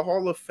into the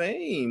Hall of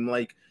Fame.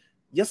 Like,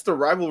 yes, the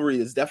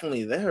rivalry is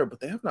definitely there, but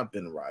they have not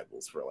been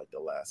rivals for like the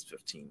last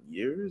 15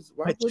 years.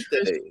 Why would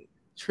they?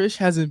 Trish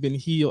hasn't been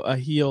a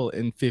heel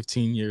in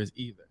 15 years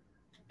either.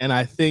 And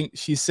I think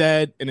she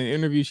said in an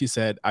interview,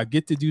 I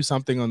get to do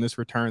something on this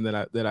return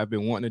that I've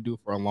been wanting to do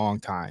for a long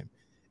time.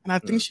 And I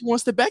think she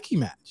wants the Becky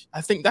match. I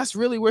think that's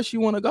really where she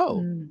want to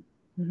go.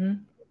 Yeah.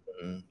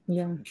 Cam,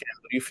 how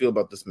do you feel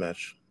about this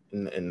match?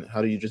 And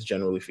how do you just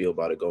generally feel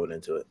about it going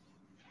into it?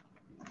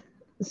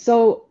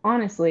 So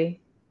honestly,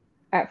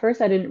 at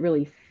first I didn't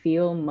really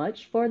feel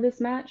much for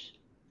this match.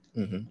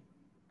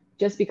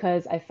 Just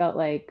because I felt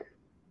like,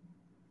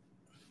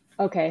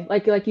 okay,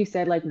 like you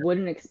said, like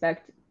wouldn't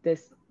expect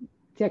this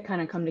to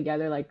kind of come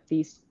together, like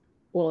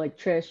like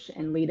Trish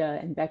and Lita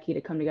and Becky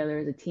to come together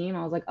as a team.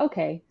 I was like,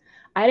 okay.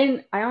 I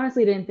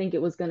honestly didn't think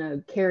it was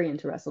gonna carry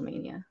into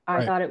WrestleMania.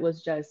 I thought it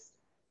was just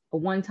a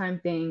one-time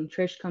thing.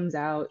 Trish comes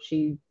out,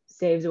 she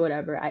saves or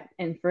whatever.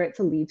 And for it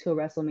to lead to a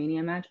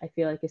WrestleMania match, I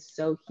feel like it's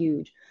so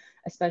huge,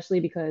 especially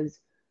because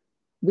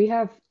we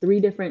have 3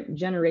 different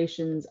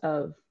generations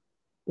of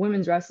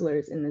women's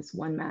wrestlers in this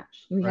one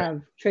match. We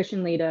have Trish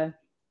and Lita,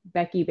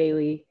 Becky,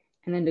 Bailey,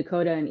 and then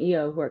Dakota and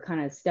Io, who are kind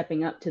of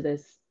stepping up to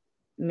this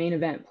main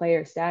event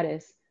player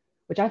status,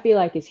 which I feel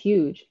like is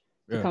huge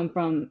to come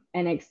from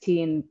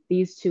NXT and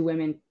these 2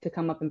 women to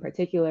come up in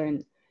particular.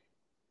 And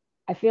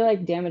I feel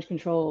like Damage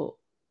Control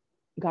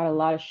got a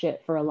lot of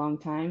shit for a long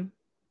time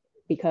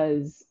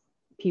because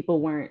people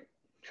weren't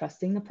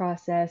trusting the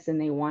process and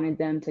they wanted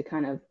them to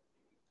kind of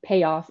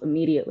pay off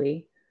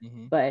immediately.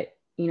 But,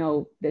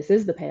 this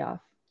is the payoff.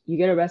 You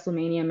get a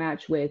WrestleMania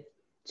match with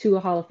 2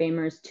 Hall of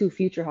Famers, 2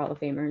 future Hall of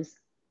Famers.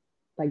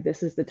 Like,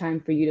 this is the time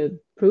for you to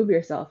prove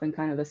yourself and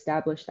kind of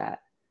establish that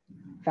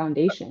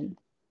foundation.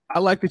 I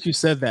like that you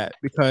said that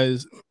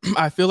because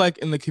I feel like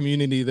in the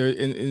community, there,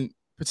 in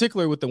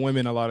particular with the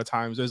women, a lot of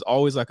times there's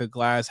always like a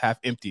glass half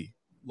empty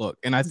look,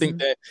 and I think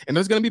that, and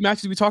there's going to be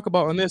matches we talk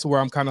about on this where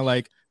I'm kind of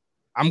like,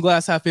 I'm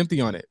glass half empty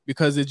on it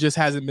because it just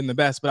hasn't been the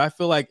best. But I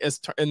feel like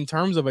in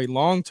terms of a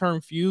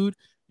long-term feud,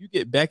 you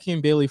get Becky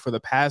and Bailey for the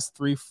past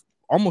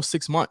almost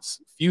 6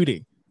 months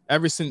feuding.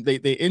 Ever since they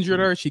injured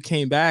her, she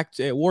came back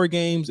at War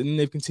Games, and then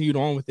they've continued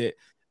on with it.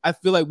 I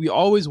feel like we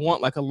always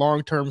want like a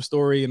long-term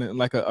story and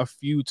like a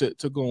feud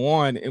to go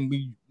on, and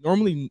we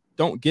normally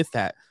don't get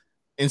that,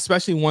 and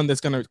especially one that's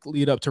going to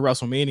lead up to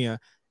WrestleMania.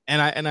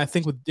 And I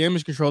think with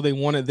Damage Control, they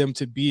wanted them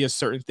to be a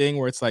certain thing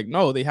where it's like,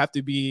 no, they have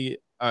to be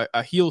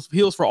a heels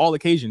for all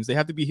occasions. They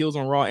have to be heels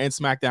on Raw and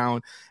SmackDown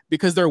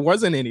because there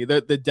wasn't any.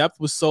 The depth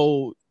was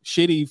so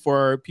shitty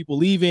for people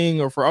leaving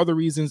or for other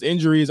reasons,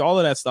 injuries, all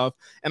of that stuff.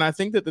 And I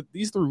think that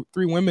these 3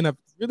 women have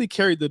really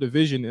carried the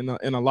division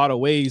in a lot of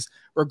ways,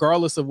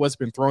 regardless of what's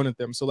been thrown at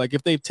them. So like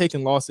if they've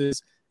taken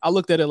losses, I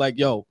looked at it like,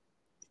 yo,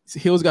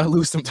 heels got to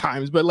lose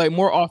sometimes. But like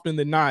more often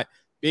than not,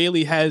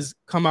 Bailey has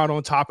come out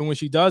on top, and when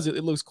she does it,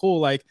 it looks cool.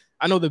 Like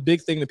I know the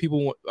big thing that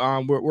people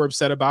were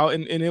upset about,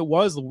 and it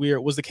was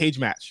weird, was the cage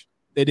match.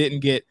 They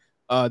didn't get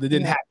that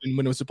didn't happen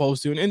when it was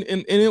supposed to, and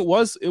it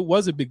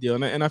was a big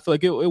deal, and I feel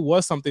like it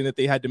was something that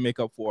they had to make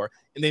up for,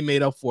 and they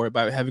made up for it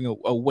by having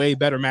a way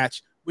better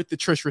match with the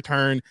Trish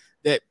return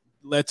that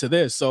led to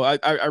this. So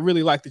I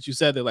really like that you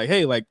said that, like,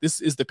 hey, like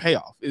this is the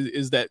payoff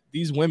is that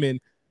these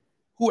women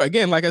who,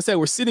 again, like I said,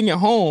 we're sitting at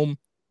home,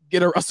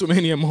 get a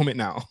WrestleMania moment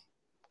now.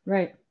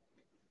 Right.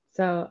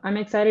 So I'm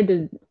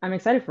excited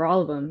for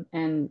all of them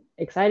and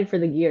excited for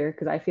the gear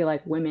because I feel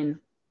like women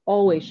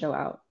always show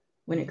out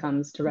when it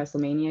comes to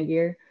WrestleMania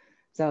gear.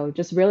 So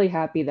just really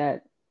happy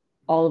that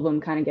all of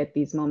them kind of get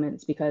these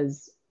moments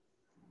because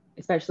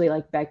especially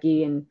like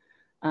Becky and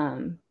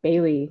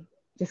Bailey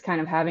just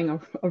kind of having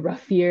a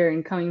rough year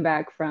and coming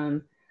back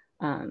from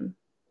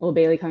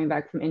Bailey coming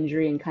back from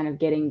injury and kind of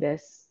getting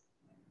this,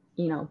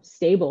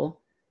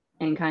 stable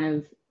and kind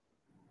of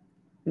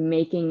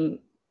making,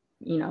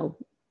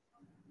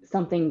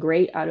 something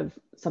great out of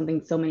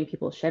something so many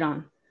people shit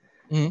on.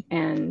 Mm-hmm.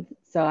 And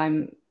so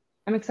I'm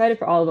excited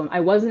for all of them. I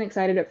wasn't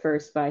excited at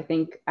first, but I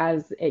think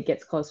as it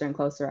gets closer and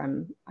closer,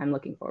 I'm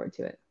looking forward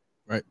to it.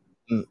 Right.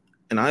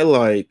 And I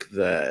like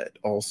that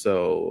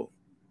also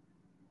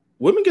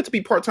women get to be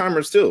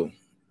part-timers too.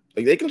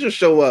 Like they can just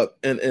show up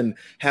and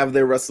have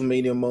their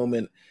WrestleMania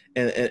moment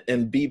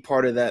and be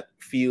part of that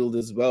field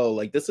as well.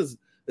 Like this is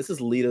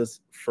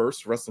Lita's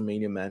first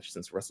WrestleMania match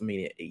since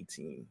WrestleMania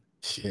 18.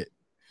 Shit.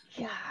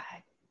 God.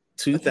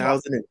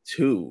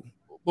 2002.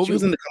 She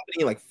was in the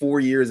company like 4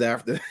 years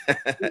after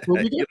that.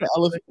 Well,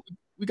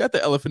 we got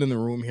the elephant in the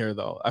room here,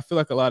 though. I feel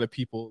like a lot of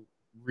people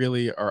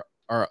really are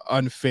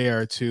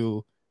unfair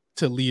to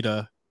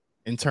Lita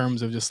in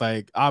terms of just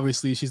like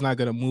obviously she's not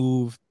gonna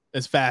move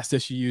as fast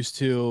as she used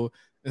to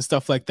and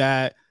stuff like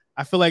that.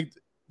 I feel like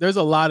there's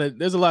a lot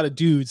of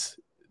dudes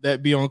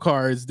that be on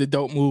cards that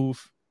don't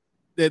move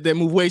that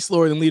move way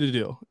slower than Lita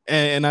do,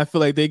 and I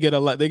feel like they get a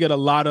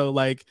lot of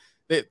like.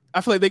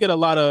 I feel like they get a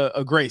lot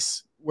of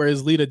grace,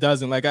 whereas Lita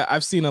doesn't. Like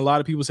I've seen a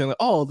lot of people saying like,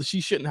 "Oh, she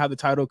shouldn't have the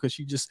title because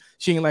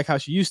she ain't like how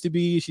she used to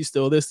be. She's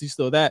still this, she's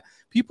still that."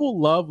 People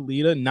love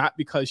Lita not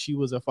because she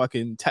was a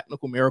fucking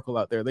technical miracle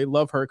out there. They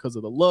love her because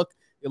of the look.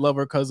 They love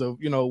her because of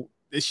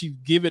she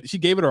gave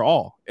it her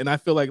all. And I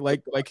feel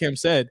like Cam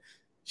said,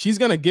 she's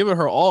gonna give it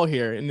her all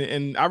here.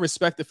 And I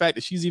respect the fact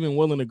that she's even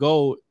willing to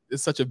go in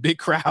such a big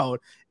crowd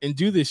and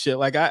do this shit.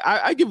 Like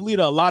I give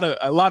Lita a lot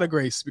of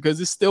grace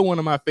because it's still one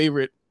of my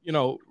favorite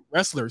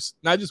wrestlers,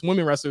 not just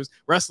women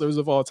wrestlers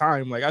of all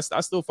time. Like I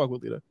still fuck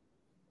with Lita.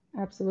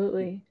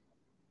 Absolutely.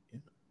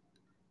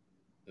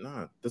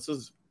 Nah,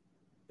 is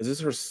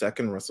this her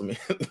second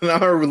WrestleMania? Now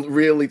I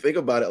really think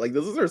about it. Like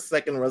this is her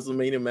second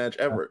WrestleMania match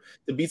ever.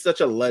 To be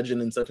such a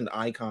legend and such an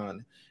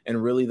icon,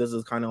 and really this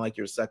is kind of like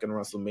your second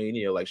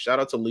WrestleMania. Like shout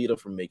out to Lita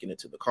for making it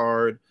to the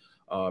card.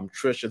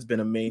 Trish has been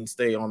a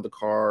mainstay on the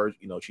card.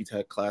 She's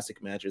had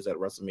classic matches at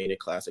WrestleMania,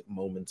 classic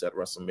moments at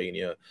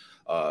WrestleMania.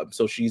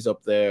 So she's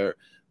up there.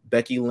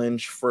 Becky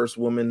Lynch,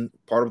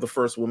 part of the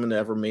first woman to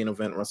ever main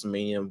event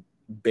WrestleMania.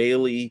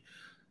 Bailey,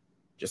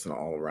 just an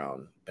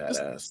all-around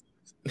badass.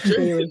 She's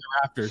in the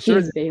rafters.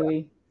 She's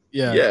Bailey.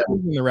 Yeah.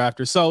 In the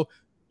rafters. So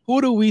who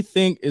do we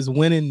think is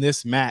winning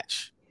this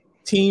match?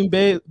 Team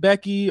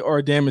Becky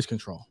or Damage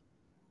Control?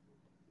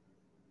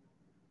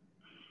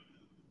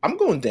 I'm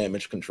going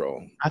Damage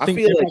Control. I think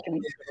feel like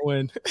gonna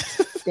win.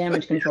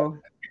 Damage Control.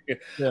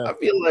 Yeah. I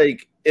feel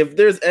like if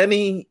there's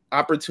any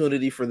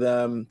opportunity for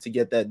them to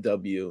get that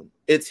W,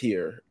 it's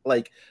here.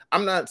 Like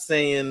I'm not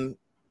saying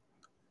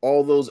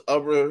all those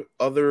other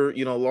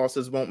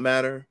losses won't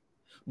matter,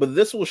 but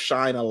this will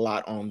shine a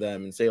lot on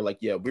them and say like,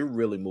 yeah, we're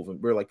really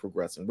moving, we're like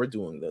progressing, we're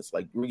doing this.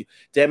 Like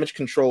Damage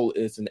Control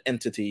is an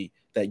entity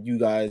that you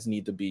guys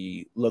need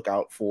to look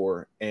out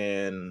for,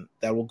 and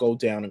that will go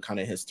down in kind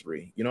of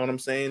history. You know what I'm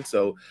saying?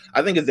 So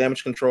I think it's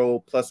Damage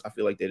Control. Plus, I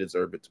feel like they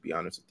deserve it, to be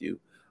honest with you.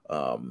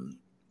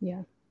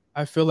 Yeah.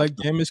 I feel like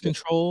Damage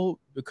Control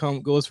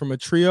goes from a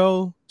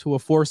trio to a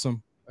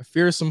foursome, a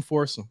fearsome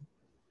foursome.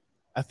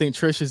 I think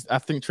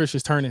Trish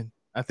is turning.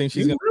 I think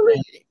she's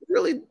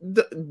really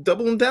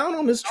doubling down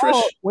on this Trish.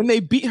 When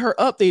they beat her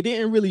up, they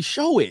didn't really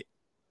show it.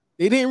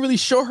 They didn't really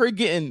show her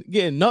getting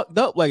knocked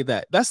up like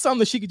that. That's something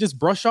that she could just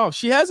brush off.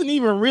 She hasn't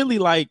even really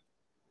like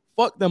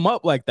fucked them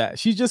up like that.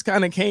 She just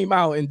kind of came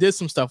out and did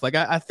some stuff. Like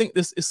I think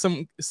this is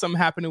something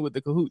happening with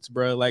the cahoots,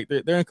 bro. Like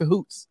they're in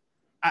cahoots.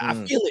 I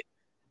feel it.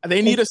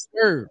 They need a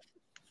swerve.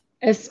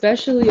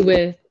 Especially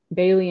with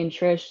Bailey and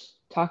Trish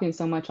talking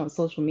so much on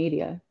social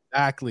media.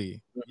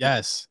 Exactly.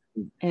 Yes.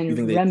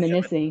 And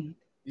reminiscing.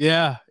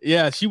 Yeah.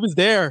 She was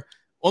there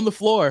on the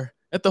floor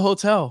at the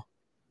hotel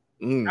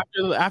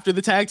after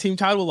the tag team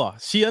title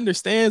loss. She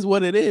understands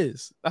what it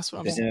is. That's what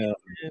I'm saying.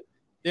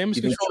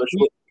 Damage Control.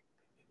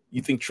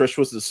 You think Trish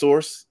was the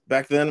source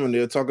back then when they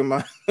were talking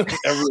about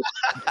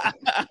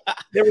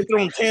they were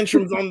throwing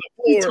tantrums on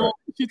the floor?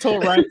 She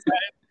told Ryan.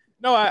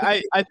 No,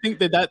 I think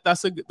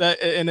that's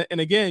and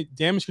again,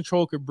 Damage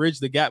Control could bridge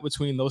the gap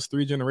between those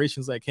three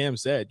generations, like Cam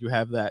said. You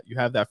have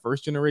that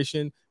first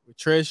generation with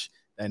Trish,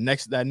 that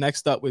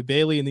next up with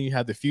Bailey, and then you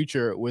have the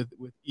future with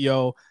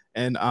Io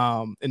and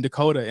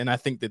Dakota. And I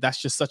think that's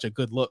just such a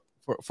good look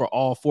for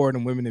all four of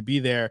them women to be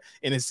there,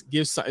 and it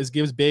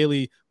gives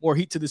Bailey more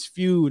heat to this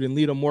feud and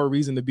Lita more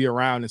reason to be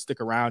around and stick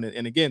around.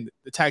 And again,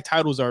 the tag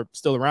titles are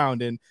still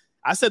around. And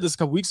I said this a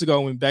couple weeks ago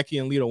when Becky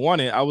and Lita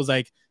won it. I was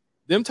like,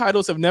 them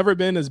titles have never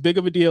been as big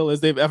of a deal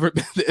as they've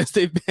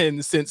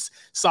been since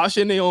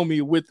Sasha and Naomi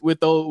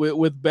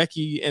with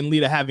Becky and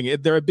Lita having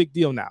it. They're a big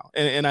deal now,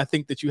 and I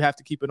think that you have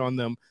to keep it on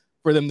them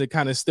for them to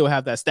kind of still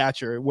have that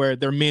stature where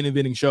they're main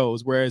eventing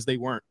shows, whereas they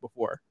weren't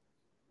before.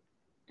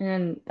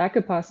 And that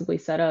could possibly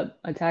set up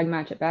a tag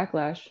match at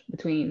Backlash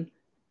between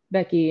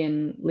Becky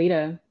and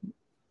Lita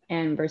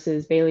and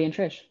versus Bayley and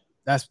Trish.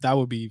 That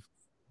would be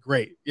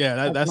great.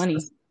 Yeah, that's money.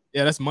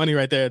 That's money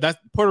right there. That's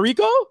Puerto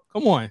Rico.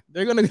 Come on,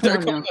 they're coming out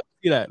to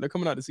see that. They're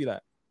coming out to see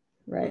that.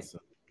 Right. Listen.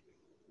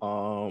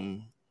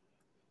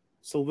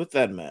 So with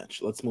that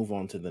match, let's move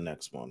on to the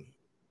next one.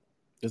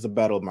 There's a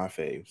battle of my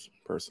faves,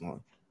 personally.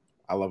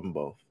 I love them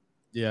both.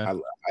 Yeah.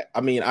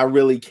 I mean, I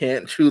really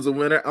can't choose a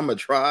winner. I'm gonna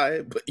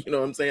try, but you know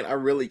what I'm saying? I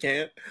really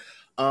can't.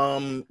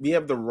 We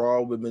have the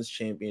Raw Women's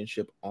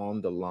Championship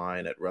on the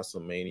line at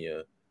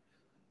WrestleMania.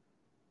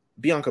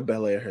 Bianca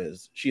Belair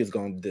has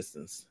gone the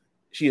distance.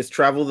 She has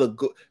traveled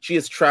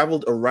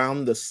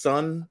around the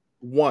sun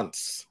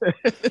once.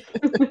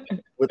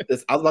 With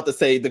this, I was about to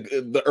say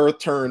the Earth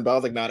turned, but I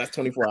was like, nah, that's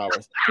 24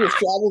 hours. She has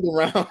traveled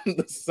around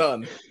the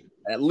sun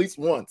at least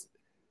once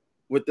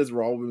with this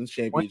Raw Women's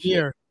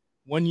Championship.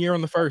 1 year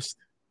on the first.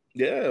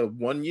 Yeah,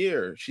 1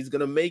 year. She's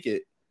gonna make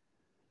it.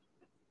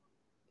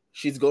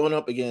 She's going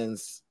up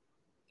against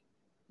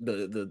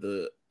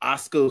the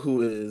Asuka,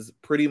 who is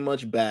pretty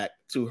much back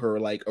to her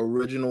like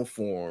original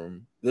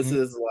form. This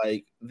is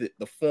like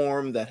the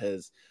form that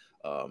has.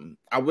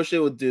 I wish they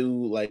would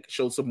do like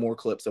show some more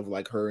clips of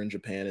like her in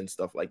Japan and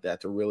stuff like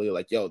that to really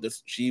like,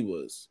 she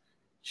was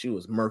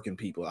murking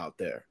people out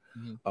there.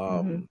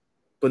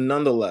 But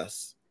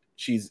nonetheless,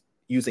 she's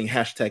using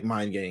hashtag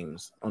mind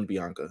games on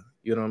Bianca.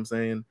 You know what I'm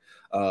saying?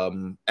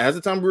 As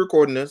the time we're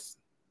recording this,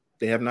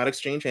 they have not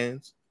exchanged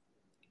hands.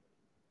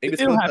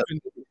 It'll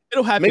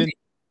happen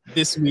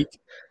this week.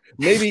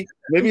 Maybe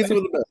it's for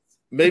the best.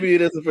 Maybe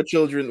it isn't for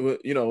children,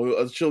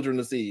 as children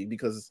to see,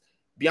 because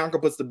Bianca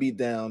puts the beat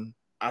down,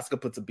 Asuka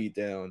puts a beat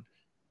down.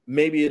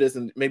 Maybe it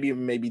isn't. Maybe it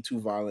may be too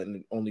violent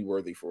and only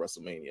worthy for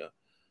WrestleMania.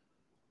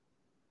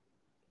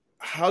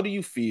 How do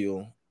you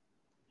feel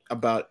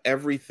about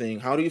everything?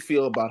 How do you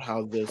feel about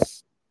how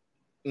this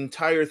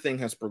entire thing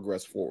has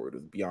progressed forward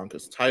with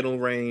Bianca's title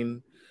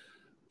reign,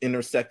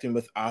 intersecting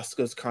with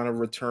Asuka's kind of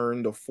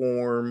return to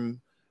form?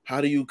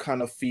 How do you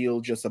kind of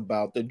feel just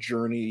about the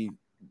journey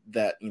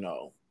that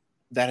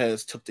that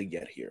has took to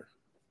get here?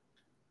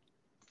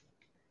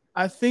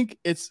 I think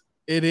it's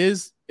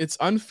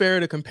unfair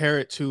to compare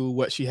it to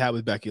what she had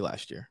with Becky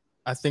last year.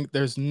 I think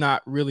there's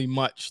not really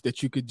much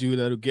that you could do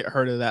that'll get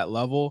her to that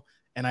level.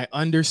 And I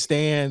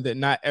understand that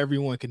not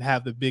everyone can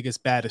have the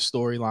biggest, baddest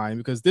storyline,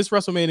 because this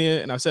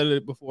WrestleMania, and I've said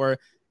it before,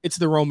 it's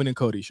the Roman and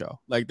Cody show.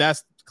 Like,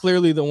 that's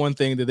clearly the one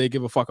thing that they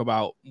give a fuck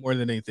about more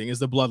than anything, is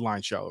the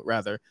Bloodline show,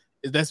 rather.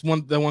 That's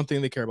the one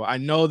thing they care about. I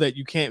know that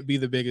you can't be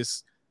the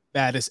biggest,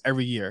 baddest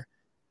every year.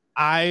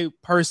 I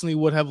personally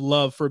would have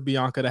loved for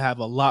Bianca to have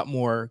a lot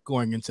more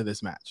going into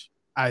this match.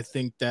 I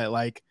think that,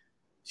 like,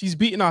 she's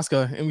beaten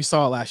Asuka, and we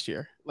saw it last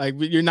year. Like,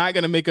 you're not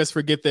going to make us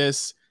forget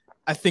this.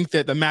 I think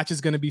that the match is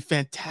going to be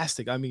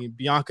fantastic. I mean,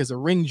 Bianca's a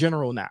ring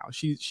general now.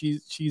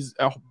 She's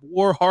a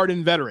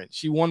war-hardened veteran.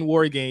 She won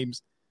War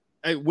Games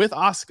with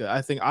Asuka.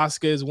 I think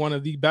Asuka is one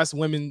of the best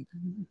women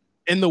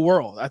in the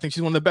world. I think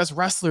she's one of the best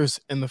wrestlers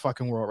in the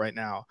fucking world right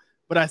now.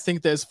 But I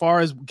think that as far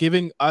as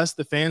giving us,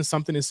 the fans,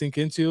 something to sink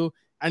into,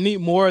 I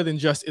need more than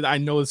just, I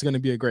know it's going to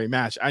be a great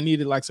match. I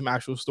needed like some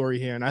actual story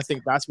here. And I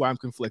think that's why I'm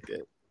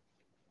conflicted.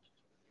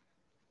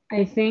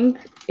 I think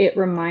it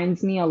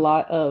reminds me a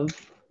lot of,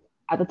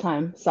 at the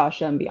time,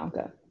 Sasha and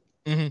Bianca,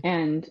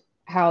 and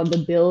how the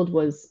build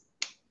was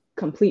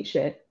complete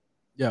shit.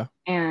 Yeah.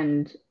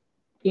 And,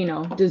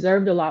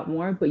 deserved a lot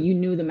more, but you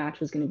knew the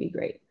match was going to be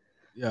great.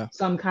 Yeah.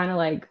 So I'm kind of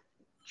like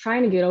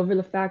trying to get over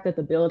the fact that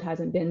the build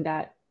hasn't been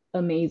that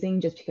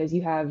amazing, just because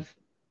you have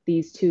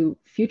these two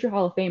future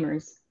Hall of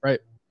Famers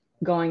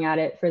going at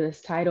it for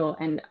this title.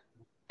 And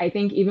I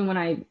think even when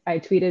I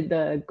tweeted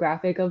the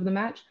graphic of the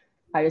match,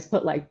 I just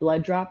put like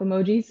blood drop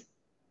emojis.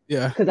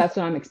 Yeah. Because that's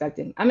what I'm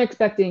expecting. I'm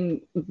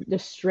expecting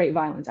just straight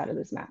violence out of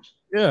this match.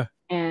 Yeah.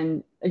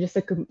 And just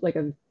like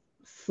a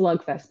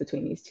slugfest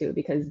between these two,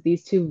 because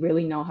these two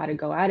really know how to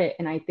go at it.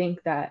 And I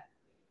think that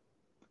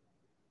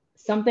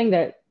something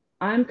that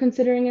I'm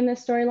considering in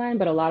this storyline,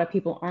 but a lot of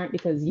people aren't,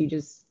 because you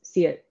just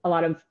see it, a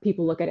lot of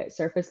people look at it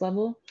surface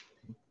level,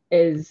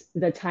 is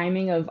the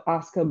timing of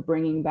Asuka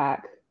bringing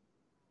back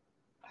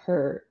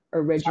her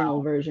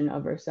original version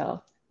of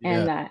herself. Yeah.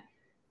 And that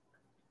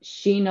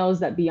she knows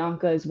that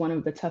Bianca is one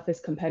of the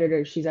toughest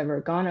competitors she's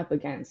ever gone up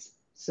against.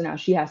 So now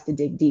she has to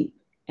dig deep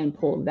and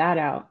pull that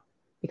out,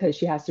 because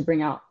she has to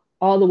bring out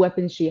all the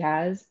weapons she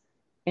has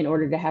in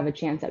order to have a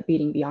chance at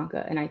beating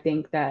Bianca. And I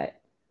think that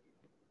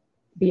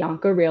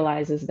Bianca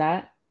realizes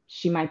that.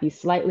 She might be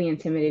slightly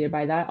intimidated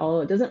by that,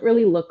 although it doesn't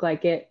really look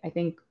like it. I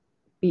think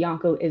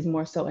Bianca is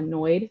more so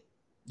annoyed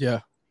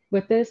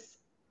with this.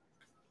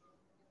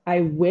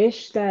 I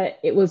wish that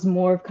it was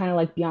more of kind of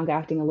like Bianca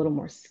acting a little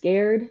more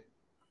scared,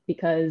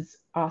 because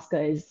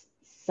Asuka is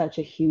such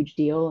a huge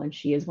deal and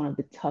she is one of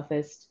the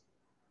toughest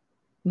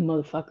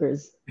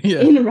motherfuckers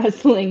in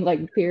wrestling,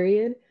 like,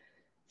 period.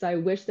 So I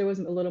wish there was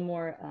a little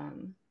more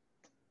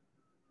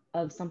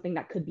of something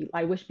that could be,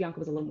 I wish Bianca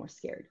was a little more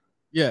scared.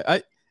 Yeah,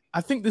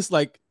 I think this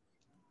like,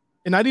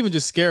 and not even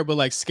just scared, but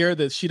like scared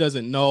that she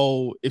doesn't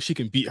know if she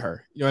can beat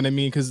her. You know what I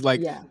mean? Because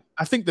like,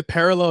 I think the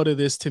parallel to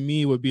this to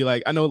me would be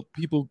like, I know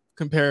people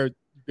compare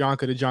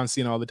Bianca to John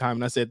Cena all the time,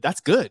 and I said that's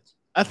good.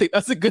 I think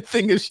that's a good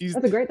thing if she's.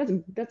 That's a great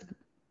thing. That's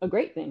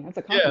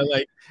a compliment. Yeah,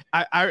 like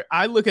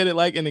I look at it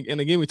like, and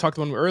again we talked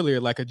about him earlier,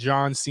 like a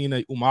John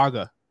Cena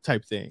Umaga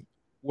type thing,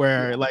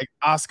 where like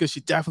Asuka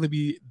should definitely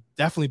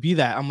be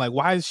that. I'm like,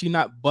 why is she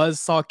not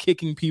buzzsaw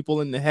kicking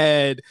people in the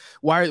head?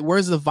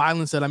 Where's the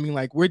violence that, I mean,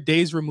 like, we're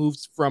days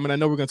removed from, and I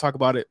know we're gonna talk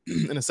about it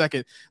in a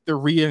second, the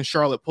Rhea and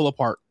Charlotte pull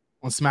apart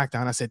on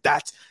SmackDown. I said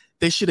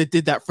they should have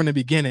did that from the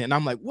beginning. And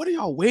I'm like, what are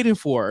y'all waiting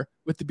for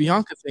with the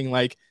Bianca thing?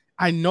 Like,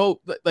 I know,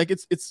 like,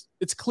 it's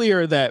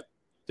clear that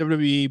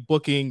WWE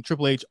booking,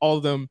 Triple H, all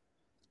of them,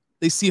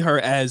 they see her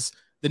as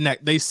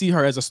they see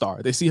her as a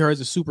star. They see her as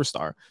a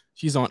superstar.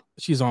 She's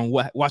on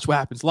Watch What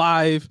Happens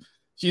Live.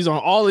 She's on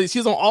all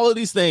of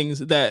these things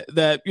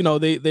that you know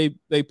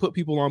they put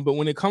people on. But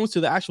when it comes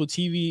to the actual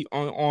TV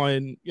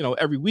on you know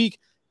every week,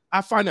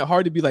 I find it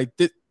hard to be like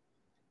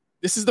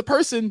this is the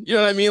person. You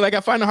know what I mean? Like,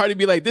 I find it hard to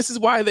be like, this is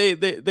why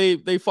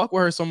they fuck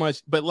with her so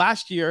much. But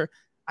last year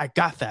I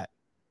got that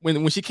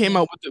when she came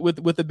out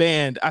with the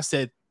band. I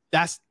said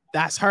that's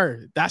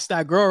her. That's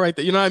that girl right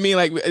there. You know what I mean?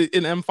 Like,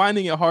 and I'm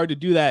finding it hard to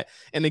do that.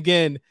 And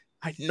again,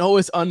 I know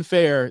it's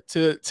unfair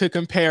to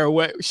compare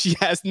what she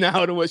has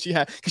now to what she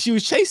had, because she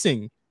was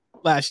chasing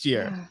last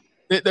year.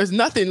 Yeah. There's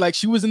nothing like,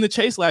 she was in the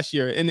chase last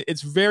year, and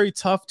it's very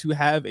tough to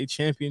have a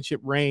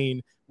championship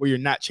reign where you're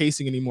not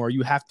chasing anymore.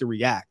 You have to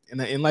react,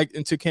 and like,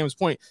 and to Cam's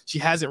point, she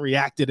hasn't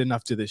reacted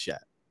enough to this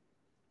yet.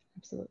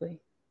 Absolutely,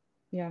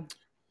 yeah.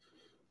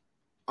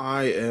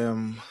 I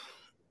am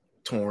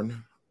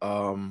torn.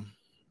 Can't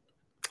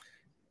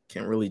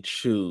really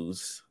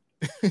choose.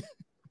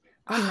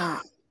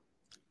 I'm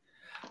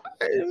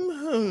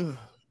not.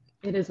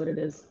 It is what it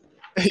is.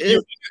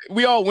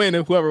 We all win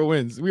if whoever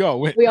wins. We all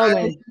win. We all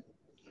win.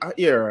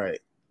 Yeah, right.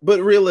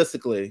 But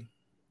realistically,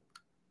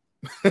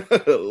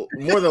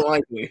 more than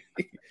likely,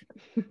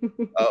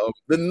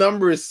 the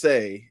numbers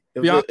say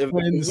if Bianca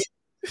wins.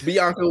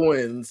 Bianca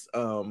wins.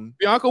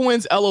 Bianca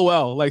wins.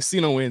 LOL. Like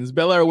Cena wins.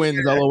 Belair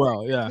wins.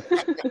 LOL. Yeah.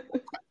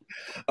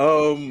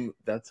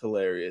 That's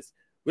hilarious.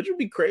 Which would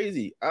be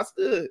crazy.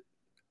 Asuka,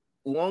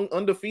 long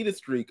undefeated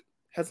streak,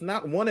 has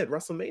not won at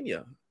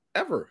WrestleMania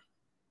ever.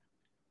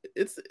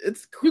 It's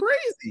crazy.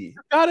 You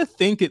gotta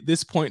think at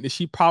this point that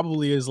she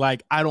probably is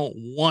like, I don't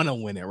want to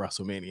win at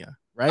WrestleMania,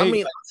 right? I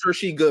mean, I'm sure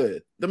she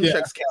good. Them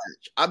checks catch.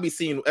 I'll be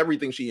seeing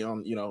everything she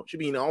on. You know, she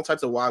be in all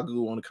types of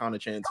Wagyu on the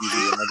Kana-chan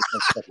TV and other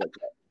stuff like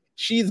that.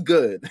 She's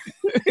good.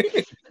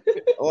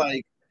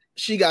 Like,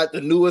 she got the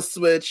newest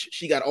Switch.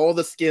 She got all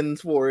the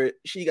skins for it.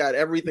 She got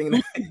everything.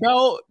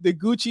 The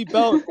Gucci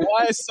belt,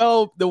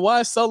 the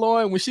YSL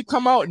on. When she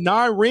come out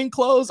non-ring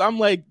clothes, I'm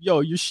like, yo,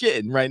 you're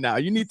shitting right now.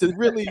 You need to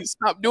really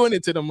stop doing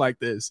it to them like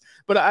this.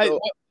 But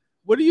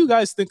what do you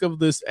guys think of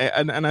this?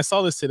 And I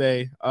saw this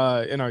today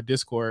in our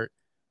Discord,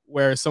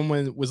 where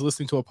someone was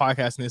listening to a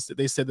podcast and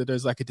they said that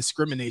there's like a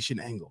discrimination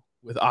angle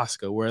with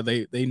Asuka, where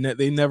they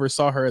never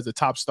saw her as a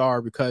top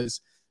star because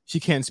she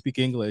can't speak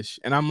English.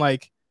 And I'm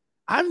like,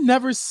 I've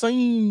never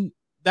seen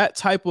that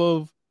type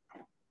of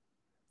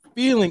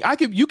feeling.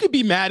 You could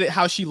be mad at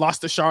how she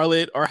lost to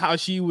Charlotte or how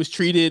she was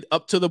treated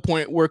up to the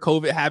point where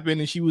COVID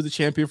happened and she was a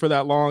champion for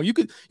that long. You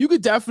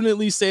could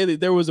definitely say that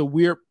there was a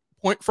weird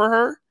point for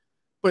her,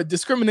 but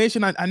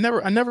discrimination, I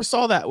never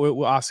saw that with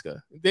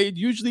Asuka. They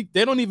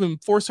don't even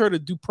force her to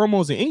do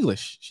promos in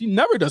English. She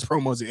never does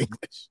promos in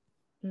English.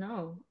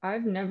 No,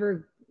 I've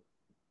never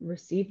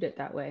received it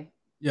that way.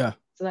 Yeah.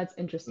 So that's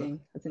interesting.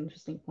 That's an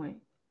interesting point.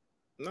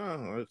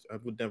 No, I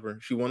would never.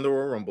 She won the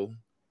Royal Rumble.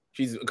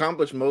 She's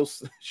accomplished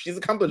most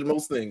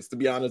things, to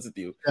be honest with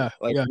you. Yeah.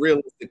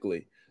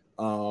 Realistically.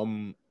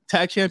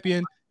 Tag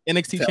champion,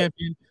 NXT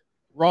champion,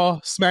 Raw,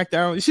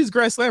 SmackDown. She's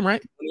Grand Slam,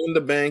 right? Money in the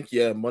Bank.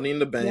 Yeah, Money in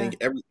the Bank.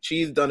 Yeah.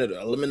 She's done it.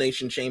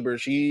 Elimination Chamber.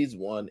 She's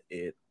won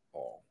it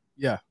all.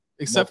 Yeah.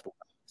 Except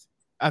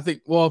I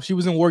think, well, she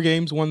was in War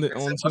Games, won the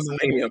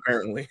WrestleMania,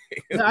 apparently.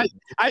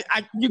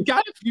 you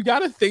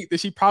gotta think that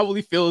she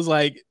probably feels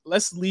like,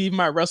 let's leave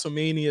my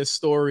WrestleMania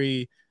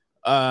story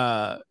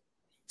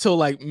till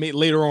like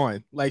later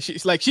on. Like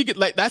she could,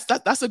 like,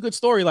 that's a good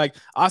story. Like,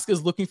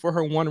 Asuka's looking for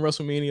her one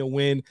WrestleMania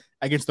win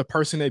against the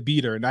person that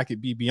beat her, and that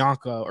could be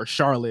Bianca or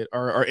Charlotte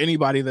or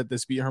anybody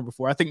that's beaten her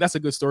before. I think that's a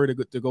good story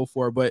to go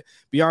for. But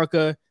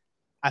Bianca,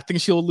 I think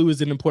she'll lose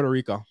it in Puerto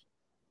Rico.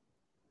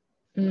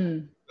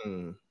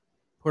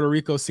 Puerto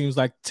Rico seems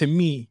like, to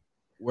me,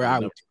 where I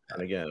would.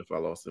 And again, if I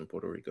lost in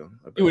Puerto Rico,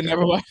 you would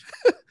never watch.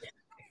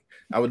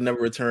 I would never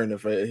return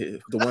if the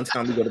one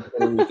time we go to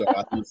Puerto Rico,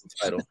 I lose the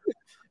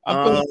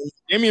title.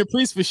 Damian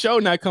Priest for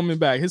sure not coming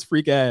back. His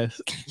freak ass.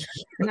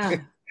 Nah.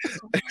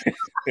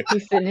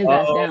 He's sitting his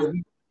ass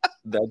down.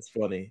 That's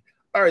funny.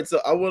 All right, so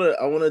I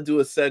wanna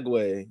do a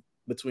segue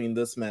between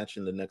this match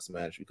and the next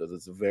match, because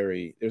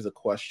there's a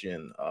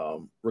question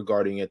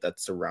regarding it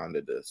that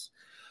surrounded this.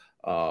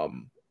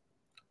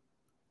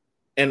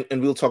 And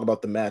we'll talk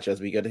about the match as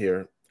we get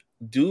here.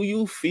 Do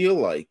you feel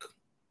like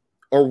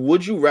Or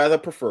would you rather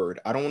preferred?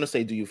 I don't want to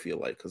say do you feel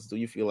like, because do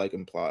you feel like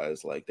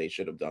implies like they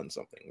should have done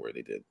something where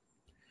they did.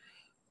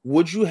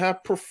 Would you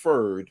have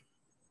preferred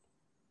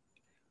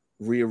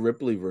Rhea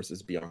Ripley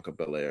versus Bianca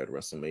Belair at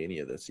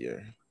WrestleMania this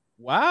year?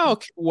 Wow,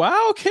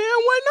 Cam,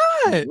 why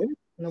not?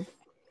 Nope.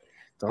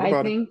 Talk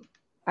about it.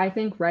 I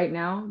think right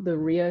now the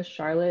Rhea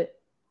Charlotte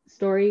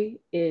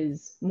story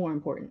is more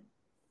important.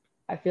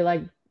 I feel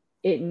like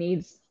you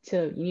need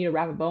to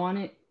wrap a bow on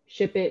it,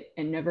 ship it,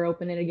 and never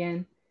open it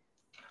again.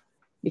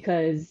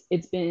 Because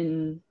it's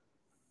been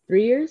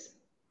 3 years,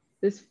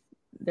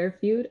 their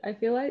feud, I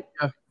feel like.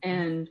 Yeah.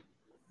 And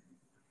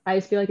I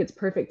just feel like it's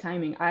perfect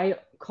timing. I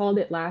called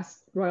it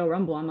last Royal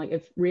Rumble. I'm like,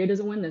 if Rhea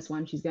doesn't win this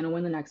one, she's going to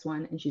win the next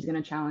one, and she's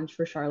going to challenge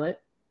for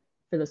Charlotte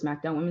for the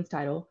SmackDown Women's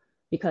title,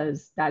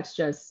 because that's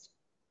just,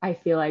 I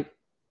feel like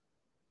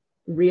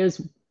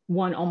Rhea's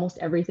won almost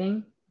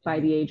everything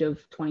by the age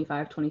of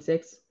 25,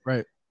 26.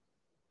 Right.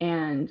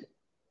 And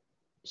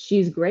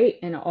she's great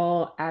in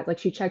all, like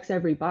she checks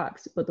every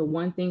box, but the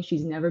one thing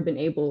she's never been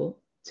able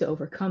to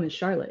overcome is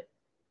Charlotte.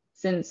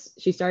 Since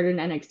she started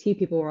in NXT,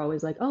 people were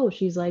always like, oh,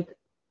 she's like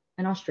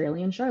an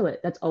Australian Charlotte.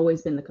 That's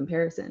always been the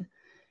comparison.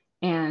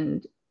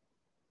 And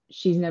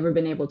she's never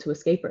been able to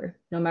escape her.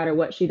 No matter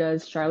what she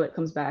does, Charlotte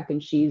comes back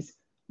and she's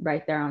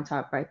right there on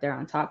top.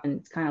 And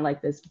it's kind of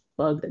like this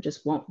bug that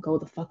just won't go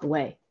the fuck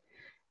away.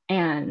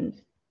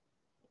 And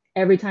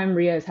every time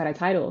Rhea has had a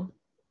title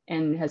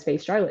and has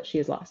faced Charlotte, she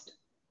has lost.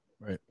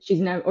 Right. She's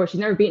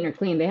never beaten her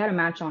clean. They had a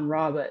match on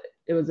Raw, but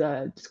it was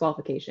a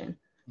disqualification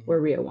where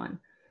Rhea won.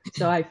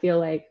 So I feel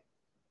like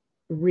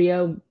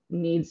Rhea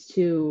needs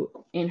to,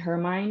 in her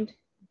mind,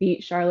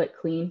 beat Charlotte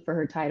clean for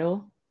her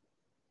title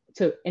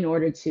in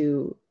order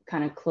to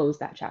kind of close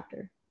that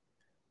chapter.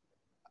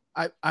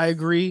 I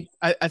agree.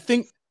 I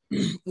think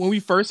when we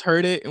first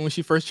heard it and when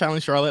she first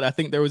challenged Charlotte, I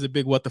think there was a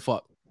big what the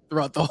fuck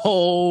throughout the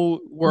whole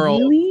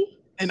world. Really?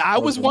 And I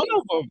was one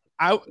of them.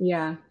 I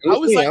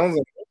was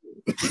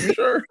like,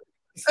 sure.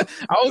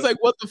 I was like,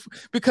 what the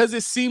because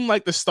it seemed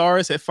like the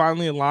stars had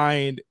finally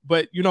aligned.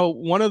 But you know,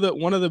 one of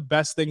the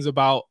best things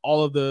about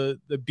all of the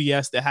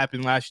BS that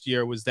happened last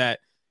year was that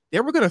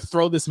they were gonna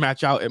throw this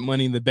match out at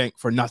Money in the Bank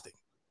for nothing.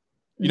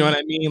 You know what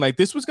I mean? Like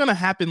this was gonna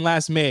happen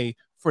last May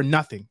for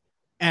nothing.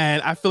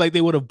 And I feel like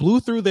they would have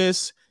blew through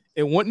this.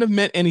 It wouldn't have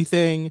meant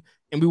anything.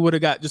 And we would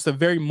have got just a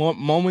very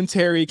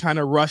momentary kind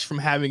of rush from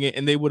having it.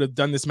 And they would have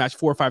done this match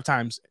 4 or 5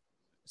 times.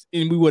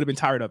 And we would have been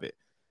tired of it.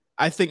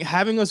 I think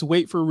having us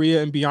wait for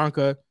Rhea and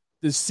Bianca,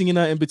 the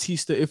Cena and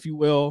Batista, if you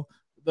will,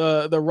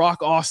 the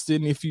Rock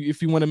Austin, if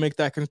you want to make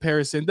that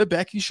comparison, the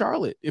Becky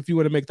Charlotte, if you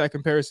want to make that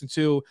comparison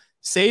too,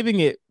 saving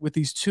it with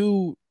these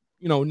two,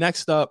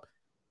 next up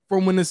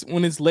from when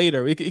it's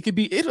later. It could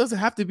be, it doesn't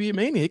have to be a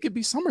Mania. It could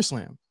be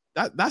SummerSlam.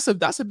 That's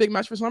a big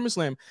match for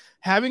SummerSlam.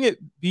 Having it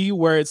be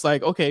where it's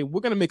like, okay, we're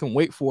gonna make them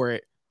wait for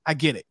it. I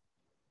get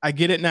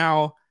it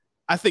now.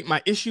 I think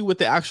my issue with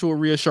the actual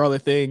Rhea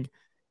Charlotte thing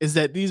is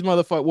that these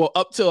motherfuckers, well,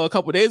 up till a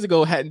couple of days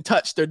ago, hadn't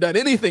touched or done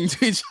anything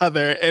to each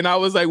other, and I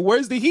was like,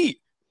 where's the heat?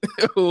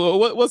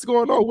 What's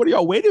going on? What are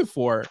y'all waiting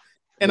for?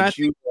 And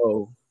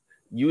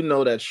you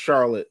know that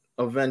Charlotte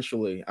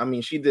eventually, I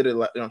mean, she did it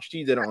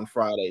on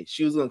Friday.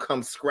 She was gonna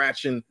come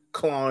scratching,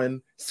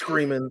 clawing,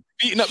 screaming,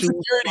 beating up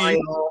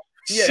security.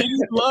 Yeah. She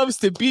loves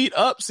to beat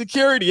up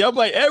security. I'm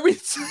like, every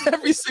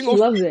single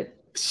she loves it.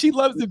 She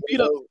loves to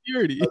beat up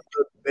security. A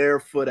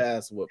barefoot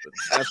ass whooping.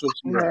 That's what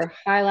she her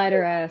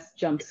highlighter ass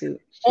jumpsuit.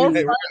 On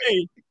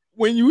Friday,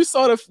 when you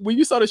saw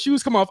the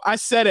shoes come off, I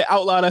said it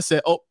out loud. I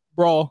said, "Oh,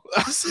 brawl."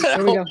 I said,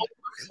 here we go.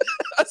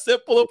 I said,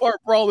 "Pull apart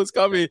brawl is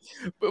coming."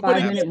 But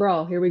 5-minute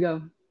brawl. Here we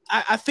go.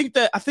 I think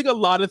a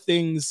lot of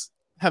things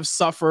have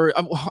suffered.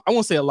 I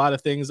won't say a lot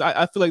of things.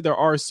 I feel like there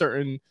are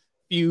certain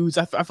feuds.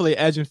 I feel like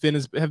Edge and Finn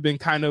have been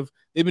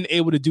they've been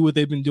able to do what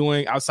they've been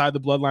doing outside the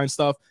bloodline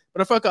stuff.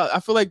 But I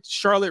feel like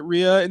Charlotte,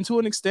 Rhea, and to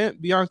an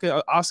extent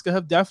Bianca, Asuka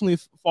have definitely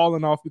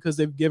fallen off because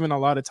they've given a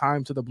lot of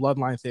time to the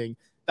bloodline thing.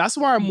 That's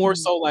why I'm more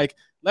so like,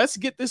 let's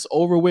get this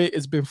over with.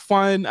 It's been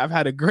fun. I've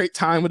had a great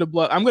time with the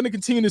blood. I'm going to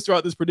continue this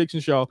throughout this prediction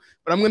show,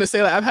 but I'm going to say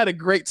that I've had a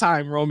great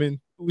time. Roman,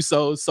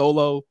 Uso,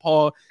 Solo,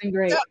 Paul.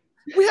 Great.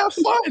 Yeah, we have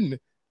fun.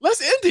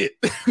 Let's end it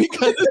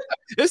because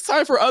it's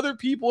time for other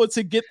people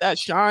to get that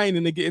shine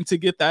and to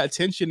get that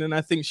attention. And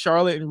I think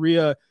Charlotte and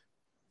Rhea,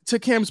 to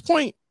Cam's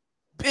point,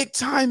 big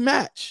time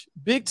match,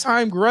 big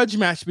time grudge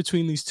match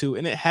between these two.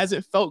 And it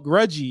hasn't felt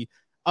grudgy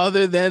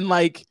other than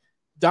like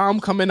Dom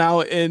coming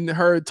out and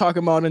her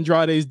talking about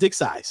Andrade's dick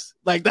size.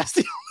 Like that's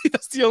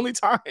the only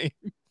time.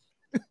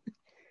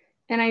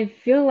 And I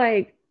feel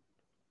like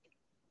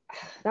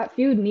that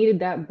feud needed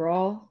that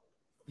brawl.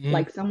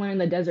 Like someone in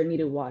the desert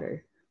needed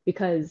water,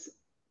 because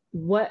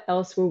what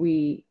else were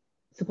we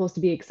supposed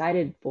to be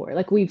excited for?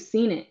 Like, we've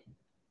seen it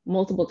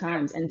multiple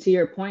times. And to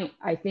your point,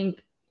 I think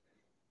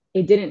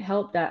it didn't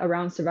help that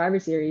around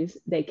Survivor Series,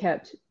 they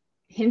kept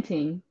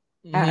hinting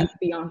at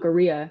Bianca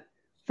Rhea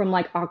from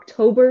like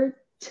October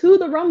to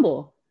the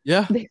Rumble.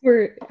 Yeah. They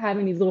were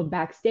having these little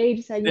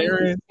backstage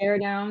segments, stare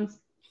downs.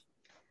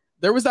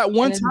 There was that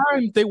one And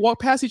time they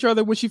walked past each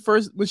other when she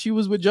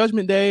was with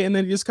Judgment Day, and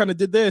then he just kind of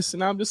did this,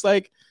 and I'm just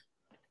like,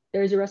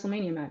 there's your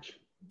WrestleMania match.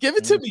 give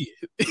it to me.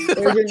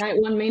 There's your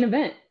night one main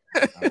event.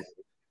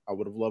 I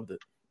would have loved it.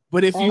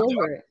 But if All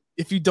over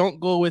it. you don't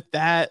go with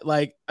that,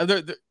 like, are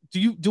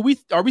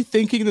we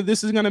thinking that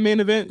this is going to main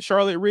event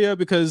Charlotte Rhea?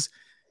 Because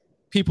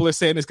people are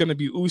saying it's going to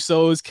be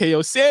Usos,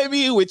 KO,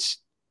 Sammy, which,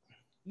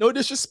 no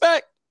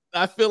disrespect,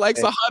 I feel like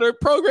it's a hotter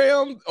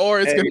program,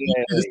 or it's going to be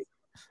just...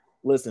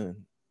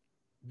 Listen,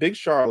 Big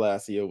Char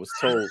last year was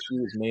told she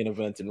was main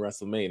event in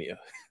WrestleMania.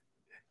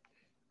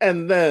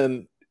 And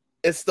then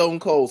it's Stone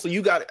Cold. So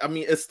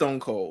it's Stone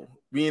Cold.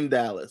 We in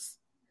Dallas.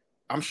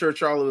 I'm sure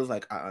Charlotte was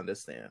like, I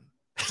understand.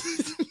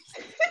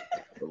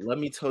 But let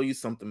me tell you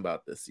something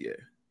about this year.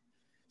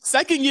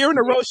 Second year in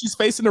a row, she's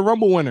facing the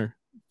Rumble winner.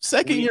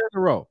 Second year in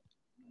a row.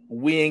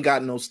 We ain't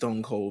got no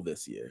Stone Cold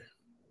this year.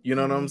 You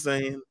know what I'm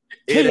saying?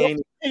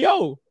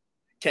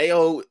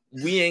 KO.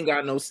 We ain't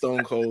got no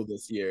Stone Cold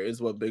this year,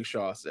 is what Big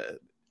Shaw said.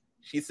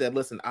 She said,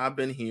 listen, I've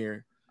been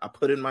here. I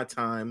put in my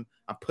time.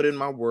 I put in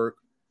my work.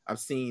 I've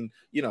seen,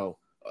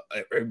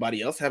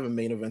 everybody else having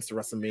main events to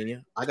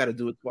WrestleMania. I got to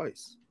do it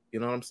twice. You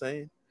know what I'm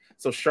saying?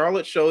 So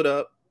Charlotte showed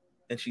up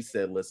and she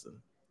said, listen,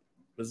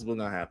 this is what's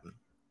going to happen.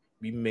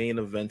 We main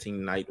eventing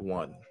night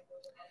one.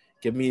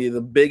 Give me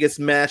the biggest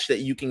match that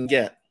you can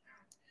get.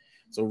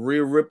 So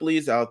Rhea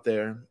Ripley's out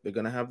there. They're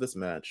going to have this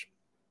match.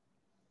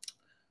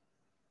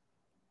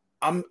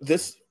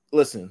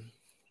 Listen,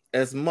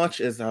 as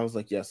much as I was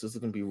like, yes, this is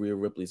going to be Rhea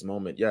Ripley's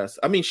moment. Yes.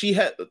 I mean,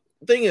 the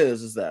thing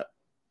is that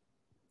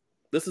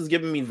this is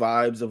giving me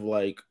vibes of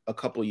like a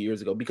couple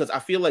years ago, because I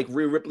feel like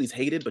Rhea Ripley's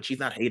hated, but she's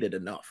not hated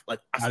enough. Like,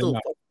 I still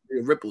fuck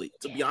Rhea Ripley,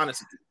 to be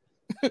honest with you.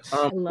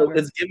 So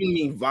it's giving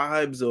me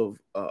vibes of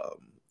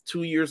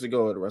 2 years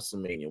ago at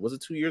WrestleMania. Was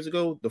it 2 years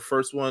ago? The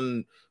first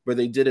one where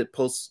they did it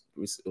post, it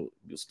was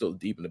still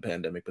deep in the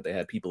pandemic, but they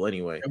had people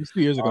anyway. It was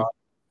 2 years ago.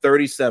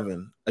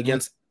 37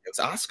 against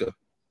Asuka.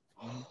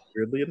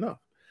 Weirdly enough.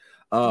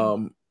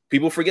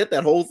 People forget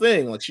that whole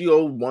thing. Like, she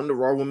won the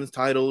Raw Women's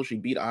title. She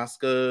beat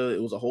Asuka.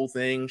 It was a whole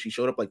thing. She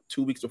showed up like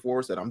 2 weeks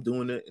before, said, I'm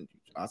doing it. And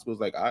Asuka was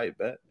like, I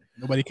bet.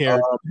 Nobody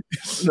cared.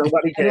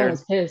 Nobody cared. Everyone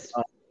was pissed.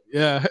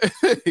 Yeah,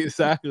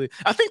 exactly.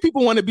 I think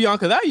people wanted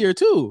Bianca that year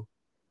too.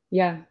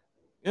 Yeah.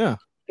 People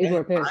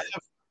were pissed.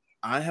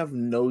 I have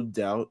no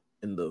doubt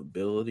in the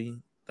ability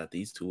that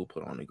these two will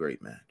put on a great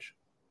match.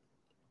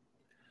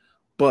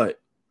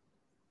 But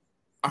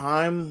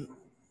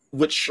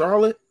with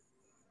Charlotte,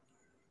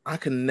 I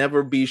can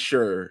never be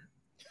sure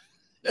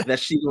that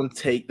she's gonna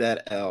take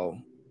that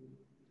L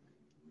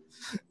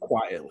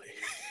quietly.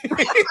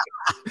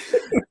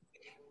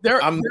 There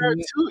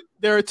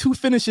are two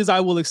finishes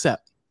I will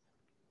accept.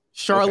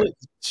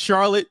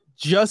 Charlotte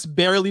just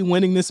barely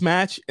winning this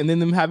match, and then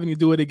them having to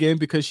do it again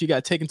because she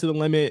got taken to the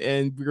limit,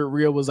 and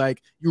Rhea was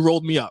like, "You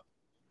rolled me up."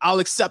 I'll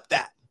accept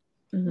that.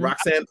 Mm-hmm.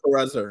 Roxanne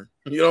Perez her.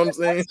 You know what I'm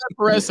saying?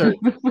 Perez her.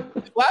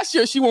 Last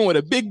year she won with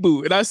a big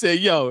boot, and I said,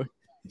 "Yo."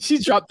 She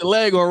dropped the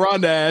leg on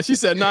Ronda ass. She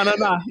said, nah.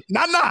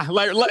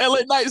 Like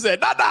LA Knight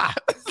said, nah.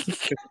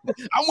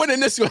 I'm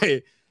winning this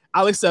way.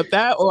 I'll accept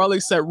that, or I'll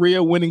accept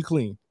Rhea winning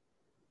clean.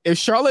 If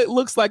Charlotte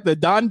looks like the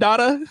Don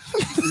Dada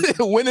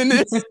winning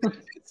this,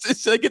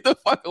 should get the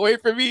fuck away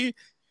from me.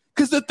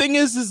 Because the thing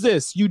is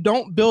this: you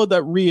don't build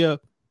up Rhea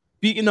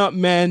beating up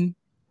men,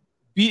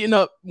 beating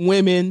up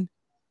women,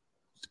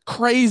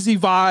 crazy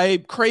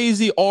vibe,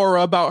 crazy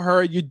aura about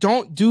her. You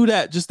don't do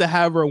that just to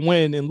have her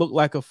win and look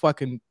like a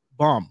fucking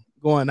bum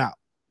going out.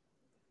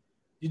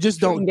 You just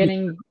don't.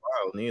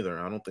 Neither.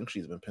 I don't think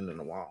she's been pinned in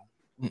a while.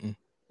 Mm-mm.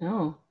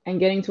 No, and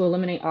getting to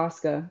eliminate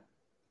Asuka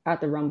at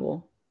the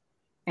Rumble,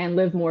 and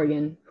Liv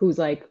Morgan, who's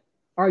like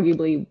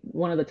arguably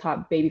one of the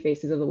top baby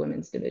faces of the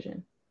women's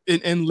division.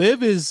 And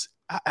Liv is,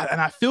 and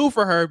I feel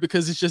for her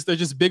because there's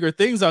just bigger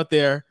things out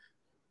there,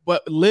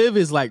 but Liv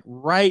is like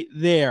right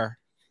there.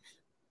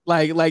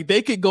 Like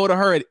they could go to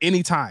her at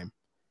any time.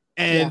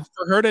 And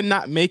for her to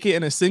not make it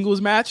in a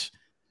singles match,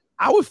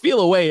 I would feel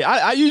away.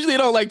 I usually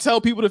don't like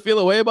tell people to feel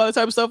away about that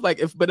type of stuff.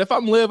 But if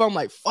I'm Liv, I'm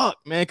like, fuck,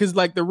 man. Because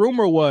like the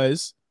rumor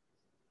was,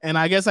 and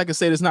I guess I could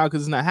say this now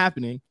because it's not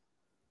happening.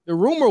 The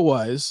rumor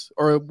was,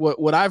 or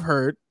what I've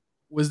heard,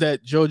 was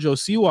that JoJo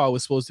Siwa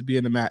was supposed to be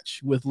in the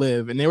match with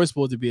Liv, and they were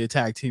supposed to be a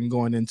tag team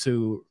going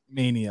into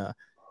Mania.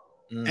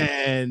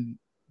 And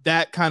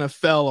that kind of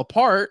fell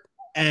apart.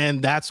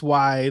 And that's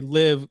why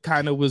Liv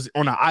kind of was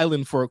on an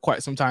island for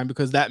quite some time,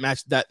 because that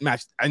match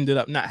ended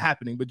up not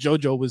happening. But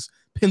JoJo was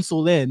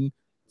penciled in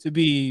to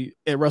be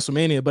at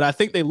WrestleMania. But I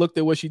think they looked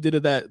at what she did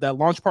at that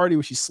launch party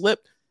where she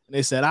slipped, and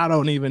they said, I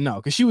don't even know,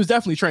 because she was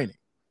definitely training.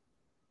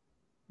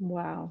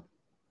 Wow.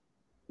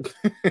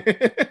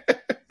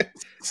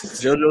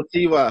 JoJo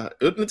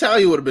Siwa.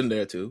 Natalia would have been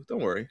there too.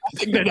 Don't worry.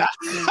 I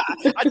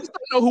just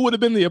don't know who would have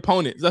been the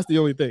opponents. That's the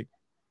only thing.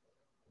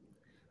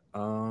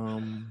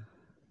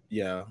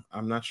 Yeah,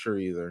 I'm not sure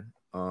either.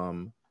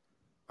 My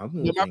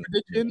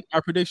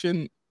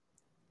prediction.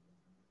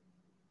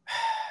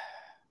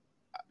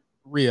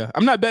 Rhea.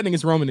 I'm not betting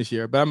it's Roman this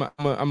year, but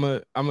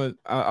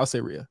I'll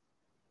say Rhea.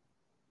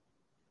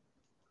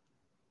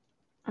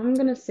 I'm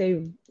gonna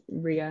say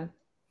Rhea.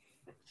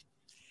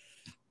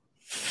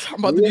 I'm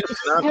about to Rhea do has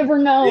not- Never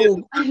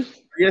know.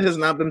 Rhea has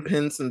not been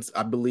pinned since,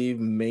 I believe,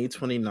 May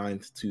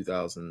 29th,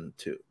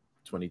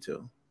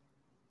 2022.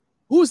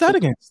 Who was that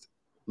against?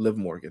 Liv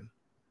Morgan.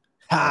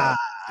 That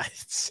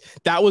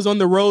was on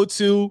the road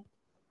to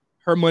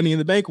her Money in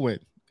the Bank win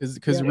because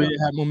Yeah. Rhea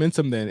had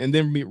momentum then, and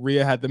then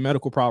Rhea had the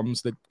medical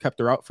problems that kept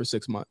her out for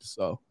 6 months.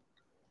 So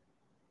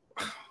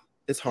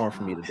It's hard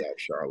for me to doubt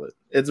Charlotte.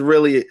 It's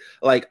really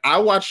like I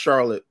watched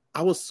Charlotte.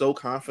 I was so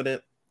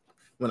confident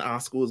when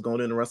Asuka was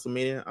going into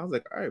WrestleMania. I was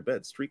like, all right,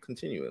 bet streak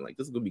continuing. Like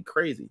this is gonna be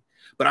crazy.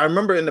 But I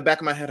remember in the back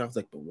of my head, I was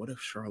like, but what if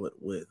Charlotte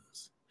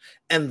wins?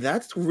 And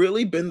that's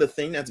really been the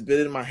thing that's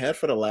been in my head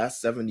for the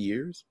last 7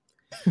 years.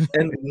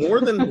 And more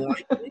than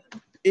likely,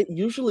 it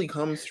usually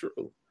comes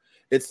true.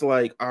 It's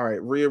like, all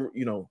right, Rhea,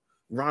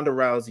 Ronda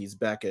Rousey's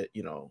back at,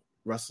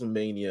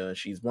 WrestleMania.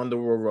 She's won the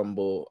Royal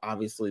Rumble.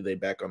 Obviously, they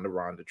back on the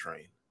Ronda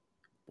train.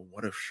 But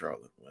what if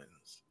Charlotte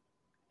wins?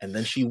 And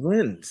then she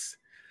wins.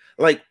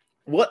 Like,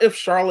 what if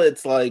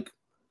Charlotte's like,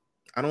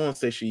 I don't want to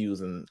say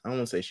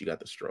she got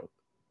the stroke,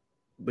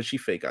 but she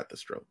fake got the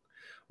stroke.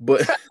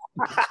 But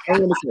I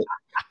don't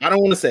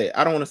want to say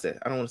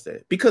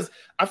it because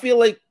I feel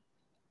like,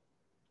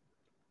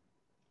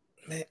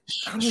 man,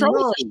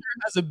 Charlotte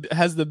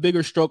has the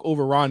bigger stroke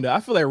over Ronda.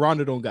 I feel like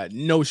Ronda don't got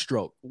no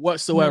stroke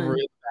whatsoever.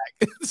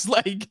 It's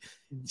like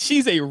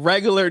she's a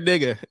regular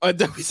nigga.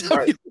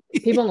 Right.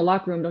 People in the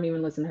locker room don't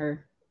even listen to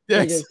her.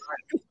 Yes.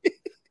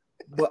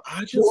 But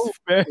I just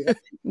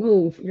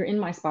move. You're in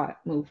my spot.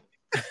 Move.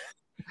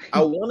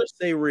 I want to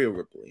say Rhea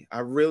Ripley. I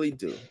really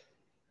do.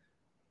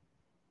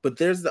 But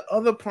there's the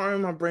other part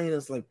of my brain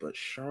that's like, but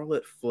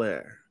Charlotte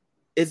Flair.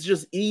 It's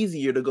just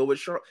easier to go with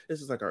Charlotte. It's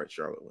just like, all right,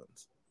 Charlotte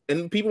wins.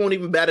 And people won't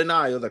even bat an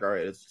eye. It was like, all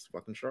right, it's just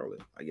fucking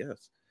Charlotte, I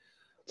guess.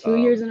 2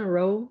 years in a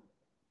row,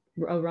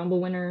 a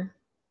Rumble winner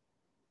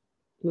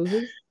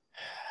loses.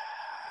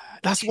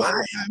 That's why.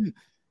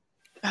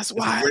 It's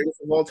the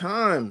greatest of all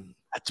time.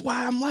 That's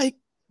why I'm like,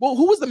 well,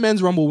 who was the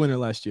men's Rumble winner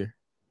last year?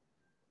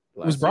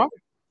 It was Brock.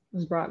 It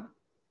was Brock.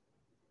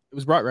 It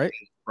was Brock, right?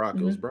 Brock.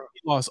 It was Brock.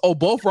 He lost. Oh,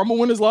 both Rumble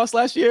winners lost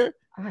last year.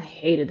 I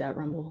hated that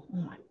Rumble.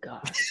 Oh my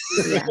god.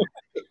 Yeah.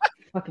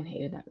 Fucking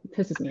hated that. It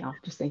pisses me off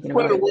just thinking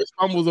about it. One of the worst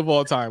Rumbles of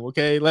all time.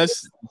 Okay,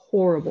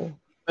 horrible.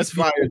 He's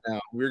fired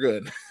now. We're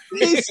good.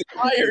 He's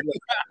fired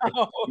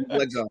now.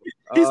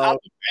 He's out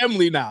the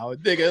family now,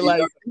 nigga.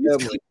 Like he's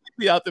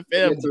completely out the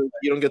family.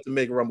 You don't get to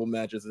make Rumble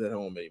matches at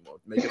home anymore.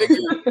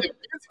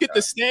 If get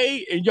to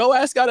stay and your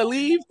ass gotta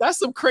leave, that's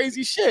some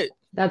crazy shit.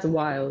 That's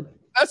wild.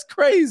 That's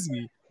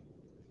crazy.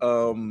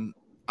 I'm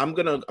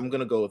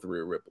gonna go with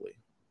Rhea Ripley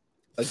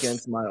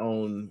against my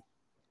own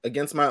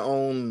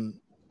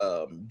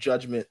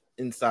judgment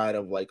inside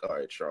of like, all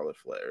right, Charlotte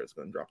Flair is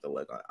gonna drop the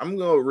leg on. I'm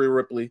gonna go with Rhea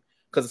Ripley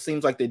because it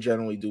seems like they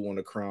generally do want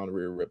to crown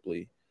Rhea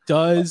Ripley.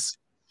 Does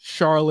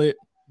Charlotte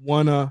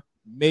wanna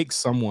make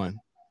someone?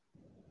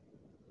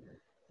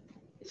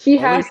 She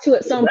has to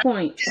at some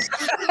point.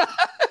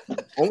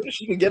 Only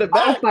she can get it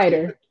back. I'll fight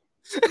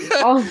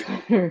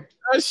her.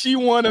 Does she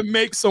want to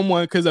make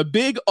someone? Because a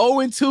big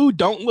 0-2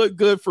 don't look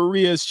good for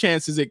Rhea's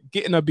chances at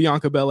getting a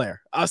Bianca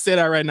Belair. I'll say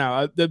that right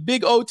now. The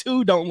big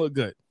 0-2 don't look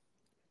good.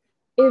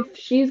 If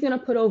she's gonna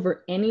put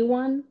over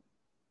anyone,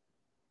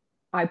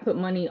 I put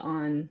money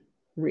on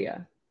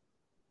Rhea.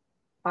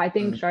 I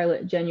think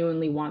Charlotte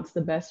genuinely wants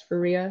the best for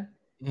Rhea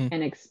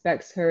and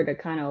expects her to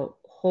kind of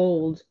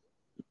hold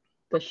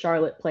the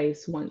Charlotte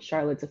place once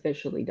Charlotte's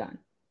officially done.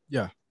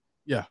 Yeah.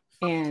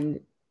 And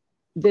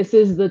this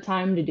is the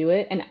time to do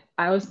it. And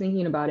I was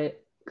thinking about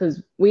it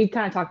because we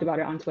kind of talked about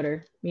it on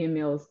Twitter, me and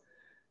Mills.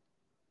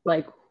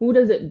 Like, who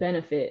does it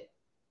benefit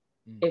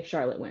if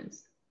Charlotte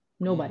wins?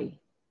 Nobody.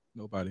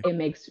 It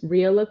makes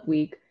Rhea look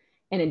weak,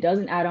 and it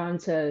doesn't add on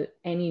to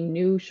any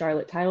new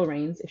Charlotte title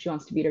reigns if she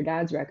wants to beat her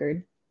dad's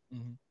record.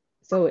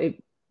 So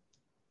it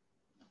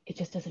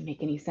just doesn't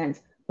make any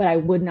sense. But I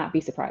would not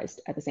be surprised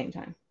at the same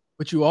time.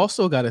 But you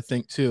also got to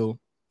think too,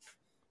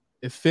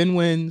 if Finn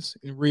wins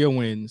and Rhea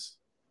wins,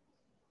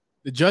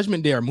 the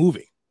Judgment Day are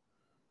moving.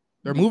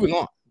 They're moving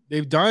on.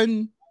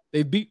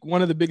 They beat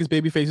one of the biggest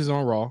baby faces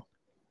on Raw.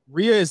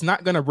 Rhea is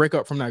not going to break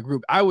up from that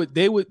group.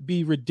 They would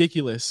be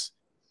ridiculous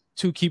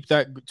to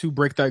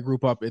break that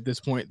group up at this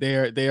point.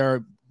 They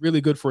are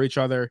really good for each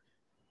other.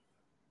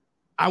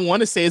 I want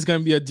to say it's going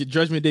to be a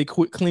Judgment Day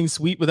clean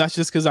sweep, but that's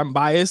just because I'm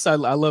biased. I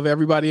love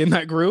everybody in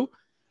that group.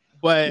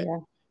 But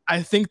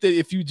I think that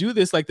if you do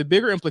this, like the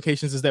bigger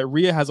implications is that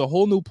Rhea has a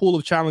whole new pool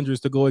of challengers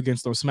to go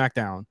against on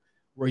SmackDown,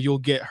 where you'll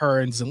get her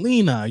and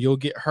Zelina, you'll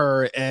get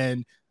her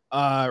and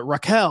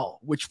Raquel,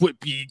 which would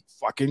be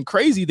fucking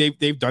crazy.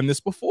 They've done this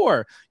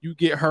before. You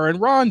get her and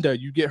Ronda,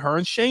 you get her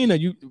and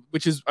Shayna,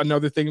 which is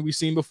another thing we've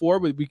seen before,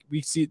 but we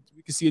can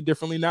see it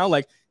differently now.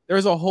 Like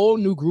there's a whole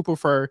new group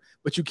of her,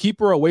 but you keep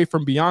her away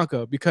from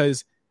Bianca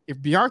because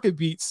if Bianca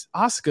beats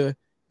Asuka,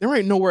 there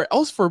ain't nowhere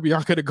else for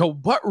Bianca to go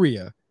but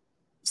Rhea.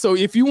 So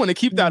if you want to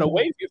keep that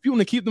away, if you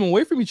want to keep them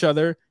away from each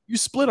other, you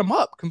split them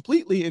up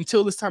completely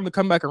until it's time to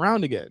come back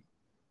around again.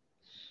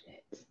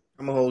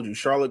 I'm gonna hold you.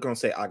 Charlotte gonna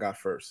say I got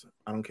first.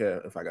 I don't care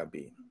if I got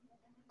beat.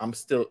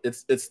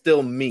 It's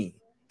still me.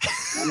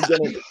 I'm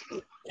gonna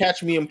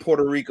catch me in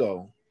Puerto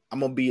Rico. I'm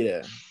gonna be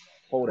there.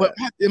 Hold but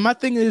and my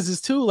thing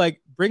is too,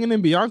 like, bringing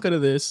in Bianca to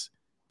this.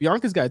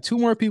 Bianca's got 2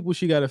 more people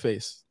she got to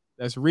face.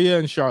 That's Rhea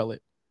and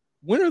Charlotte.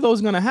 When are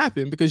those gonna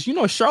happen? Because you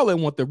know Charlotte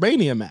want the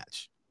Mania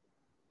match.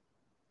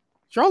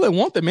 Charlotte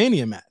want the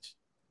Mania match.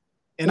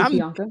 And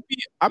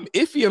I'm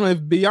iffy on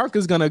if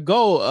Bianca's gonna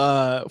go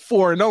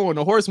 4-0 in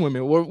the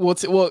horsewomen.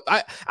 Well,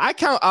 I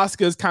count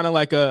Asuka as kind of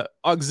like a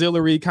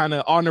auxiliary kind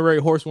of honorary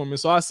horsewoman.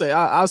 So I'll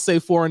say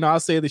 4-0. I'll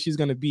say that she's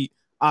gonna beat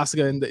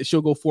Asuka and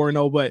she'll go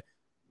 4-0. But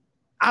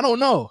I don't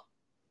know.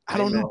 I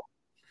don't know.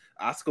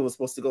 Asuka was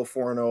supposed to go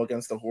 4-0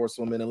 against the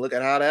horsewoman, and look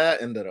at how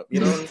that ended up. You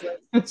know what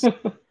I'm saying?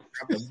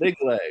 Got the big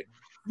leg.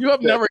 You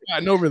have never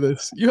gotten over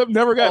this. You have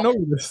never gotten over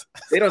this.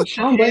 They don't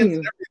change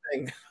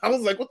everything. I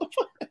was like, what the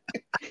fuck?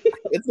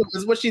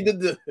 It's what she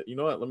did. You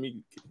know what? Let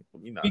me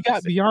not. We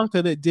got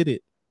Bianca that did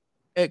it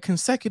at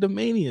consecutive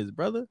Manias,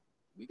 brother.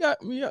 We got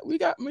Bianca. We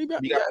got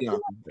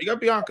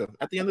Bianca.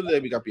 At the end of the day,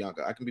 we got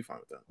Bianca. I can be fine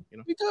with that. You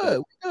know,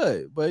 we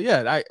good. But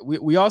yeah,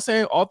 we all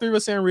saying, all 3 of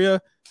us saying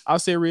Rhea. I'll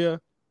say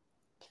Rhea.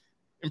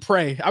 And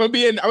pray. I'm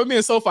gonna be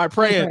in SoFi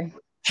praying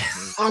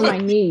on my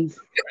knees.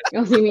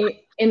 You'll see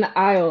me in the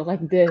aisle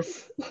like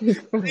this.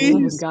 For the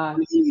love of God,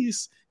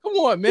 please. Come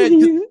on,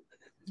 man.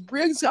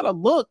 Rhea's got a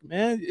look,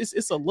 man.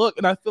 It's a look,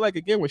 and I feel like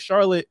again with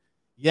Charlotte,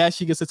 yeah,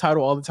 she gets the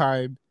title all the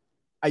time.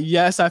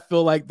 Yes, I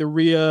feel like the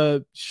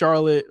Rhea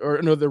Charlotte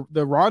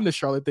the Ronda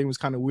Charlotte thing was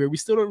kind of weird. We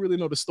still don't really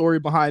know the story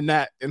behind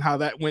that and how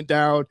that went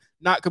down.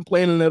 Not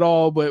complaining at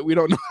all, but we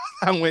don't know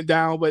how that went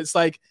down. But it's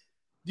like,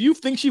 do you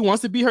think she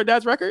wants to beat her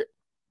dad's record?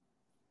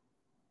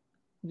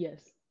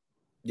 Yes.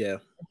 Yeah,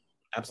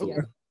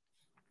 absolutely.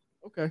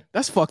 Okay,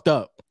 that's fucked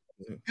up.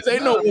 Because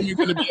ain't no woman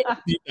gonna be able to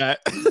beat that.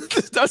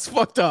 That's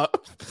fucked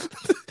up.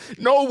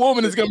 No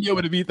woman is gonna be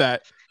able to beat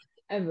that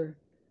ever,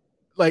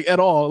 like at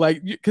all.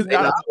 Like, because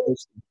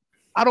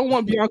I don't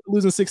want Bianca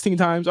losing 16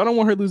 times. I don't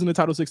want her losing the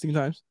title 16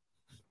 times.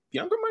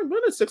 Bianca might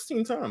win it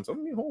 16 times.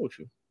 I'm gonna hold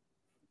you.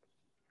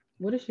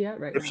 What is she at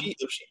right now?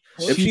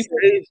 If she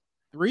stays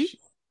 3.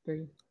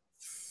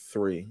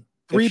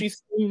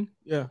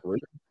 Yeah.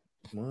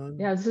 1.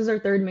 Yeah, this is her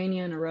 3rd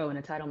Mania in a row in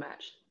a title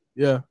match.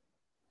 Yeah.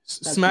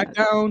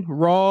 SmackDown,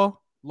 Raw,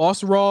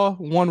 lost Raw,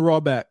 won Raw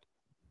back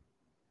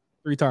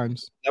 3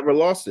 times. Never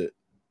lost it.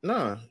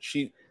 Nah,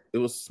 it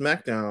was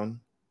SmackDown.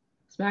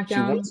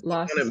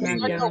 Lost to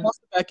SmackDown.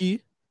 Lost to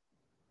Becky.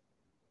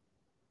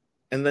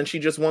 And then she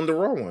just won the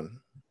Raw one.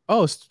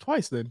 Oh, it's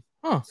twice then.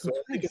 Huh. So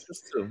I think it's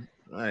just 2.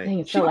 Right. Dang,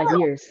 it felt like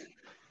years.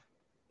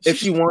 If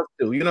she wants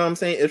to, you know what I'm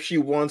saying? If she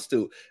wants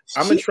to.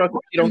 I'm in trouble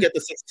if you don't get the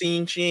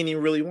 16. She ain't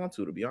even really want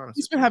to be honest.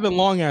 She's been having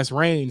long ass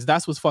reigns.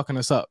 That's what's fucking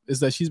us up, is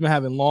that she's been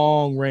having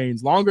long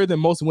reigns, longer than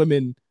most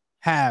women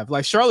have.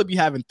 Like Charlotte be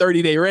having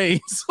 30-day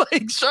reigns.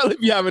 Like Charlotte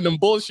be having them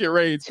bullshit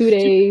reigns. 2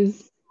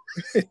 days.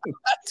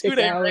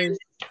 2-day reigns.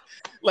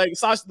 Like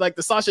Sasha, like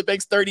the Sasha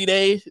Banks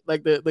 30-day,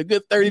 like the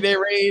good 30-day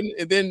reign,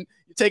 and then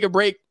you take a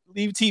break,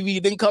 leave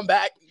TV, then come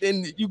back,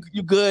 then you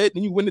good,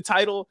 and you win the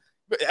title.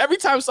 Every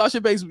time Sasha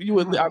Banks, I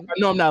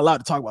know I'm not allowed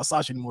to talk about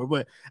Sasha anymore,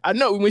 but I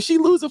know when she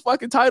lose a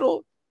fucking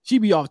title, she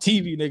be off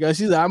TV, nigga.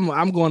 She's like,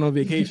 I'm going on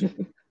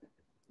vacation.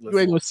 You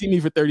ain't gonna see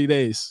me for 30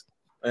 days.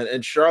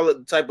 And Charlotte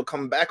the type of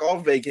come back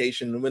off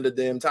vacation and win the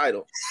damn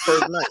title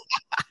first night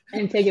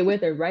and take it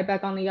with her right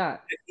back on the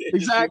yacht.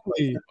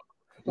 Exactly.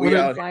 We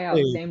fly out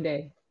the same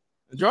day.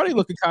 Andrade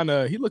looking kind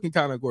of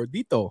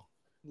gordito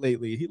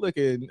lately.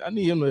 I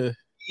need him to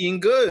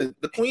eating good.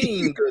 The queen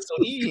eating good, so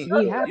he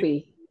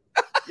happy.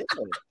 Yeah,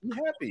 be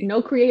happy.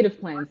 No creative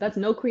plans. That's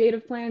no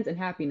creative plans and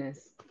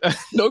happiness.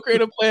 No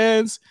creative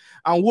plans.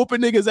 I'm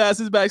whooping niggas'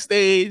 asses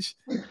backstage.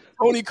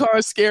 Tony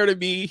Khan's scared of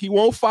me. He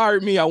won't fire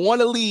me. I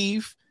want to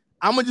leave.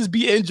 I'm gonna just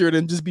be injured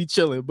and just be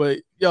chilling. But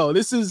yo,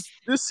 this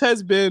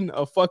has been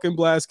a fucking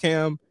blast,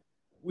 Cam.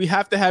 We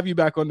have to have you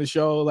back on the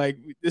show. Like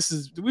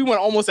we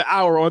went almost an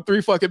hour on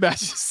 3 fucking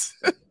matches.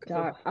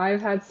 God,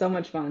 I've had so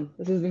much fun.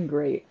 This has been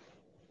great.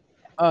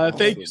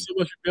 Thank you so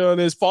much for doing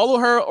this. Follow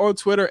her on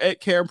Twitter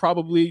 @Karen.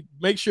 Probably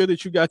make sure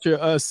that you got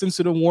your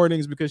sensitive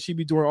warnings, because she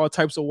be doing all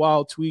types of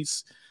wild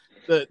tweets.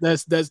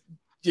 That's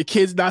your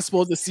kid's not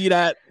supposed to see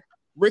that.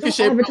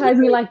 Ricochet don't advertise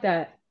me like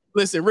that.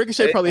 Listen,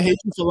 Ricochet probably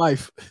hates you for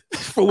life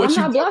for what I'm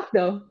not blocked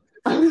though.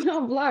 I'm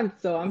not blocked,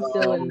 so I'm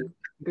still in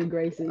good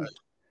graces.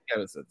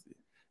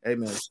 Hey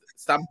man,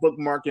 stop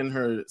bookmarking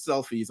her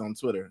selfies on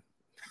Twitter.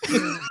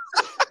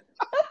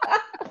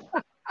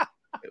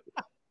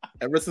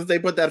 Ever since they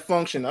put that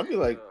function, I'll be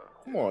like,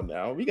 come on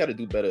now, we got to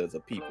do better as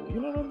a people.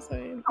 You know what I'm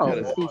saying?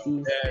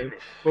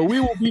 But we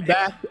will be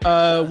back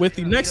with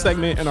the next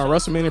segment in our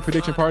WrestleMania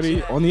prediction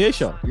party on the A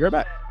Show. Be right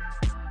back.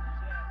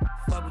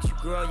 Fuck with you,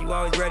 girl. You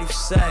always ready for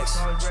sex.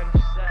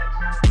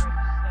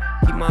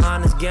 Keep my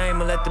honest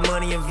game and let the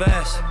money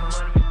invest.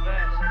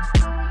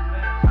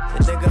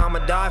 The nigga, I'ma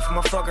die for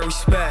my fucking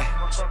respect.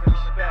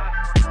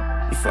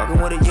 You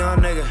fucking with a young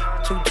nigga.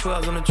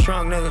 212s on the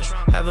trunk, nigga.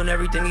 Having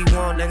everything he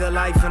want, nigga.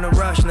 Life in a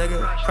rush,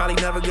 nigga. Probably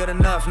never get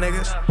enough,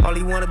 nigga. All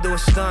he wanna do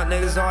is stunt,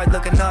 niggas always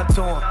looking up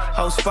to him.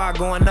 Whole spot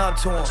going up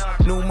to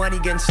him. New money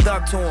getting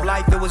stuck to him.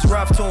 Life, it was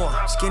rough to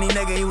him. Skinny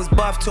nigga, he was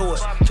buff to it.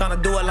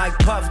 Tryna do it like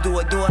Puff do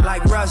it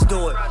like Russ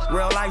do it.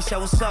 Real life, show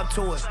what's up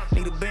to it.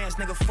 Need a bands,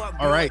 nigga, fuck.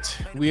 All right,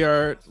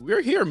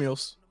 we're here,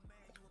 Meals.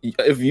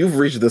 If you've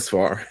reached this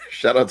far,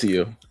 shout out to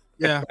you.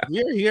 Yeah,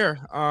 we're here.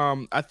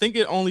 I think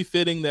it only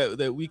fitting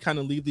that we kind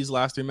of leave these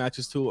last 3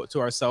 matches to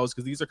ourselves,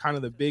 because these are kind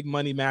of the big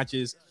money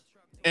matches,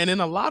 and in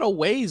a lot of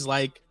ways,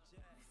 like,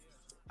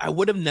 I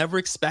would have never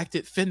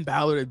expected Finn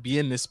Balor to be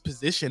in this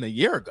position a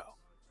year ago,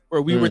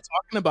 where we were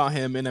talking about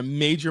him in a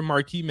major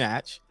marquee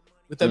match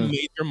with a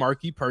major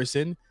marquee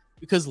person,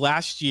 because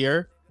last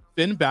year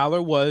Finn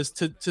Balor was,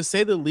 to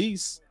say the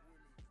least,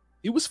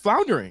 he was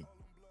floundering,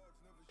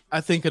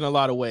 I think, in a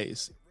lot of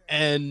ways.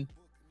 And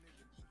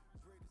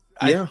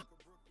yeah,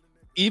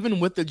 even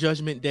with the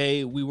Judgment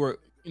Day, we were,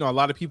 a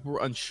lot of people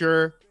were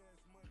unsure.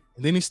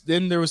 And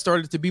then there was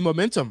started to be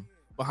momentum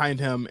behind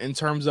him in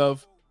terms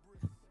of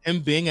him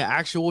being an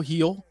actual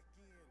heel,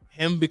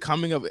 him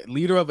becoming a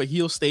leader of a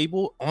heel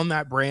stable on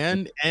that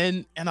brand,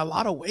 and in a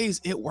lot of ways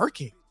it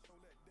working.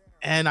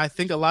 And I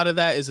think a lot of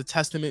that is a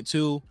testament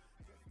to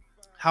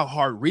how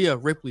hard Rhea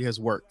Ripley has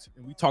worked.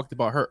 And we talked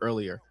about her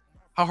earlier.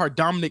 How hard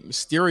Dominic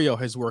Mysterio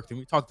has worked, and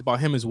we talked about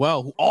him as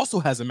well, who also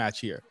has a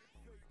match here.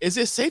 Is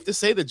it safe to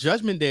say the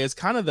Judgment Day is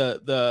kind of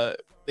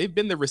they've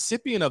been the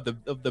recipient of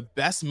the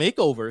best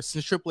makeover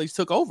since Triple H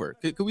took over?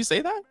 Could we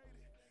say that?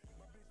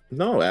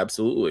 No,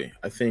 absolutely.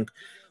 I think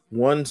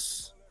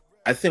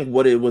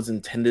what it was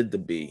intended to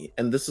be,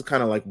 and this is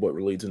kind of like what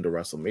leads into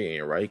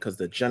WrestleMania, right? Because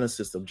the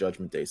genesis of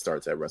Judgment Day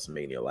starts at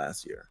WrestleMania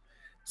last year.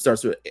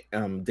 Starts with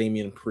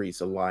Damian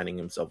Priest aligning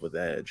himself with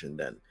Edge, and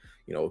then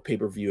a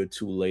pay-per-view or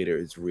 2 later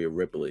is Rhea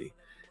Ripley.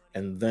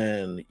 And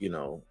then,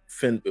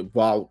 Finn,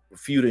 while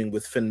feuding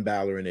with Finn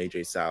Balor and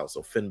AJ Styles.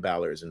 So Finn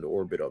Balor is in the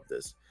orbit of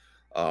this.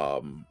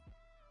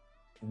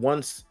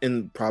 Once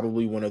in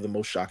probably one of the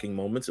most shocking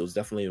moments, it was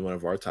definitely one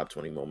of our top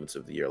 20 moments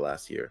of the year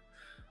last year.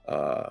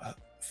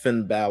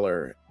 Finn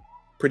Balor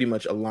pretty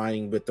much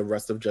aligning with the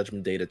rest of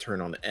Judgment Day to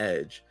turn on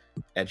Edge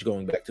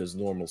going back to his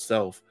normal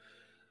self.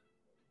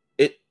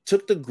 It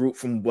took the group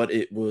from what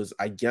it was,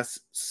 I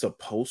guess,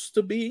 supposed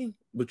to be,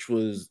 which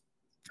was,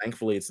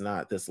 thankfully, it's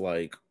not this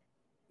like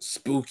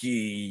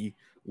spooky,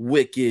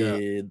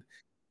 wicked,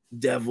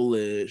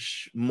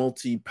 devilish,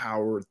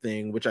 multi-powered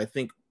thing, which I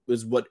think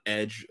is what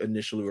Edge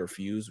initially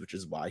refused, which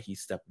is why he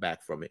stepped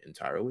back from it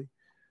entirely.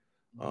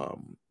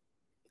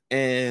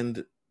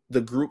 And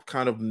the group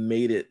kind of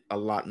made it a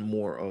lot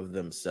more of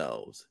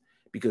themselves,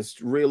 because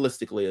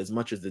realistically, as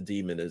much as the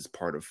Demon is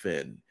part of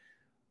Finn,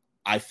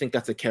 I think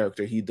that's a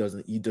character he does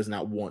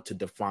not want to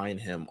define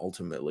him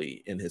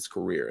ultimately in his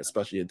career,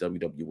 especially at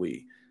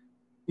WWE.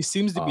 He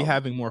seems to be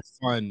having more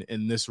fun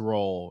in this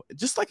role,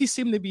 just like he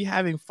seemed to be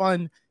having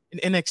fun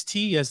in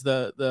NXT as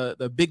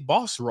the big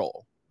boss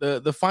role,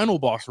 the final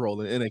boss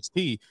role in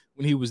NXT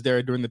when he was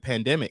there during the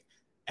pandemic.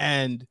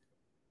 And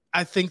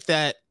I think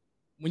that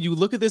when you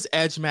look at this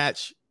Edge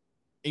match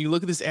and you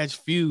look at this Edge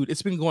feud,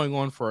 it's been going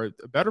on for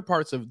the better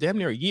parts of damn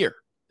near a year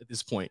at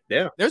this point.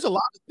 Yeah, there's a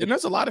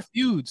lot of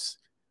feuds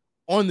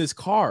on this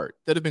card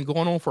that have been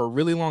going on for a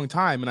really long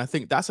time. And I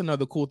think that's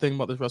another cool thing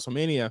about this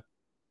WrestleMania.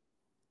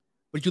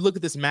 But you look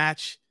at this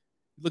match,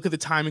 you look at the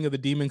timing of the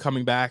Demon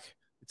coming back,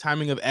 the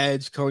timing of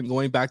Edge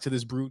going back to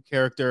this Brood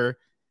character.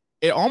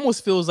 It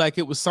almost feels like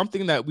it was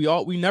something that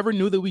we never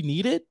knew that we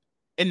needed.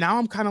 And now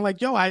I'm kind of like,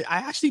 yo, I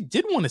actually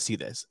did want to see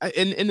this.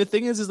 And the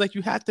thing is like,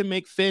 you have to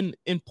make Finn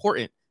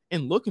important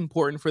and look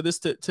important for this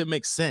to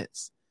make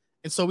sense.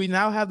 And so we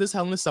now have this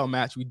Hell in a Cell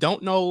match. We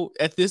don't know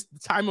at this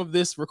time of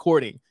this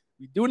recording,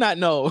 we do not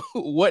know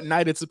what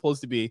night it's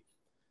supposed to be.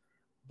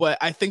 But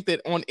I think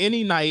that on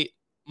any night,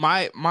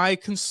 my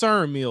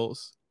concern,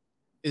 Meals,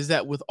 is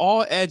that with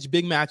all Edge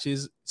big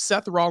matches,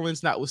 Seth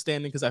Rollins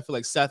notwithstanding, because I feel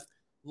like Seth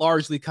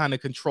largely kind of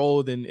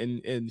controlled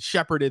and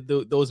shepherded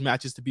those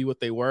matches to be what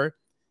they were,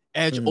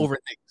 Edge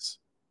overthinks.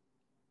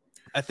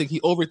 I think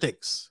he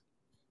overthinks.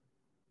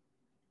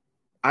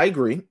 I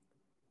agree.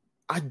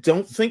 I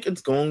don't think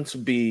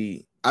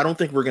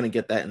we're going to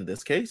get that in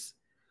this case.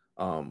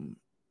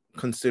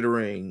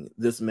 Considering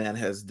this man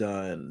has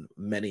done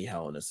many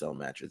Hell in a Cell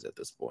matches at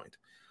this point.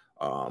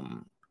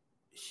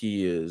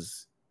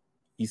 He's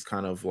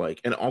kind of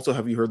like, and also,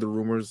 have you heard the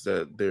rumors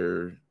that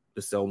the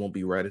cell won't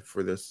be ready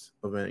for this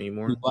event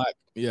anymore? Black.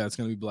 Yeah, it's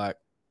gonna be black.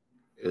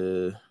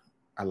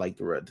 I like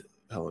the red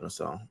Hell in a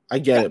Cell. I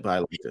get it, but I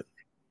liked it.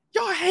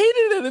 Y'all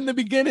hated it in the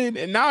beginning,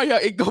 and now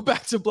it go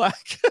back to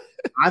black.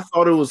 I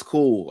thought it was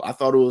cool. I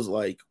thought it was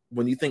like,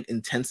 when you think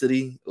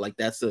intensity, like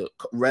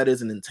red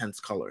is an intense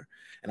color.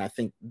 And I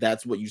think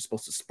that's what you're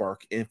supposed to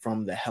spark in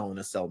from the Hell in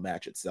a Cell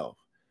match itself.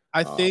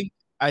 I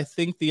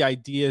think the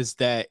idea is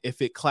that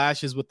if it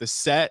clashes with the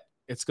set,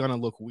 it's gonna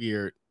look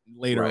weird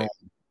later on.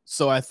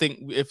 So I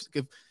think if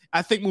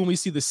when we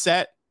see the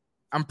set,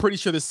 I'm pretty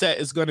sure the set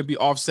is going to be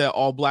offset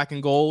all black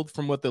and gold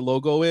from what the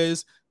logo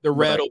is. The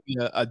red will be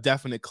a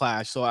definite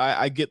clash. So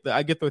I get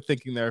the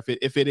thinking there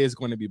if it is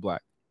going to be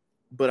black.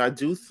 But I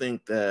do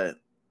think that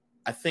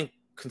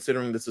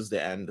considering this is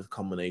the end, the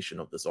culmination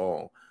of this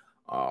all,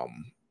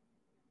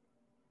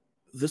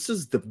 this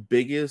is the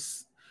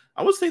biggest.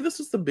 I would say this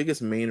is the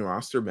biggest main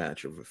roster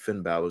match of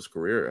Finn Balor's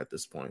career at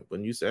this point.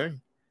 Wouldn't you say?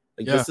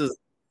 This is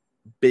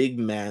big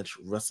match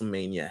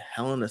WrestleMania,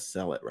 Hell in a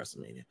Cell at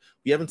WrestleMania.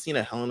 We haven't seen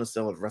a Hell in a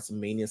Cell at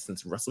WrestleMania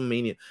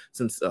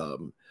since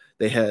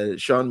they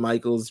had Shawn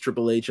Michaels,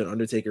 Triple H, and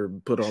Undertaker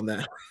put on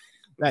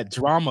that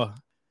drama,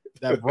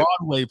 that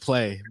Broadway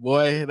play.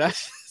 Boy,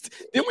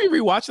 didn't we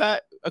rewatch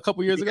that a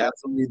couple years ago?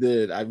 Absolutely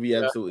did. We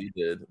absolutely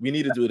did. We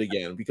need to do it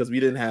again because we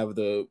didn't have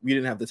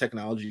the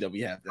technology that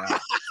we have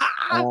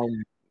now.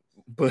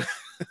 But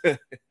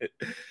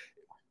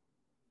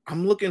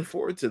I'm looking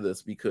forward to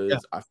this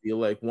because I feel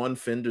like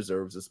Finn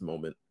deserves this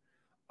moment.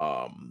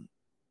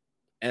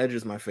 Edge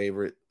is my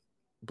favorite.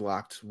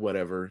 Blocked,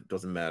 whatever,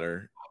 doesn't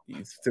matter.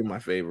 He's still my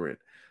favorite.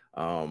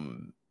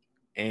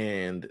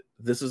 And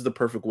this is the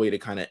perfect way to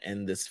kind of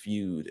end this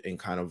feud and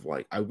kind of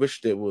like, I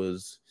wish there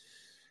was.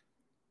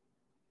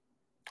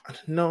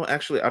 No,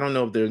 actually, I don't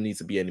know if there needs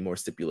to be any more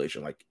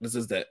stipulation. Like this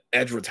is the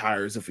Edge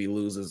retires if he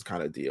loses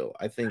kind of deal.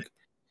 I think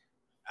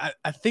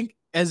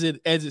as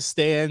it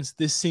stands,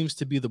 this seems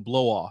to be the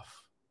blow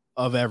off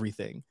of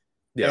everything.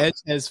 Yeah.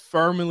 Edge has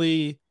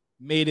firmly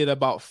made it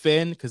about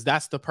Finn because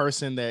that's the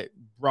person that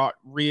brought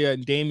Rhea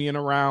and Damian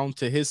around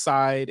to his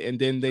side, and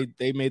then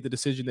they made the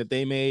decision that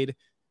they made.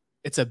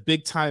 It's a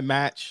big time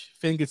match.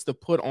 Finn gets to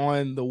put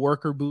on the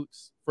worker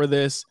boots for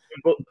this,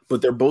 but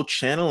they're both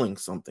channeling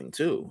something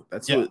too.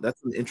 That's an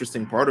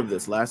interesting part of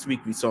this. Last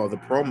week we saw the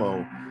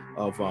promo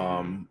of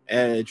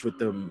Edge with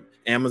the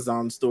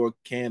Amazon store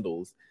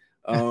candles.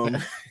 And now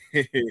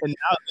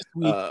this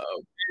week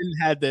Finn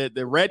had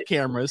the red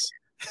cameras.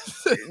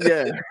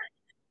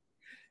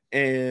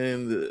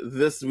 And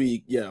this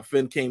week,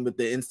 Finn came with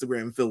the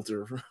Instagram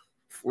filter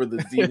for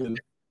the demon.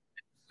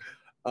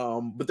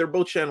 But they're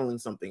both channeling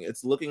something.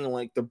 It's looking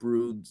like the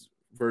Brood's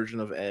version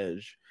of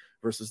Edge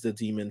versus the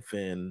Demon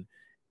Finn.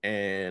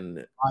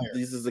 And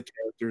these are the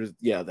characters,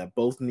 that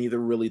both neither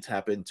really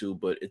tap into,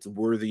 but it's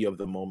worthy of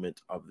the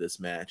moment of this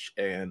match.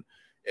 And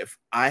if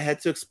I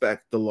had to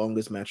expect the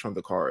longest match on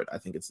the card, I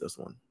think it's this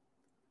one.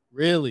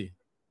 Really?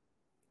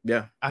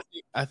 Yeah.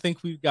 I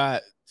think we've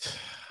got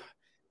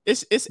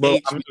it's well,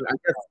 H. I mean, I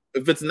guess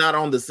if it's not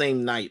on the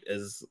same night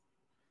as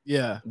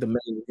the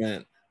main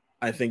event,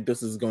 I think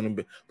this is going to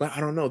be, but I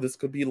don't know. This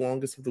could be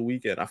longest of the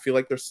weekend. I feel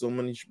like there's so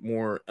many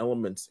more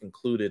elements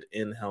included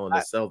in Hell in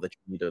a Cell that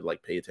you need to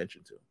like pay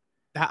attention to.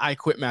 That I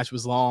Quit match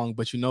was long,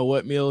 but you know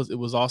what, Mills? It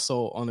was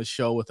also on a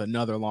show with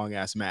another long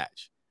ass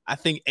match. I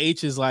think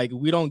H is like,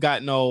 we on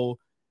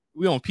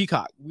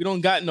Peacock. We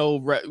don't got no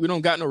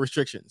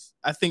restrictions.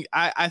 I think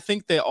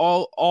they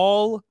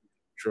all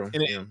true.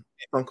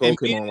 Stone Cold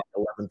came on like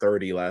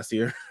 11:30 last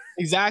year.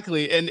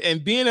 Exactly.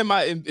 And being I'm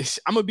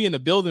gonna be in the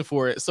building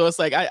for it. So it's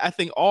like I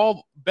think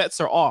all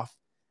bets are off.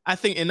 I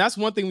think, and that's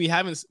one thing we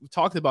haven't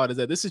talked about, is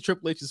that this is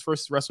Triple H's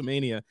first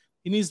WrestleMania.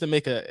 He needs to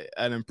make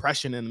an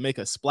impression and make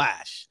a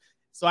splash.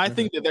 So I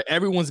think that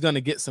everyone's gonna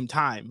get some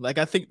time. Like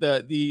I think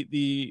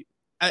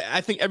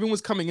I think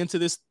everyone's coming into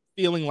this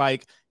feeling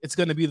like it's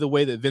gonna be the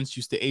way that Vince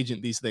used to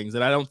agent these things.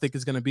 And I don't think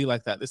it's gonna be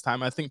like that this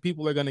time. I think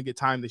people are gonna get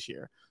time this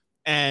year.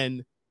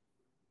 And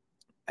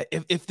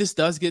if this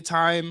does get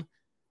time,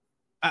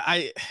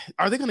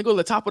 are they gonna go to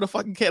the top of the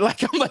fucking cake?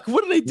 Like I'm like,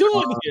 what are they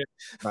doing here?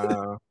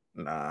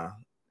 Nah.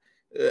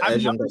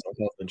 I've got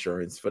health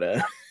insurance for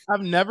that.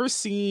 I've never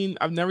seen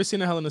a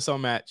Hell in a Cell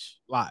match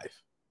live,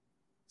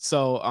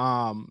 so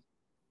I'm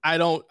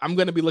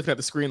gonna be looking at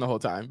the screen the whole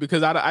time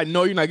because I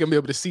know you're not gonna be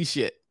able to see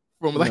shit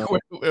from like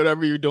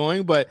whatever you're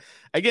doing. But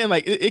again,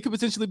 like it could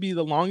potentially be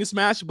the longest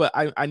match, but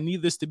I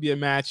need this to be a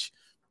match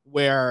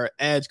where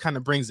Edge kind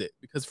of brings it,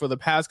 because for the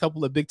past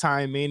couple of big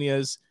time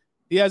Manias,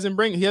 he hasn't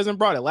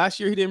brought it. Last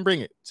year he didn't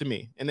bring it to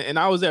me, and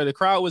I was there. The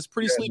crowd was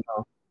pretty sleepy.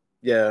 No.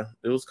 Yeah,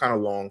 it was kind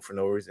of long for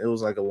no reason. It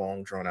was like a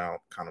long, drawn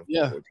out kind of.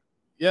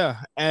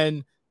 Yeah.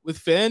 And with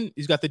Finn,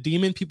 he's got the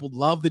demon. People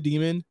love the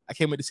demon. I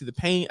can't wait to see the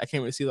paint. I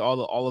can't wait to see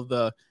all of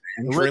the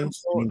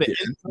entrance.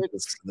 This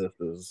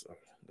is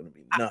gonna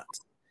be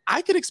nuts.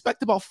 I could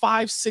expect about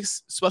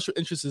 5-6 special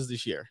entrances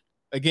this year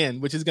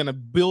again, which is gonna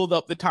build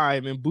up the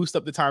time and boost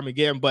up the time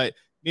again. But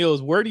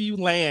Niels, where do you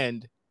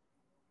land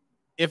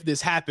if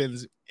this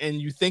happens and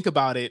you think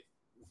about it?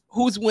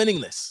 Who's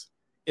winning this?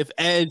 If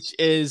Edge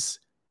is,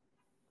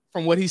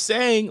 from what he's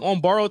saying,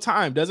 on borrowed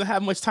time, doesn't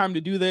have much time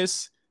to do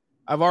this.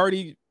 I've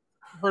already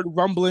heard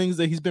rumblings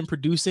that he's been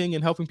producing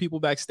and helping people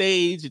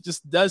backstage. It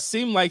just does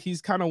seem like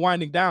he's kind of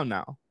winding down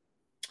now.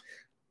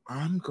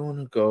 I'm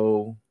gonna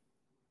go.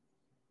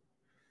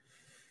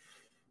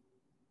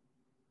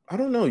 I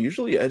don't know.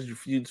 Usually Edge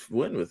feuds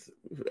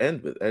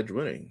end with Edge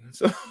winning.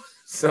 So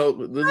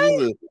this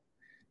is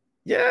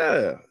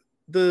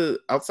the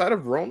outside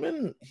of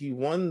Roman, he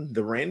won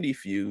the Randy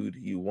feud,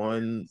 he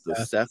won the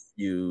Seth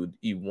feud,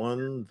 he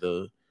won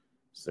the.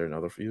 Is there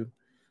another feud?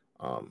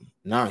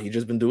 Nah, he's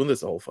just been doing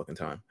this the whole fucking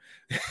time.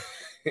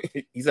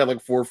 He's had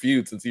like 4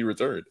 feuds since he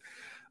returned.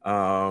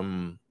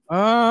 Damn,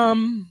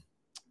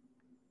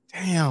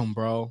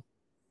 bro.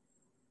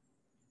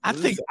 I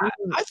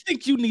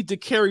think you need to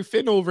carry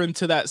Finn over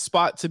into that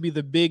spot to be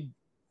the big.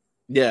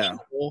 Yeah.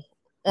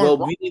 Well,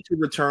 we need to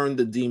return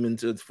the Demon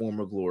to its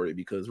former glory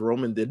because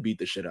Roman did beat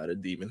the shit out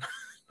of Demon.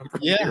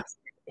 Yeah.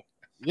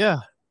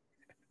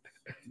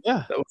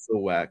 That was so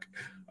whack.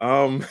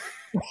 I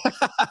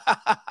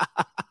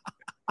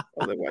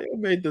was like, why you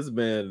made this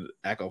man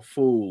act a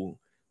fool?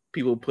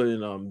 People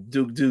putting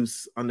Duke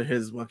Deuce under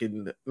his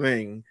fucking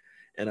thing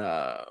and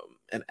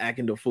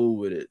acting the fool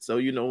with it. So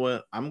you know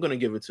what? I'm gonna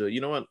give it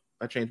to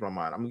I changed my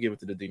mind. I'm gonna give it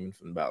to the Demon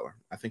Finn Balor.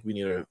 I think we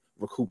need to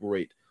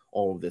recuperate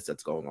all of this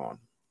that's going on.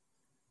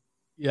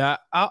 Yeah,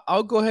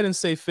 I'll go ahead and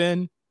say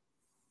Finn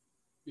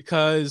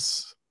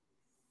because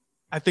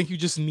I think you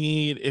just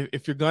need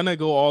if you're gonna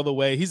go all the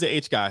way. He's an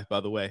H guy, by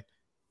the way.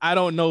 I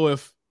don't know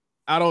if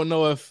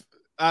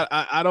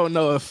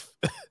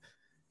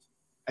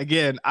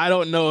again, I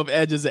don't know if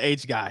Edge is an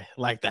H guy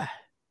like that.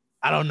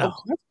 I don't know.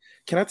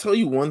 Can I tell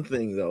you one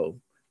thing though?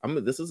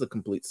 This is a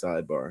complete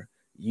sidebar.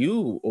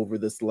 You over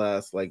this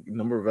last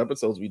number of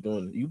episodes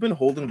you've been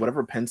holding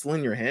whatever pencil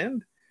in your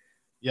hand.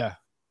 Yeah,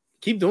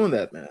 keep doing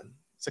that, man.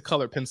 It's a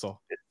colored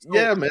pencil.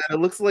 Yeah, man. It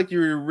looks like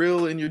you're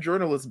real in your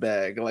journalist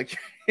bag. Like,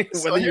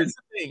 so here's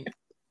the thing.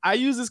 I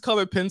use this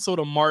colored pencil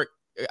to mark.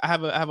 I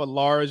have a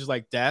large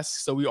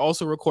desk. So we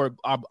also record.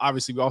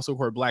 Obviously, we also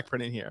record black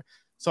print in here.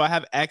 So I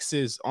have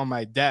X's on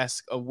my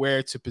desk of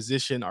where to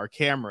position our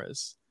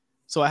cameras.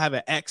 So I have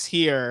an X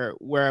here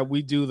where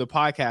we do the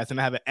podcast,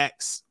 and I have an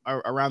X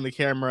around the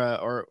camera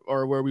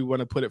or where we want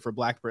to put it for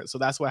black print. So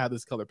that's why I have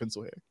this colored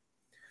pencil here.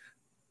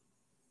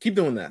 Keep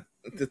doing that.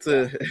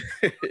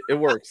 It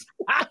works.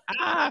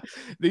 I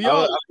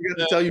forgot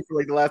to tell you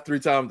for the last 3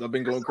 times I've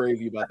been going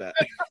crazy about that.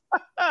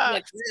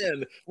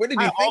 Man, where did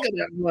you think of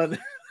that one?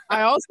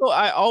 I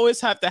always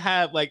have to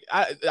have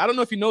I don't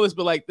know if you know this,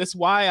 but that's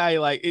why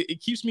I it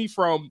keeps me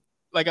from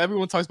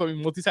everyone talks about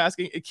me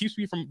multitasking. It keeps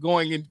me from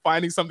going and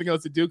finding something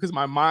else to do because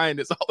my mind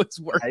is always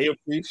working. I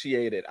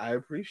appreciate it.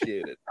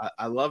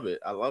 I love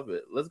it.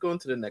 Let's go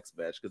into the next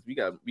match because we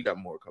got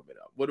more coming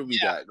up. What do we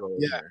got going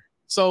there?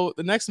 So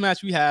the next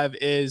match we have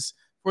is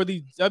for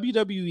the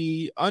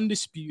WWE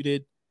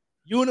Undisputed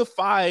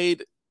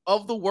Unified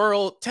of the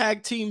World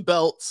Tag Team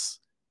Belts,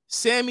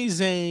 Sami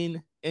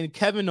Zayn and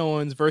Kevin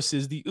Owens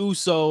versus the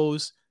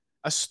Usos,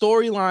 a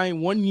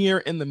storyline 1 year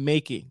in the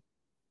making.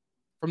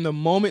 From the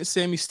moment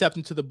Sami stepped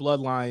into the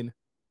bloodline,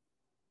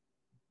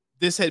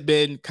 this had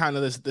been kind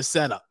of the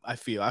setup, I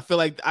feel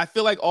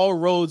like all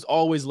roads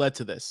always led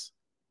to this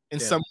in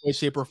some way,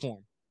 shape, or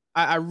form.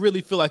 I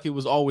really feel like it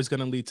was always going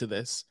to lead to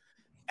this.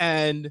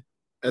 And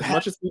as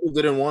much as people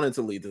didn't want it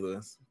to lead to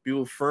this,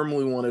 people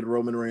firmly wanted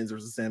Roman Reigns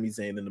versus Sami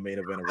Zayn in the main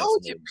event of WrestleMania. How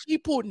did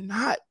people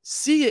not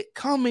see it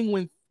coming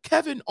when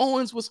Kevin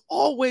Owens was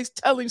always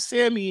telling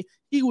Sami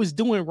he was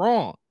doing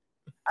wrong?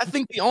 I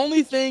think the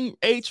only thing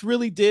H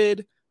really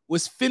did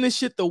was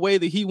finish it the way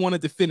that he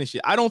wanted to finish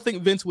it. I don't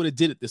think Vince would have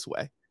did it this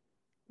way.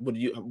 What do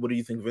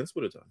you think Vince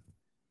would have done?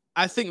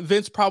 I think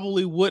Vince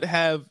probably would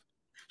have.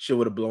 She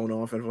would have blown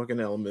off in fucking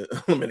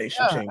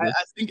elimination chamber.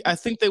 I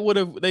think they would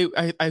have. He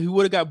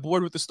would have got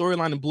bored with the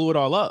storyline and blew it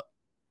all up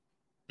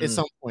at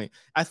some point.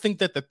 I think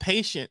that the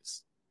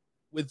patience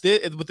with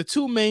the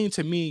 2 main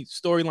to me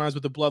storylines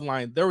with the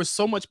bloodline, there was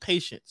so much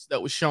patience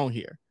that was shown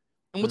here,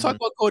 and we'll talk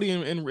about Cody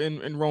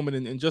and Roman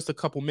in just a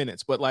couple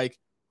minutes. But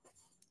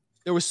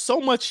there was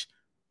so much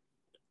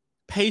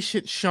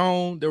patience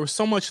shown. There was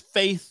so much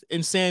faith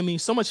in Sami,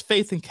 so much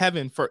faith in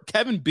Kevin for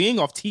Kevin being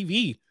off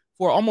TV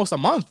for almost a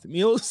month.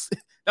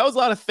 That was a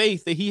lot of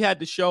faith that he had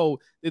to show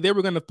that they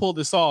were going to pull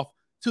this off,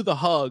 to the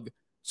hug,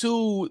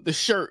 to the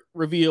shirt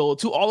reveal,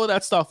 to all of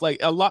that stuff.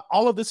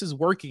 All of this is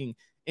working.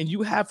 And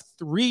you have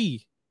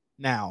 3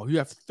 now. You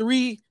have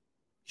 3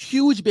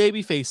 huge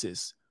baby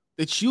faces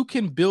that you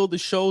can build the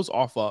shows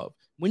off of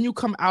when you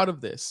come out of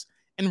this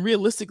and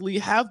realistically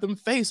have them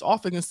face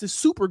off against this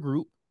super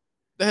group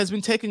that has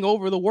been taking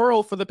over the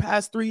world for the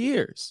past 3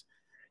 years.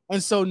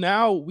 And so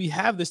now we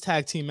have this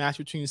tag team match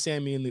between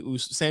Sami and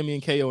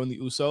KO and the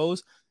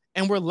Usos.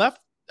 And we're left.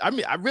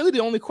 The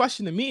only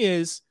question to me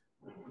is,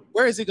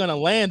 where is it going to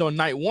land on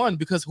night 1?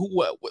 Because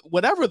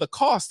whatever the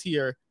cost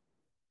here,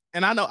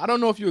 and I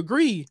don't know if you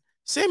agree,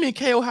 Sami and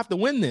KO have to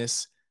win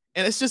this.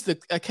 And it's just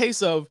a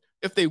case of,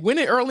 if they win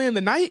it early in the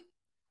night,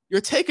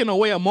 you're taking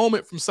away a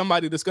moment from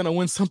somebody that's going to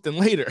win something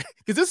later.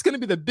 Because this is going to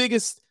be the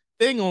biggest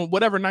thing on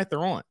whatever night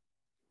they're on.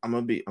 I'm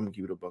gonna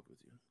keep it a buck with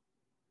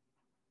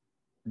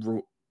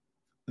you.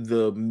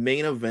 The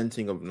main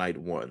eventing of night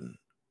 1,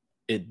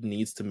 it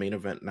needs to main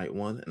event night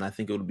 1, and I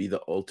think it would be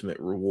the ultimate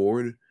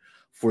reward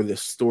for the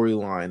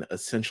storyline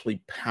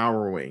essentially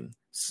powering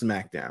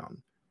SmackDown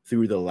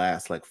through the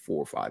last 4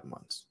 or 5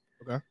 months.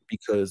 Okay.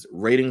 Because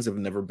ratings have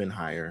never been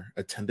higher,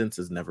 attendance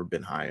has never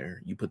been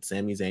higher. You put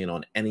Sami Zayn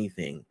on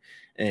anything,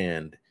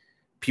 and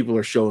people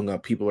are showing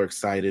up, people are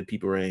excited,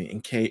 people are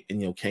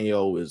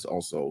KO is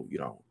also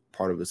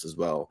part of this as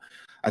well.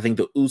 I think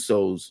the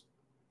Usos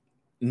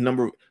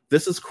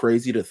This is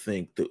crazy to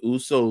think. The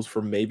Usos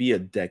for maybe a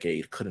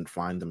decade couldn't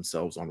find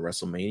themselves on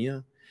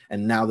WrestleMania,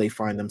 and now they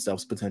find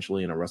themselves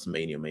potentially in a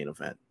WrestleMania main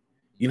event.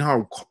 You know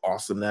how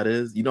awesome that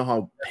is? You know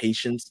how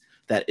patience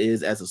that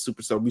is as a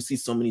superstar? We see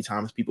so many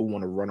times people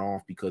want to run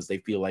off because they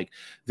feel like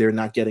they're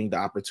not getting the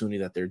opportunity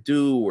that they're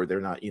due, or they're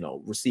not,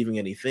 receiving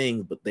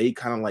anything, but they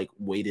kind of like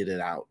waited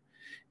it out.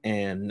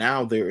 And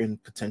now they're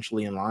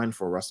potentially in line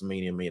for a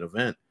WrestleMania main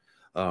event.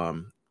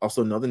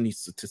 Also, another neat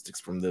statistics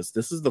from this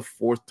is the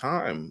fourth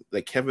time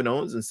that Kevin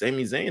Owens and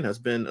Sami Zayn has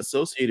been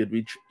associated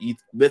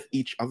with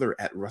each other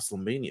at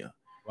WrestleMania.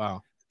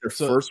 Wow. Their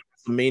first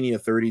WrestleMania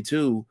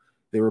 32,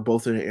 they were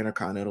both in an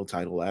Intercontinental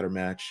title ladder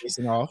match.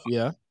 Facing off,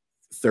 yeah.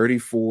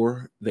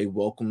 34, they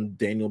welcomed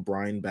Daniel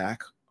Bryan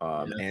back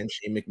and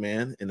Shane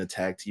McMahon in a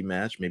tag team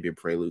match, maybe a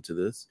prelude to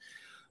this.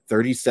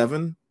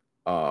 37,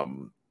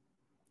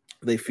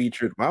 they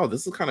featured, wow,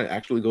 this is kind of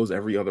actually goes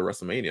every other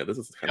WrestleMania. This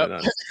is kind of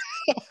nice.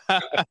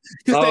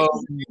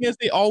 Because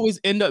they always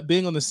end up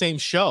being on the same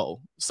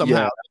show somehow.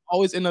 Yeah. They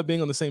always end up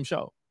being on the same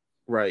show.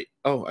 Right.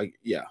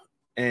 Yeah.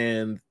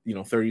 And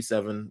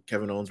 37,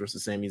 Kevin Owens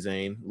versus Sami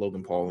Zayn,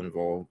 Logan Paul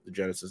involved, the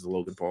genesis of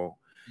Logan Paul.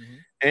 Mm-hmm.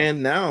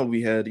 And now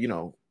we had,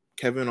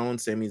 Kevin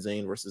Owens, Sami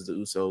Zayn versus the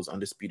Usos,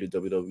 undisputed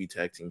WWE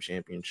Tag Team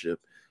Championship.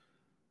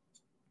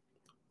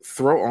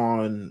 Throw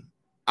on,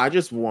 I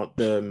just want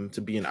them to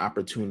be an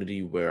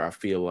opportunity where I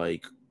feel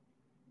like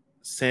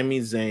Sami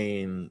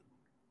Zayn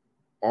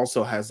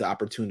also has the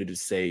opportunity to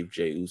save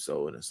Jey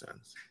Uso in a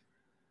sense.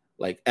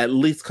 Like, at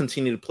least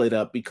continue to play that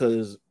up,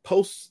 because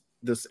post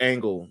this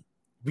angle,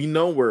 we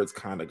know where it's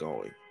kind of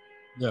going.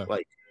 Yeah.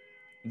 Like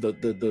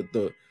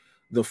the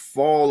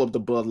fall of the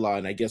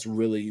bloodline, I guess,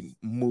 really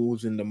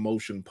moves into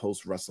motion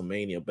post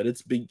WrestleMania, but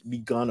it's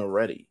begun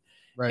already.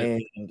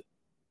 Right. And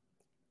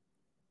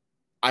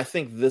I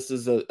think this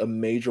is a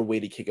major way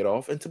to kick it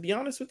off. And to be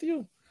honest with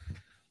you,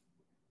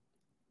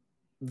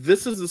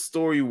 this is a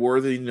story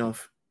worthy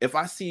enough. If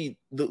I see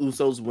the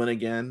Usos win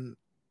again,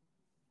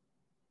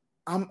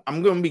 I'm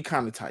going to be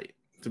kind of tight,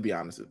 to be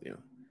honest with you.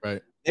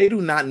 Right. They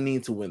do not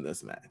need to win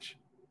this match.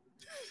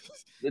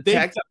 The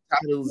tag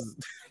titles,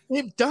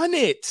 they've done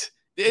it.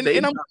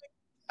 And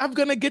I'm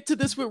going to get to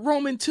this with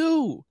Roman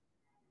too.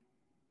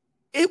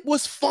 It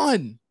was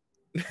fun.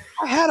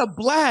 I had a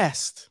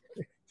blast.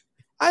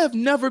 I have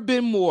never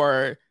been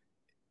more,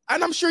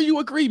 and I'm sure you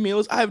agree,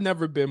 Meals, I have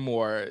never been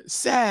more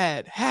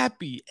sad,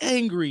 happy,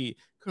 angry,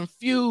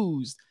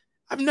 confused.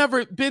 I've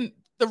never been,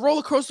 the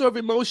roller coaster of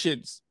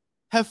emotions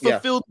have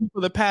fulfilled me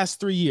for the past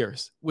 3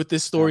 years with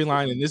this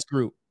storyline and this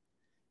group.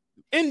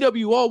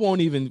 NWO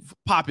won't even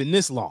pop in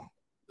this long.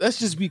 Let's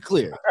just be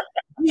clear.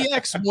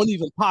 DX won't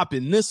even pop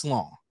in this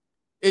long.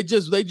 They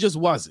just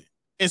wasn't,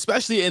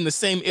 especially in the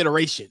same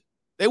iteration.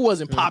 They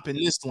wasn't popping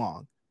this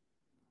long.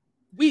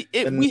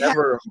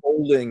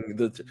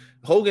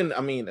 Hogan.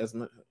 I mean, as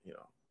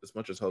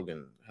much as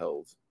Hogan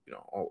held,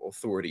 all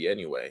authority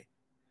anyway,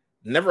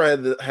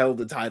 never held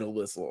the title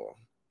this long.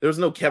 There was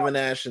no Kevin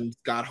Nash and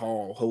Scott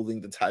Hall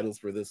holding the titles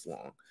for this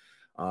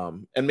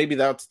long, and maybe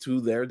that's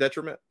to their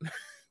detriment.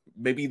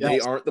 Maybe they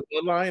aren't the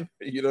bloodline.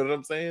 You know what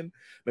I'm saying?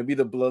 Maybe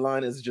the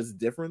bloodline is just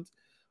different,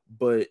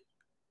 but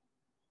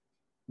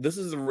this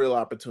is a real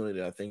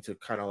opportunity, I think, to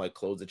kind of like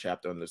close the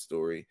chapter on this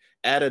story,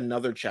 add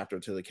another chapter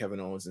to the Kevin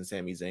Owens and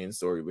Sami Zayn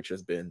story, which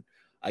has been,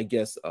 I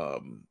guess,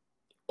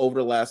 over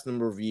the last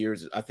number of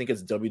years, I think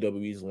it's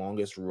WWE's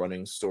longest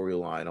running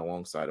storyline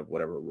alongside of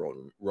whatever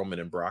Roman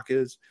and Brock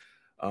is.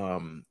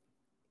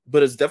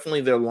 But it's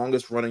definitely their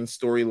longest running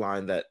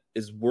storyline that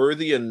is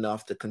worthy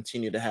enough to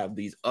continue to have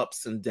these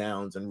ups and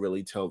downs and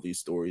really tell these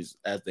stories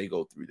as they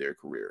go through their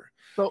career.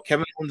 So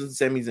Kevin Owens and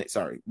Sami Zayn,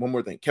 sorry, one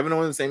more thing. Kevin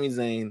Owens and Sami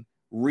Zayn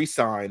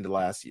re-signed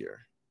last year.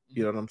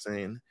 You know what I'm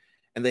saying?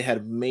 And they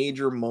had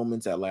major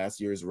moments at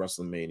last year's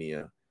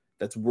WrestleMania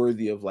that's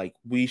worthy of, like,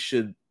 we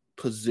should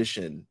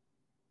position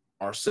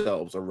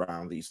ourselves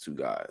around these two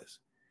guys.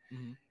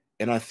 Mm-hmm.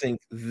 And I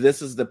think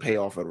this is the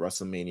payoff at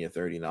WrestleMania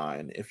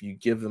 39. If you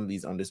give them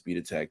these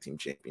undisputed tag team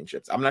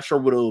championships, I'm not sure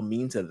what it'll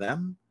mean to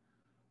them.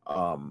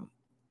 A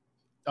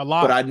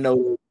lot, but I know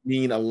it'll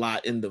mean a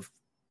lot in the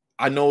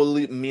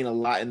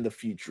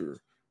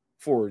future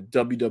for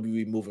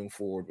WWE moving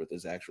forward with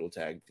this actual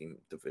tag team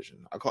division.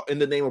 I call in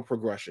the name of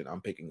progression.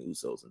 I'm picking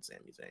Usos and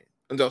Sami Zayn.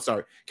 No,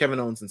 sorry, Kevin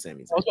Owens and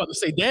Sami Zayn. I was about to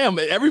say, damn,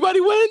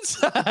 everybody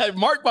wins.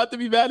 Mark about to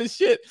be mad as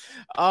shit.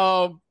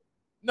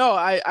 No,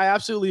 I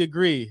absolutely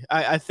agree.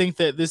 I think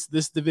that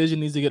this division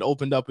needs to get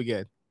opened up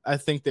again. I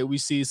think that we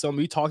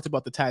talked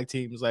about the tag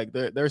teams. Like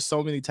there's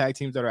so many tag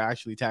teams that are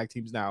actually tag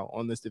teams now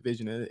on this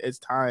division. And it's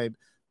time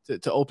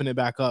to open it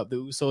back up. The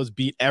Usos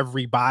beat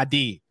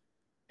everybody.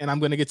 And I'm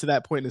going to get to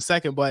that point in a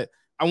second, but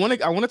I want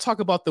to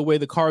talk about the way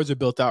the cards are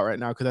built out right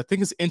now, because I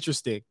think it's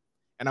interesting.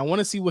 And I want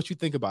to see what you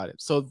think about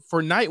it. So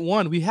for night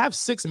one, we have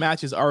 6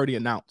 matches already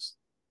announced.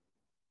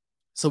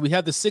 So we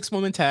have the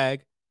 6-woman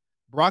tag,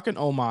 Brock and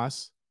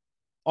Omos,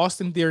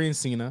 Austin Theory and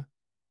Cena,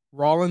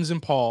 Rollins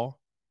and Paul,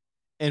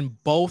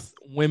 and both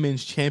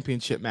women's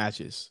championship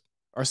matches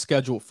are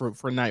scheduled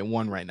for night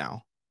one right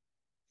now.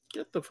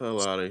 Get the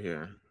hell out of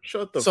here.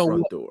 Shut the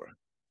front door.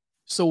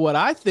 So what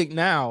I think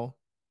now,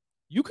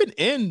 you could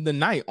end the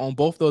night on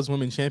both those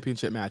women's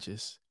championship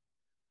matches.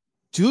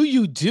 Do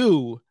you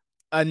do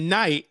a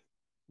night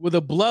where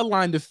the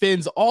Bloodline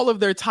defends all of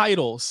their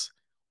titles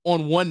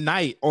on one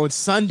night on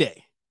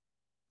Sunday?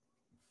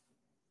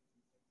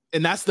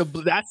 And that's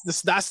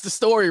the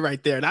story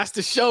right there. That's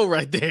the show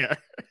right there.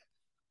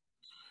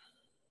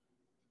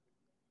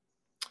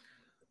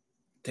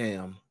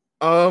 Damn.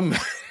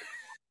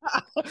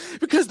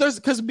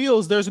 because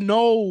Meals, there's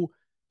no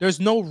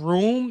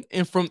room,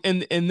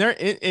 and there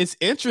it's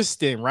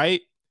interesting,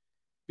 right?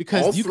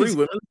 Because all three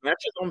women's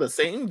matches on the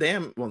same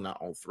damn, well, not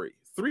all three.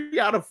 3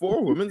 out of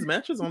 4 women's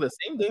matches on the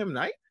same damn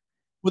night.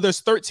 Well, there's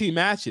 13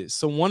 matches,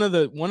 so one of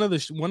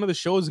the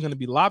shows is going to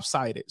be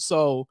lopsided.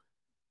 So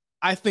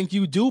I think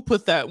you do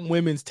put that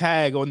women's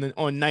tag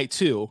on night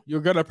 2.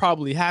 You're going to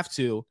probably have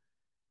to,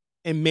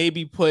 and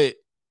maybe put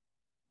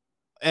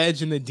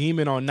Edge and the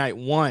Demon on night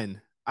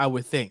 1, I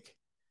would think.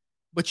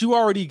 But you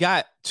already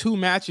got 2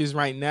 matches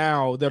right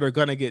now that are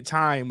going to get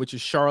time, which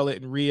is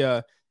Charlotte and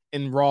Rhea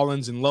and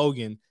Rollins and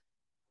Logan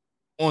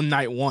on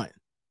night 1.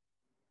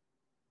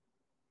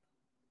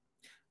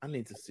 I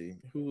need to see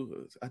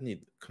I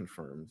need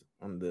confirmed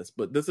on this,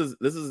 but this is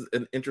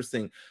an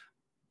interesting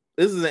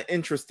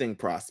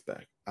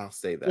prospect. I'll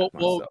say that.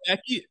 Well,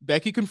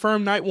 Becky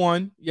confirmed night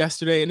 1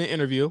 yesterday in an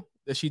interview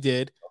that she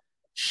did.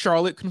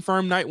 Charlotte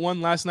confirmed night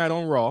 1 last night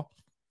on Raw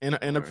in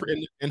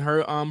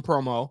her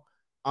promo.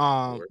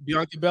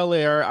 Bianca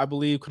Belair, I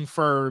believe,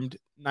 confirmed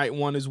night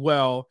 1 as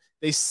well.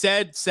 They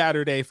said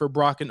Saturday for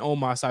Brock and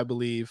Omos, I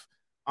believe.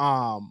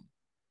 I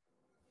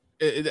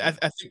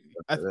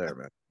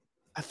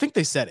think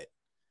they said it,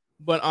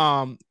 but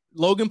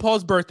Logan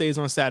Paul's birthday is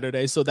on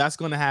Saturday, so that's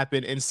going to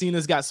happen. And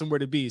Cena's got somewhere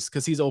to be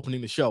because he's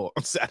opening the show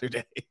on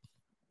Saturday.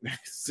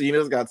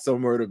 Cena's got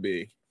somewhere to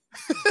be.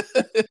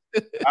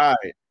 All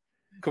right,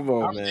 come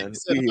on, man.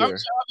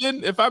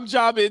 If I'm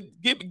jobbing,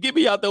 get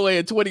me out the way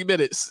in 20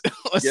 minutes.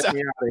 Get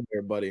me out of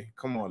here, buddy.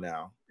 Come on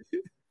now.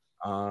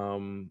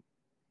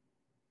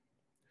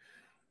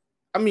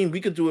 I mean,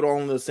 we could do it all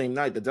on the same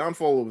night. The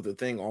downfall of the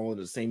thing all on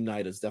the same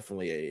night is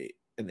definitely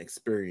an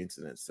experience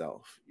in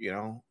itself, you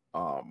know.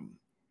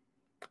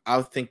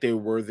 I think they're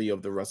worthy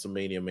of the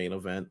WrestleMania main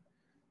event.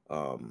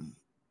 But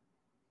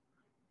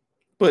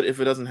if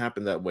it doesn't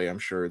happen that way, I'm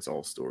sure it's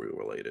all story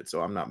related.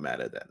 So I'm not mad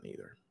at that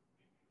neither.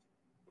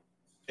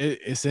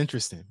 It's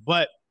interesting,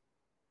 but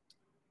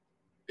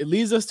it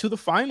leads us to the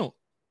final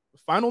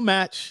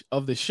match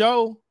of the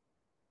show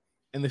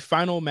and the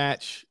final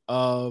match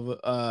of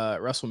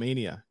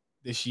WrestleMania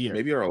this year.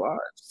 Maybe our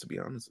lives, to be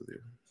honest with you.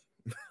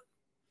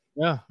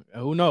 Yeah,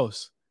 who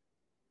knows?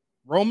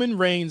 Roman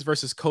Reigns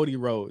versus Cody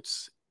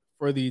Rhodes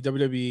for the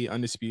WWE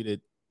Undisputed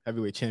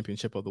Heavyweight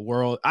Championship of the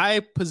World. I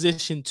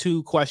position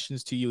 2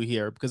 questions to you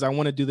here because I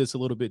want to do this a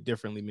little bit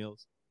differently,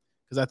 Mills,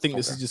 because I think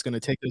this is just going to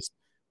take us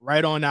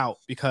right on out,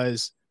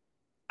 because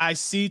I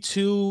see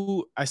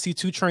two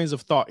trains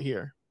of thought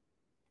here.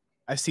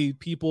 I see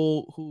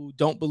people who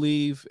don't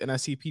believe, and I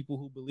see people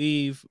who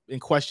believe and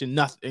question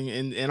nothing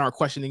and aren't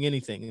questioning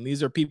anything. And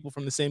these are people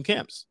from the same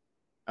camps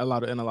in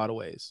a lot of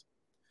ways.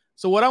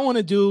 So what I want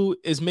to do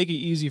is make it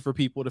easy for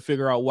people to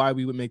figure out why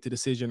we would make the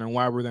decision and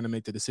why we're going to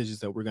make the decisions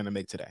that we're going to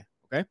make today.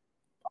 Okay.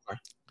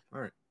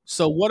 All right.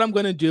 So what I'm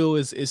going to do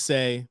is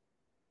say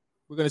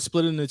we're going to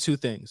split it into 2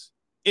 things.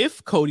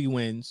 If Cody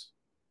wins,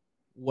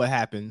 what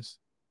happens?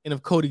 And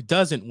if Cody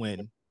doesn't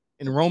win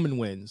and Roman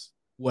wins,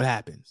 what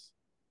happens?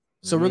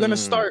 So we're going to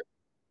start.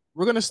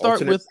 We're going to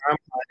start with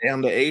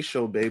on the A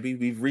show, baby.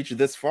 We've reached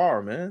this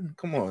far, man.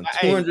 Come on,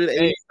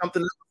 280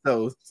 something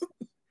episodes.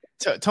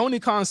 Tony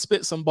Khan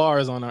spit some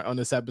bars on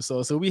this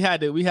episode, so we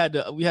had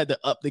to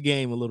up the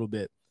game a little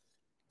bit.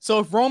 So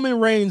if Roman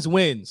Reigns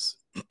wins,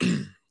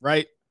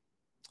 right?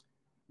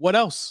 What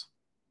else?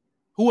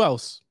 Who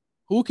else?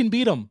 Who can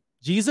beat him?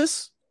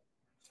 Jesus?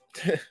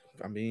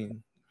 I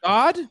mean,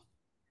 God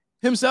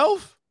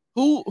himself?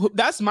 Who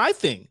that's my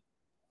thing.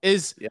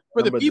 Is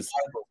for the people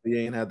he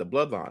ain't had the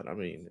bloodline. I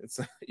mean, it's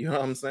you know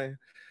what I'm saying?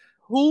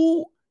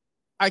 Who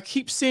I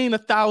keep seeing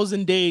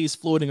 1,000 days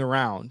floating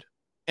around.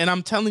 And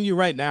I'm telling you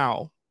right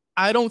now,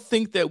 I don't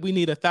think that we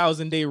need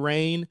 1,000-day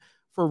reign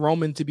for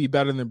Roman to be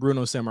better than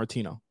Bruno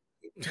Sammartino.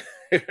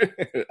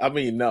 I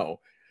mean, no.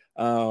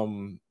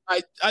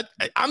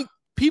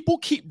 People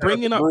keep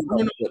bringing up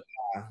Bruno.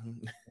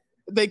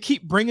 They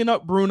keep bringing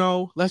up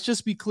Bruno. Let's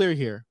just be clear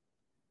here.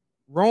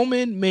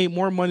 Roman made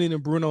more money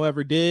than Bruno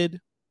ever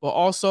did, but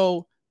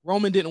also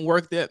Roman didn't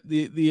work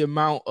the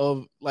amount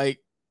of, like,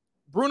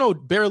 Bruno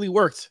barely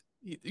worked.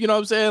 You know what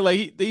I'm saying? Like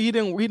he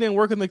didn't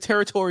work in the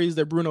territories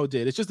that Bruno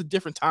did. It's just a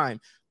different time.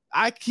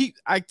 I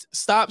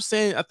stop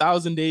saying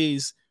 1,000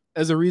 days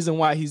as a reason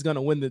why he's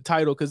gonna win the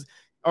title because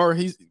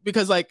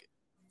like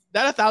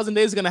that 1,000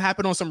 days is gonna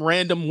happen on some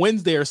random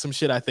Wednesday or some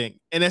shit. I think,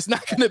 and it's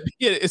not gonna be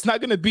it. It's not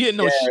gonna be it.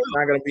 No, shit. It's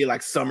not gonna be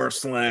like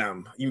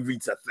SummerSlam. You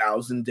reach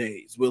 1,000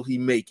 days. Will he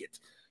make it?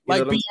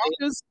 Like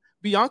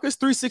Bianca's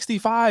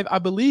 365, I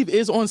believe,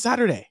 is on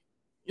Saturday.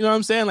 You know what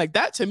I'm saying? Like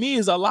that to me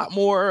is a lot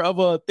more of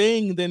a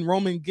thing than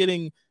Roman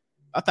getting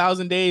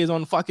 1,000 days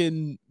on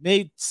fucking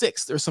May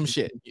 6th or some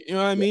shit. You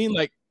know what I mean?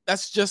 Like,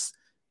 that's just,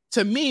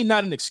 to me,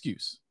 not an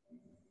excuse.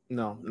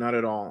 No, not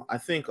at all. I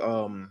think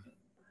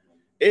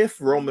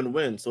if Roman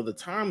wins, so the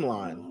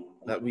timeline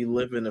that we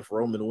live in, if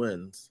Roman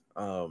wins,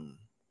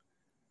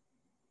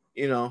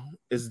 you know,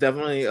 is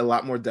definitely a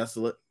lot more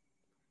desolate.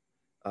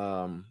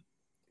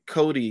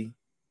 Cody,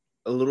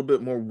 a little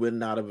bit more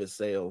wind out of his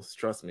sails.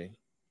 Trust me,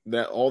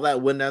 that all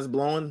that wind that's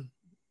blowing,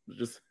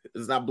 just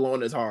it's not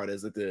blowing as hard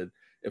as it did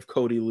if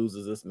Cody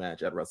loses this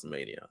match at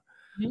WrestleMania.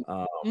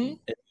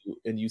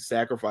 And you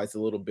sacrifice a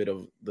little bit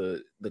of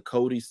the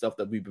Cody stuff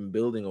that we've been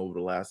building over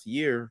the last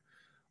year,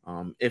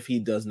 if he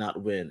does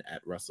not win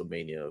at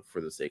WrestleMania for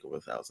the sake of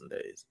 1,000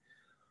 days.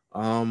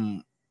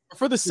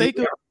 For the sake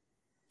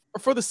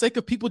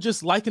of people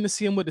just liking to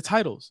see him with the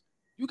titles.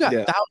 You got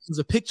thousands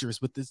of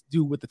pictures with this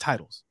dude with the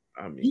titles.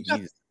 I mean,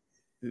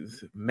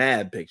 he's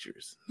mad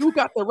pictures. You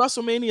got the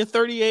WrestleMania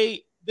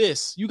 38.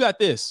 You got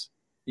this.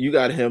 You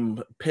got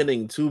him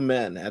pinning two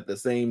men at the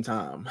same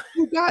time.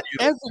 You got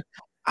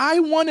I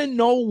want to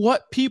know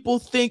what people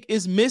think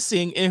is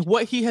missing and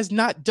what he has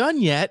not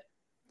done yet,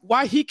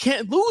 why he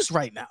can't lose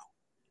right now.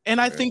 And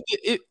I think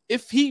that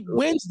if he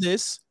wins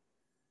this,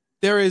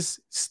 there is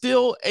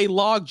still a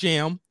log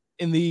jam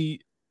in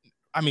the,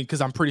 I mean,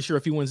 because I'm pretty sure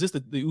if he wins this, the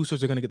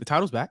Usos are going to get the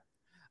titles back.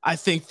 I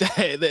think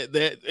that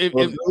if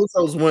the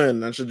Usos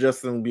win, that should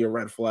just be a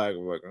red flag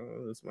of like,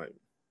 oh, this might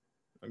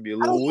be a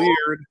little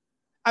weird.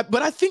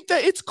 But I think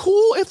that it's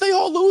cool if they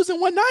all lose in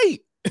one night.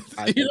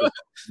 I think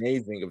it's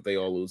amazing if they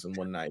all lose in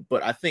one night.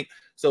 But I think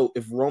so.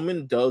 If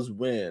Roman does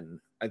win,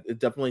 it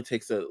definitely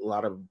takes a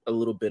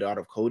little bit out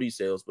of Cody's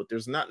sales. But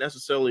there's not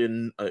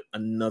necessarily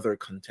another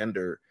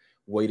contender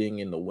waiting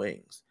in the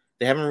wings.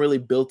 They haven't really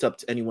built up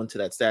to anyone to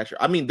that stature.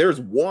 I mean, there's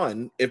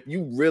one. If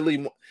you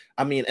really,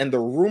 I mean, and the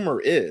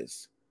rumor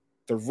is,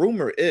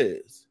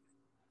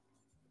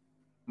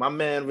 my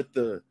man with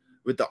the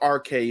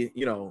RK,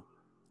 you know,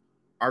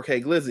 RK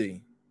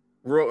Glizzy,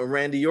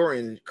 Randy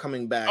Orton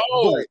coming back.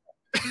 Oh.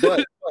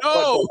 But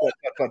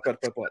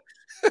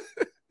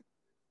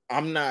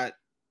I'm not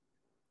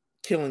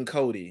killing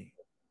Cody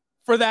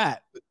for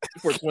that.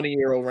 For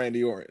 20-year-old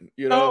Randy Orton.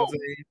 You know what I'm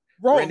saying?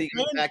 Randy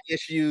got back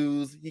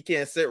issues. He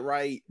can't sit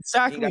right.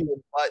 Exactly.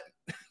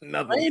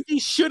 Randy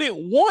shouldn't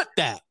want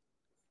that.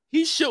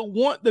 He should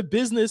want the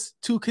business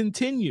to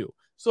continue.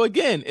 So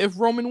again, if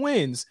Roman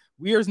wins,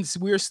 we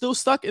are still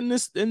stuck in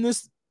this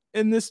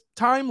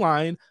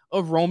timeline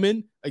of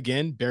Roman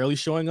again barely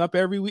showing up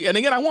every week. And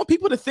again, I want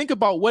people to think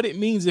about what it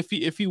means if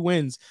he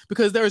wins,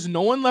 because there's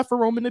no one left for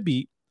Roman to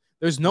beat.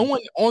 There's no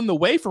one on the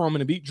way for Roman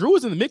to beat. Drew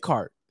is in the mid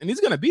card, and he's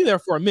gonna be there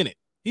for a minute.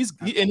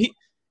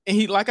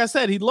 He like I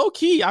said, he low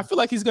key. I feel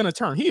like he's gonna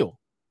turn heel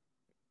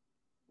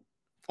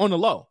on the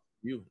low.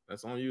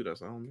 That's on you.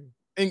 That's on me.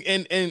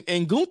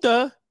 And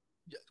Gunther,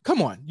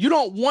 come on, you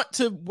don't want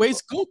to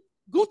waste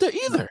Gunther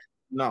either.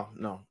 No,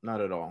 not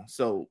at all.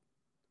 So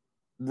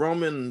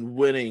Roman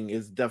winning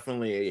is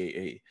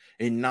definitely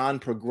a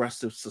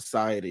non-progressive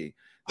society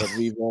that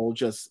we've all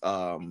just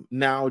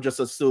now just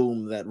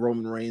assume that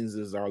Roman Reigns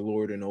is our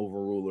Lord and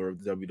overruler of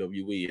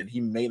WWE, and he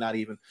may not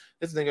even.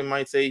 This nigga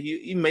might say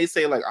he may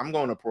say like, I'm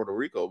going to Puerto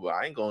Rico, but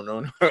I ain't going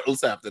nowhere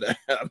else after that.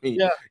 I mean,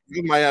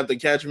 you might have to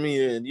catch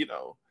me in, you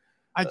know.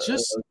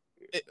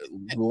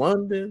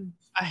 London.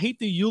 I hate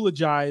to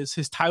eulogize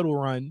his title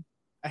run.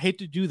 I hate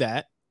to do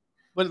that.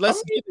 But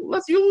let's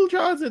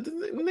eulogize it. The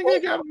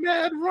nigga got a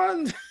mad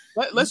run.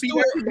 Let's do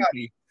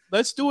it.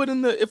 Let's do it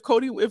in the if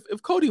Cody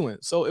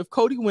wins. So if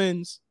Cody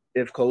wins,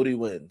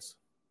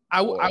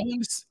 I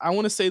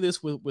want to say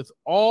this with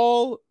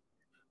all.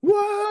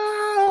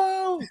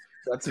 Whoa!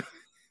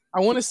 I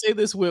want to say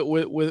this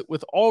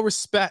with all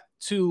respect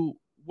to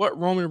what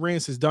Roman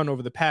Reigns has done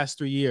over the past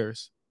 3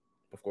 years.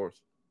 Of course,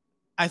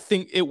 I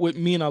think it would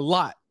mean a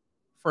lot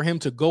for him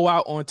to go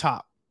out on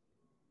top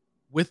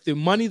with the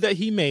money that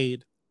he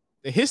made,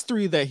 the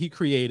history that he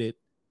created,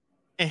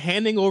 and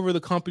handing over the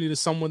company to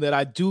someone that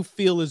I do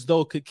feel as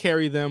though could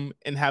carry them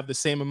and have the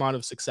same amount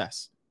of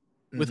success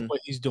with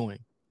what he's doing.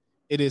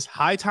 It is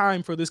high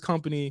time for this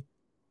company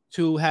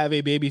to have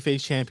a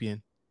babyface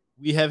champion.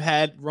 We have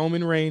had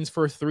Roman Reigns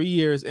for 3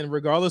 years, and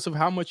regardless of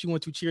how much you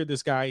want to cheer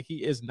this guy,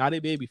 he is not a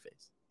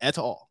babyface at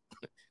all.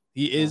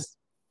 He is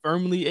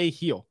firmly a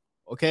heel,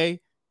 okay?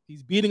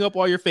 He's beating up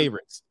all your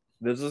favorites.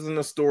 This isn't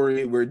a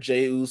story where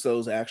Jey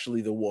Uso's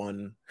actually the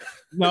one.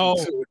 No,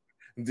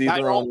 I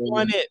don't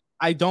want it.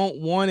 I don't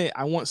want it.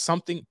 I want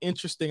something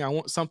interesting. I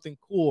want something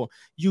cool.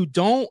 You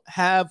don't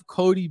have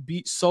Cody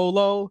beat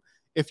Solo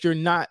if you're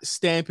not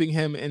stamping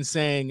him and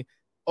saying,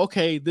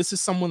 okay, this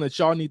is someone that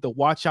y'all need to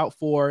watch out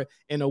for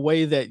in a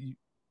way that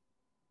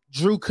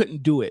Drew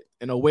couldn't do it,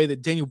 in a way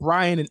that Daniel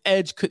Bryan and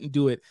Edge couldn't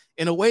do it,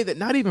 in a way that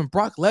not even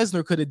Brock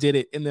Lesnar could have did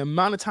it in the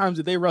amount of times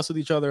that they wrestled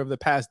each other over the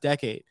past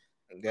decade.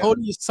 Yeah.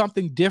 Cody is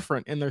something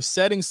different, and they're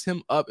setting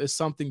him up as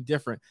something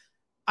different.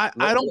 I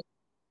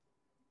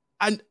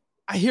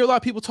hear a lot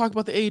of people talk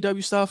about the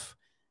AEW stuff.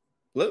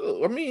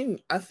 I mean,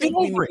 I think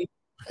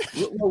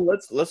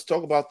let's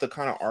talk about the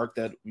kind of arc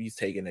that he's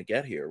taking to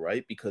get here,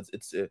 right? Because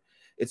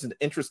it's an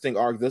interesting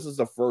arc. This is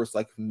the first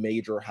like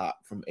major hop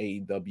from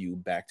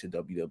AEW back to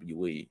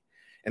WWE,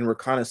 and we're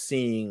kind of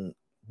seeing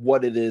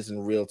what it is in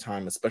real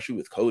time, especially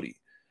with Cody.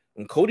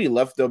 When Cody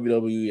left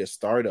WWE as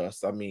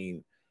Stardust, I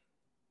mean,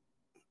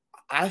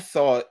 I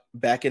thought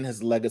back in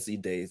his legacy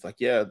days, like,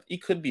 yeah, he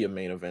could be a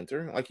main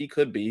eventer, like he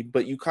could be,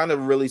 but you kind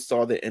of really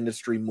saw the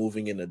industry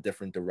moving in a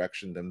different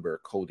direction than where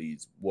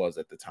Cody's was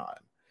at the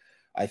time.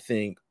 I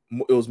think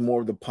it was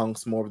more of the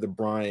Punks, more of the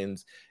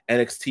Bryans.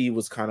 NXT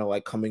was kind of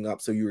like coming up,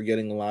 so you were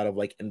getting a lot of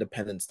like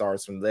independent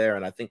stars from there.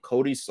 And I think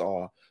Cody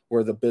saw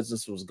where the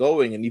business was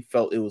going, and he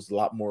felt it was a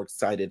lot more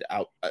exciting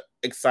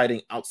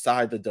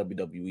outside the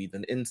WWE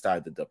than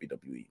inside the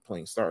WWE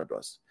playing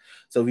Stardust.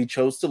 So he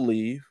chose to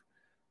leave.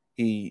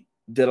 He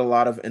did a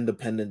lot of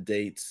independent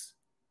dates.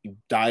 He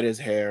dyed his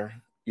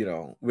hair, you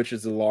know, which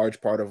is a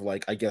large part of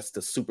like, I guess,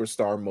 the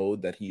superstar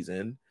mode that he's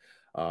in.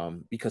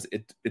 Because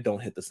it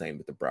don't hit the same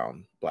with the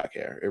brown black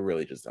hair. It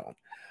really just don't.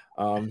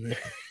 I'm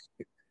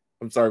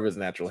sorry if it's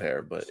natural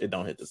hair, but it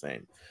don't hit the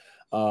same.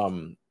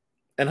 And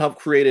helped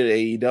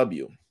created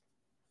AEW.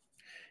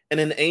 And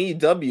in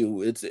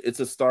AEW, it's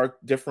a stark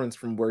difference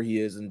from where he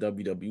is in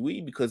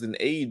WWE, because in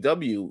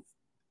AEW,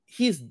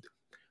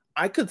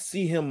 I could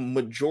see him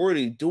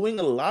majority doing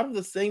a lot of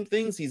the same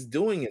things he's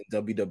doing in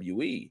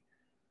WWE,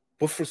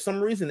 but for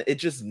some reason it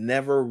just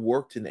never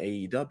worked in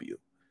AEW.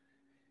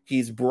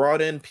 He's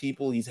brought in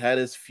people. He's had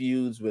his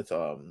feuds with,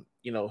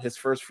 his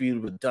first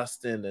feud with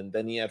Dustin, and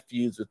then he had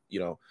feuds with,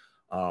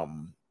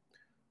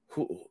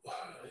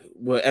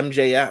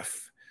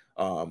 MJF,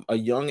 a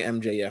young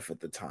MJF at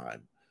the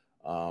time.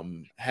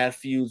 Had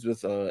feuds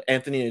with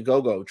Anthony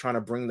Ogogo, trying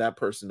to bring that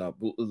person up.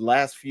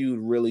 Last feud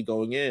really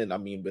going in, I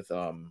mean, with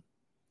Can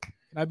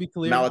I be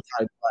clear? Malachi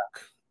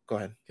Black. Go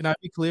ahead. Can I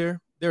be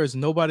clear? There is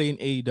nobody in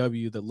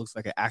AEW that looks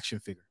like an action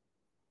figure.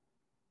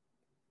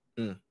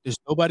 There's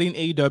nobody in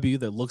AEW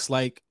that looks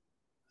like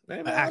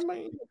they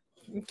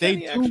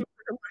do.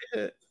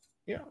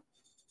 Yeah,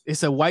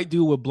 it's a white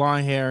dude with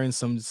blonde hair and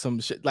some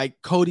shit.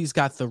 Like Cody's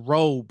got the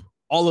robe,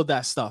 all of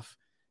that stuff.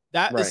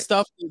 That is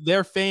stuff that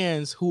their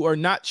fans who are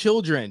not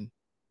children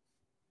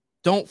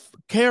don't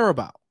care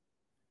about.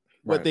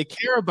 What they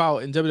care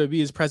about in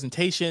WWE is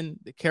presentation.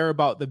 They care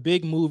about the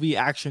big movie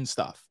action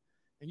stuff.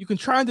 And you can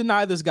try and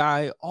deny this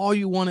guy all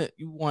you want.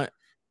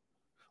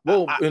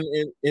 Well,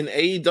 in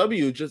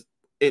AEW, just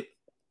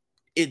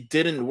it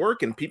didn't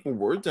work, and people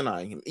were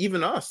denying him,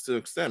 even us to an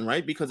extent,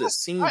 right? Because it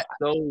seemed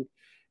so.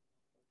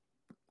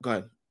 Go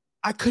ahead.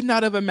 I could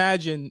not have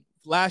imagined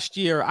last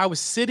year. I was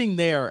sitting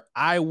there,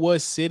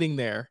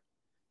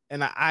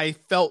 and I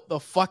felt the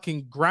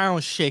fucking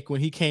ground shake when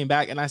he came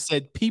back, and I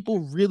said, people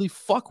really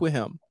fuck with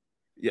him.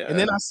 Yeah. And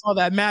then I saw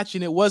that match,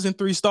 and it wasn't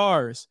 3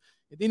 stars.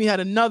 And then he had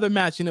another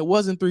match, and it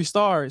wasn't 3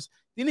 stars.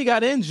 Then he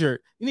got injured.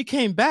 Then he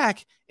came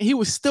back, and he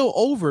was still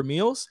over,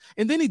 Meals.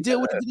 And then he did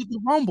what he did the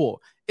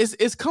Rumble.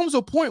 It comes to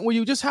a point where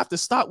you just have to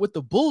stop with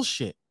the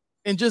bullshit,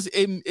 and it's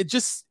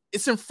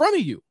in front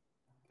of you.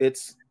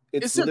 It's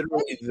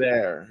literally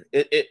there.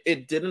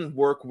 It didn't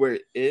work where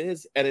it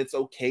is, and it's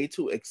okay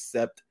to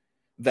accept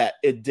that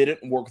it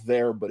didn't work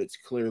there, but it's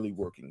clearly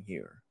working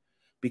here.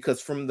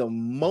 Because from the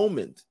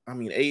moment, I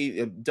mean,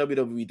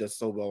 WWE does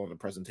so well on the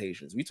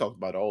presentations. We talked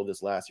about all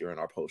this last year in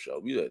our post show.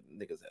 We had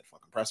niggas had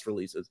fucking press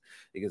releases.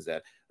 Niggas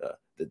that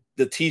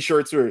the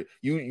t-shirts were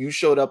you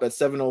showed up at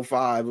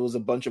 7:05. It was a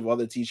bunch of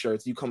other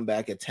t-shirts. You come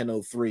back at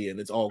 10:03, and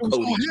it's all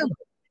Cody.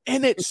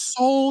 And it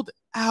sold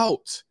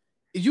out.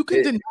 You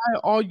can deny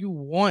all you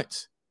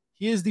want.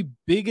 He is the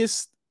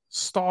biggest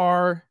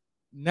star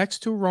next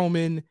to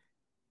Roman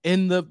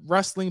in the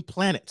wrestling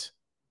planet,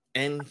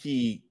 and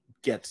he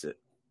gets it.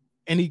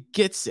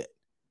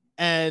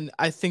 And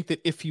I think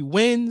that if he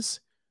wins,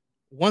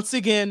 once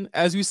again,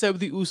 as we said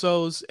with the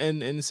Usos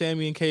and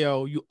Sammy and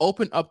KO, you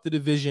open up the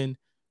division.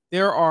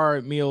 There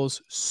are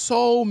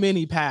so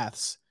many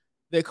paths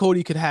that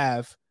Cody could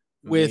have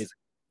with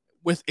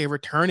a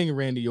returning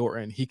Randy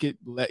Orton. He could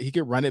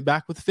run it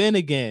back with Finn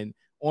again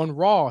on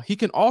Raw. He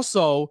can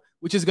also,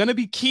 which is going to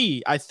be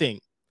key, I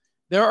think.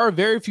 There are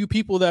very few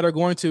people that are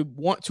going to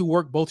want to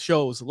work both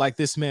shows like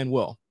this man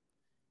will.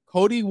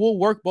 Cody will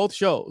work both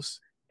shows.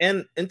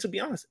 And to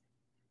be honest,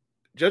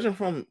 judging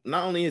from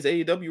not only his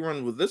AEW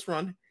run with this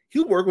run,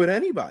 he'll work with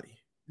anybody.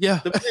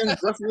 Yeah. The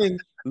man's wrestling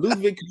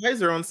Ludwig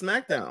Kaiser on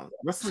SmackDown,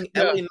 wrestling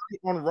LA Knight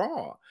on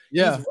Raw.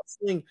 Yeah. He's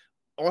wrestling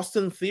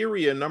Austin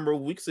Theory a number of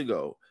weeks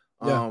ago.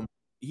 Yeah.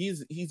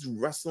 He's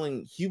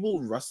wrestling. He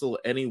will wrestle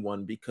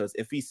anyone because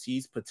if he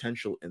sees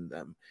potential in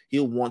them,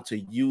 he'll want to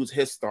use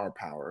his star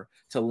power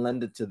to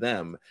lend it to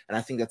them. And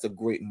I think that's a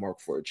great mark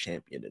for a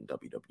champion in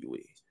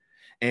WWE.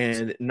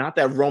 And not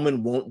that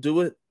Roman won't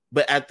do it,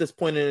 but at this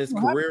point in his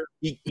career,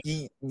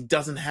 he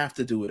doesn't have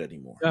to do it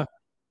anymore.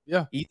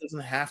 Yeah. He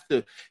doesn't have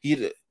to.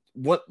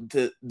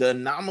 The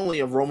anomaly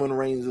of Roman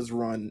Reigns'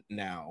 run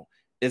now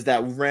is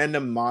that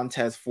random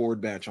Montez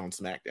Ford match on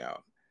SmackDown.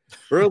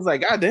 Where it was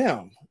like, God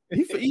damn,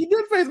 he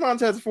did face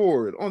Montez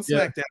Ford on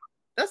SmackDown.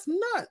 That's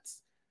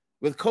nuts.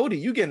 With Cody,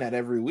 you getting that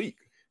every week.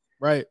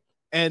 Right.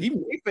 And he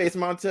faced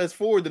Montez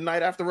Ford the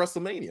night after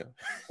WrestleMania.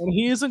 And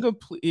he isn't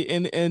complete.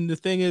 And the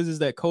thing is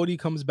that Cody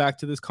comes back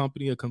to this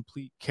company a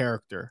complete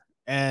character.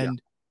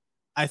 And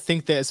I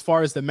think that as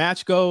far as the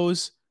match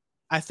goes,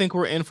 I think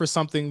we're in for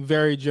something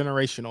very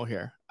generational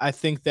here. I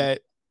think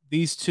that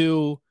these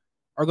two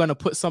are going to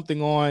put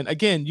something on.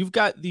 Again, you've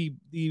got the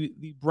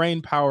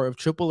brain power of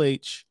Triple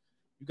H.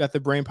 You got the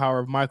brain power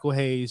of Michael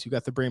Hayes. You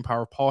got the brain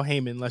power of Paul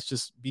Heyman. Let's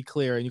just be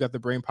clear. And you got the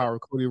brain power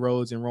of Cody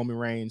Rhodes and Roman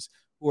Reigns,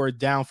 who are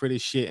down for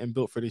this shit and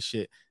built for this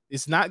shit.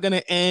 It's not going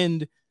to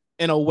end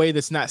in a way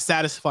that's not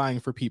satisfying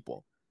for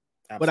people.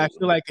 Absolutely. But I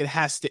feel like it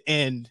has to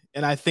end.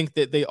 And I think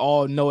that they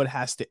all know it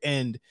has to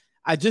end.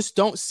 I just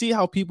don't see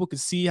how people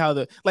could see how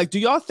do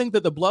y'all think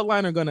that the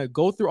Bloodline are going to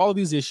go through all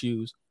these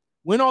issues,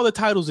 win all the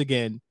titles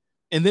again,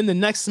 and then the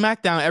next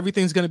SmackDown,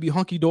 everything's going to be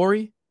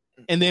hunky-dory?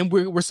 And then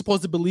we're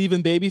supposed to believe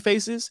in baby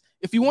faces?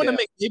 If you want to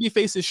make baby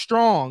faces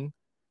strong,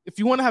 if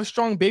you want to have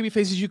strong baby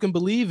faces you can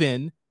believe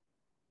in,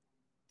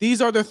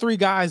 these are the three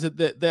guys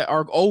that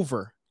are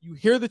over. You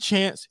hear the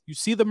chants, you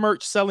see the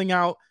merch selling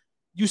out,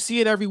 you see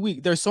it every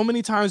week. There's so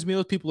many times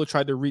people have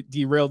tried to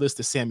derail this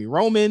to Sammy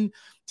Roman,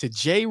 to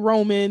Jay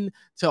Roman,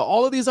 to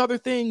all of these other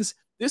things.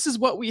 This is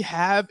what we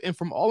have, and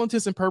from all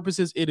intents and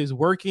purposes, it is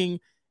working.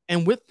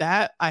 And with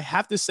that, I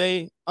have to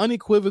say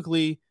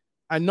unequivocally,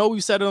 I know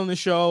we've said it on the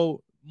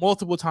show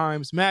multiple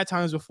times, mad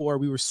times before.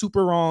 We were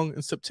super wrong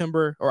in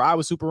September, or I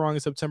was super wrong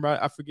in September.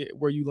 I forget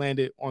where you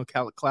landed on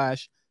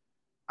Clash.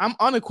 I'm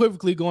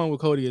unequivocally going with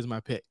Cody as my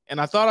pick. And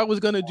I thought I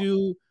was going to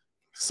do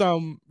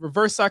some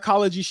reverse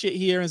psychology shit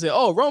here and say,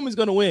 oh, Roman's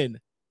going to win.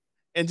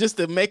 And just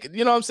to make it,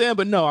 you know what I'm saying?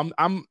 But no,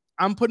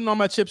 I'm putting all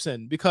my chips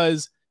in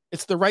because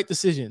it's the right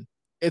decision.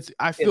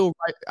 I feel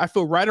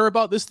righter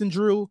about this than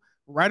Drew,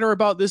 righter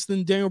about this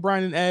than Daniel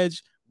Bryan and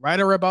Edge,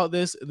 righter about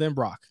this than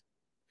Brock.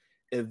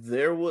 If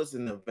there was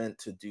an event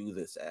to do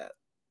this at,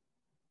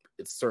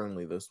 it's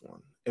certainly this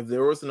one. If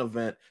there was an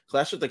event,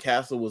 Clash at the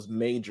Castle was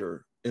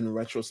major in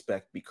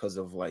retrospect because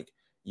of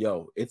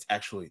there's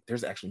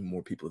actually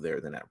more people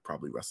there than at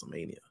probably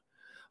WrestleMania.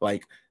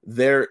 Like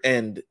there,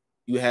 and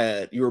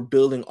you were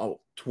building up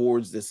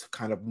towards this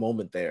kind of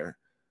moment there.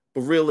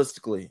 But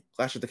realistically,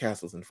 Clash at the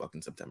Castle is in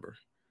fucking September.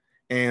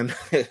 And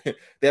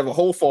they have a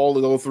whole fall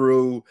to go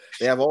through.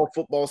 They have all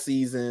football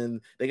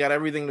season. They got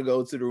everything to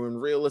go through.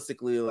 And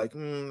realistically,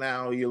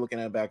 now you're looking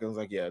at it back and it's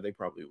like, yeah, they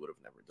probably would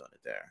have never done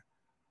it there.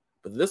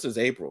 But this is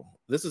April.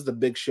 This is the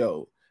big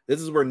show.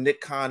 This is where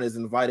Nick Khan is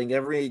inviting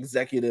every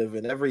executive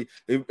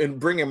and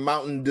bringing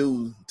Mountain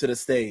Dew to the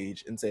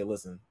stage and say,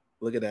 listen,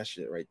 look at that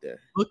shit right there.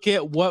 Look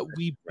at what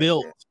we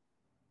built.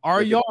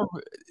 Are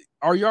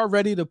y'all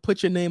ready to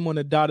put your name on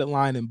the dotted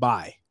line and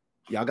buy?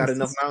 Y'all got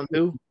enough Mountain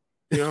Dew?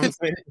 You know what I'm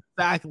saying?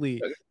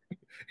 Exactly.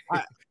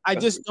 I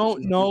just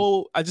don't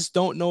know. I just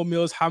don't know,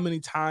 Mills, how many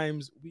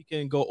times we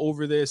can go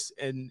over this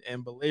and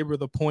belabor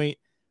the point.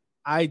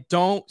 I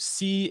don't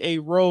see a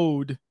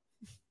road,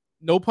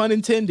 no pun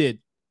intended,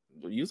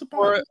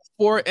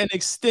 for an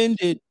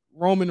extended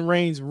Roman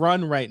Reigns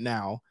run right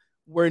now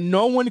where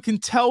no one can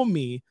tell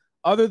me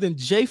other than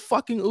Jay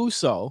fucking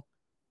Uso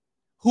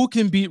who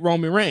can beat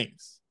Roman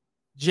Reigns.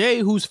 Jay,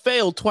 who's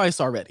failed twice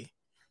already.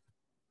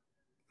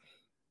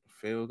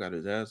 Phil got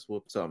his ass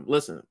whooped.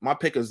 Listen, my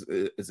pick is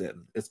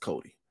in. It's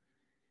Cody.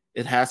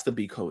 It has to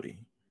be Cody.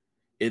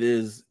 It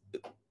is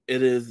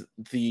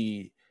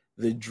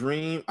the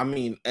dream. I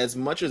mean, as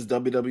much as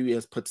WWE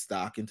has put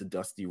stock into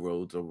Dusty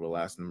Rhodes over the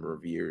last number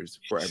of years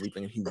for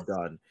everything he's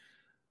done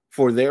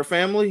for their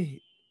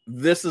family,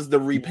 this is the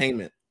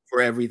repayment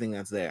for everything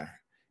that's there.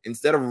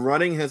 Instead of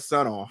running his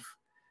son off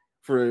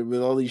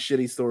with all these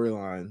shitty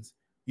storylines,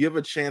 you have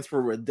a chance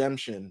for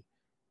redemption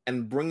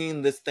and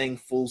bringing this thing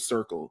full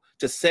circle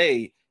to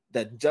say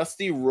that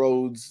Dusty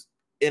Rhodes'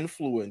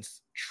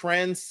 influence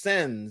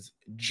transcends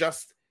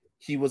just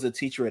he was a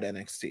teacher at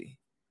NXT.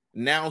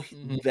 Now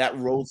that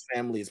Rhodes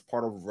family is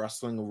part of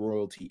wrestling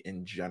royalty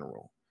in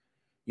general.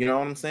 You know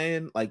what I'm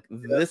saying? Like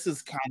this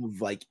is kind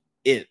of like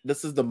it.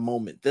 This is the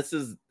moment. This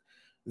is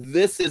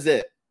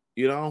it.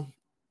 You know?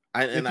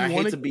 I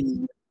hate to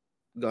be.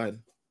 Go ahead.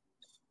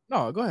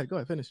 No, go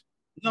ahead. Finish.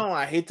 No,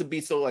 I hate to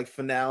be so like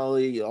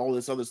finale, all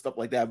this other stuff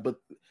like that, but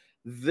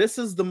this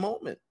is the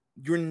moment.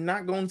 You're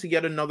not going to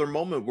get another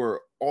moment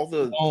where all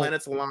the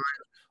planets align,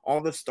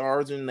 all the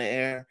stars are in the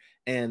air,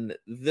 and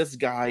this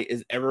guy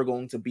is ever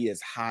going to be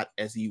as hot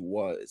as he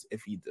was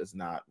if he does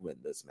not win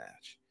this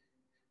match.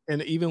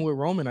 And even with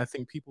Roman, I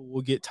think people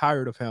will get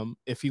tired of him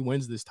if he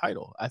wins this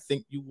title. I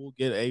think you will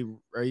get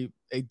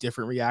a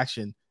different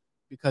reaction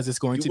because it's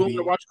going to be.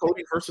 You watch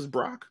Cody versus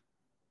Brock?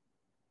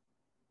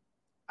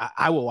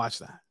 I will watch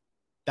that.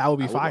 That would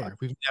be fire.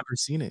 We've never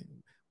seen it.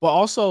 But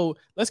also,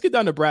 let's get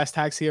down to brass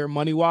tacks here,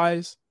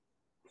 money-wise.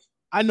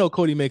 I know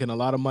Cody making a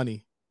lot of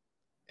money.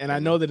 And I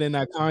know that in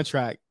that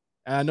contract,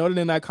 there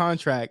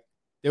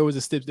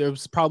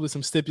was probably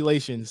some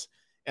stipulations.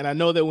 And I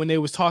know that when they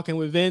was talking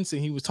with Vince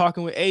and he was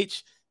talking with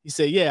H, he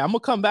said, yeah, I'm going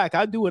to come back.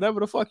 I'll do whatever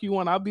the fuck you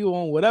want. I'll be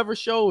on whatever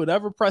show,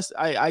 whatever press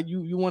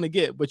you want to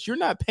get. But you're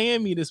not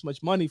paying me this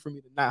much money for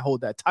me to not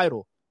hold that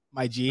title,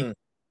 my G.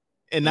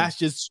 And that's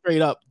just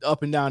straight up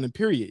and down and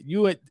period.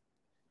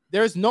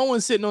 There's no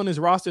one sitting on this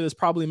roster that's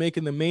probably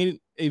making the main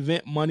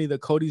event money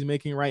that Cody's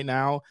making right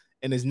now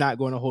and is not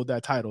going to hold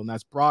that title. And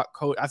that's Brock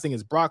Cody. I think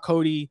it's Brock,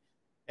 Cody,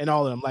 and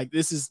all of them. Like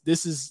this is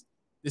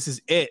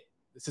it.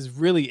 This is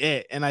really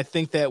it. And I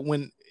think that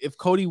if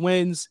Cody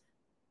wins,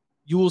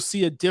 you will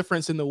see a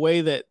difference in the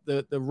way that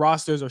the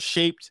rosters are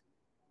shaped.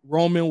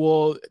 Roman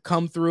will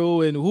come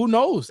through, and who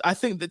knows? I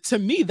think that, to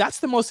me, that's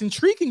the most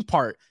intriguing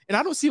part. And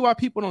I don't see why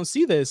people don't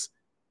see this.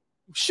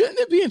 Shouldn't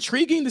it be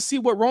intriguing to see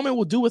what Roman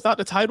will do without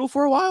the title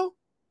for a while?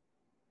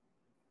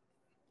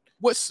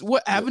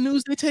 What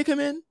avenues they take him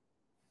in?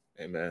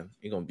 Hey man,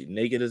 you're gonna be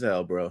naked as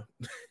hell, bro.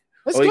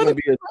 It's gonna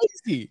be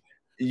crazy.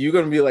 You're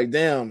gonna be like,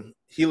 damn,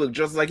 he looked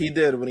just like he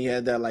did when he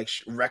had that like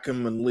wreck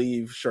him and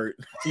leave shirt.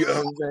 You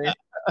know what I'm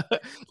saying?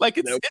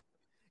 Like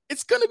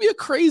it's gonna be a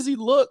crazy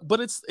look,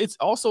 but it's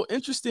also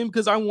interesting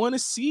because I want to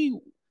see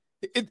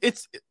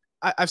it.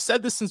 I've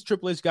said this since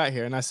Triple H got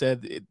here, and I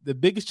said the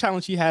biggest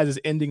challenge he has is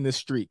ending this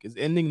streak, is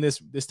ending this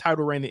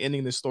title reign and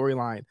ending this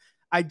storyline.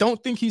 I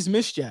don't think he's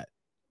missed yet.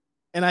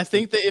 And I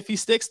think that if he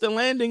sticks the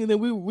landing, then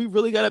we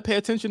really got to pay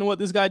attention to what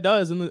this guy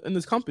does in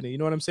this company. You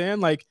know what I'm saying?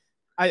 Like,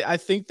 I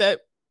think that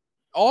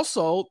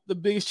also the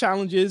biggest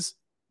challenge is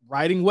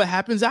writing what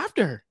happens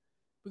after,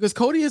 because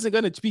Cody isn't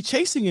going to be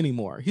chasing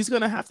anymore. He's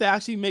going to have to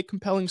actually make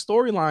compelling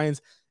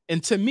storylines.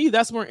 And to me,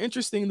 that's more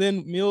interesting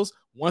than Mills.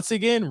 Once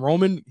again,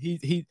 Roman,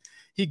 he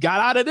got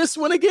out of this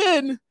one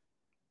again.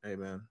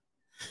 Amen.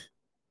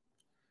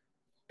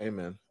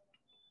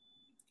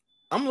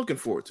 I'm looking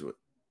forward to it.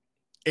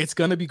 It's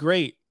going to be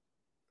great.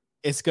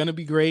 It's going to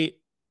be great.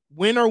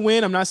 Win or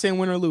win. I'm not saying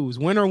win or lose.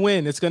 Win or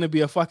win. It's going to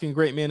be a fucking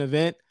great main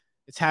event.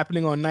 It's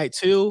happening on night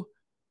 2.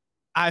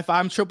 If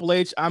I'm Triple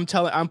H, I'm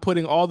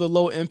putting all the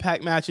low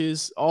impact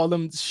matches, all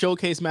them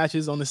showcase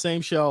matches on the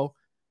same show.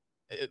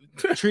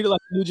 Treat it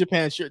like a New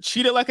Japan show.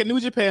 Treat it like a New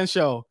Japan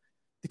show,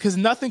 because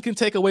nothing can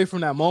take away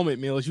from that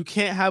moment, Mills. You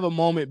can't have a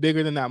moment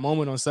bigger than that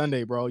moment on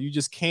Sunday, bro. You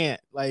just can't.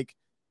 Like,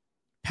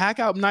 pack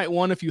out night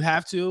 1 if you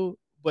have to,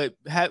 but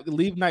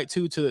leave night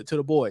 2 to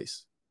the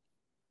boys.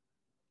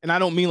 And I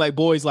don't mean like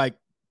boys like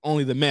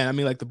only the men. I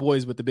mean like the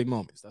boys with the big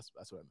moments. That's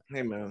what I meant.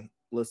 Hey man,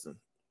 listen.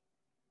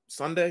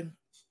 Sunday,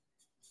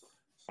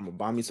 I'm gonna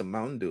buy me some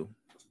Mountain Dew.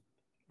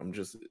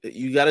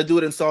 You got to do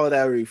it in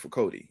solidarity for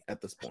Cody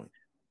at this point.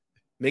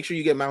 Make sure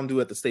you get Mountain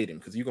Dew at the stadium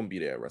because you're gonna be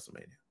there at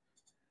WrestleMania.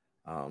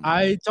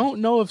 I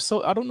don't know if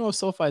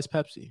SoFi is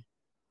Pepsi.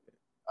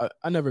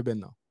 I never been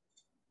though.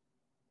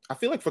 I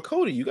feel like for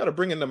Cody, you got to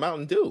bring in the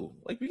Mountain Dew.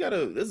 Like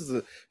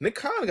Nick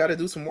Khan got to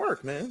do some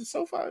work, man.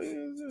 SoFi.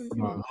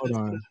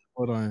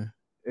 Hold on.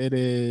 It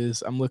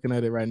is. I'm looking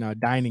at it right now.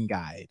 Dining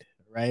guide,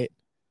 right?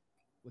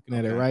 Looking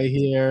at it right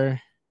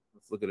here.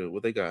 Let's look at it.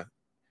 What they got?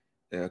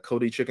 Yeah,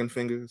 Cody chicken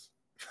fingers.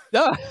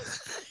 Yeah.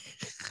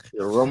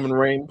 The Roman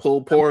Reigns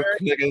pulled pork.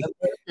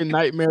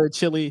 Nightmare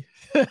chili.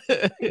 It's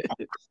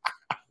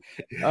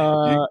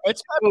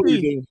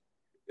Pepsi.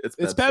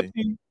 It's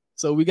Pepsi.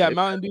 So we got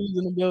Mountain Dews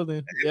in the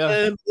building. Yeah.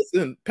 Man,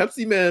 listen,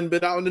 Pepsi Man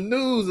been out in the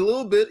news a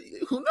little bit.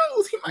 Who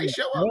knows? He might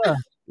show up. Yeah.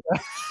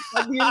 He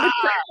might be in the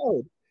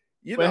crowd.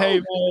 Hey,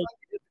 man,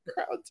 the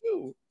crowd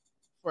too.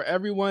 For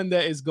everyone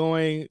that is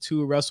going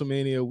to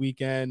WrestleMania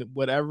weekend,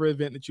 whatever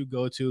event that you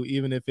go to,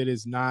 even if it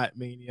is not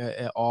Mania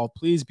at all,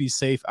 please be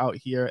safe out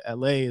here.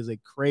 LA is a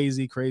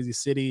crazy, crazy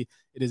city.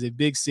 It is a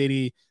big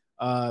city.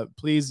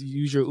 Please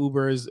use your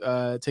Ubers.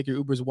 Take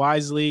your Ubers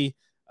wisely.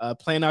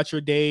 Plan out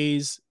your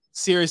days.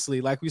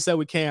 Seriously, like we said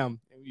with Cam,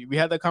 we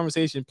had that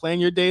conversation.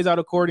 Plan your days out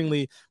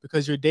accordingly,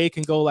 because your day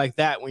can go like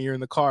that when you're in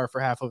the car for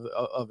half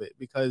of it,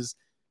 because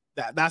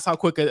that's how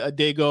quick a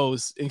day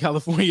goes in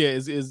California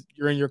is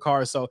you're in your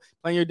car. So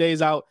plan your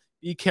days out.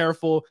 Be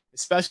careful,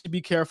 especially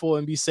be careful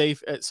and be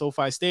safe at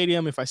SoFi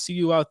Stadium. If I see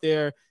you out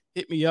there,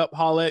 hit me up,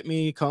 holla at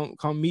me, come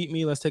meet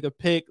me. Let's take a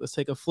pic. Let's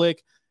take a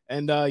flick.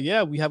 And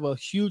we have a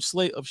huge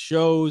slate of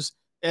shows.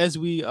 As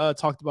we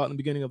talked about in the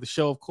beginning of the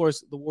show, of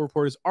course, the War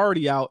Report is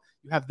already out.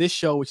 You have this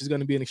show, which is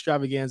going to be an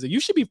extravaganza. You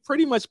should be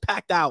pretty much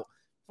packed out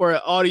for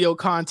audio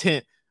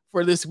content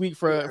for this week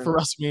for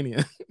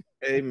WrestleMania.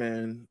 Hey,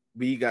 man,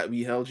 we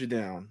held you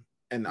down.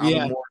 And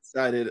I'm more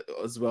excited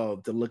as well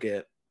to look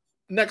at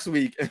next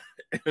week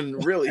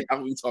and really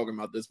how we talking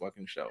about this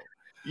fucking show.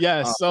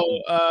 Yes. So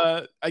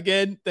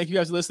again, thank you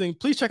guys for listening.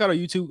 Please check out our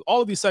YouTube.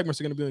 All of these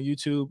segments are going to be on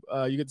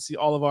YouTube. You get to see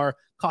all of our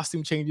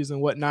costume changes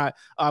and whatnot.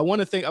 I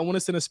want to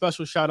send a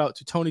special shout out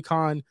to Tony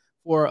Khan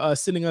for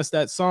sending us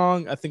that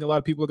song. I think a lot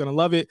of people are going to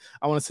love it.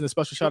 I want to send a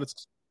special shout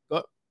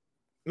out.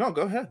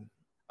 Go ahead.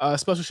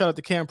 Special shout out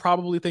to Cam.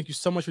 Probably. Thank you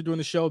so much for doing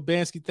the show.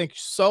 Bansky, thank you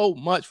so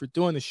much for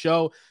doing the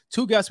show.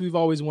 2 guests we've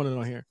always wanted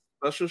on here.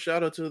 Special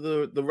shout out to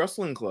the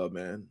wrestling club,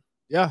 man.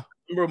 Yeah.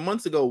 Remember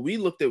months ago, we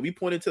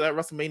pointed to that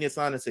WrestleMania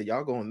sign and said,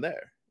 y'all going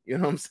there. You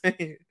know what I'm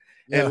saying?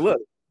 Yeah. And look,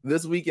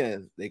 this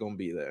weekend, they're going to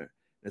be there.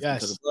 It's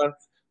yes.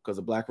 because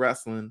of Black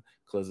wrestling,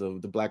 because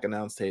of the Black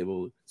announce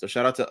table. So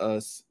shout out to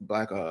us,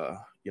 Black,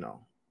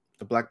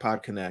 the Black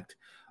Pod Connect,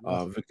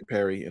 Victor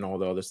Perry, and all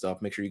the other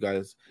stuff. Make sure you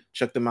guys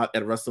check them out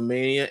at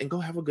WrestleMania and go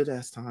have a good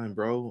ass time,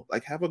 bro.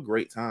 Like, have a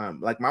great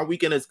time. Like, my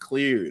weekend is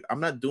cleared.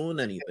 I'm not doing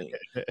anything.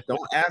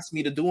 Don't ask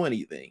me to do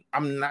anything.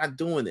 I'm not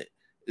doing it.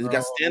 You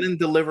got stand and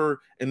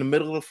deliver in the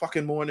middle of the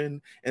fucking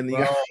morning, and you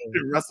got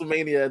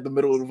WrestleMania at the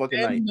middle of the fucking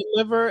night.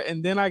 Deliver,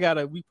 and then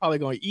we probably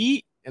gonna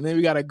eat, and then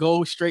we gotta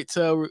go straight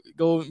to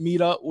go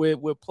meet up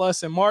with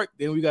Plus and Mark.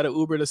 Then we gotta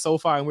Uber to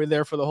SoFi, and we're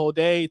there for the whole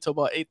day till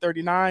about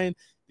 8:39.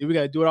 Then we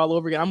gotta do it all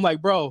over again. I'm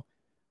like, bro,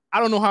 I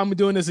don't know how I'm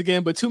doing this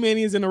again, but 2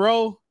 manias in a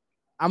row,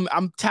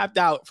 I'm tapped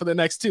out for the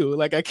next 2.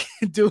 Like, I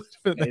can't do it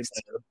for the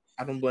next 2.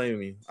 I don't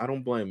blame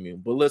you.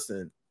 But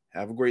listen,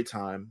 have a great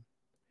time.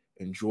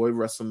 Enjoy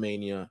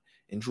WrestleMania.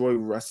 Enjoy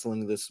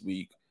wrestling this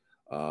week.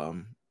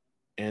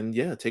 And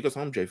yeah, take us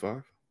home,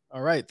 J5.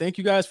 All right. Thank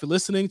you guys for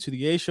listening to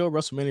the A Show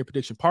WrestleMania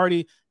Prediction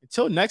Party.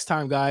 Until next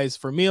time, guys,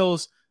 for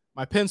Meals,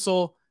 my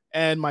pencil,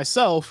 and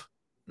myself,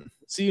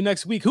 see you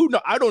next week.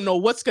 I don't know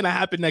what's going to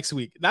happen next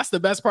week. That's the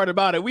best part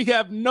about it. We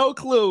have no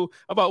clue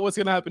about what's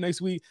going to happen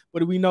next week,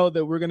 but we know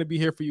that we're going to be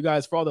here for you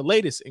guys for all the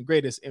latest and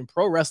greatest in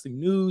pro wrestling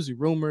news,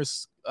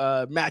 rumors,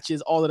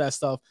 matches, all of that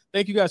stuff.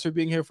 Thank you guys for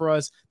being here for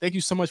us. Thank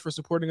you so much for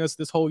supporting us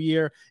this whole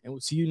year, and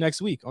we'll see you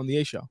next week on the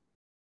A Show.